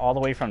game goes all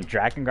the way from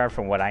Drakengard,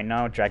 from what I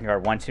know,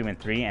 Drakengard 1, 2, and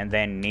 3, and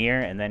then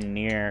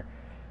NieR,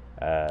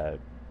 I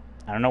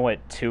don't know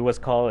what 2 was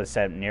called, it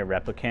said NieR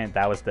Replicant.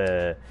 That was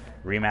the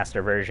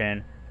remaster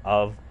version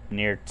of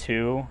NieR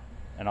 2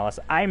 and all that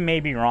stuff. I may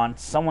be wrong.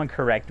 Someone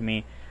correct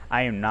me.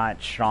 I am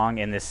not strong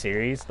in this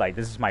series. Like,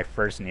 this is my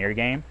first NieR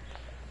game.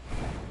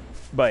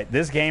 But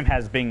this game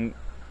has been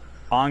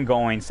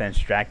ongoing since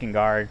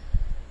Drakengard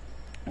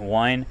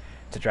 1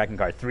 to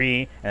Drakengard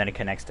 3, and then it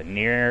connects to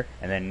NieR,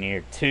 and then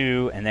NieR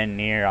 2, and then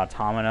NieR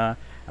Automata.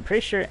 I'm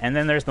pretty sure, and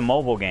then there's the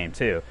mobile game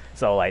too.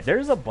 So like,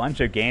 there's a bunch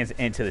of games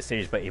into the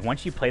series, but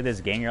once you play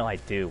this game, you're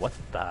like, dude, what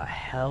the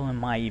hell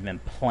am I even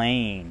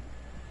playing?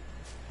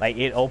 Like,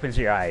 it opens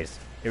your eyes.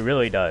 It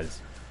really does.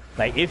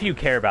 Like, if you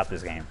care about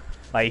this game.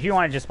 Like, if you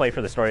want to just play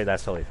for the story,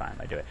 that's totally fine.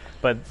 I do it.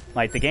 But,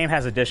 like, the game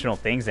has additional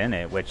things in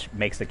it, which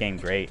makes the game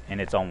great in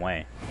its own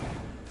way.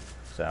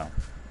 So,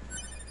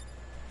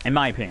 in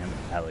my opinion,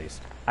 at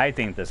least. I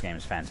think this game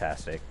is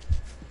fantastic.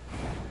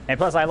 And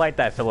plus, I like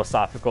that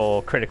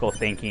philosophical, critical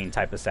thinking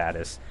type of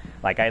status.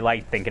 Like, I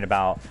like thinking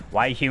about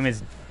why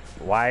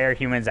are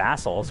humans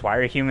assholes? Why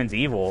are humans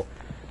evil?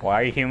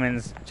 Why are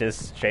humans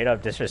just straight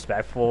up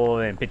disrespectful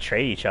and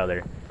betray each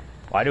other?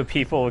 Why do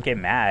people get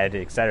mad,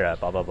 etc.,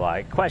 blah, blah,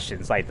 blah.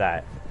 Questions like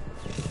that.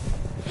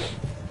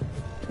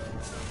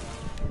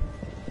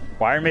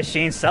 Why are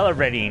machines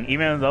celebrating,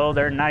 even though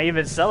they're not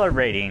even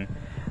celebrating?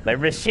 They're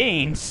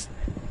machines.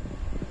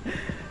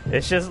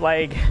 It's just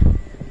like...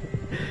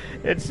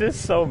 It's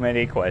just so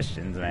many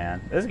questions,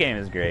 man. This game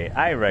is great.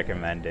 I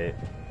recommend it.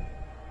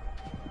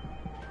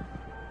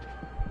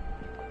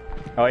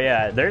 Oh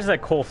yeah, there's a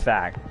cool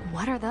fact.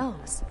 What are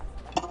those?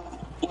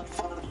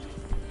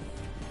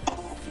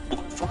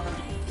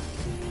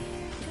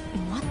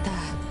 What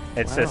the?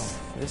 It's just...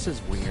 This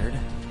is weird.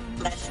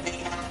 Let's be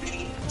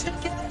happy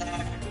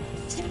together,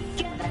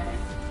 together,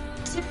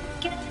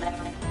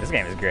 together. This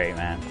game is great,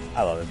 man.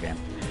 I love this game.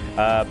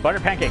 Butter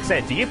Pancake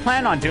said, do you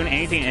plan on doing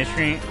anything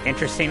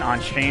interesting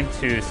on stream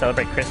to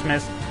celebrate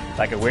Christmas?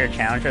 Like a weird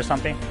challenge or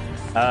something?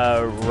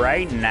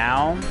 Right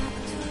now...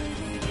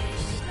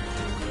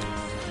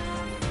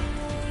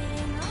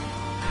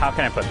 How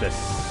can I put this?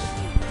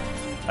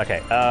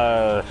 Okay,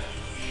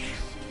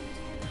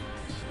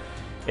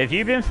 if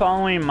you've been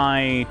following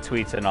my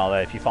tweets and all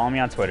that, if you follow me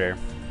on Twitter,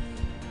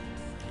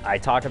 I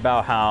talk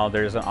about how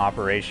there's an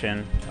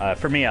operation,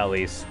 for me at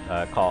least,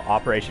 called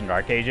Operation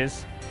Dark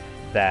Ages,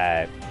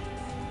 that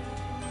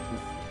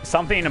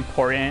something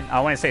important,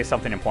 I wouldn't say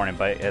something important,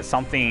 but it's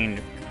something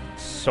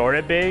sort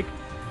of big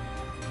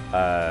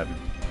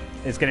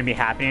is going to be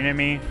happening to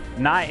me.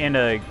 Not in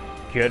a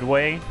good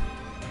way,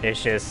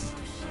 it's just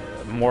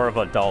more of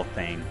an adult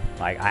thing.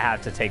 Like, I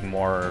have to take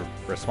more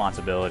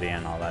responsibility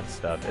and all that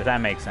stuff, if that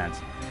makes sense.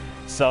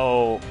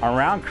 So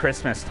around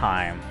Christmas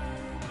time,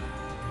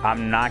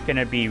 I'm not going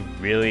to be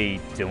really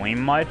doing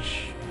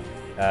much.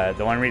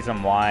 The one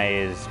reason why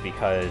is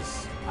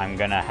because I'm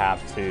going to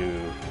have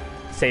to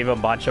save a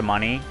bunch of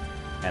money,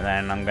 and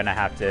then I'm going to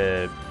have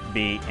to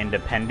be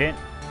independent.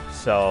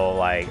 So,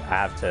 like, I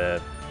have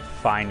to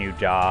find a new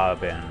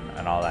job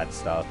and all that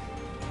stuff.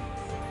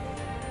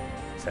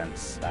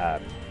 Since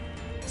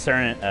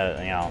certain,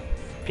 you know,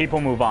 people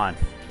move on.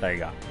 There you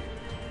go.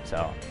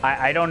 So,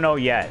 I don't know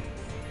yet.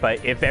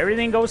 But if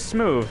everything goes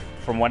smooth,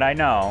 from what I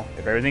know,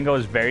 if everything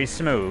goes very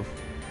smooth,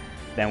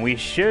 then we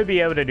should be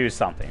able to do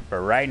something.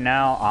 But right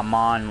now, I'm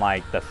on,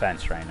 like, the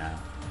fence right now.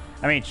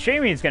 I mean,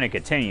 streaming is going to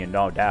continue,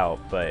 no doubt,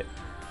 but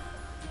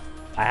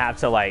I have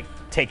to, like,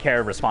 take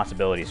care of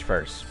responsibilities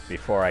first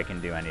before I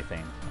can do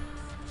anything.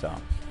 So,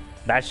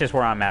 that's just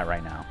where I'm at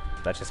right now.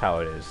 That's just how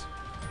it is.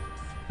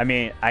 I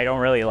mean, I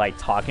don't really like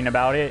talking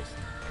about it,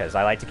 because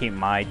I like to keep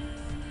my,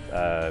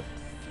 I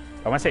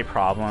want to say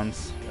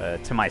problems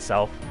to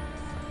myself.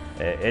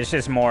 It's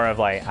just more of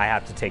like, I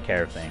have to take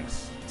care of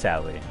things,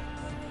 sadly.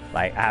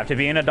 Like, I have to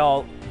be an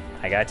adult.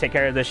 I gotta take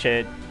care of this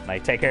shit.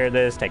 Like, take care of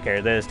this, take care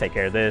of this, take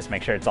care of this,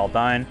 make sure it's all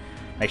done.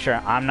 Make sure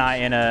I'm not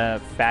in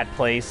a bad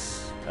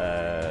place,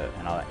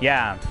 and all that.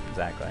 Yeah,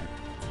 exactly.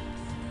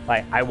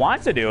 Like, I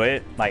want to do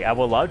it. Like, I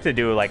would love to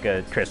do, like,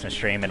 a Christmas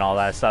stream and all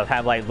that stuff.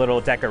 Have, like, little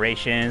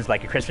decorations,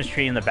 like a Christmas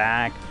tree in the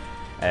back.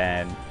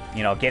 And,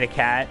 you know, get a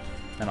cat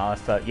and all that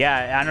stuff.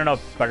 Yeah, I don't know,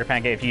 Butter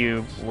Pancake, if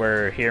you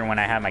were here when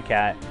I had my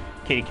cat.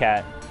 Kitty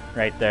cat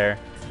right there.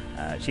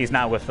 She's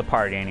not with the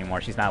party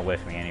anymore. She's not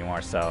with me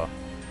anymore. So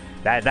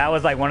that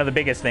was like one of the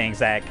biggest things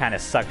that kind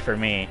of sucked for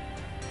me.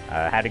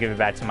 Had to give it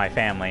back to my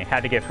family.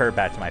 Had to give her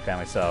back to my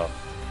family. So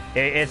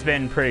it's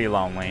been pretty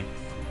lonely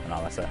and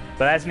all that stuff.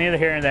 But that's neither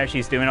here nor there.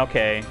 She's doing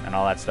okay and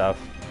all that stuff.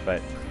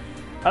 But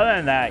other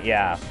than that,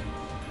 yeah.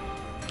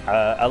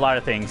 A lot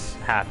of things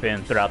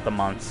happen throughout the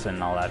months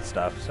and all that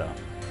stuff. So,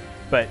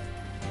 but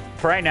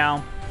for right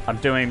now, I'm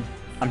doing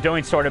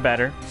sort of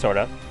better, sort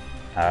of.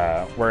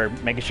 We're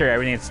making sure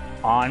everything's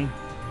on,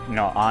 you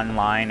know,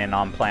 online and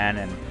on plan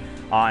and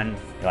on,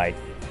 like,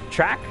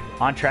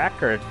 on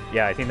track, or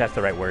yeah, I think that's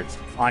the right words,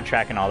 on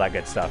track and all that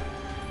good stuff.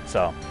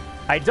 So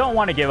I don't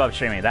want to give up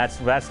streaming.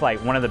 That's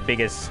like one of the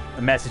biggest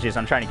messages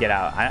I'm trying to get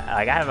out.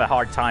 I have a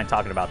hard time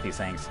talking about these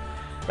things,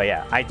 but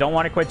yeah, I don't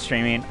want to quit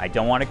streaming. I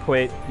don't want to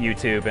quit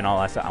YouTube and all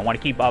that stuff. I want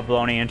to keep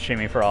uploading and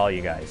streaming for all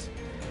you guys,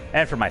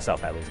 and for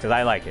myself at least, because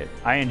I like it.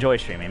 I enjoy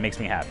streaming. It makes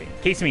me happy.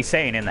 It keeps me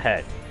sane in the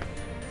head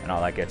and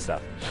all that good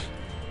stuff.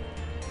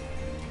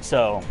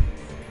 So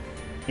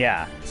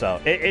yeah,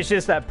 so it's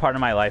just that part of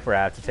my life where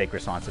I have to take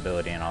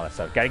responsibility and all that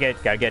stuff.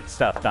 Gotta get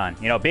stuff done,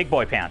 you know. Big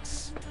boy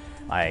pants.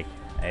 Like,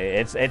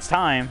 It's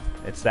time.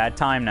 It's that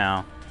time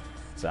now.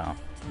 So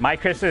my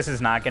Christmas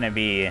is not gonna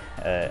be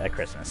a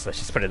Christmas. Let's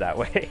just put it that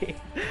way.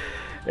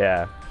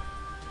 Yeah.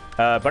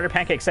 Butter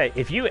Pancake said,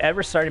 if you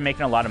ever started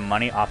making a lot of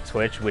money off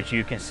Twitch, would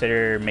you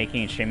consider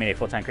making streaming a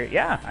full-time career?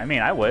 Yeah, I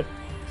mean, I would.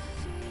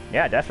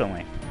 Yeah,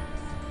 definitely.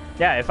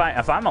 Yeah,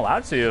 if I'm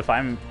allowed to,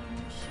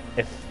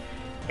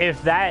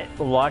 if that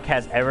luck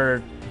has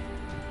ever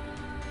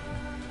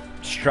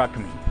struck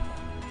me,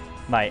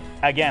 like,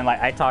 again,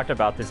 like I talked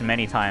about this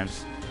many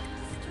times,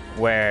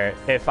 where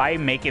if I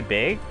make it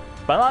big,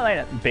 but not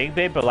like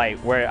big, but like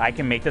where I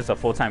can make this a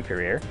full-time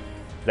career,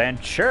 then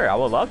sure, I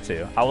would love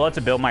to. I would love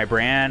to build my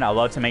brand. I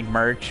love to make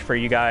merch for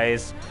you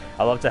guys.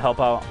 I love to help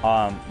out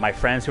my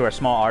friends who are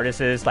small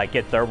artists, like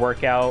get their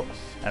workout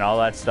and all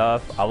that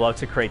stuff. I love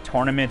to create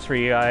tournaments for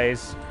you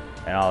guys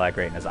and all that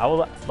greatness. I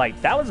will, like,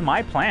 that was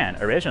my plan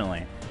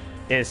originally,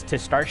 is to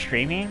start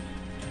streaming,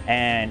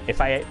 and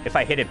if I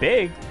hit it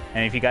big,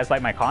 and if you guys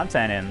like my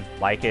content and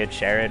like it,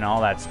 share it, and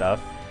all that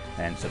stuff,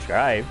 and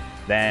subscribe,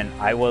 then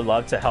I would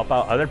love to help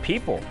out other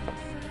people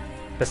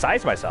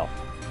besides myself.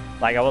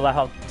 Like, I would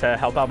love to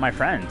help out my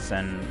friends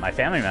and my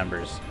family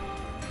members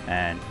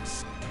and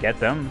get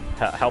them,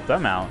 help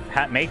them out,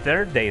 make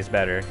their days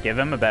better, give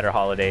them a better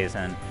holidays,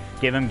 and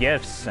give them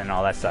gifts and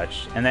all that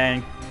such. And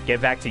then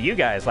give back to you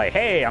guys, like,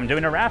 hey, I'm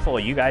doing a raffle.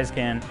 You guys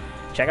can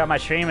check out my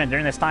stream, and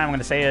during this time, I'm going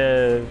to say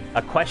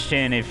a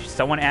question. If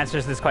someone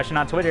answers this question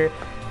on Twitter,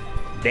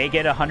 they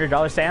get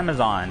 $100 to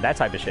Amazon, that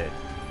type of shit.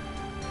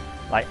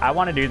 Like, I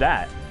want to do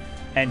that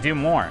and do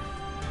more.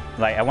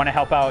 Like, I want to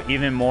help out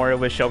even more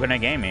with Shogunate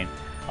Gaming.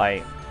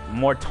 Like,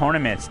 more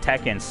tournaments,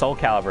 Tekken, Soul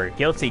Calibur,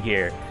 Guilty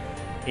Gear,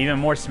 even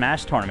more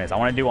Smash tournaments. I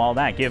want to do all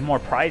that, give more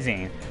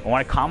prizing. I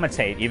want to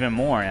commentate even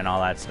more and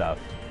all that stuff.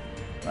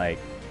 Like,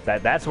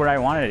 that's what I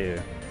want to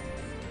do.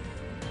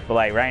 But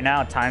like right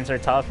now, times are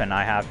tough, and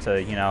I have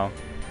to, you know,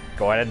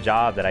 go at a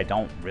job that I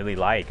don't really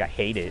like. I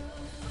hate it,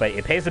 but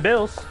it pays the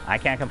bills. I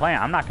can't complain.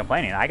 I'm not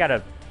complaining. I got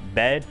a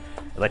bed,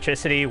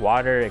 electricity,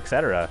 water,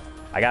 etc.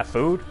 I got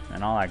food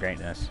and all that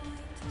greatness.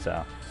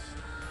 So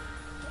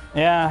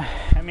yeah,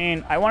 I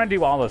mean, I want to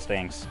do all those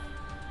things.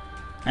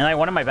 And like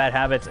one of my bad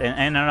habits,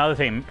 and another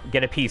thing,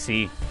 get a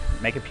PC,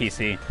 make a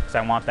PC, because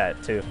I want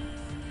that too.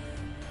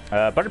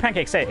 Butter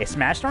Pancake say, a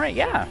Smash tournament?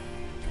 Yeah,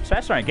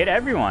 Smash tournament. Get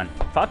everyone.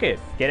 Fuck it.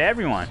 Get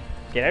everyone.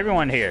 Get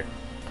everyone here.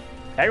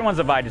 Everyone's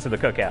invited to the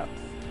cookout.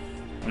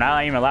 I'm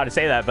not even allowed to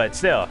say that, but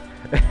still.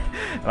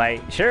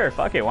 Like, sure,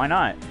 fuck it. Why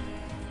not?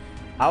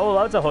 I would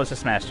love to host a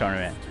Smash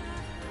tournament.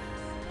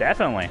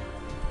 Definitely.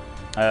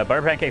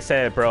 Butter Pancake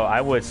said, bro,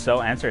 I would so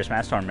enter a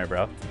Smash tournament,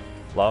 bro.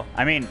 Well,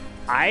 I mean,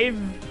 I've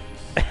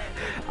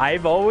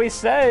always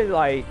said,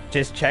 like,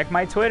 just check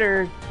my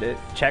Twitter,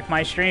 check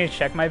my streams,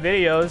 check my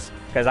videos,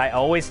 because I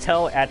always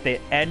tell at the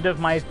end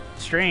of my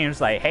streams,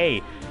 like,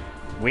 hey,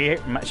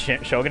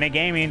 Shogunate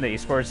Gaming, the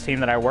esports team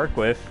that I work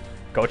with,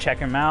 go check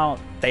them out.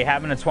 They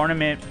having a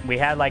tournament. We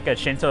had like a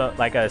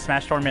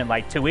Smash tournament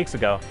like 2 weeks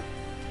ago,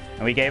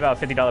 and we gave out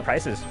 $50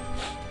 prices.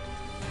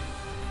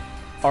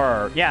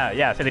 Or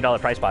yeah, $50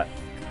 price pot.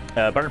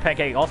 Butter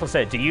Pancake also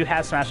said, do you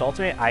have Smash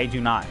Ultimate? I do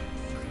not.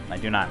 I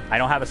do not. I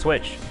don't have a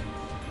Switch.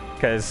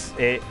 Because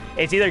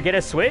it's either get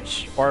a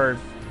Switch or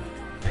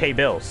pay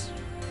bills.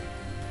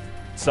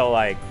 So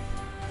like,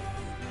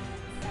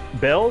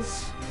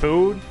 bills,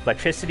 food,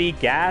 electricity,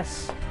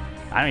 gas.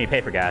 I don't even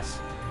pay for gas.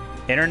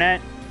 Internet,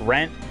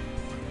 rent,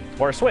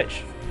 or a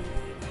Switch.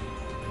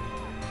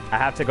 I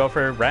have to go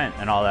for rent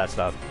and all that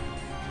stuff.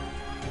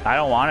 I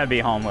don't want to be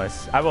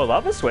homeless. I would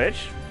love a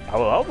Switch. I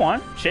would love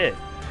one. Shit.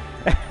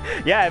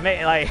 Yeah,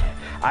 like,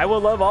 I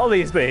would love all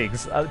these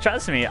things.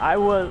 Trust me, I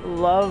would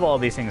love all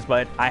these things,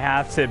 but I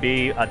have to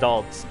be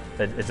adults.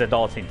 It's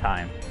adulting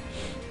time.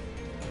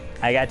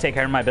 I gotta take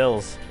care of my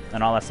bills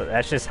and all that stuff.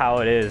 That's just how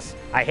it is.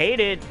 I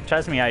hate it.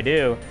 Trust me, I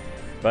do.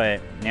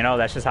 But, you know,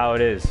 that's just how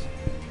it is.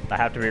 I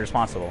have to be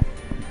responsible.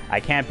 I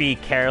can't be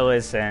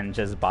careless and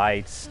just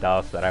buy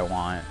stuff that I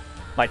want.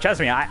 Like, trust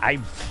me, I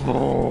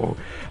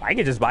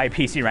could just buy a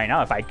PC right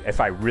now if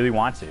I really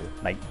want to.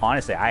 Like,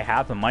 honestly, I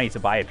have the money to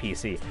buy a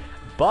PC,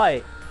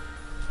 but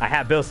I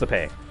have bills to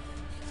pay.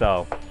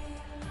 So,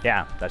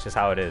 yeah, that's just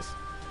how it is.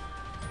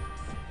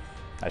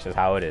 That's just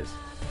how it is.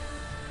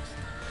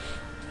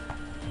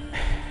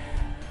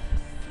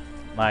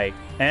 Like,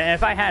 and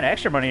if I had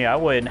extra money, I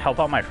would help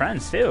out my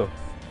friends too.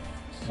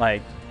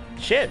 Like,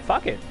 shit,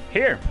 fuck it.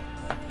 Here,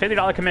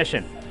 $50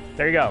 commission.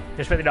 There you go.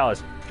 Here's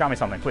 $50. Draw me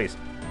something, please.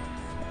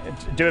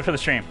 Do it for the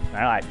stream. And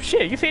I'm like,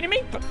 shit, you feeding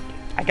me?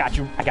 I got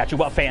you. I got you.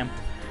 What, fam?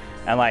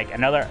 And like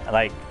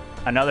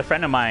another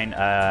friend of mine,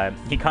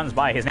 he comes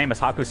by. His name is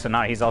Haku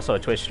Sonata. He's also a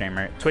Twitch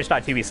streamer.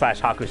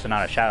 Twitch.tv/Haku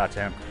Sonata. Shout out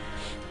to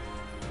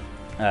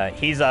him.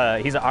 He's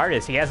an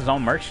artist. He has his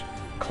own merch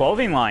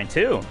clothing line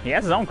too. He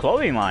has his own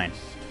clothing line.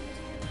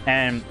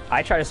 And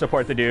I try to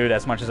support the dude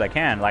as much as I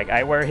can. Like,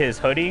 I wear his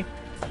hoodie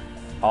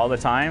all the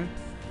time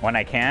when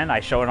I can. I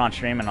show it on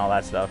stream and all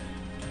that stuff.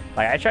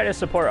 Like, I try to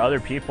support other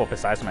people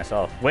besides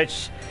myself,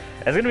 which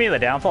is going to be the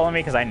downfall of me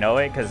because I know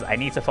it, because I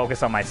need to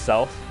focus on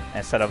myself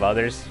instead of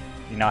others.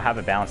 You know, have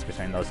a balance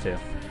between those two.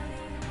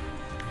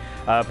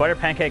 Butter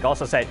Pancake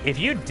also said, if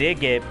you did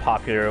get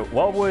popular,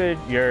 what would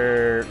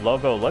your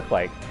logo look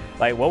like?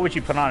 Like, what would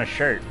you put on a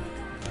shirt?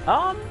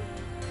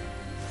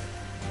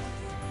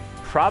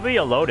 Probably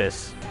a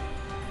lotus.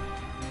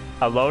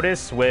 A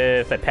lotus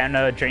with a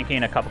panda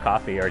drinking a cup of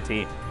coffee or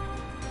tea.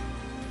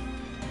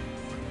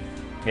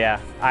 Yeah,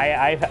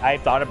 I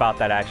thought about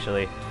that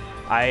actually.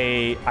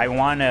 I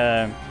want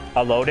a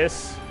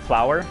lotus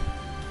flower.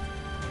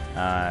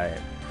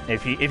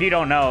 If you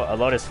don't know, a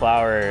lotus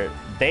flower,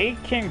 they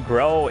can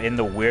grow in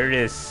the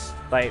weirdest,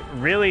 like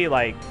really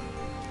like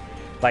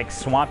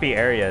swampy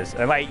areas.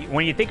 Like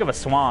when you think of a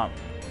swamp,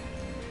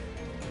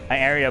 an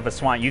area of a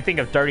swamp, you think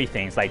of dirty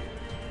things like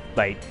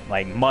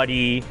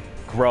muddy,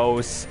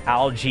 gross,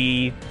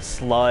 algae,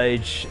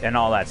 sludge, and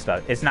all that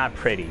stuff. It's not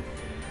pretty.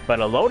 But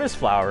a lotus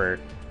flower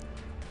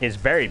is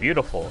very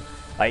beautiful.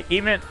 Like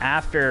even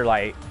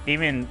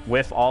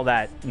with all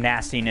that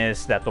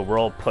nastiness that the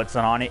world puts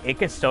on it, it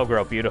can still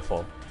grow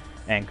beautiful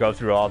and go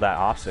through all that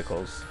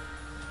obstacles.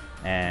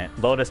 And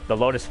the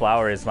lotus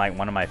flower is like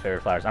one of my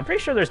favorite flowers. I'm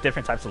pretty sure there's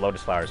different types of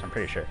lotus flowers. I'm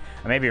pretty sure.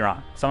 I may be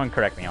wrong. Someone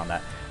correct me on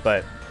that.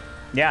 But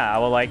yeah, I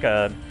would like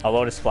a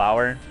lotus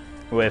flower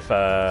with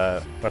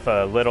a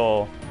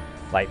little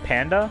like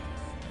panda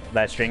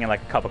that's drinking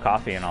like a cup of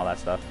coffee and all that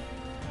stuff.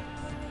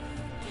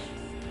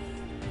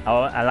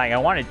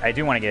 I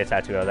do want to get a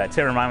tattoo of that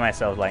to remind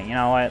myself, like, you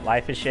know what,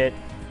 life is shit,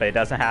 but it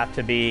doesn't have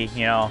to be,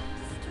 you know,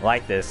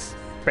 like this.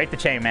 Break the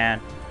chain, man.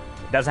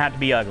 It doesn't have to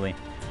be ugly.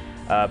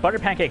 Butter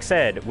Pancake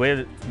said,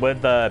 would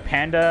the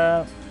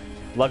panda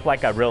look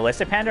like a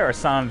realistic panda or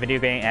some video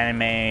game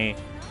anime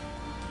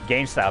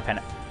game style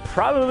panda?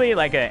 Probably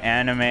like an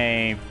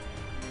anime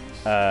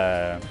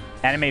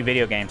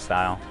video game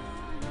style.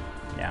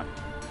 Yeah.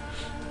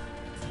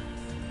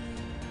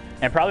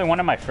 And probably one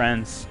of my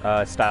friends'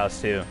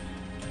 styles too.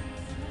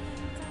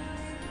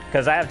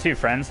 Because I have two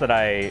friends that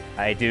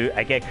I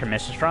get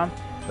commissions from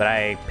that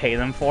I pay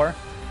them for.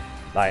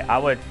 Like I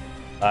would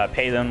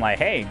pay them like,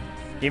 hey,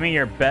 give me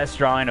your best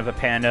drawing of a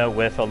panda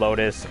with a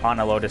lotus on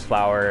a lotus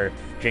flower,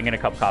 drinking a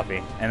cup of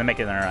coffee, and then make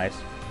it in their eyes.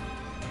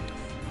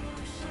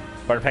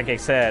 Butter Pancake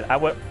said, I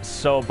would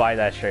so buy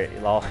that shirt,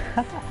 lol.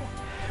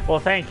 Well,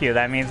 thank you.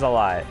 That means a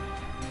lot.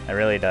 It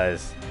really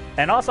does.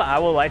 And also, I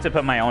would like to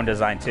put my own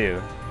design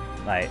too.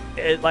 Like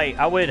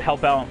I would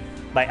help out.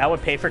 Like I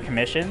would pay for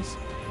commissions,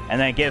 and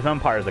then give them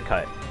part of the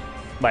cut.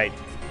 Like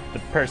the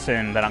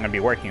person that I'm gonna be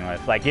working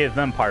with, like give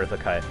them part of the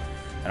cut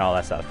and all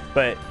that stuff.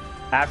 But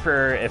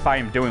after, if I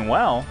am doing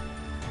well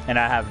and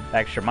I have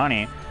extra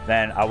money,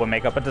 then I will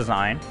make up a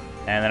design,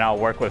 and then I'll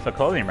work with a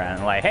clothing brand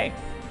and like, hey,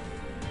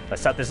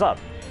 let's set this up.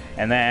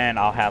 And then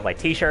I'll have like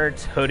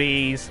t-shirts,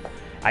 hoodies.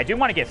 I do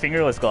want to get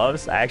fingerless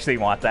gloves. I actually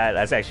want that.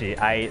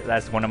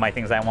 That's one of my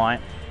things I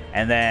want.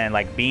 And then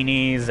like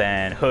beanies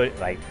and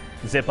like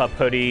zip up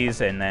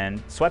hoodies, and then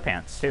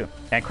sweatpants too,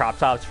 and crop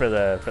tops for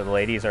the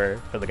ladies or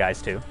for the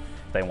guys too,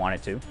 if they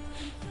wanted to.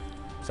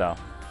 So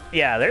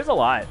yeah, there's a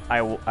lot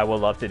I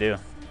would love to do.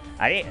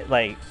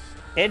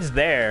 It's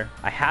there.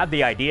 I have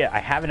the idea. I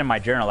have it in my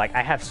journal. Like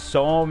I have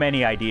so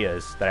many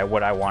ideas that I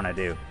want to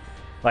do.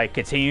 Like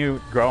continue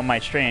growing my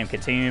stream,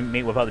 continue to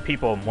meet with other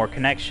people, more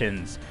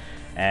connections,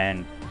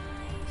 and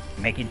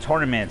making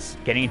tournaments,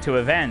 getting to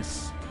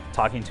events,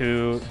 talking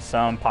to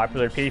some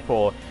popular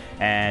people,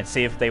 and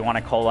see if they want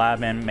to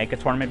collab and make a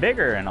tournament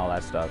bigger and all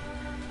that stuff.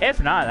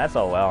 If not, that's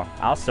all well.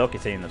 I'll still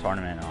continue the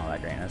tournament and all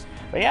that greatness.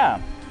 But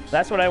yeah,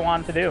 that's what I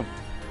want to do.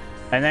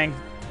 And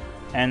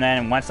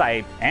then once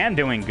I am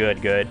doing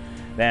good,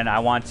 then I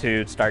want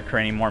to start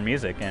creating more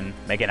music and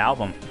make an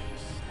album,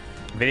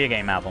 video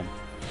game album.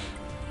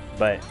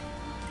 But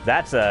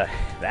that's a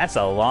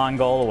long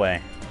goal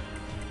away,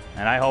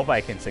 and I hope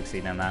I can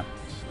succeed in that.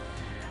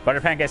 Butter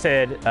Pancake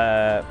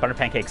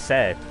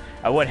said,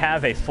 I would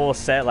have a full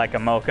set like a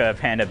Mocha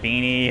Panda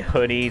beanie,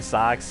 hoodie,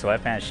 socks,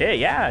 sweatpants. Shit,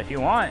 yeah, if you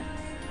want,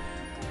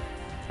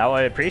 I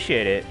would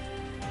appreciate it.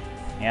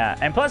 Yeah,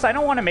 and plus I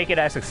don't want to make it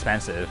as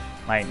expensive,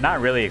 like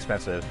not really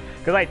expensive,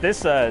 because like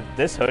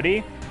this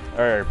hoodie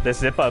or this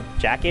zip up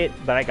jacket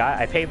that I got,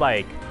 I paid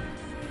like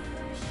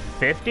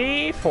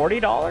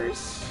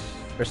 $40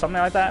 or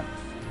something like that.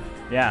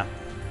 Yeah.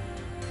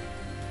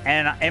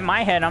 And in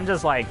my head, I'm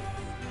just like,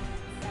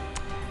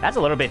 that's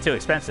a little bit too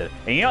expensive.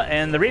 And you know,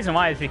 and the reason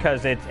why is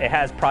because it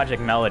has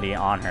Project Melody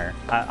on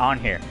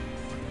here.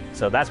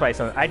 So that's why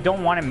I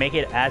don't want to make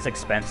it as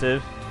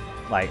expensive.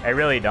 Like I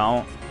really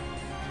don't.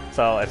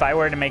 So if I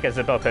were to make a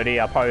zip up hoodie,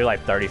 I'll probably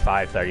like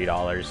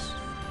 $30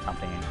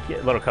 something.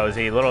 A little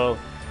cozy, little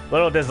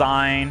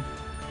design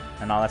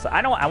and all that stuff.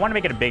 I want to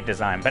make it a big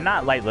design, but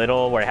not like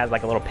little where it has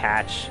like a little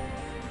patch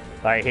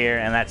right here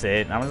and that's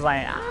it. And I was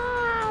like,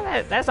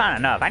 that's not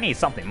enough. I need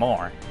something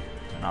more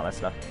and all that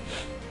stuff.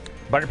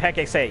 Butter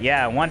Pancake said,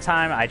 yeah, one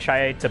time I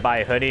tried to buy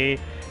a hoodie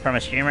from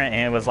a streamer and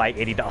it was like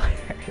 $80.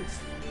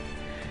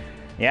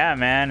 Yeah,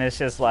 man, it's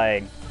just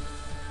like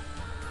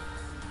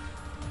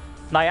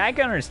I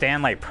can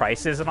understand like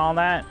prices and all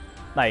that,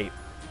 like,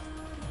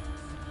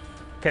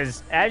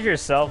 because as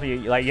yourself,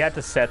 you have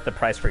to set the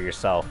price for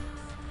yourself.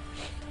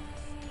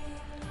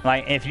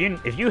 Like, if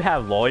you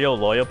have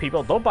loyal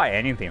people, they'll buy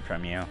anything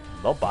from you.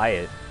 They'll buy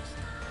it.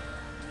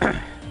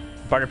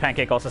 Butter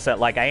Pancake also said,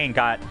 like, I ain't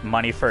got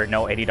money for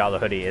no $80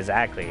 hoodie.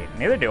 Exactly.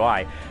 Neither do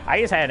I. I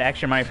just had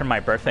extra money from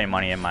my birthday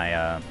money in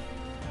my,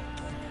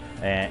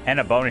 and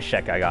a bonus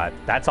check I got.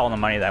 That's all the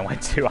money that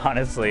went to,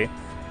 honestly.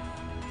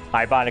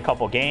 I bought a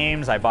couple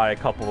games. I bought a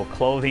couple of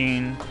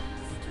clothing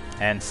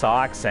and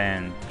socks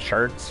and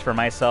shirts for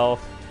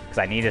myself because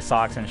I needed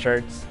socks and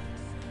shirts.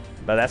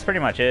 But that's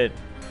pretty much it.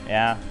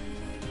 Yeah.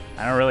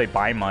 I don't really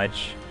buy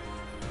much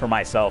for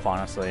myself,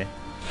 honestly.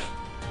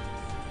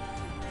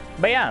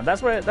 But yeah,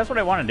 that's what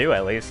I want to do,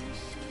 at least.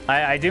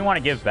 I do want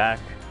to give back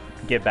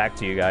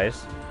to you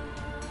guys,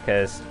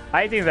 because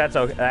I think that's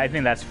okay. I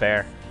think that's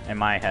fair in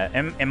my head.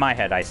 In my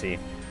head, I see.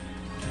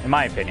 In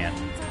my opinion,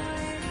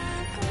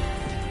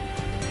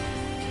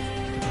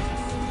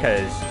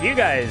 because you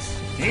guys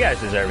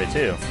deserve it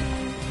too.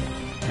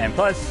 And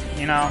plus,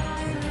 you know,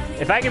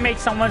 if I can make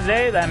someone's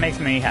day, that makes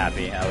me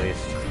happy, at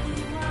least.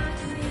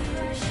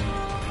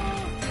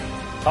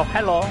 Oh,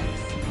 hello.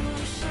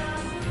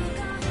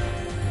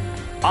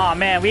 Aw,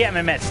 man, we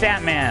haven't met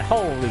Statman.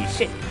 Holy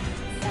shit.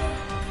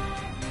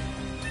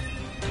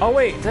 Oh,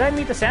 wait, did I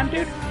meet the Stamp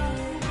Dude?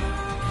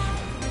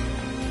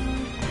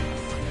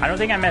 I don't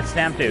think I met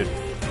Stamp Dude. I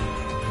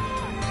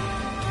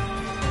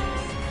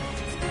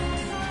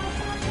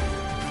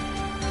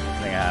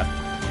think I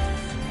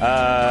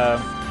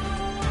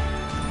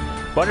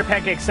have. Butter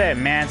Pancake said,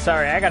 man,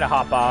 sorry, I gotta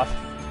hop off.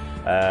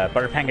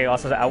 Butter Pancake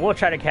also said, I will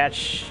try to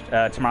catch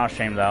tomorrow's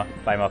stream, though,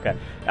 by Mocha.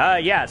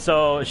 Yeah,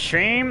 so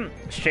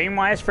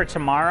stream-wise for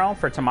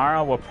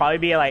tomorrow will probably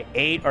be at like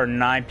 8 or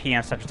 9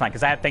 p.m. Central Time,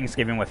 because I have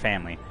Thanksgiving with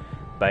family.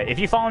 But if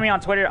you follow me on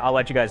Twitter, I'll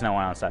let you guys know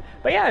when I'm stuff.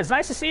 But yeah, it's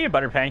nice to see you,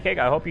 Butter Pancake.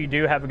 I hope you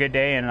do have a good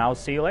day, and I'll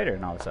see you later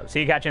and all that stuff.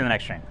 See you, catch you in the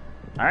next stream.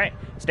 All right,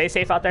 stay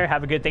safe out there.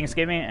 Have a good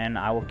Thanksgiving, and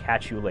I will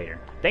catch you later.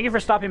 Thank you for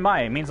stopping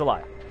by. It means a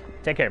lot.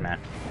 Take care, man.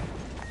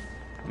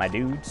 My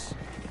dudes.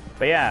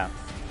 But yeah,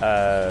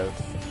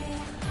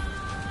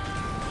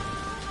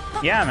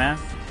 yeah, man,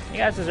 you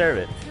guys deserve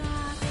it.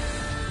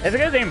 It's a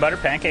good thing Butter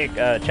Pancake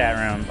chat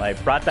room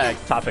like brought that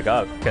topic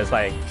up, because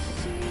like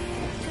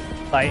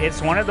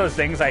it's one of those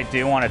things I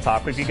do want to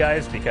talk with you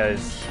guys,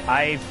 because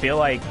I feel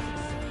like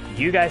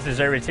you guys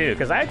deserve it too,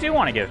 because I do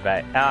want to give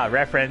back.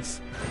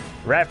 Reference,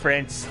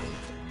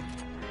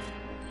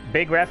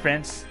 big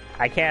reference.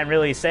 I can't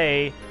really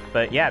say,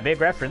 but yeah,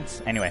 big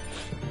reference. Anyway,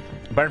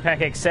 Butter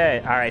Pancake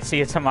said, all right, see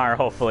you tomorrow,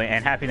 hopefully,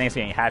 and happy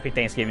Thanksgiving. Happy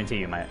Thanksgiving to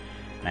you, my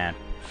man.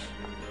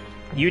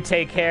 You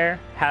take care,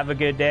 have a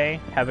good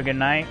day, have a good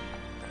night,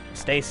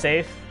 stay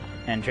safe,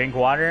 and drink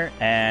water.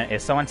 And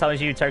if someone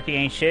tells you turkey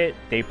ain't shit,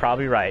 they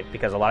probably right,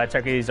 because a lot of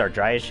turkeys are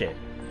dry as shit.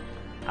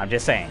 I'm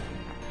just saying.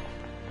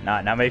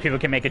 Not many people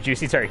can make a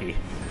juicy turkey.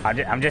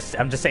 I'm just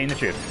saying the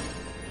truth.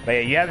 But yeah,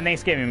 you have a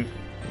Thanksgiving.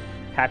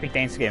 Happy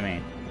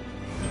Thanksgiving.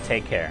 You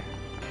take care,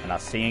 and I'll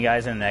see you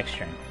guys in the next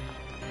stream.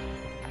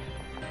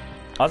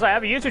 Also, I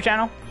have a YouTube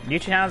channel.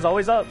 YouTube channel is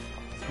always up.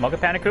 Mocha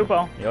Panda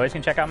Kupo. You always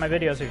can check out my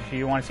videos if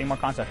you want to see more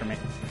content from me.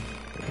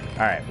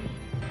 Alright.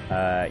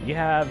 You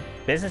have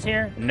business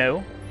here? No.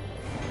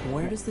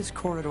 Where does this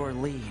corridor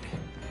lead?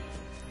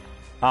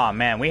 Oh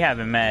man, we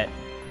haven't met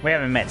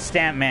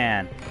Stamp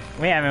Man.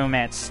 We haven't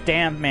met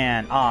Stamp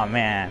Man. Oh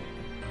man.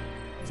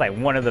 It's like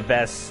one of the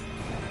best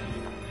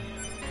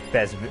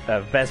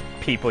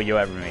people you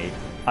ever meet.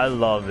 I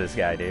love this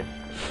guy, dude.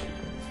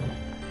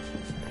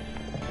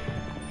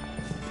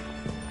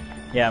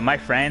 Yeah, my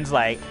friends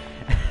like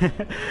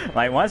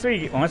like once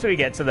we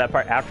get to that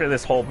part after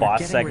this whole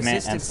boss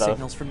segment and stuff,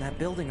 signals from that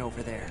building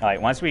over there. Like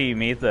once we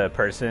meet the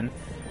person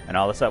and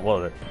all this stuff, well,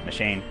 the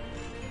machine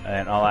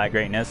and all that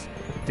greatness,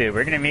 dude,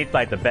 we're gonna meet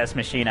like the best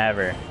machine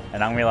ever,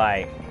 and I'm gonna be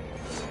like,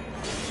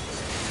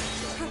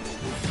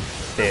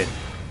 dude,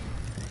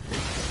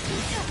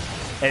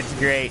 it's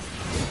great,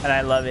 and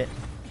I love it.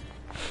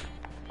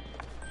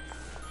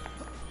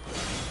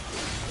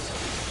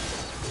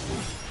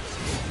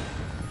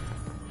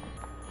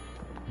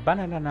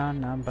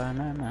 Banana,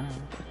 banana.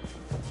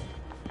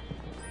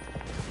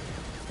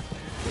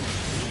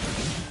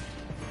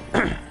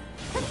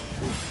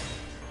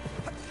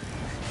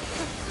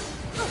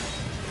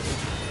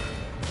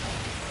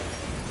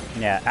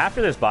 Yeah,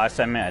 after this boss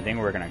segment, I think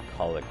we're gonna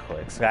call it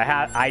quits.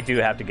 I do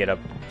have to get up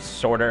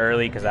sorta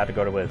early because I have to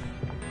go to with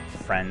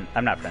friends.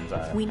 I'm not friends.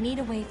 We need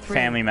a way through.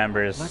 Family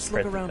members Let's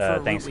for look around for a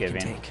route Thanksgiving. we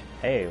can take.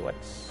 Hey,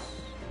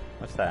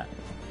 what's that?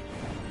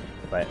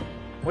 But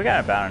we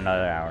got about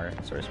another hour,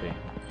 so to speak.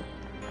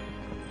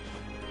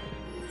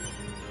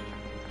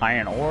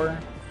 Iron ore.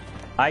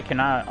 I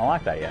cannot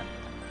unlock that yet.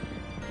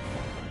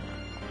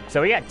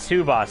 So we got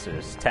 2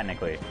 bosses,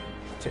 technically.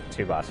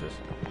 Two bosses.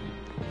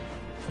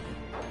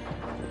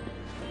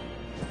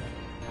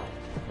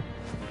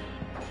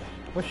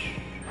 Whoosh.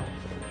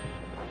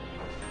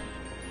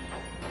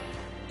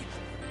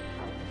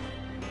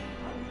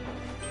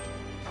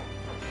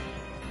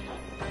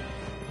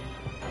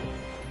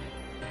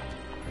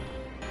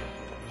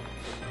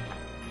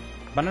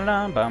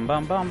 Ba-da-dum, bum,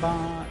 bum, bum,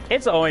 bum.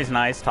 It's always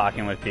nice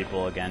talking with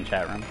people again,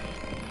 chat room.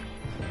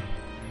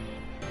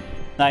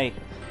 Like,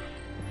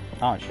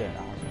 oh shit.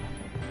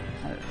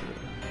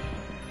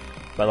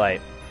 But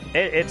like,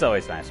 it's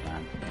always nice,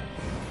 man.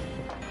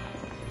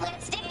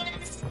 Let's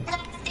dance.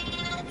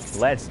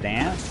 Let's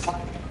dance.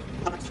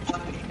 Let's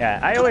dance. Yeah,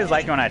 I always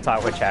like when I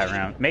talk with chat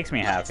room. It makes me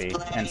happy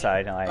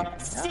inside. Like, oh,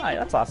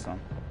 that's awesome.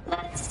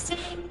 Let's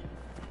sing.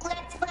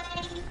 Let's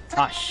play.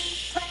 Oh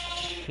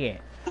shit.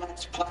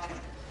 Let's play.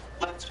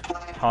 Let's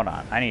play. Hold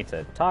on, I need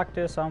to talk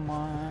to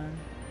someone.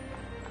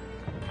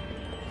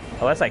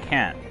 Unless I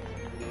can't.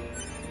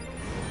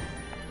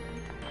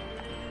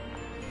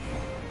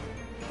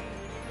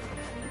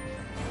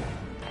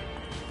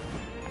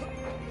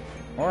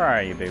 Where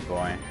are you, big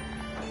boy?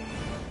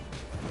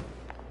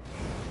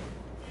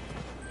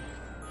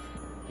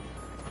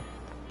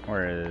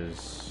 Where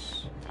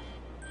is...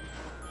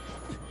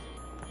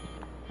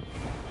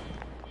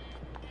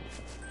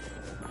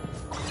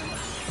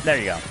 There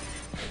you go.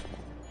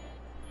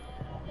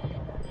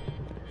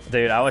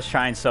 Dude, I was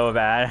trying so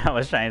bad. I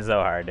was trying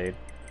so hard, dude.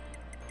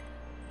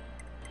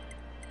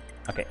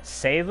 Okay,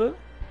 save.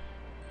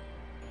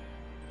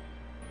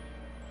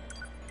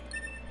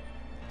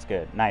 It's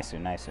good. Nice,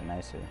 nice,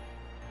 nice.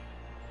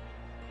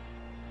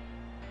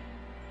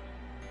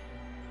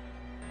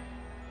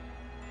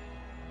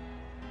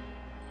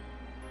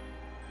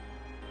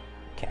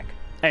 Keck.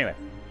 Anyway,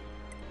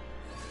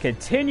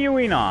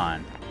 continuing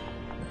on.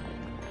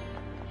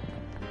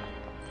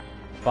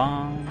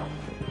 Bum,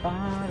 ba,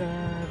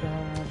 da,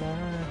 da, da,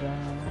 da.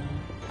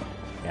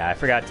 Yeah, I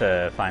forgot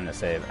to find the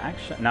save.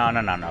 Actually, no.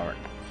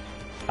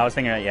 I was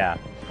thinking, yeah.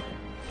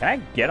 Can I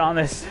get on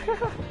this?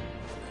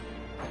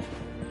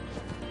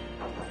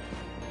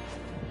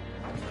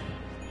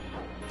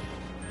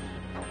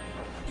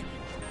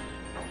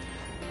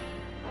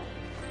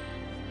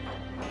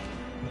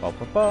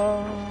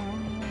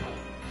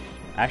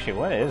 Actually,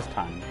 what is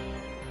time?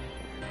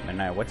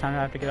 Midnight. What time do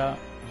I have to get up?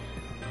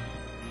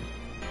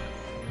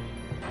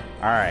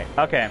 Alright,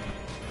 okay.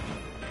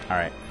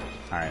 Alright,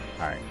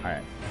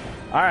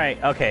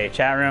 okay,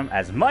 chat room.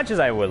 As much as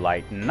I would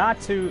like not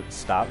to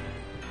stop,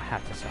 I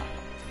have to stop.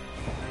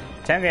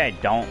 Technically I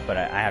don't, but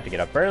I have to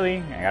get up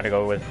early. I gotta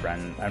go with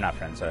friends, not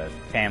friends,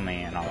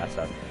 family and all that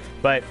stuff.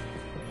 But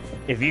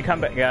if you come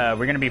back,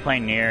 we're gonna be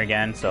playing NieR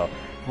again, so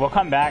we'll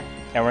come back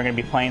and we're gonna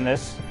be playing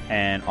this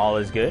and all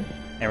is good.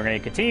 And we're gonna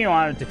continue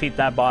on to defeat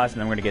that boss, and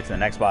then we're gonna get to the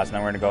next boss, and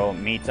then we're gonna go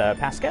meet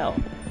Pascal.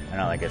 And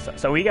all that good stuff.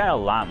 So we got a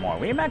lot more.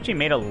 We've actually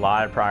made a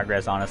lot of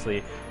progress,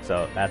 honestly.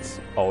 So that's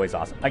always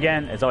awesome.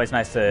 Again, it's always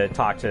nice to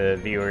talk to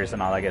viewers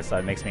and all that good stuff.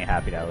 It makes me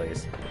happy, at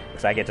least,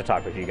 because I get to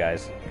talk with you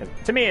guys.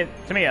 To me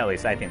at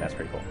least, I think that's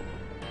pretty cool.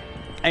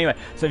 Anyway,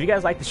 so if you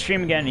guys like the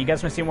stream again, and you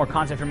guys want to see more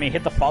content from me,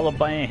 hit the follow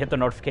button and hit the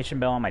notification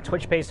bell on my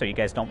Twitch page so you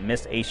guys don't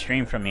miss a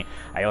stream from me.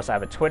 I also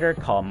have a Twitter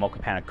called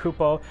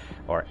Mokapanakupo,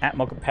 or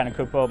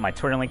 @Mokapanakupo. My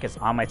Twitter link is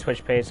on my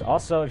Twitch page.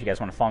 Also, if you guys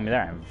want to follow me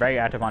there, I'm very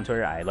active on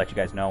Twitter. I let you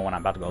guys know when I'm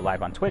about to go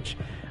live on Twitch,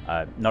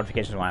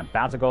 notifications when I'm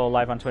about to go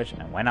live on Twitch,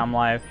 and when I'm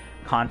live,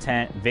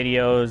 content,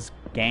 videos,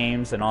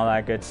 games, and all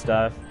that good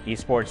stuff.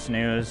 Esports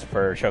news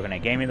for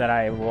Shogunate Gaming that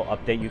I will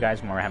update you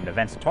guys when we're having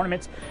events and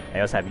tournaments. I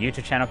also have a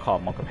YouTube channel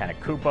called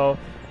Mokapanakupo.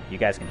 You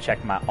guys can check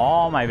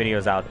all my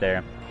videos out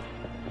there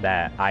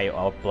that I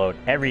upload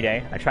every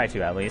day. I try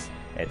to, at least.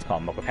 It's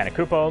called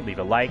Mokapanakupo. Leave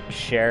a like,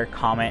 share,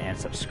 comment, and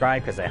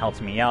subscribe, because it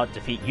helps me out.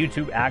 Defeat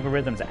YouTube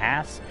algorithms'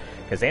 ass,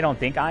 because they don't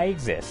think I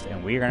exist,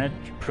 and we're going to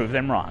prove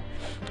them wrong.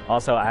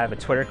 Also, I have a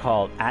Twitter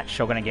called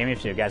 @Shogunate Gaming.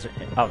 If you guys are...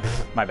 Oh,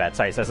 my bad.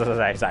 Sorry. Getting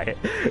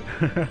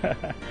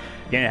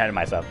ahead of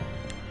myself.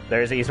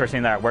 There's an esports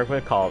team that I work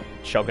with called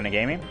Shogunate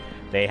Gaming.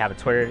 They have a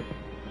Twitter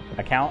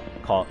account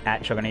called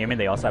 @Shogunate Gaming.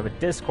 They also have a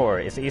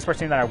Discord. It's an esports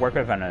team that I work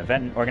with. I'm an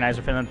event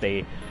organizer for them.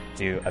 They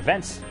do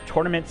events,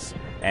 tournaments,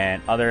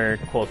 and other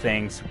cool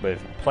things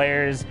with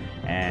players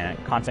and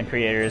content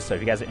creators. So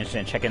if you guys are interested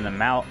in checking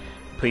them out,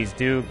 please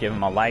do give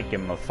them a like,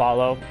 give them a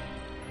follow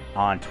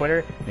on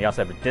Twitter. They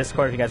also have a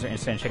Discord if you guys are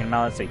interested in checking them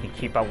out, so you can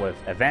keep up with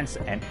events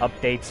and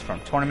updates from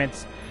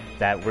tournaments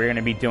that we're going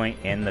to be doing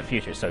in the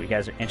future. So if you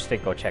guys are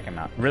interested, go check them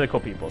out. Really cool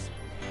peoples.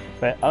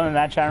 But other than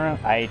that, chat room,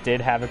 I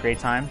did have a great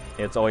time.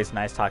 It's always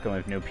nice talking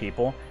with new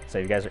people. So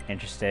if you guys are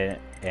interested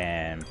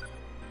in,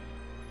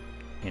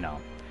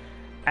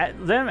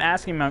 them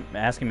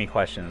asking me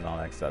questions and all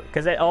that stuff,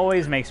 because it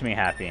always makes me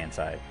happy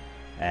inside.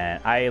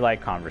 And I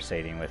like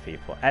conversating with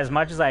people. As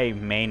much as I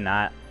may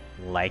not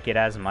like it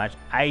as much,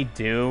 I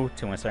do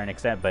to a certain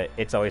extent, but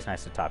it's always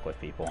nice to talk with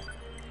people.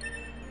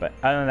 But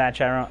other than that,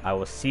 chat room, I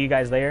will see you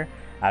guys later.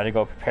 I have to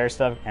go prepare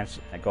stuff and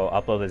go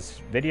upload this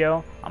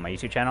video on my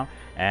YouTube channel,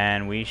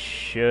 and we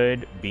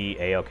should be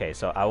a-okay.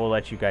 So I will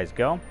let you guys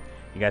go.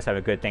 You guys have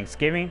a good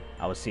Thanksgiving.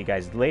 I will see you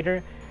guys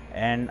later,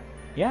 and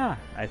yeah,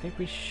 I think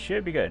we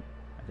should be good.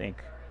 I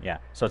think, yeah.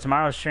 So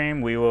tomorrow's stream,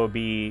 we will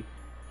be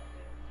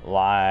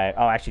live.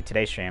 Oh, actually,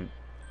 today's stream,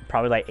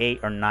 probably like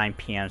 8 or 9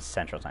 p.m.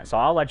 Central Time. So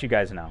I'll let you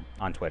guys know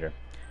on Twitter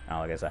and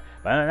all that stuff.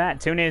 But other than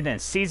that, tune in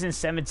Season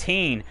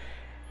 17.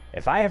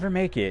 If I ever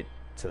make it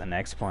to the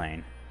next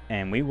plane,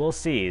 and we will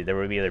see, there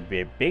will be either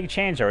be a big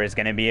change or it's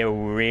going to be a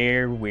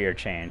weird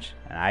change.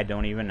 And I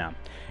don't even know.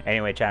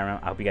 Anyway, chat room,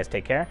 I hope you guys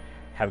take care.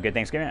 have a good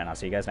Thanksgiving, and I'll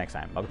see you guys next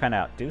time. Mocha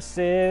out.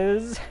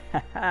 Deuces.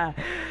 What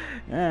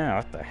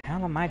the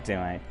hell am I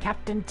doing?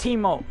 Captain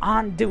Timo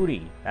on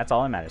duty. That's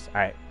all that matters.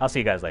 All right, I'll see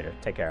you guys later.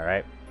 Take care, all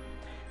right?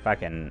 If I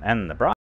can end the broadcast.